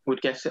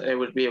would guess that there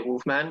would be a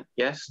wolfman,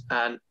 yes.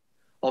 And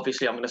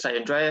obviously I'm going to say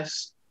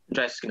Andreas.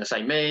 Andreas is going to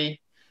say me.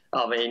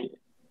 I mean,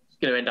 it's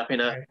going to end up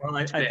in a... Well,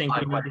 I think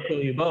we need to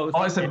kill you both.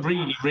 Oh, it's a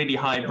really, really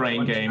high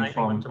brain game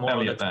from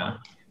Elliot there.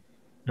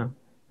 No.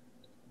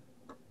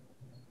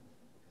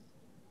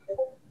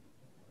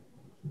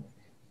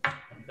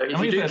 So if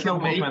you do kill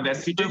me,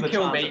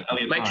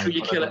 make sure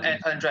you kill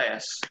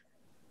Andreas.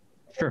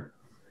 Sure.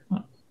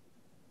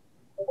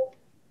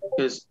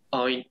 Because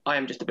I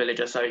am just a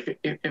villager, so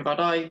if I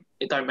die,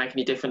 it don't make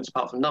any difference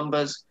apart from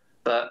numbers.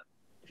 But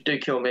if you do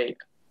kill me,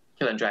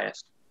 kill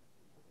Andreas.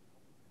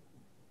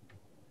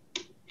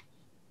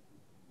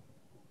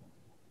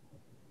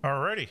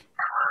 Alrighty.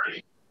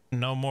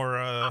 No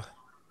more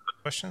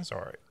questions? All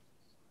right.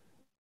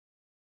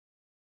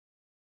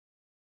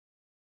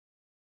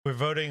 We're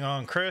voting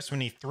on Chris. We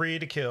need 3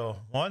 to kill.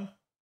 1,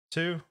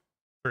 2,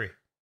 3.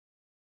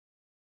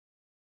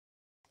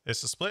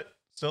 It's a split.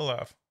 Still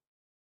alive.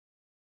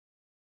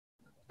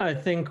 I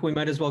think we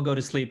might as well go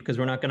to sleep because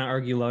we're not going to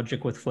argue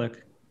logic with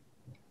Flick.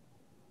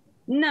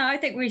 No, I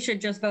think we should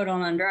just vote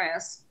on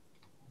Andreas.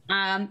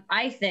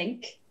 I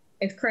think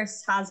if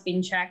Chris has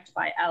been checked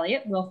by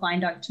Elliot, we'll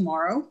find out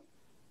tomorrow.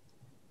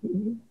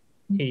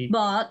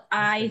 But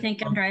I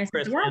think Andreas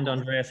Chris is wrong. and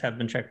Andreas have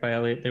been checked by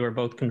Elliot. They were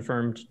both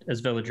confirmed as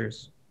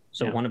villagers.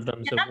 So one of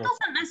them is Yeah, a that wolf.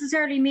 doesn't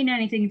necessarily mean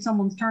anything if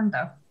someone's turned,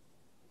 though.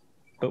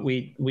 But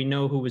we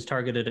know who was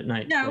targeted at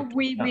night. No,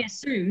 Flick. we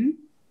assume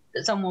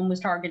that someone was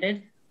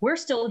targeted. We're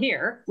still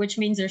here, which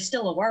means there's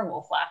still a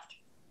werewolf left.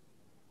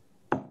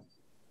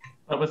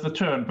 But with the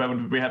turn,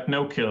 when we had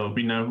no kill,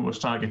 we know who was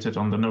targeted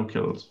on the no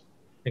kills.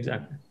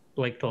 Exactly.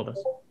 Blake told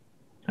us.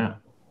 Yeah.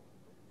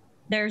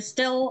 There's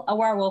still a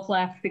werewolf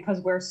left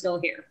because we're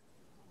still here.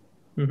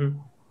 Mm-hmm.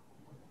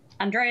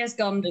 Andreas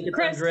gummed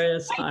Chris.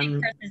 Andreas, I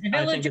think Chris is a I think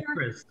villager. it's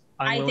Chris.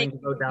 I'm willing to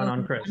go down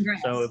on Chris.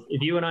 Andreas. So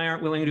if you and I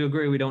aren't willing to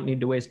agree, we don't need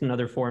to waste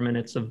another 4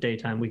 minutes of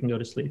daytime. We can go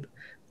to sleep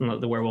and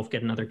let the werewolf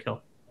get another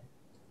kill.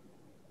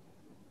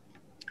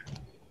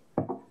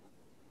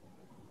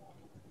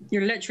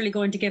 You're literally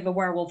going to give a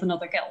werewolf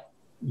another kill.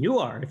 You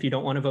are, if you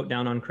don't want to vote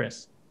down on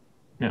Chris.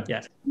 Yeah.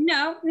 Yes.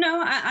 No,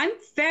 I'm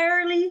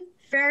fairly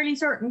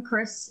certain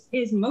Chris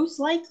is most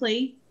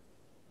likely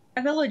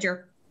a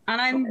villager. And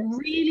I'm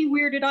really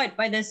weirded out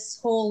by this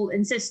whole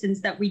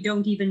insistence that we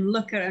don't even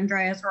look at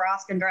Andreas or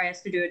ask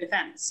Andreas to do a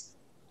defense.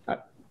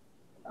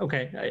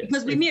 Okay.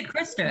 Because we made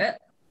Chris do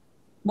it.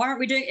 Why aren't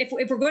we doing,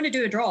 if we're going to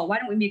do a draw, why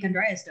don't we make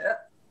Andreas do it?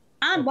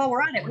 And while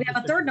we're at it, we have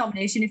a third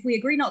nomination. If we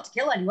agree not to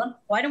kill anyone,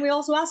 why don't we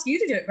also ask you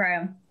to do it,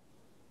 Graham?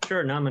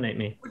 Sure, nominate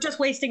me. We're just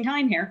wasting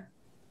time here.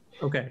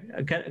 Okay.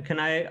 Can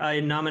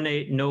I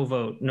nominate no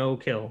vote, no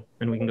kill,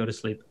 and we can go to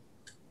sleep?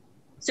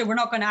 So we're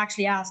not going to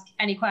actually ask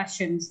any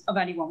questions of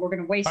anyone. We're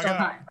going to waste our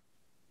time.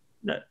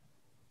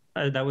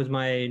 That was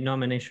my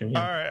nomination.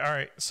 Yeah. All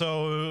right.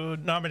 So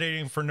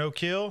nominating for no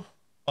kill,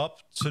 up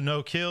to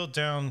no kill,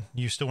 down.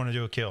 You still want to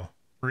do a kill?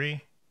 3,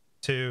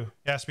 2.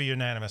 It has to be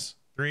unanimous.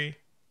 3,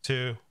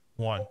 2,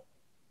 1.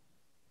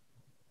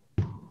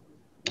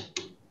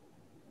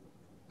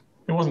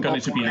 It wasn't going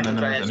to be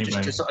unanimous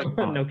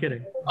anyway. No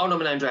kidding. I'll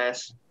nominate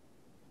Andreas.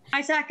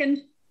 I second.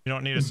 You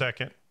don't need a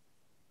second.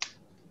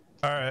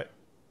 All right.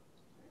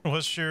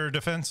 What's your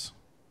defense?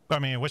 I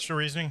mean, what's your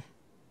reasoning?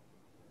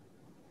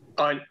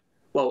 I've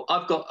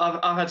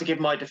had to give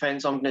my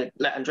defense. I'm going to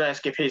let Andreas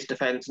give his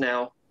defense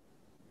now.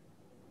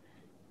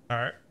 All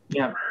right.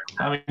 Yeah,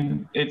 I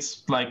mean,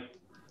 it's like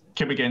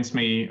keep against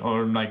me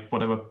or like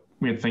whatever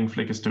weird thing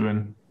Flick is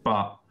doing,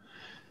 but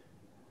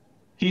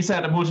he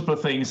said multiple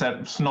things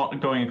that's not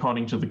going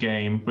according to the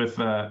game. With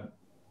I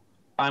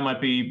I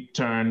might be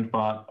turned,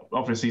 but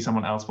obviously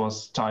someone else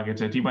was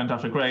targeted. He went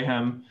after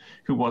Graham,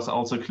 who was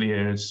also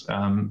cleared.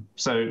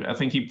 So I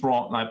think he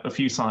brought like a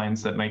few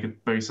signs that make it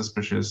very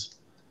suspicious.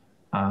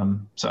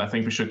 So I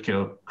think we should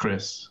kill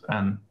Chris.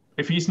 And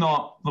if he's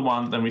not the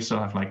one, then we still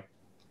have like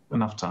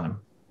enough time.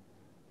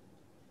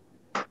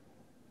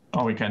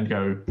 Or we can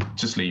go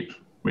to sleep,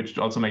 which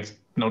also makes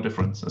no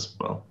difference as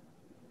well,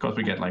 because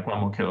we get like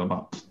one more kill.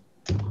 But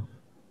all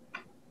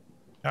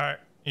right,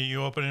 are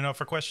you opening up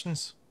for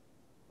questions?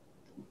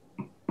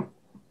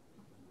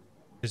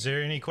 Is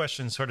there any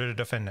questions for the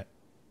defendant?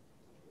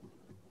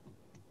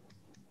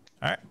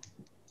 All right.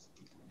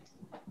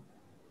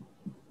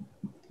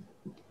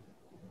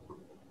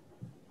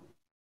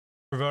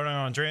 We're voting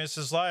on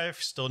Andreas's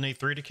life. Still need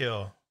 3 to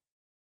kill.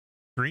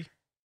 3,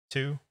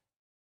 2,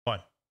 1.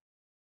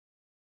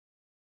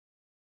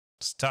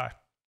 It's a tie.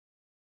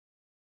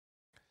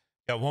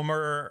 Got one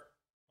more.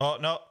 Oh,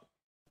 no.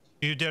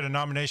 You did a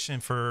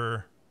nomination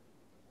for...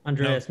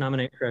 Andreas,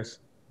 nominate Chris.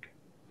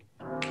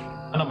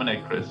 I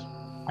nominate Chris.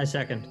 I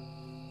second.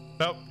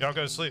 Nope, y'all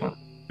go to sleep.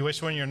 You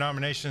wish one of your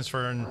nominations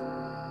for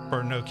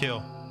no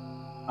kill.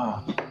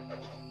 Oh.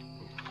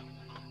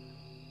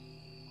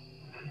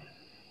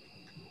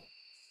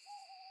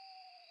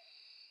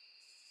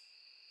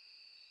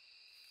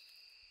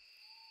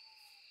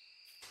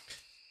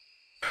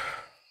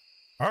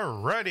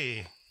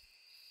 Alrighty.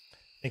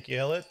 Thank you,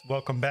 Elliot.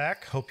 Welcome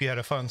back. Hope you had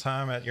a fun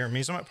time at your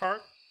amusement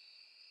park.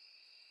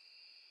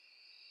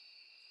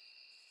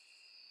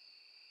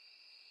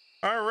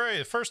 All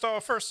right, first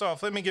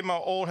off, let me get my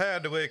old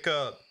hat to wake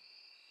up.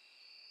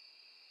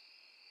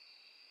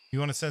 You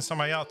want to send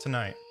somebody out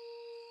tonight?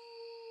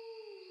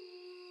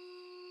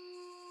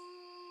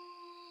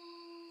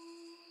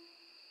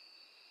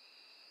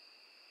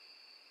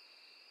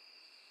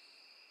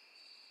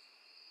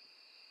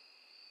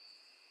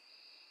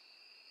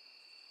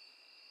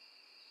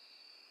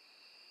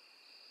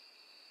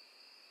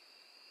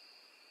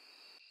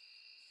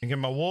 And get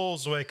my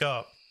wolves to wake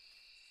up.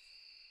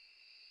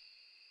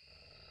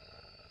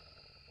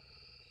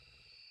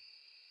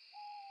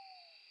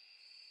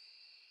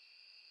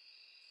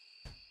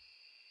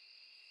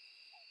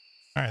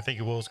 All right, I think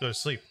you wolves go to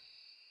sleep.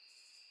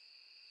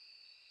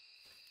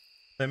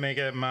 Let me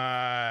get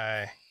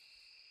my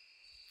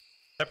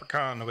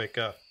Leprechaun to wake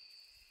up.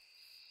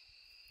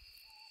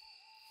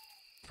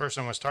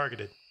 Person was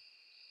targeted.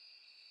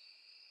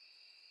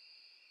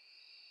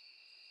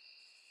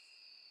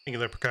 Think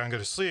Leprechaun go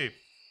to sleep.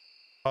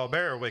 Paul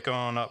Bear, wake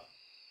on up.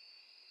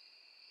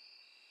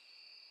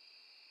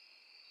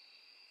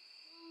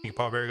 Think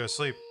Paul Bear go to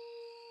sleep.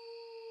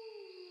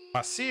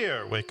 My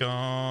seer, wake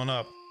on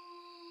up.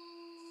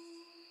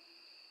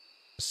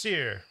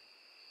 Seer.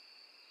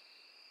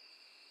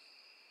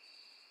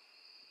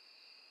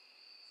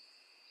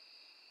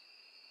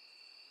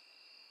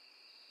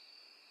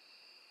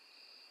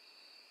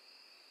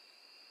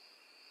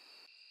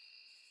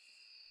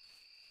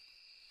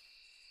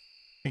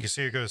 You can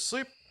see her go to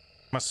sleep.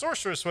 My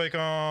sorceress, wake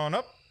on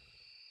up.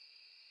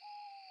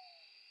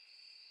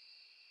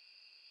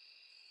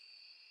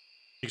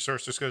 You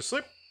sorceress go to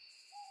sleep.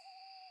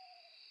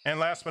 And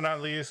last but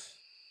not least,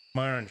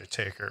 my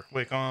Undertaker,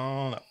 wake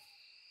on up.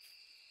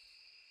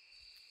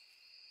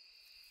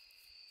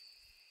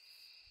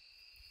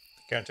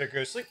 Undertaker go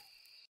to sleep.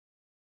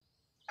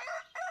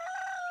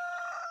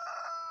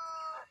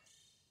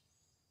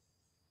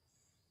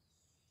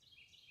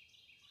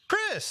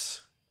 Chris!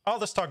 All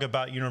this talk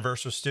about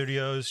Universal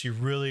Studios, you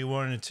really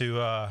wanted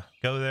to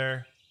go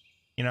there,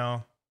 you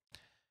know,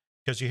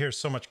 because you hear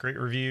so much great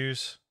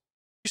reviews.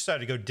 You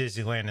decided to go to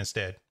Disneyland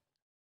instead. I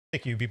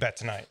think you'd be back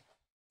tonight.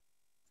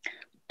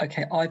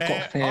 Okay, I've got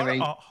a theory.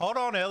 Hold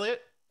on,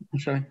 Elliot. I'm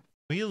sorry.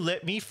 Will you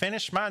let me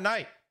finish my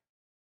night?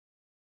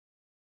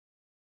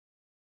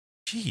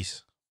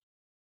 Jeez.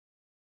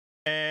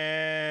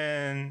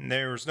 And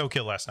there was no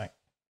kill last night.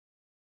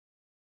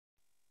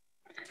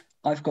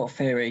 I've got a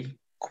theory.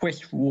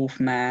 Chris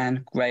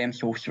Wolfman, Graham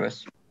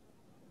Sorceress.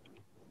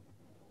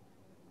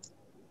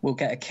 We'll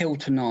get a kill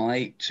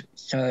tonight,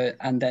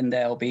 and then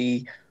there'll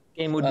be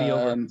game would be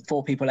over.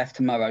 4 people left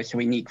tomorrow, so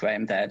we need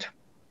Graham dead.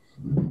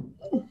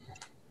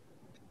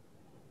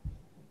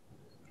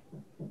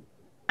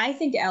 I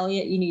think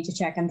Elliot, you need to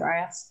check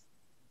Andreas.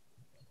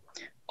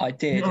 I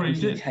did.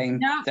 He came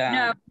down.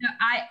 No.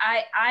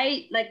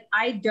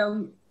 I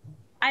don't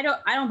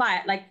buy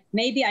it. Like,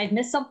 maybe I've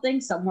missed something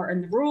somewhere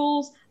in the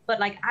rules, but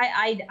like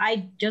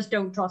I just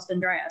don't trust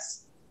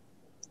Andreas.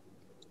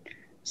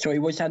 So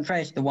was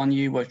Andreas the one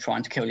you were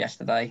trying to kill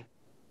yesterday?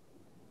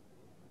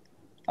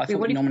 I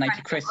thought you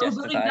nominated Chris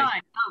yesterday.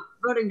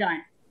 Voting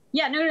down.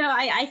 Yeah, no.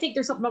 I think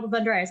there's something up with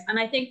Andreas, and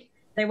I think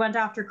they went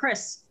after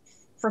Chris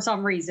for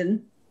some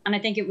reason, and I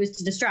think it was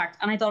to distract.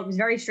 And I thought it was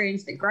very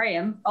strange that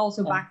Graham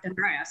also backed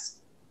Andreas.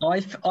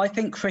 I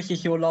think Chris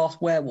is your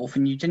last werewolf,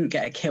 and you didn't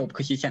get a kill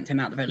because you sent him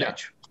out the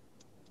village.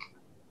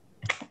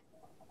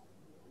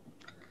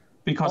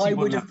 Because I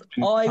would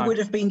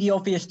have been the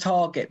obvious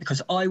target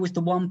because I was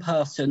the one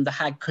person the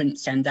hag couldn't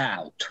send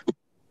out.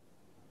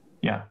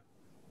 Yeah.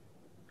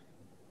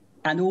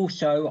 And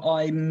also,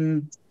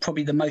 I'm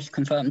probably the most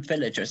confirmed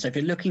villager. So if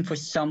you're looking for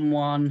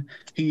someone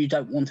who you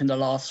don't want in the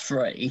last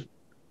three,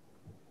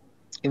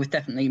 it was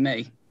definitely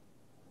me.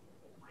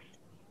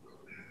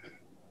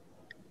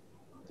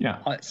 Yeah.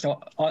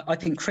 I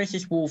think Chris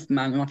is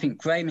Wolfman, and I think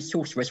Graham is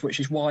Sorceress, which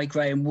is why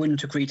Graham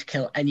wouldn't agree to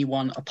kill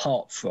anyone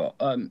apart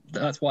from.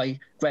 That's why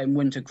Graham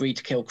wouldn't agree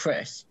to kill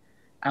Chris,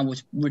 and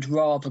would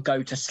rather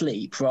go to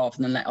sleep rather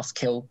than let us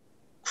kill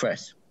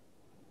Chris.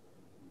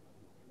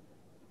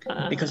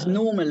 Because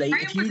normally,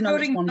 if you know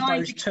it's one of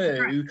those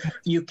two,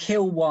 you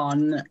kill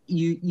one,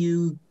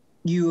 you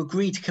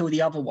agree to kill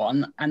the other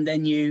one, and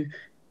then you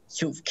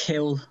sort of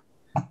kill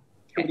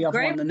the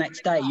other one the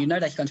next day. You know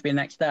there's going to be a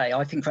next day.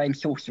 I think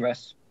Graham's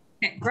Sorceress.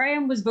 Okay,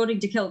 Graham was voting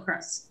to kill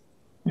Chris.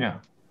 Yeah.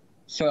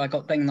 So I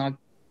got then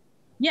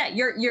Yeah,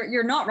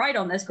 you're not right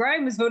on this.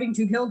 Graham was voting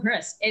to kill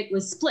Chris. It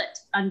was split.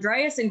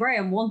 Andreas and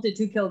Graham wanted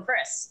to kill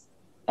Chris.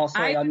 Oh,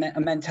 sorry, I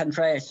meant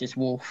Andreas's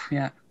wolf.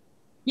 Yeah.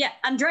 Yeah,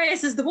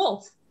 Andreas is the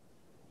wolf.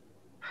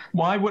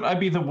 Why would I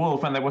be the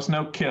wolf and there was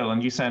no kill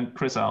and you sent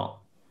Chris out?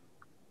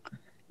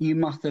 You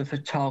must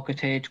have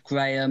targeted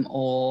Graham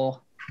or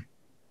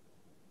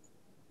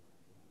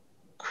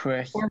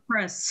Chris. Or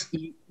Chris.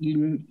 You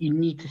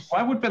need to.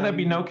 Why would there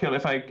be no kill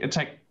if I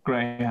attack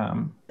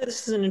Graham?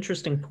 This is an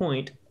interesting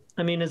point.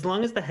 I mean, as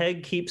long as the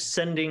Hag keeps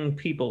sending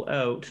people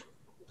out,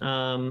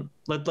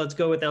 let's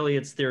go with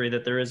Elliot's theory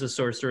that there is a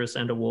sorceress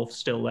and a wolf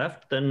still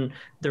left, then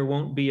there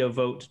won't be a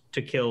vote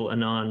to kill a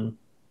non.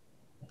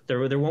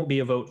 There won't be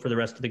a vote for the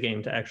rest of the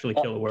game to actually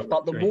kill a werewolf.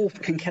 But the wolf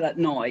can kill at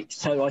night,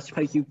 so I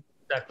suppose you.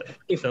 Exactly.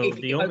 If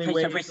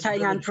we're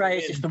saying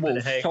Andreas is the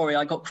wolf, sorry,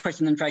 I got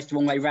Chris and Andreas the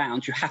wrong way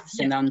round. You have to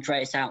send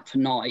Andreas out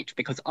tonight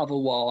because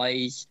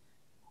otherwise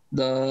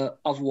a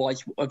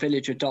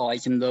villager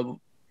dies and the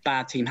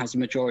bad team has a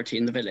majority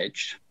in the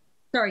village.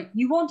 Sorry,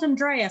 you want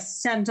Andreas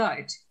sent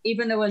out,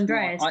 even though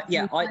Andreas...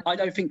 I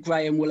don't think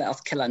Graham will let us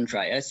kill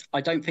Andreas.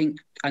 I don't think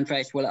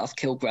Andreas will let us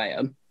kill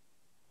Graham.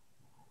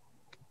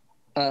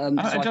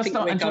 I just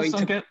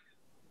don't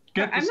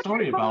get the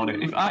story about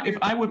it. If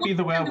I would be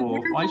the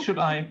werewolf, why should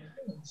I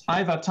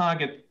either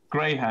target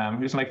Graham,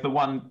 who's like the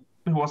one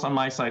who was on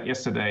my side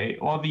yesterday,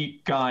 or the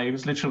guy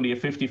who's literally a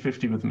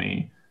 50-50 with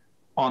me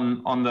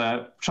on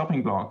the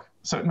shopping block?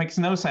 So it makes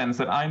no sense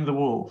that I'm the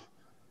wolf.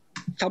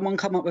 Someone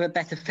come up with a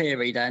better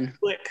theory then.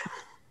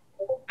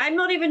 I'm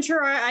not even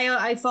sure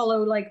I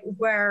follow like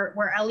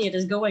where Elliot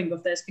is going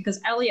with this, because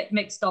Elliot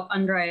mixed up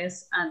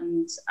Andreas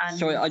and...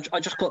 Sorry, I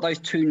just got those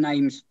two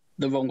names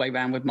the wrong way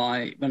round with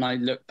when I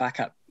look back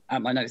at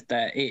my notes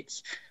there.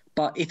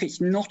 But if it's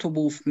not a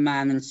wolf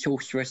man and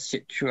sorceress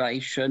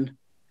situation,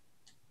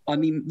 I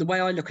mean, the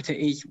way I look at it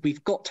is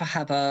we've got to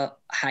have a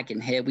hag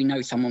in here. We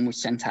know someone was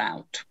sent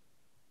out.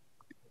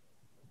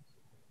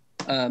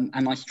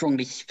 And I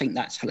strongly think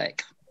that's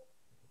Flick.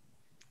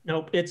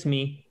 Nope, it's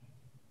me.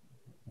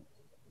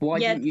 Why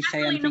didn't you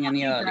say anything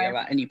any earlier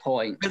at any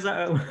point? Because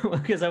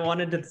I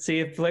wanted to see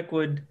if Flick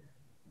would...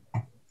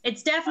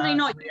 It's definitely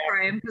not you,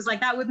 Graham, because like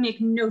that would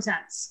make no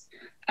sense.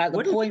 At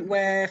the point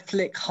where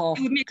Flick half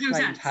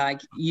claimed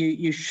hag,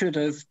 you should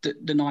have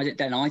denied it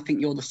then. I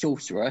think you're the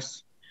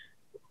sorceress.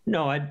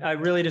 No, I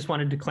really just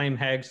wanted to claim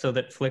hag so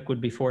that Flick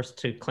would be forced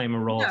to claim a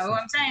role. No,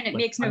 I'm saying it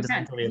makes no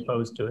sense.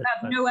 Opposed to it, you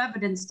have no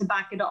evidence to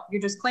back it up.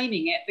 You're just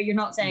claiming it, but you're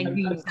not saying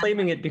who I'm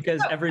claiming it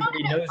because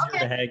everybody knows you're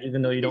the hag,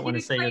 even though you don't want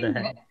to say you're the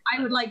hag.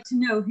 I would like to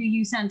know who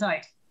you sent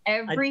out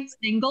every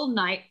single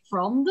night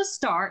from the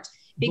start.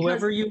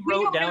 Whoever you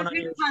wrote down on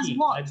your sheet.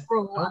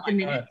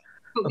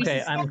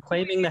 Okay, I'm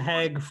claiming the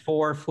hag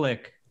for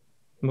Flick.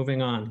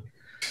 Moving on.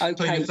 Okay,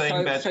 so you're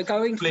saying that so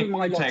going Flick through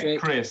my logic,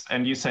 Chris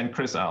and you send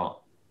Chris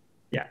out.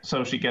 Yeah.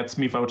 So she gets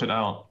me voted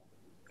out.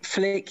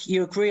 Flick,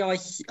 you agree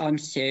I'm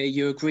Seer,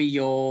 you agree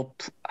you're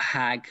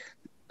hag,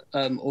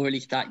 or at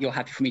least that you're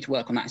happy for me to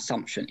work on that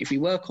assumption. If we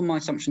work on my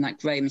assumption that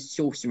Graham is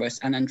sorceress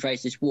and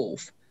Andreas is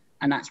wolf,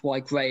 and that's why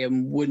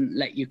Graham wouldn't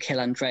let you kill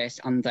Andreas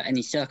under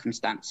any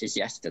circumstances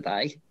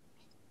yesterday,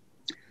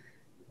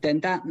 then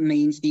that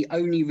means the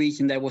only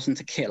reason there wasn't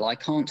a kill, I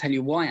can't tell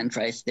you why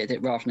Andreas did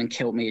it rather than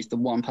kill me, is the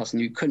one person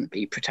who couldn't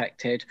be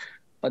protected.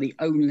 But the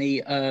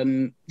only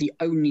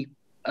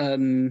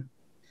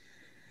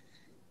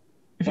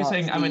if you're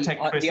saying I'm attack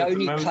Chris, the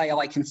only play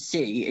I can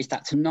see is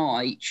that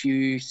tonight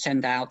you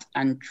send out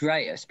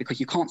Andreas, because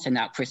you can't send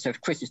out Chris. So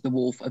if Chris is the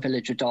wolf, a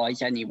villager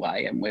dies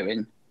anyway, and we're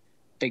in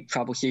big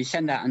trouble. So you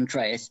send out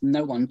Andreas,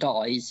 no one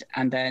dies,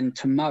 and then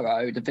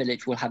tomorrow the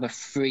village will have a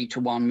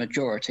 3-1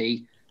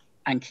 majority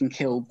and can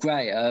kill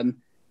Graham,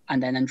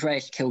 and then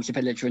Andreas kills a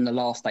villager, and the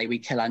last day we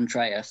kill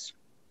Andreas.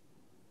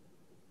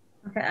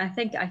 Okay, I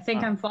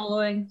think I'm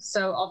following.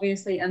 So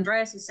obviously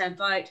Andreas is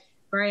sent out,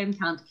 Graham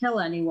can't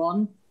kill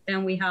anyone,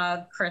 then we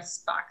have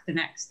Chris back the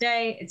next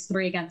day. It's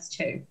 3 against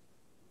 2.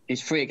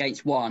 It's 3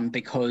 against 1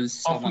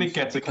 because Flick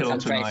gets a kill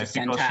tonight, is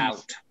sent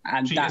out,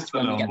 and that's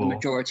when we get the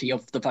majority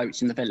of the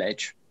votes in the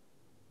village.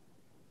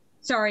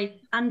 Sorry,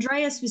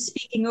 Andreas was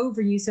speaking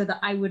over you so that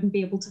I wouldn't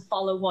be able to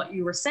follow what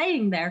you were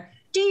saying there.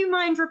 Do you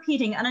mind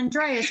repeating? And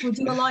Andreas, would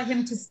you allow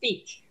him to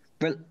speak?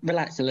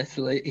 Relax a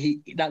little.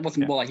 That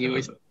wasn't why he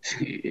was.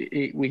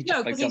 We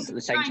just both jumped at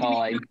the same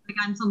time. Like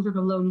I'm some sort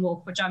of lone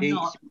wolf, which I'm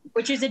not,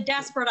 which is a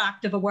desperate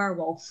act of a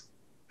werewolf.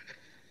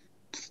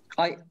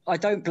 I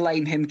don't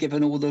blame him,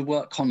 given all the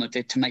work Connor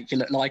did to make you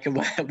look like a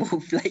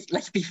werewolf.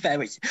 Let's be fair.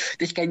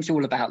 This game's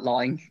all about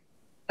lying.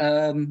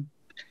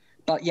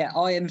 But yeah,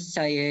 I am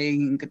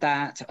saying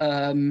that.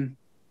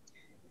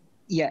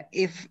 Yeah,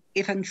 if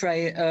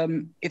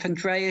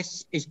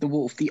Andreas is the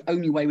wolf, the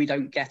only way we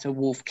don't get a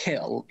wolf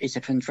kill is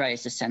if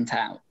Andreas is sent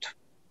out.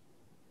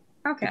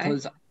 Okay.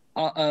 Because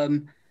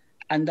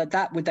and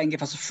that would then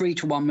give us a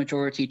 3-to-1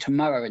 majority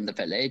tomorrow in the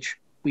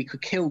village. We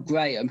could kill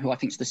Graham, who I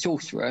think is the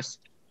sorceress.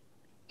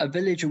 A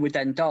villager would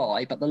then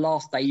die, but the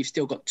last day you've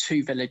still got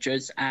 2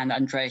 villagers and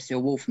Andreas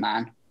your wolf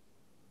man.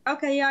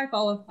 Okay, yeah, I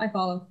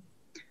follow.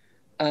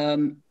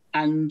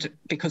 And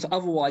because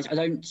otherwise,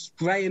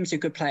 Graham's a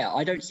good player.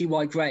 I don't see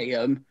why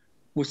Graham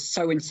was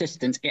so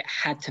insistent it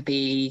had to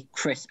be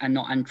Chris and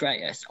not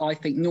Andreas. I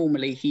think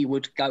normally he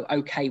would go,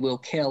 okay, we'll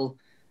kill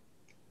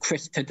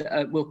Chris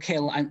we'll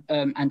kill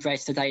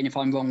Andreas today, and if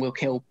I'm wrong, we'll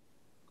kill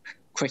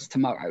Chris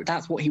tomorrow.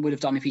 That's what he would have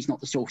done if he's not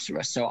the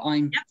sorceress. So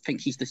I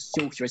think he's the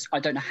sorceress. I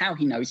don't know how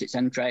he knows it's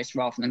Andreas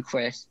rather than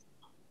Chris,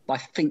 but I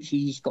think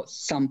he's got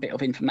some bit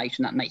of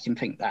information that makes him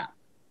think that.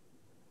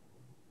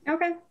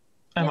 Okay.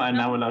 Am I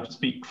now allowed to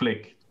speak,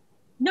 Flick?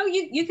 No,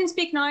 you can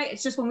speak now.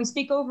 It's just when we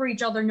speak over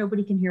each other,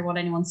 nobody can hear what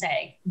anyone's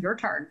saying. Your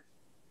turn.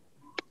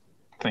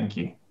 Thank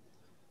you.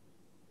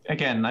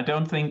 Again, I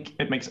don't think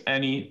it makes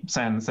any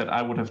sense that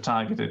I would have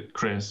targeted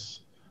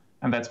Chris,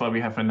 and that's why we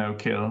have a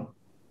no-kill,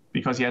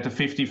 because he had a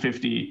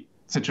 50-50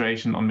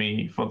 situation on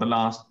me for the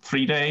last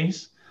 3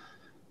 days.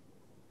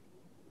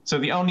 So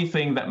the only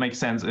thing that makes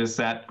sense is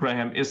that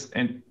Graham is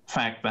in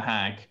fact the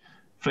hack.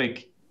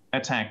 Flick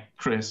attacked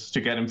Chris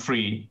to get him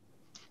free.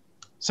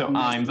 So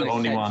I'm the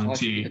only one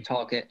to get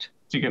off.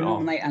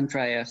 Nominate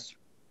Andreas.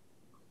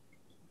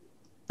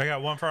 I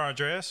got one for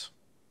Andreas.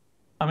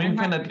 I mean, we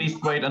can at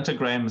least wait until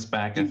Graham is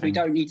back. I think. We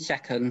don't need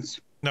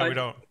seconds. No, we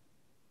don't.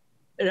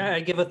 I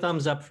give a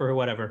thumbs up for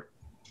whatever.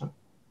 All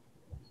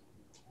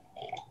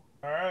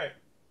right.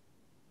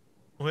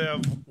 We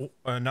have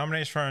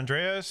nomination for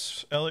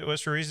Andreas. Elliot,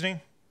 what's your reasoning?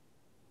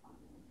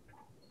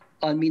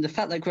 I mean, the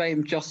fact that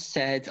Graham just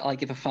said, I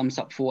give a thumbs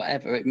up for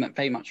whatever, it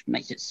very much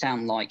makes it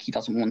sound like he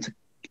doesn't want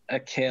a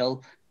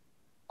kill.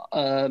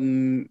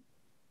 And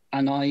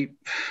we're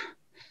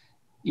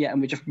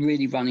just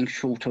really running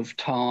short of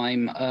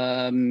time.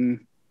 All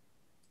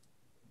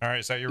right,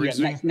 is that your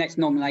reasoning? Next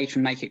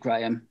nomination, make it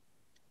Graham.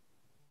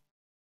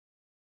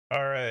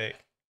 All right.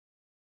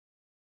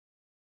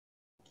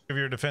 Give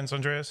your defense,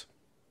 Andreas.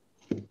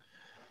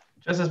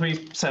 Just as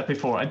we said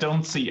before, I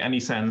don't see any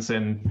sense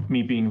in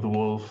me being the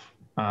wolf.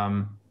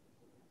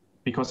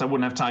 Because I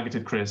wouldn't have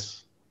targeted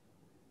Chris.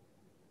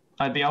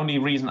 The only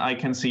reason I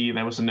can see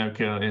there was a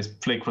no-kill is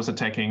Flick was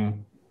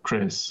attacking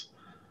Chris.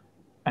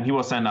 And he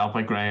was sent out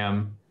by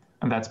Graham,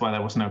 and that's why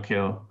there was no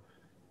kill.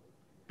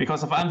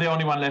 Because if I'm the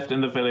only one left in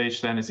the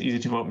village, then it's easy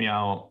to vote me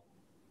out.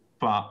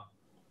 But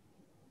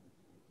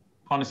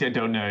honestly, I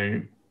don't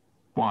know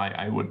why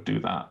I would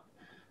do that.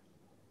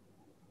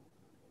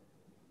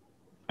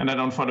 And I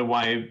don't follow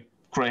why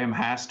Graham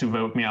has to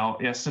vote me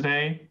out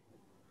yesterday.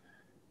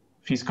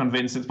 If he's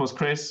convinced it was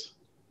Chris.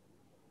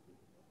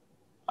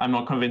 I'm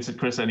not convinced it's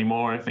Chris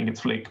anymore. I think it's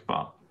Flick,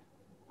 but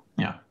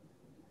yeah.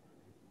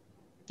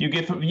 You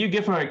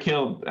give her a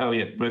kill,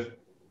 Elliot, with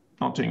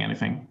not doing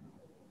anything.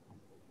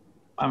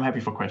 I'm happy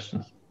for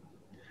questions.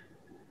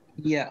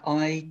 Yeah,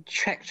 I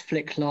checked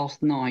Flick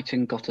last night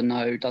and got a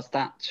no. Does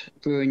that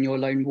ruin your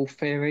lone wolf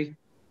theory?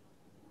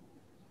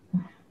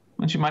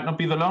 And she might not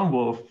be the lone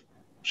wolf.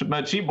 She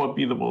might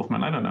be the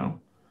wolfman. I don't know.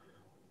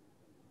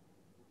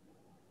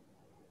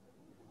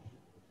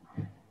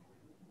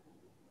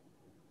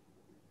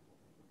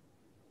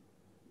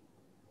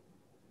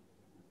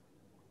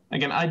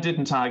 Again, I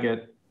didn't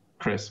target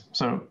Chris,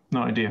 so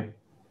no idea.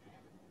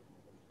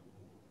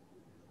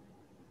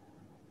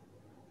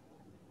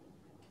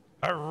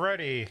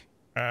 Alrighty.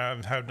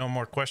 Have no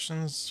more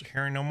questions.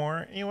 Hearing no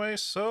more anyway,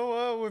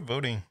 so we're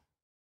voting.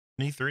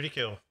 Need 3 to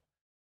kill.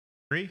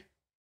 3,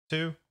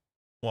 2,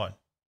 1.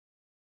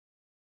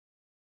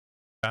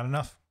 Not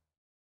enough.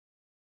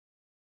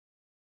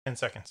 10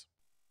 seconds.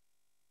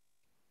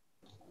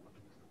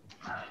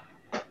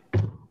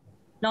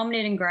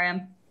 Nominating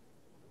Graham.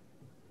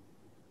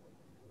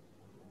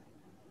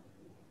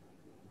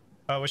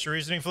 What's your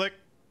reasoning, Flick?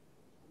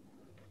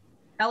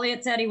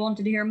 Elliot said he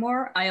wanted to hear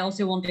more. I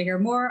also want to hear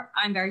more.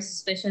 I'm very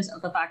suspicious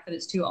of the fact that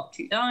it's 2 up,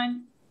 2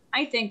 down.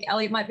 I think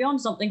Elliot might be on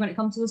something when it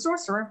comes to the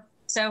sorcerer,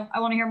 so I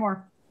want to hear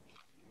more.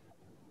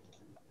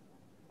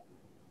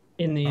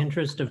 In the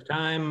interest of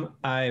time,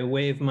 I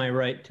waive my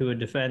right to a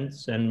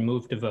defense and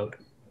move to vote.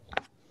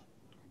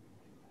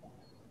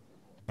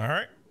 All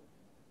right.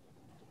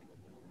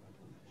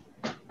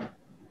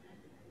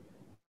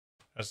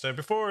 As I said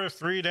before,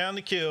 3 down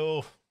to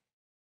kill.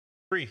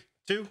 3,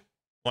 2,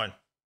 1.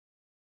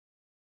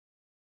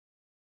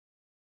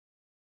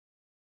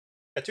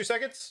 Got 2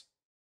 seconds.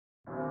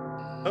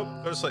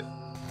 Oh, go to sleep.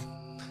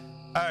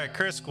 All right,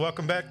 Chris,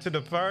 welcome back to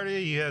the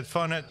party. You had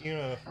fun at,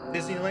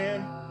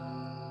 Disneyland.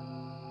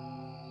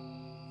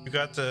 You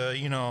got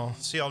to,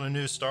 see all the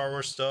new Star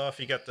Wars stuff.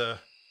 You got to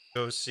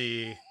go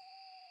see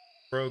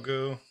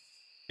Grogu,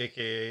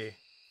 aka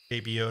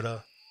Baby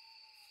Yoda.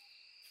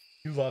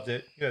 You loved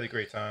it. You had a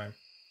great time.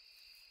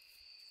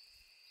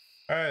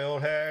 All right,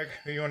 old hag,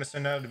 who you want to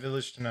send out of the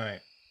village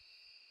tonight?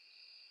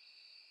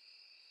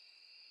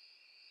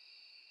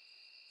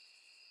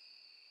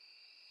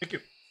 Thank you.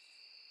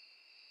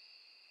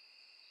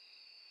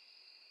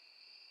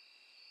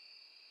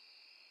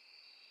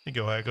 You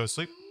go ahead, go to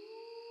sleep.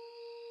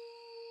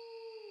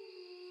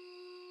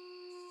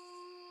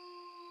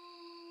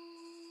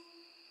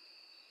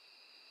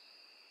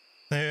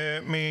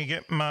 Let me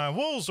get my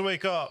wolves to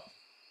wake up.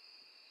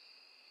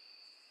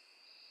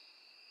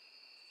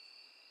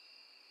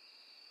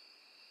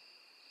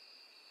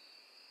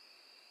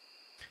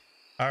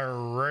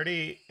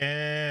 Alrighty,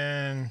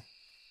 and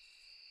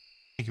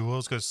thank you,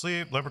 wolves. Go to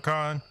sleep.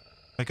 Leprechaun,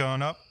 wake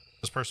on up.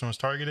 This person was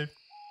targeted.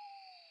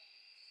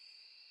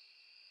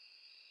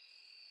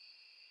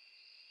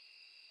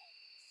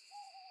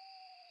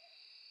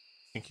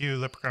 Thank you,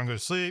 Leprechaun. Go to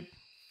sleep.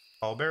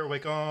 All bear,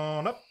 wake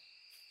on up.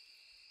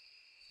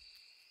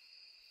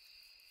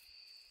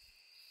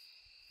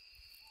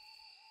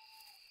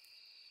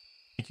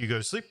 Thank you, go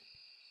to sleep.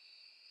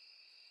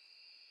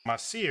 My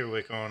seer,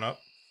 wake on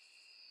up.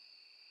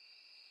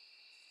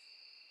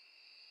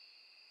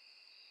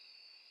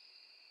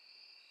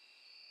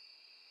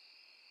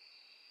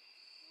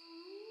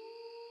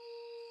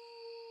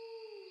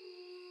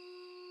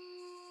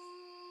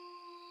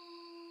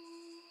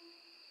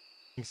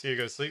 You can see her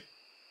go to sleep.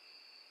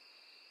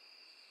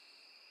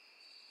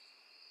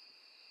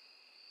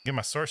 Get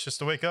my source just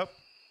to wake up.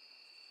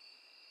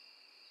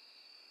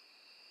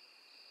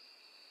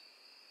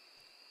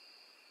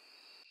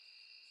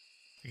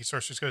 You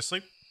source just go to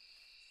sleep.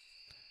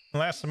 And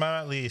last but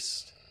not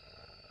least,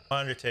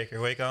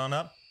 Undertaker, wake on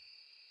up.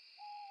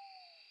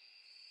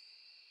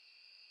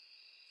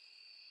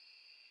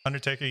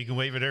 Undertaker, you can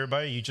wave at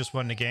everybody. You just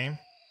won the game.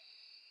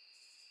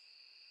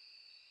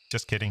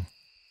 Just kidding.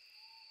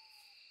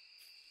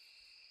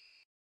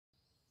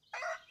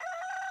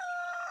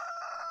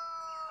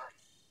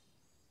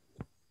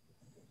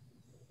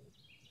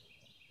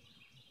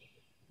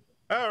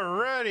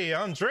 Alrighty,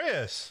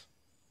 Andreas.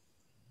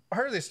 I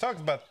heard this talk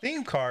about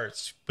theme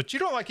cards, but you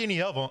don't like any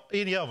of them.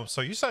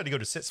 So you decided to go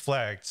to Six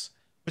Flags,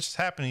 which is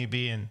happening to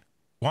be in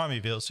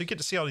Wamieville. So you get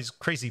to see all these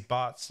crazy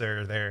bots that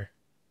are there.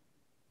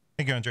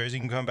 Thank you, Andreas.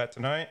 You can come back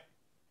tonight.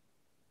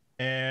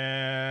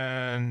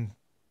 And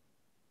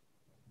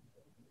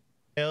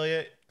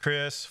Elliot,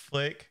 Chris,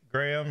 Flick,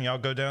 Graham, y'all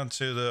go down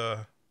to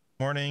the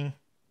morning,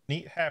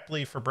 eat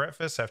happily for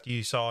breakfast after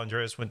you saw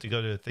Andreas went to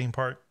go to the theme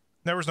park.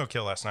 There was no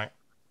kill last night.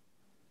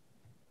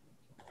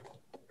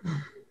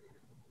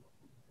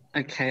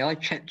 Okay, I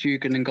checked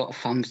Jugan and got a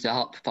thumbs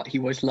up, but he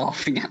was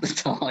laughing at the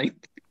time.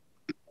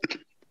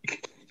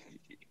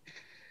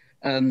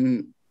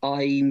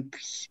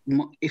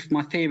 If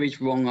my theory is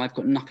wrong, I've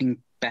got nothing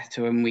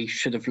better, and we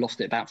should have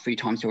lost it about 3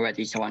 times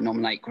already, so I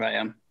nominate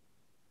Graham.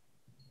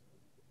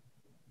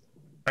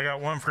 I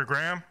got one for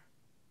Graham.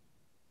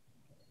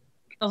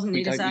 Doesn't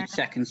We need a don't need second.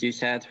 seconds, you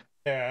said.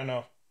 Yeah, I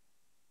know.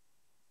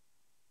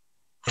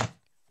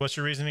 What's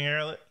your reasoning,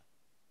 Elliot?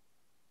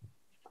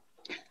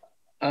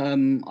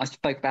 I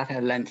spoke about it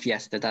at length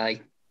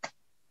yesterday.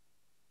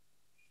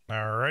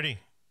 Alrighty.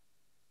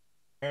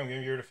 Graham, give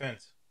me your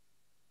defense.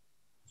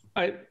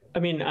 I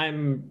mean,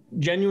 I'm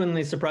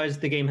genuinely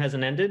surprised the game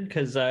hasn't ended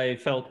because I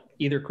felt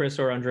either Chris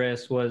or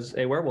Andreas was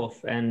a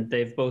werewolf, and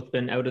they've both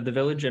been out of the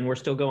village and we're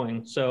still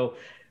going. So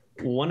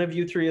one of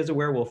you 3 is a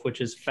werewolf,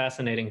 which is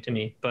fascinating to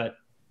me, but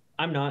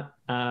I'm not.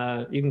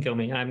 You can kill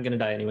me. I'm going to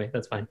die anyway.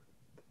 That's fine.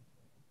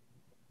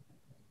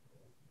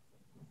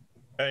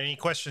 Any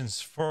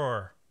questions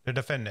for the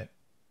defendant?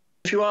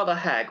 If you are the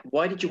hag,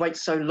 why did you wait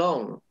so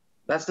long?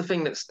 That's the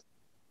thing that's...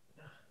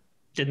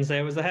 Didn't say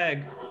I was the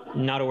hag.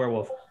 Not a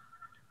werewolf.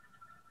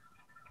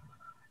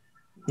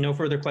 No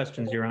further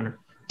questions, Your Honor.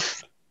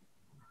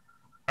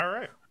 All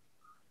right.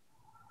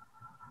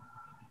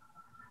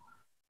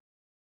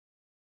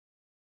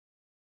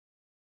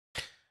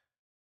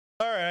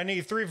 All right, I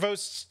need 3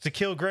 votes to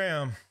kill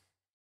Graham.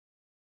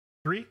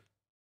 3,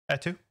 a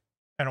 2,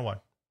 and a 1.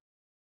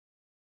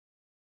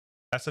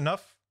 That's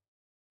enough?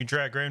 You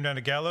drag Graham down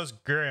the gallows.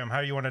 Graham, how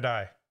do you want to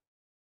die?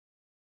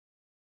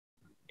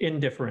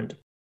 Indifferent.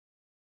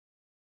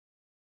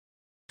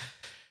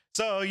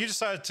 So you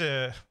decide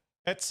to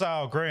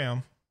exile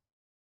Graham.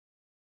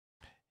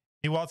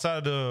 He walks out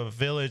of the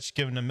village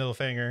giving the middle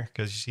finger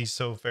because he's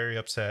so very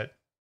upset.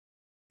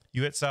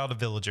 You exile the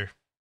villager.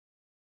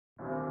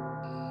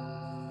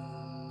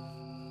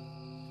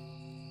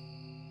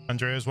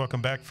 Andreas,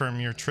 welcome back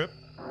from your trip.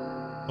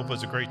 Hope it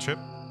was a great trip.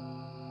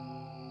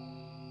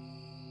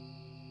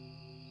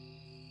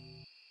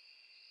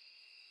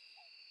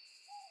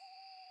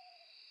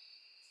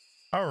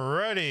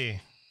 Alrighty.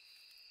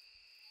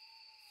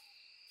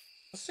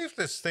 Let's see if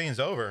this thing's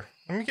over.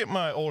 Let me get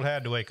my old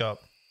hag to wake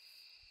up.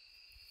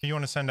 Who you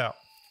want to send out?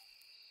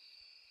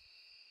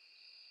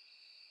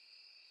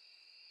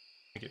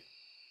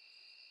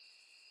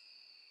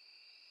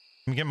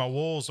 I'm getting my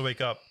wolves to wake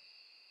up.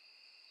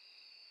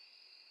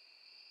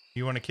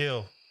 You want to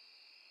kill?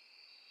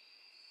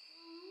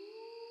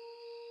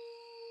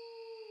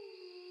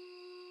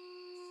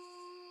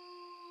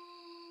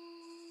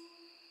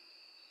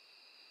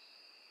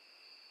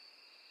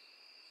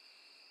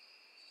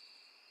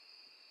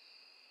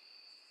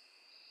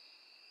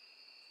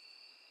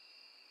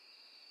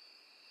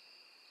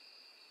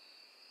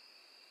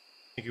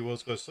 Think you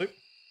wolves go to sleep?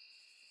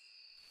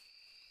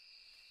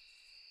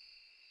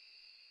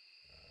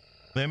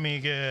 Let me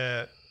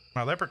get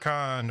my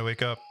leprechaun to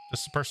wake up.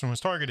 This person was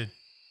targeted.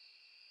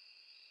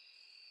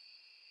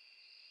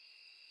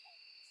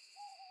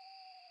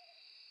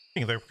 I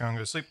think leprechaun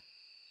go to sleep.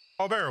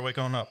 Paul Bearer, wake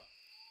on up.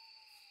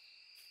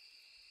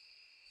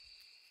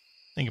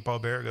 I think Paul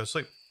Bearer go to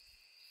sleep.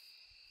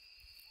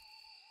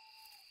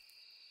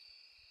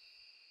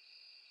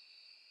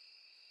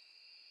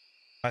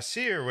 My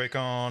seer, wake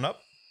on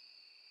up.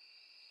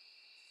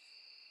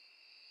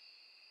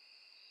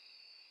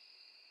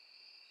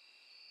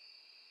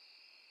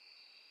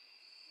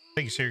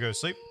 Thank you, seer, go to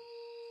sleep.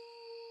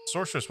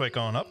 Sorceress, wake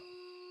on up.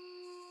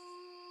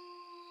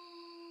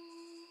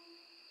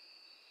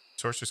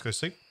 Sorceress, go to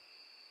sleep.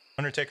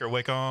 Undertaker,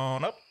 wake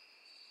on up.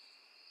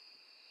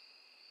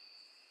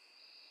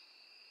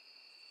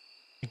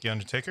 Thank you,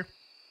 Undertaker.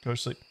 Go to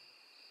sleep.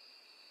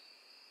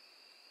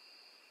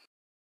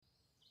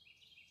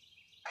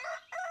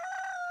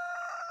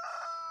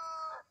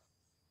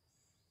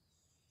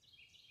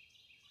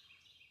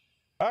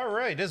 All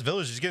right, this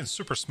village is getting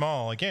super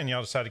small. Again,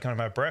 y'all decided to come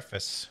to have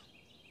breakfast.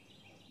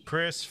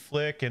 Chris,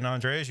 Flick, and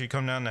Andreas, you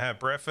come down to have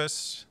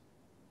breakfast.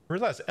 I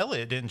realized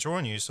Elliot didn't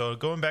join you, so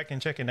going back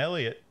and checking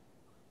Elliot.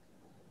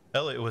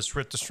 Elliot was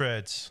ripped to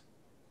shreds.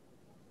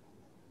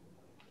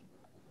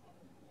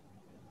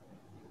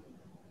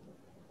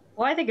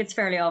 Well, I think it's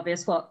fairly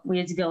obvious what we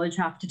as a village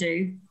have to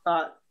do,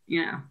 but,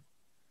 you know,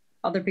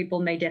 other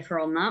people may differ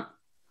on that.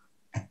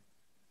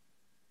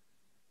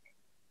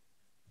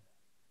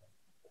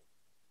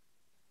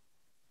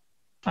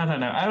 I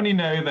don't know. I only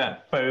know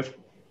that both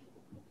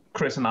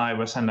Chris and I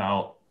were sent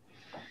out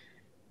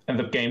and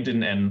the game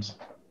didn't end.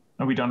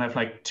 And we don't have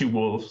like two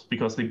wolves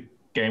because the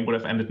game would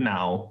have ended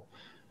now.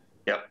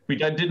 Yep. We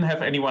didn't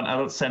have anyone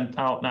else sent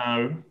out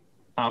now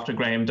after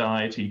Graham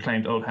died. He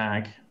claimed Old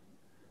Hag.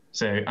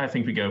 So I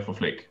think we go for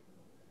Flick.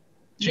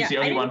 She's the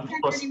only one who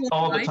was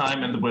all the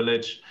time in the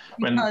village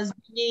when because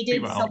we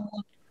needed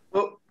someone.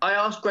 Well, I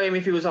asked Graham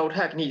if he was Old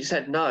Hag and he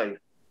said no.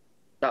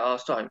 That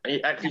last time.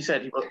 He actually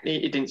said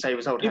he didn't say he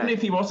was Old Hag. Even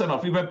if he was or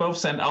not, we were both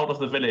sent out of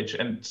the village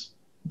and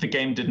the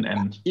game didn't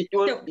end.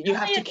 You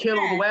have to kill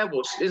all the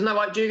werewolves. Isn't that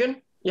right, Jugan?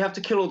 You have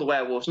to kill all the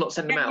werewolves, not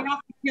send them out. You have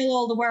to kill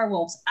all the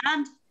werewolves.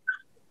 And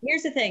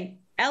here's the thing.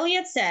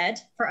 Elliot said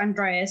for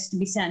Andreas to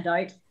be sent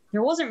out,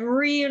 there wasn't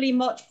really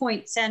much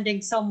point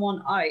sending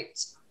someone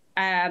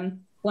out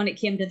when it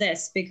came to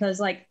this, because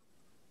like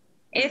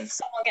if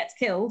someone gets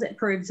killed, it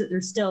proves that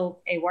there's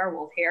still a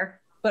werewolf here.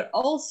 But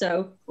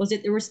also, was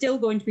it there were still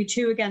going to be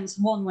 2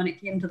 against 1 when it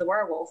came to the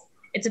werewolf.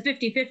 It's a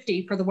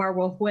 50-50 for the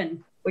werewolf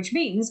win, which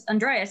means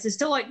Andreas is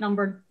still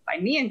outnumbered by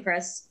me and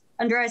Chris.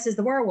 Andreas is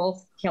the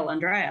werewolf, kill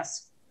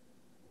Andreas.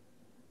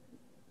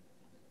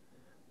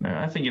 No,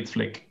 I think it's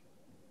Flick.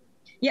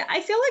 Yeah,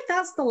 I feel like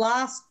that's the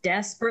last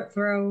desperate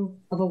throw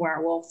of a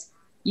werewolf.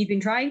 You've been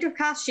trying to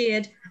cast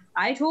shade.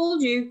 I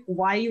told you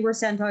why you were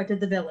sent out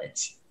of the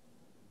village.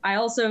 I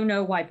also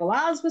know why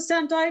Balaz was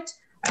sent out.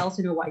 I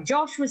also know why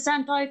Josh was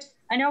sent out.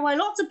 I know why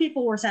lots of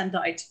people were sent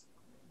out.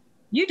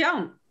 You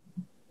don't.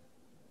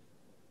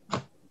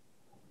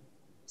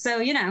 So,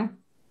 you know,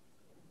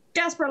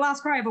 desperate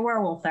last cry of a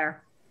werewolf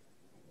there.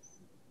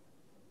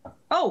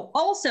 Oh,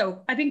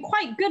 also, I've been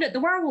quite good at the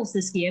werewolves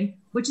this game,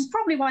 which is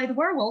probably why the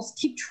werewolves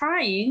keep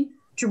trying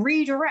to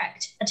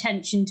redirect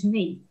attention to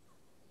me.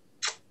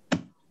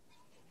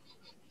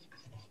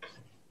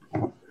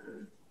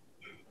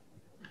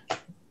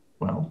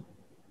 Well,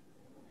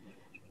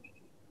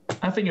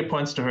 I think it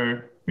points to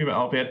her. We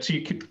had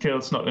 2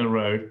 kills not in a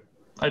row.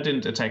 I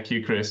didn't attack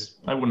you, Chris.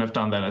 I wouldn't have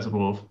done that as a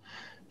wolf.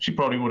 She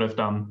probably would have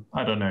done.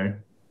 I don't know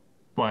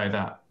why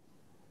that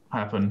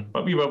happened,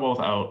 but we were both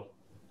out.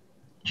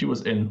 She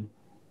was in.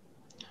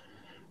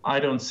 I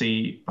don't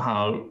see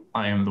how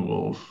I am the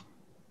wolf.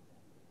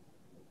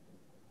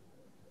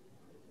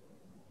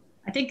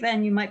 I think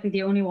then you might be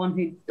the only one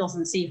who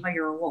doesn't see how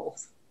you're a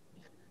wolf.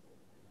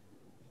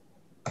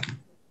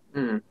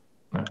 No.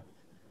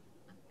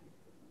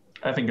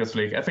 I think that's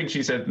Flick. I think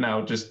she said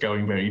now just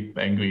going very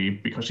angry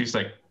because she's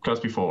like close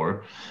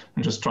before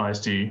and just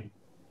tries to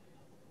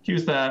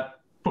use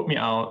that, put me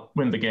out,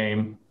 win the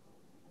game.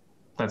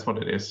 That's what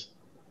it is.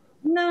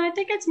 No, I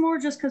think it's more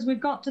just because we've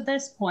got to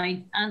this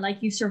point and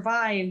like you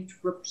survived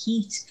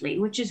repeatedly,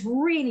 which is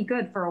really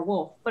good for a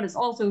wolf, but it's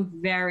also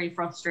very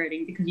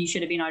frustrating because you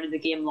should have been out of the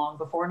game long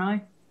before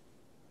now.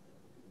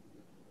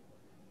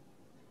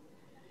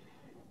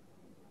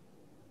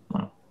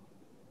 No.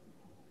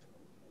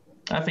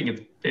 I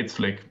think it's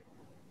Flick.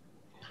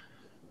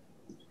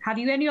 Have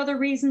you any other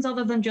reasons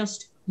other than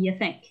just you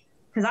think?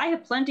 Because I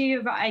have plenty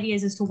of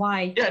ideas as to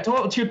why. Yeah, I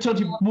told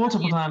you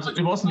multiple times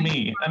it wasn't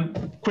me.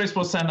 And Chris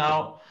was sent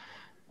out.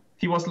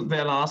 He wasn't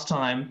there last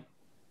time.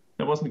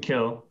 There wasn't a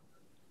kill.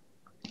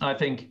 I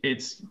think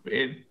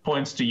it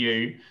points to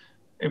you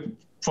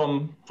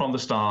from the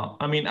start.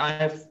 I mean,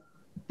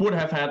 would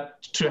have had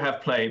to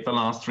have played the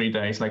last 3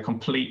 days like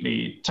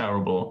completely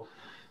terrible.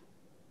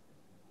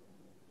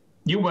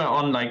 You were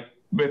on like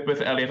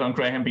with Elliot on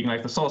Graham being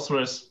like the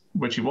sorceress,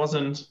 which he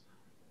wasn't.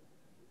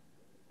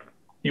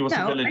 He was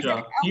a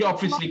villager. He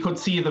obviously could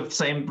see the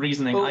same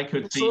reasoning I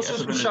could see as a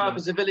Sorceress was villager. sharp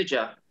as a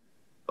villager.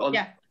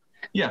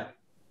 Yeah.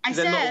 I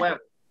They're not said, aware.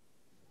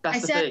 That's I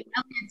the said thing.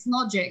 Elliot's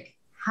logic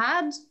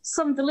had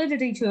some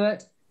validity to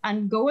it,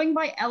 and going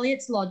by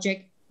Elliot's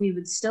logic, we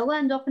would still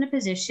end up in a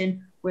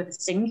position where the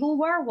single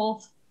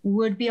werewolf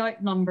would be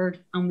outnumbered,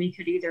 and we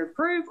could either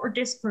prove or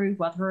disprove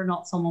whether or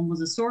not someone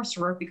was a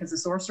sorcerer, because the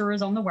sorcerer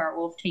is on the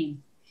werewolf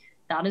team.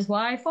 That is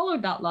why I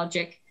followed that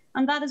logic,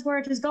 and that is where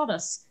it has got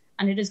us.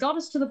 And it has got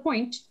us to the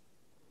point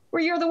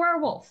where you're the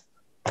werewolf.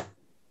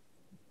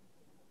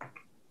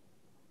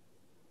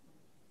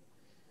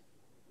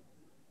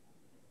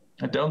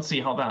 I don't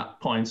see how that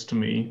points to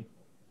me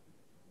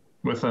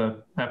with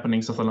the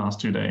happenings of the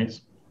last 2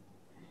 days.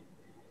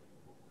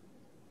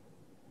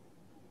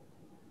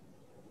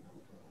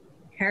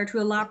 Care to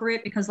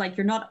elaborate? Because like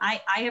you're not, I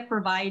have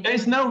provided.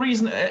 There's no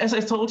reason, as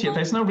I told you,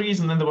 there's no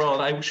reason in the world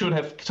I should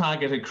have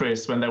targeted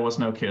Chris when there was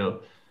no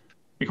kill,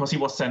 because he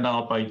was sent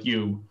out by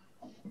you.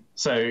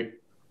 So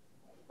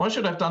why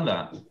should I have done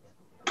that?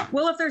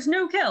 Well, if there's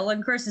no kill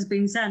and Chris is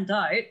being sent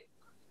out,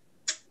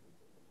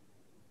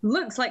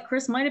 looks like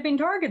Chris might have been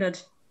targeted.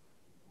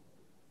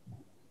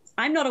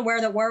 I'm not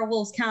aware that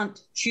werewolves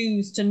can't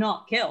choose to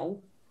not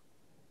kill.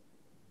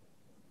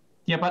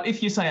 Yeah, but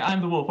if you say I'm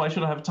the wolf, why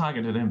should I have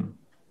targeted him?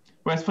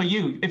 Whereas for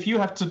you, if you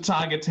have to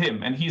target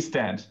him and he's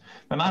dead,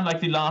 then I'm like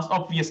the last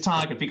obvious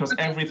target because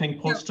everything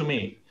points to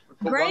me.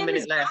 Graham 1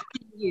 minute is left.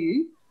 attacking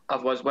you.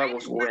 Otherwise,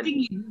 werewolves will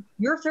win.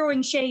 You're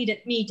throwing shade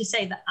at me to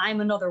say that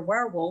I'm another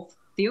werewolf.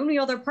 The only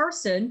other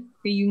person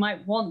who you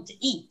might want to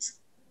eat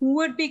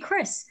would be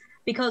Chris.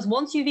 Because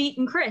once you've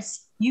eaten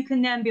Chris, you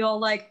can then be all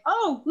like,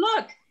 oh,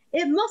 look,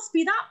 it must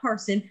be that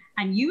person.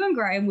 And you and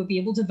Graham would be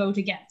able to vote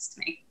against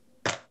me.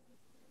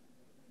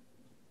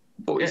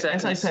 As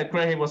I said,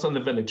 Graham was on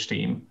the village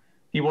team.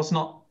 He was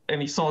not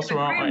any sorcerer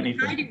or anything.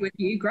 Siding with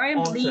you.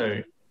 Graham's Also,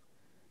 leading.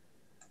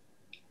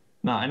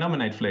 no, I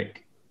nominate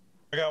Flick.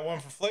 I got one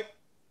for Flick.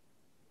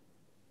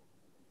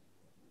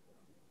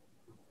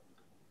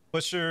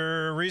 What's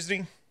your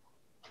reasoning?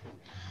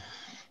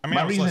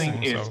 My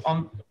reasoning is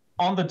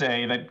on the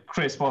day that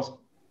Chris was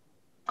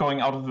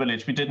going out of the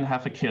village, we didn't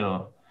have a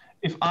kill.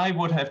 If I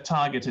would have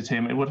targeted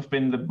him, it would have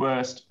been the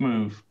worst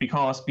move,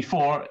 because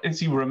before,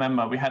 as you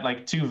remember, we had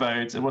like 2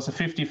 votes. It was a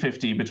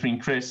 50-50 between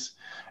Chris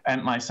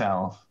and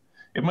myself.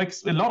 It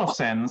makes a lot of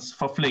sense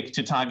for Flick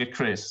to target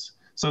Chris.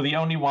 So the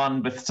only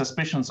one with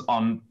suspicions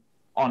on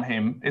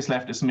him is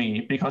left is me,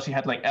 because she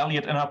had like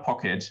Elliot in her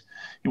pocket.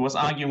 He was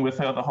arguing with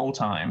her the whole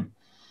time.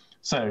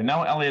 So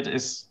now Elliot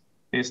is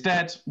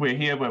dead. We're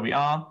here where we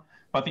are.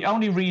 But the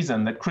only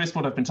reason that Chris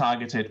would have been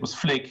targeted was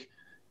Flick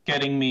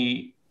getting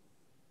me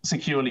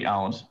securely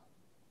out.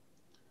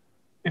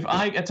 If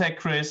I attack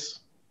Chris,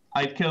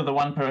 I'd kill the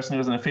one person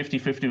who's in a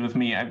 50-50 with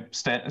me. I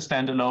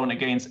stand alone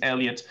against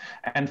Elliot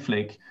and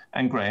Flick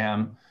and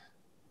Graham.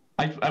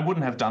 I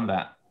wouldn't have done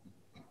that.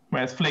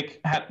 Whereas Flick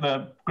had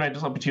the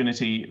greatest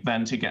opportunity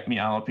then to get me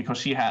out, because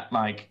she had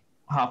like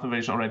half the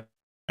village already.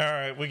 All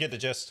right, we get the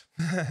gist.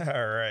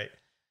 All right.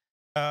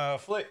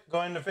 Flick, go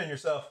ahead and defend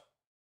yourself.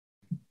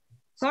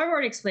 So I've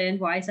already explained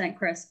why I sent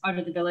Chris out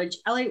of the village.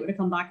 Elliot would have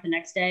come back the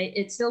next day.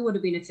 It still would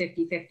have been a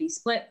 50-50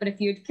 split. But if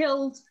you had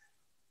killed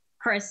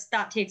Chris,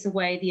 that takes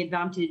away the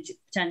advantage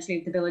potentially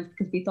of the village,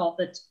 because we thought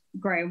that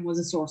Graham was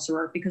a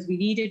sorcerer, because we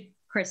needed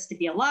Chris to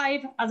be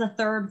alive as a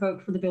third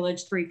vote for the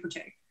village, 3 for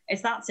 2.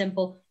 It's that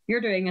simple. You're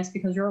doing this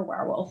because you're a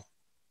werewolf.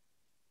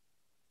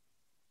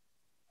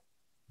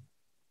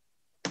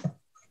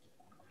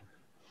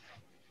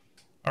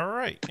 All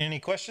right. Any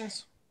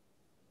questions?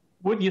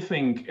 Would you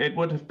think it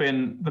would have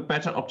been the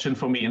better option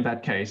for me in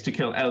that case to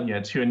kill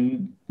Elliot, who I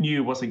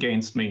knew was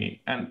against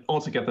me, and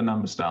also get the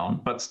numbers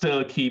down, but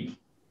still keep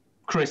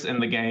Chris in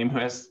the game, who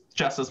has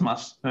just as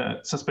much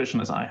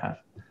suspicion as I have?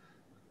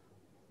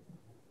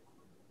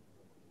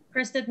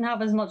 Chris didn't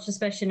have as much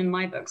suspicion in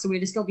my book, so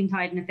we'd have still been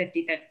tied in a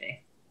 50-50.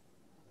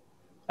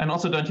 And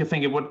also, don't you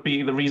think it would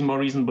be the more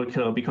reasonable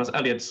kill, because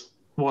Elliot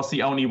was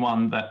the only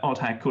one that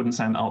Otak couldn't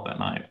send out that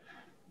night?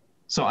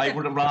 So I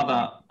would have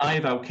rather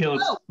either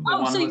killed the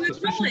one so with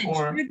suspicion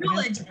or... you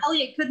acknowledge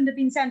Elliot couldn't have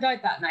been sent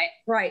out that night.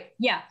 Right,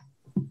 yeah.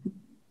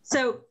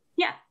 So,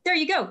 yeah, there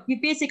you go.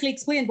 You've basically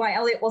explained why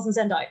Elliot wasn't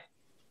sent out.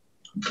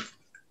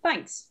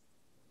 Thanks.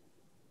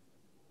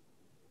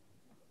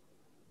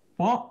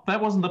 What? That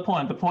wasn't the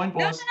point. The point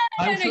was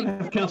I should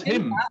have killed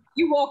him.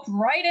 You walked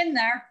right in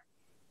there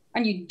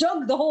and you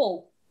dug the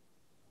hole.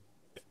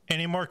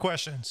 Any more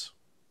questions?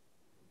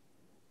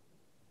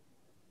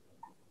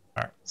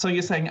 All right. So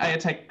you're saying I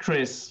attacked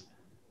Chris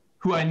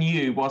who I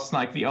knew was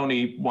like the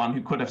only one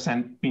who could have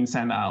been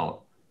sent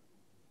out.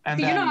 And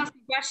So then, you're not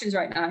asking questions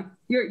right now.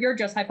 You're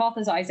just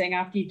hypothesizing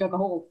after you dug a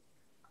hole.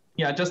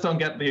 yeah, I just don't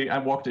get I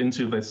walked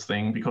into this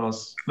thing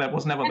because that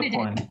was never the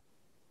point.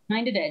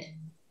 Kinda did.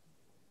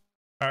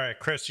 All right,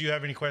 Chris, do you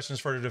have any questions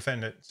for the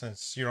defendant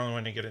since you're the only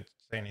one to get to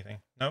say anything?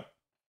 Nope.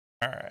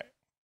 All right.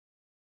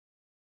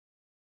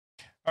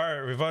 All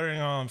right, we're voting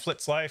on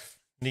Flit's life.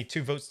 Need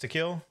 2 votes to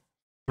kill.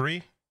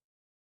 3,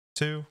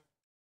 2,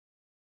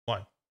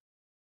 1.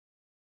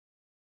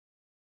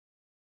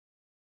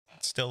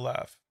 Still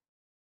alive.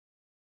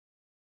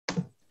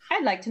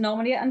 I'd like to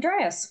nominate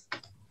Andreas.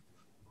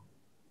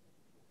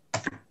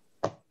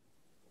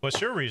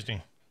 What's your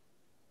reasoning?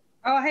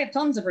 Oh, I have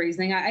tons of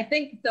reasoning. I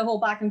think the whole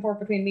back and forth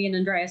between me and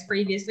Andreas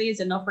previously is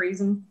enough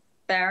reason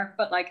there,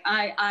 but like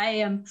I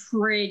am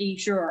pretty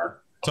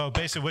sure. So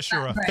basically, what's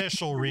your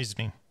official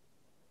reasoning?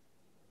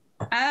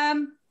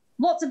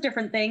 Lots of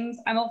different things.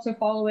 I'm also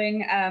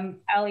following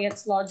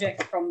Elliot's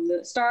logic from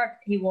the start.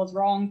 He was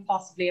wrong,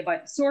 possibly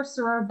about the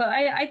sorcerer, but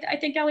I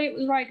think Elliot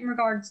was right in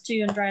regards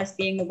to Andreas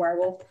being a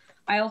werewolf.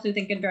 I also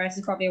think Andreas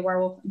is probably a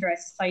werewolf.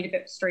 Andreas played a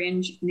bit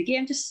strange in the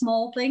game, just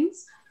small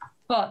things,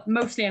 but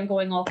mostly I'm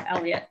going off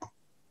Elliot.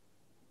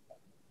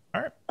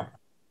 All right.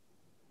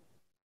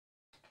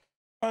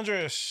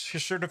 Andreas,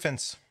 here's your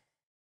defense.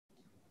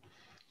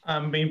 I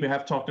mean, we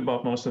have talked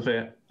about most of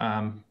it.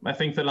 I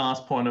think the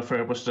last point of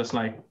it was just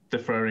like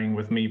deferring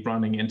with me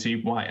running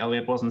into why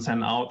Elliot wasn't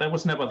sent out. That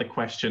was never the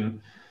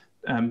question.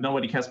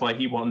 Nobody cares why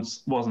he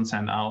wasn't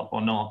sent out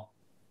or not.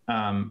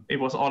 It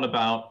was all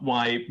about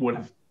why would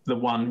have the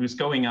one who's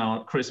going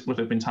out, Chris, would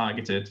have been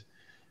targeted.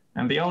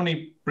 And the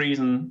only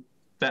reason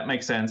that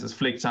makes sense is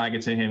Flick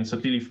targeting him. So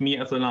to leave me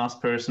as the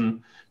last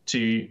person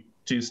to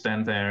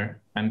stand there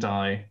and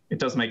die. It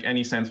doesn't make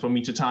any sense for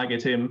me to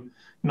target him,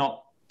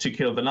 not to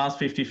kill the last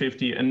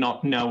 50-50 and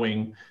not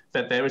knowing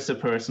that there is a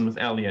person with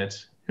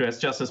Elliot who has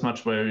just as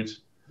much vote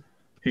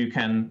who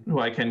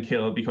I can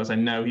kill because I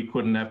know he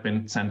couldn't have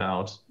been sent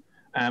out.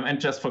 And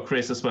just for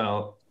Chris as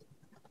well,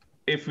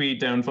 if we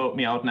don't vote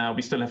me out now,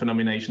 we still have a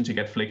nomination to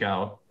get Flick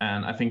out.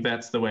 And I think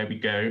that's the way we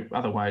go.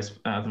 Otherwise,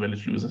 the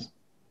village loses.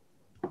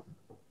 All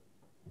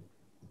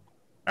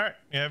right.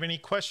 You have any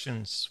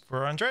questions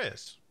for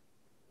Andreas?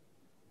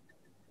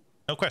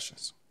 No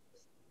questions.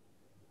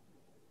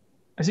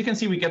 As you can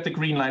see, we get the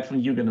green light from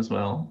Eugen as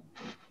well.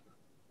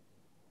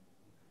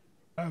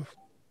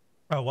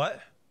 Oh,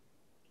 what?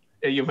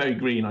 You're very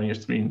green on your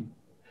screen.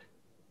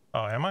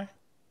 Oh, am I?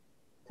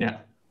 Yeah.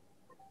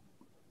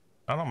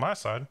 Not on my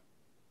side.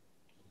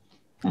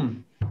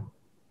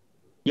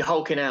 You're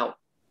hulking out.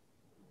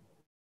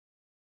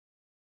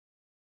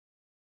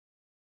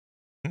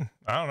 I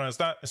don't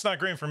know. It's not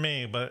green for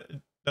me, but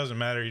it doesn't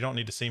matter. You don't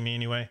need to see me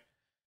anyway.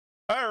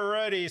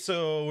 Alrighty,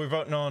 so we're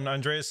voting on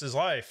Andreas's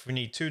life. We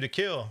need 2 to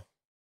kill.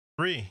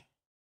 3,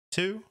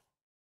 2,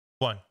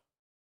 1.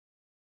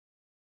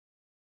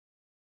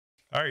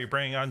 All right, you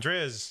bring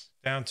Andreas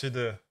down to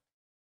the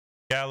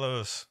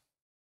gallows.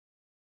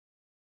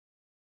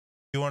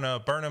 You want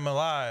to burn him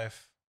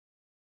alive.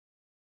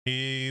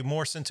 He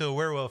morphs into a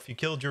werewolf. You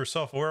killed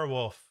yourself a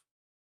werewolf.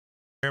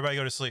 Everybody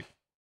go to sleep.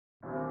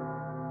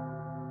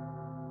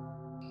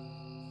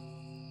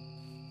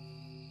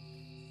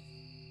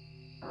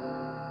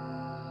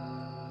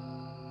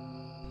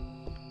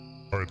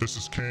 All right, this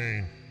is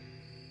Kane.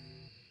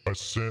 I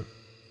sent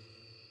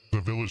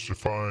the village to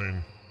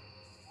find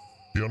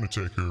the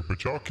Undertaker,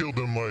 but y'all killed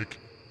him like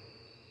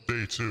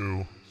day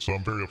 2, so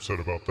I'm very upset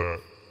about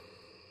that.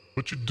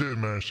 But you did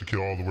manage to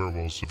kill all the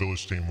werewolves. The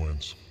village team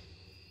wins.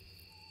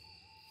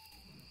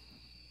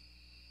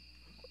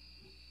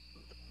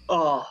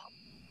 Oh,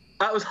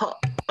 that was hard.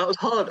 That was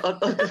hard. All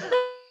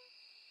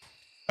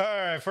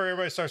right, before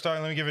everybody starts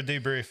talking, let me give a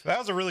debrief. That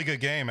was a really good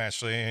game,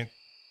 actually.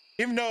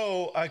 Even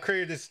though I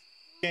created this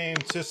game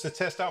just to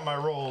test out my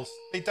roles,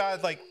 they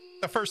died like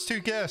the first 2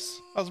 guests.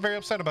 I was very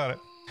upset about it.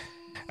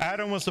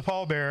 Adam was the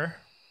pallbearer.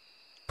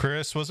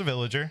 Chris was a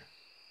villager.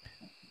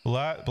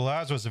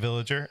 Balaz was a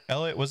villager.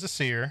 Elliot was a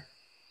seer.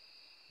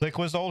 Lick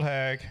was the old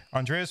hag.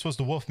 Andreas was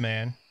the wolf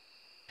man.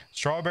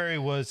 Strawberry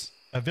was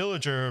a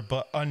villager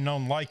but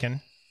unknown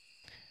lichen.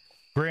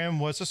 Graham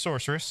was a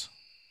sorceress.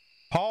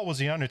 Paul was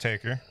the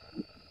Undertaker.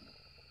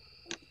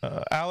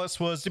 Alice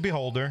was the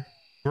beholder.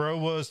 Gro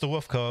was the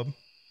wolf cub.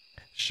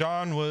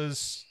 Sean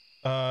was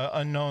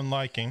unknown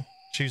lichen.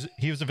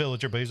 He was a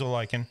villager, but he's a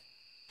lichen.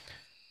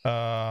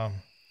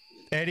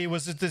 Eddie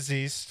was the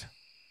diseased.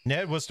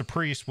 Ned was the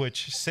priest,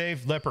 which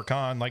saved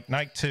Leprechaun like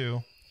night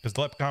 2, because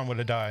Leprechaun would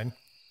have died.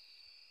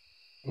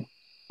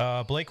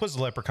 Blake was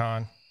the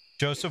Leprechaun.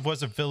 Joseph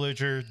was a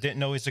villager, didn't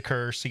know he's a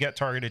curse. He got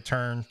targeted,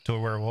 turned to a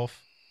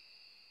werewolf.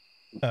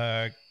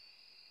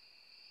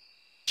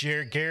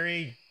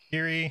 Gary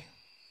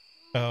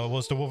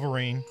was the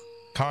Wolverine.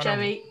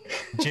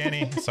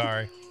 Jenny,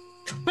 sorry.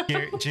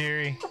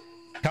 Jerry.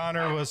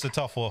 Connor was the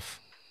tough wolf.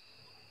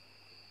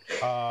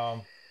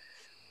 And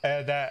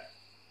that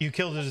you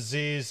killed the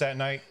disease that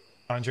night,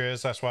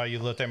 Andreas. That's why you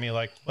looked at me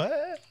like,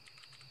 what?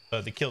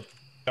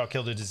 Y'all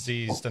killed the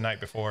disease the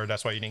night before.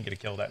 That's why you didn't get a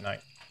kill that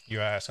night. you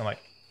asked. I'm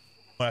like,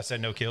 when I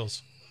said no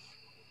kills.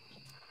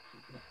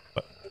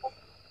 But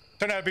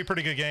turned out to be a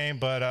pretty good game,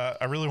 but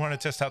I really wanted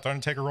to test out the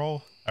Undertaker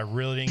role. I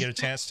really didn't get a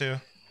chance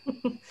to.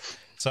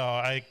 So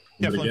I'll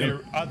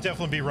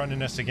definitely be running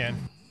this again.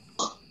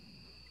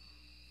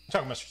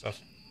 Talk about yourself.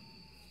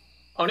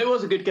 Oh, and it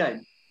was a good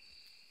game.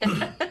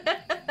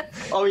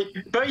 I mean,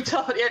 very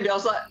tough at the end. I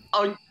was like,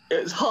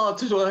 it's hard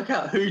to work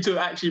out who to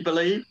actually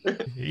believe.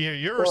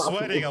 You're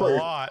sweating a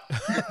lot.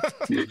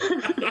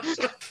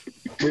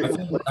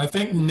 I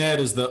think Ned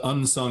is the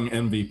unsung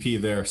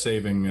MVP there,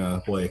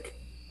 saving Blake.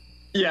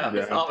 Yeah,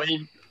 I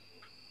mean,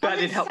 that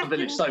did help the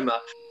village so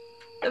much.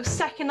 The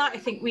second night, I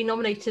think we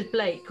nominated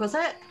Blake, was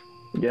it?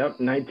 Yep,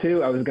 night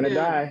 2, I was going to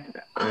die.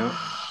 Yeah.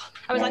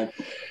 I was like...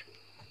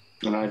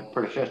 And I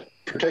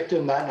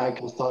predicted that night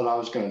because I thought I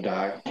was going to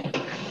die.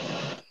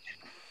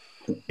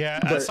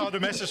 Yeah, I saw the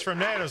message from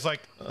Ned. I was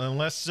like,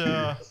 unless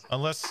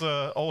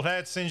old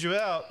hat sends you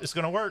out, it's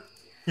going to work.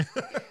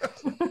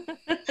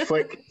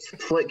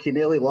 Flick, you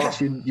nearly lost.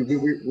 You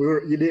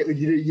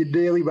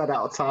nearly ran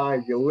out of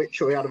time. You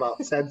literally had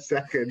about 10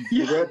 seconds.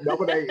 You weren't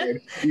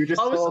nominated. You were just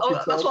talking.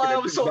 That's why I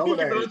was sort of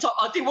thinking at the time.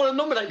 I didn't want to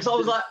nominate because I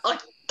was like, I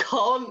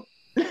can't.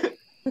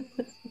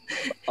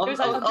 It was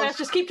like, Andreas,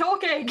 just keep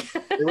talking.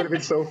 It would have been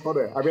so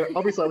funny. I mean,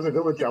 obviously I was a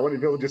villager. I wanted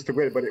villagers to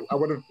win, but it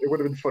would have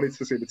been funny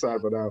to see the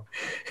time. But now.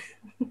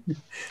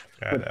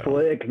 But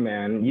Flick,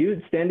 man, you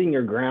standing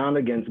your ground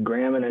against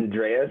Graham and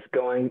Andreas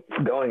going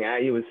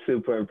at you was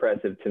super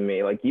impressive to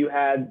me. Like, you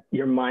had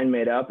your mind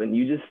made up and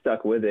you just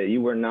stuck with it.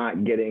 You were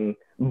not getting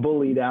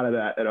bullied out of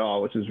that at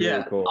all, which was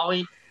really cool. I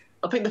mean,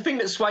 I think the thing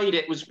that swayed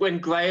it was when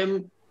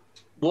Graham,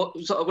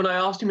 when I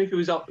asked him if he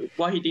was up,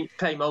 why he didn't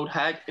claim Old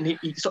Hag, and he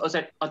sort of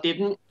said, I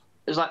didn't.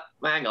 It was like,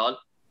 hang on.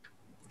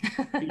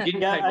 You didn't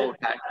claim Old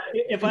Hag.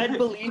 If I'd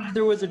believed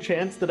there was a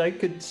chance that I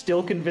could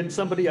still convince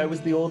somebody I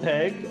was the Old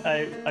Hag,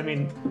 I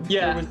mean,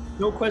 there was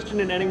no question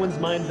in anyone's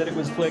mind that it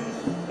was Flick,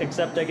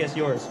 except I guess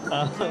yours.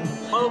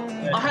 Well,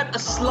 I had a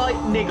slight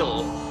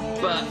niggle,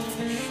 but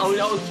I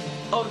was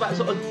about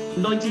sort of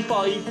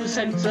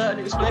 95% certain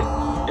it was Flick.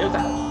 It was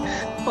at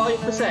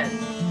 5%.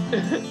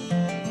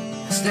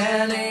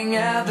 Standing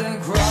at the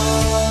crossroads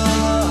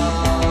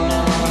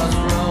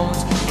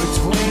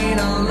between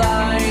a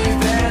life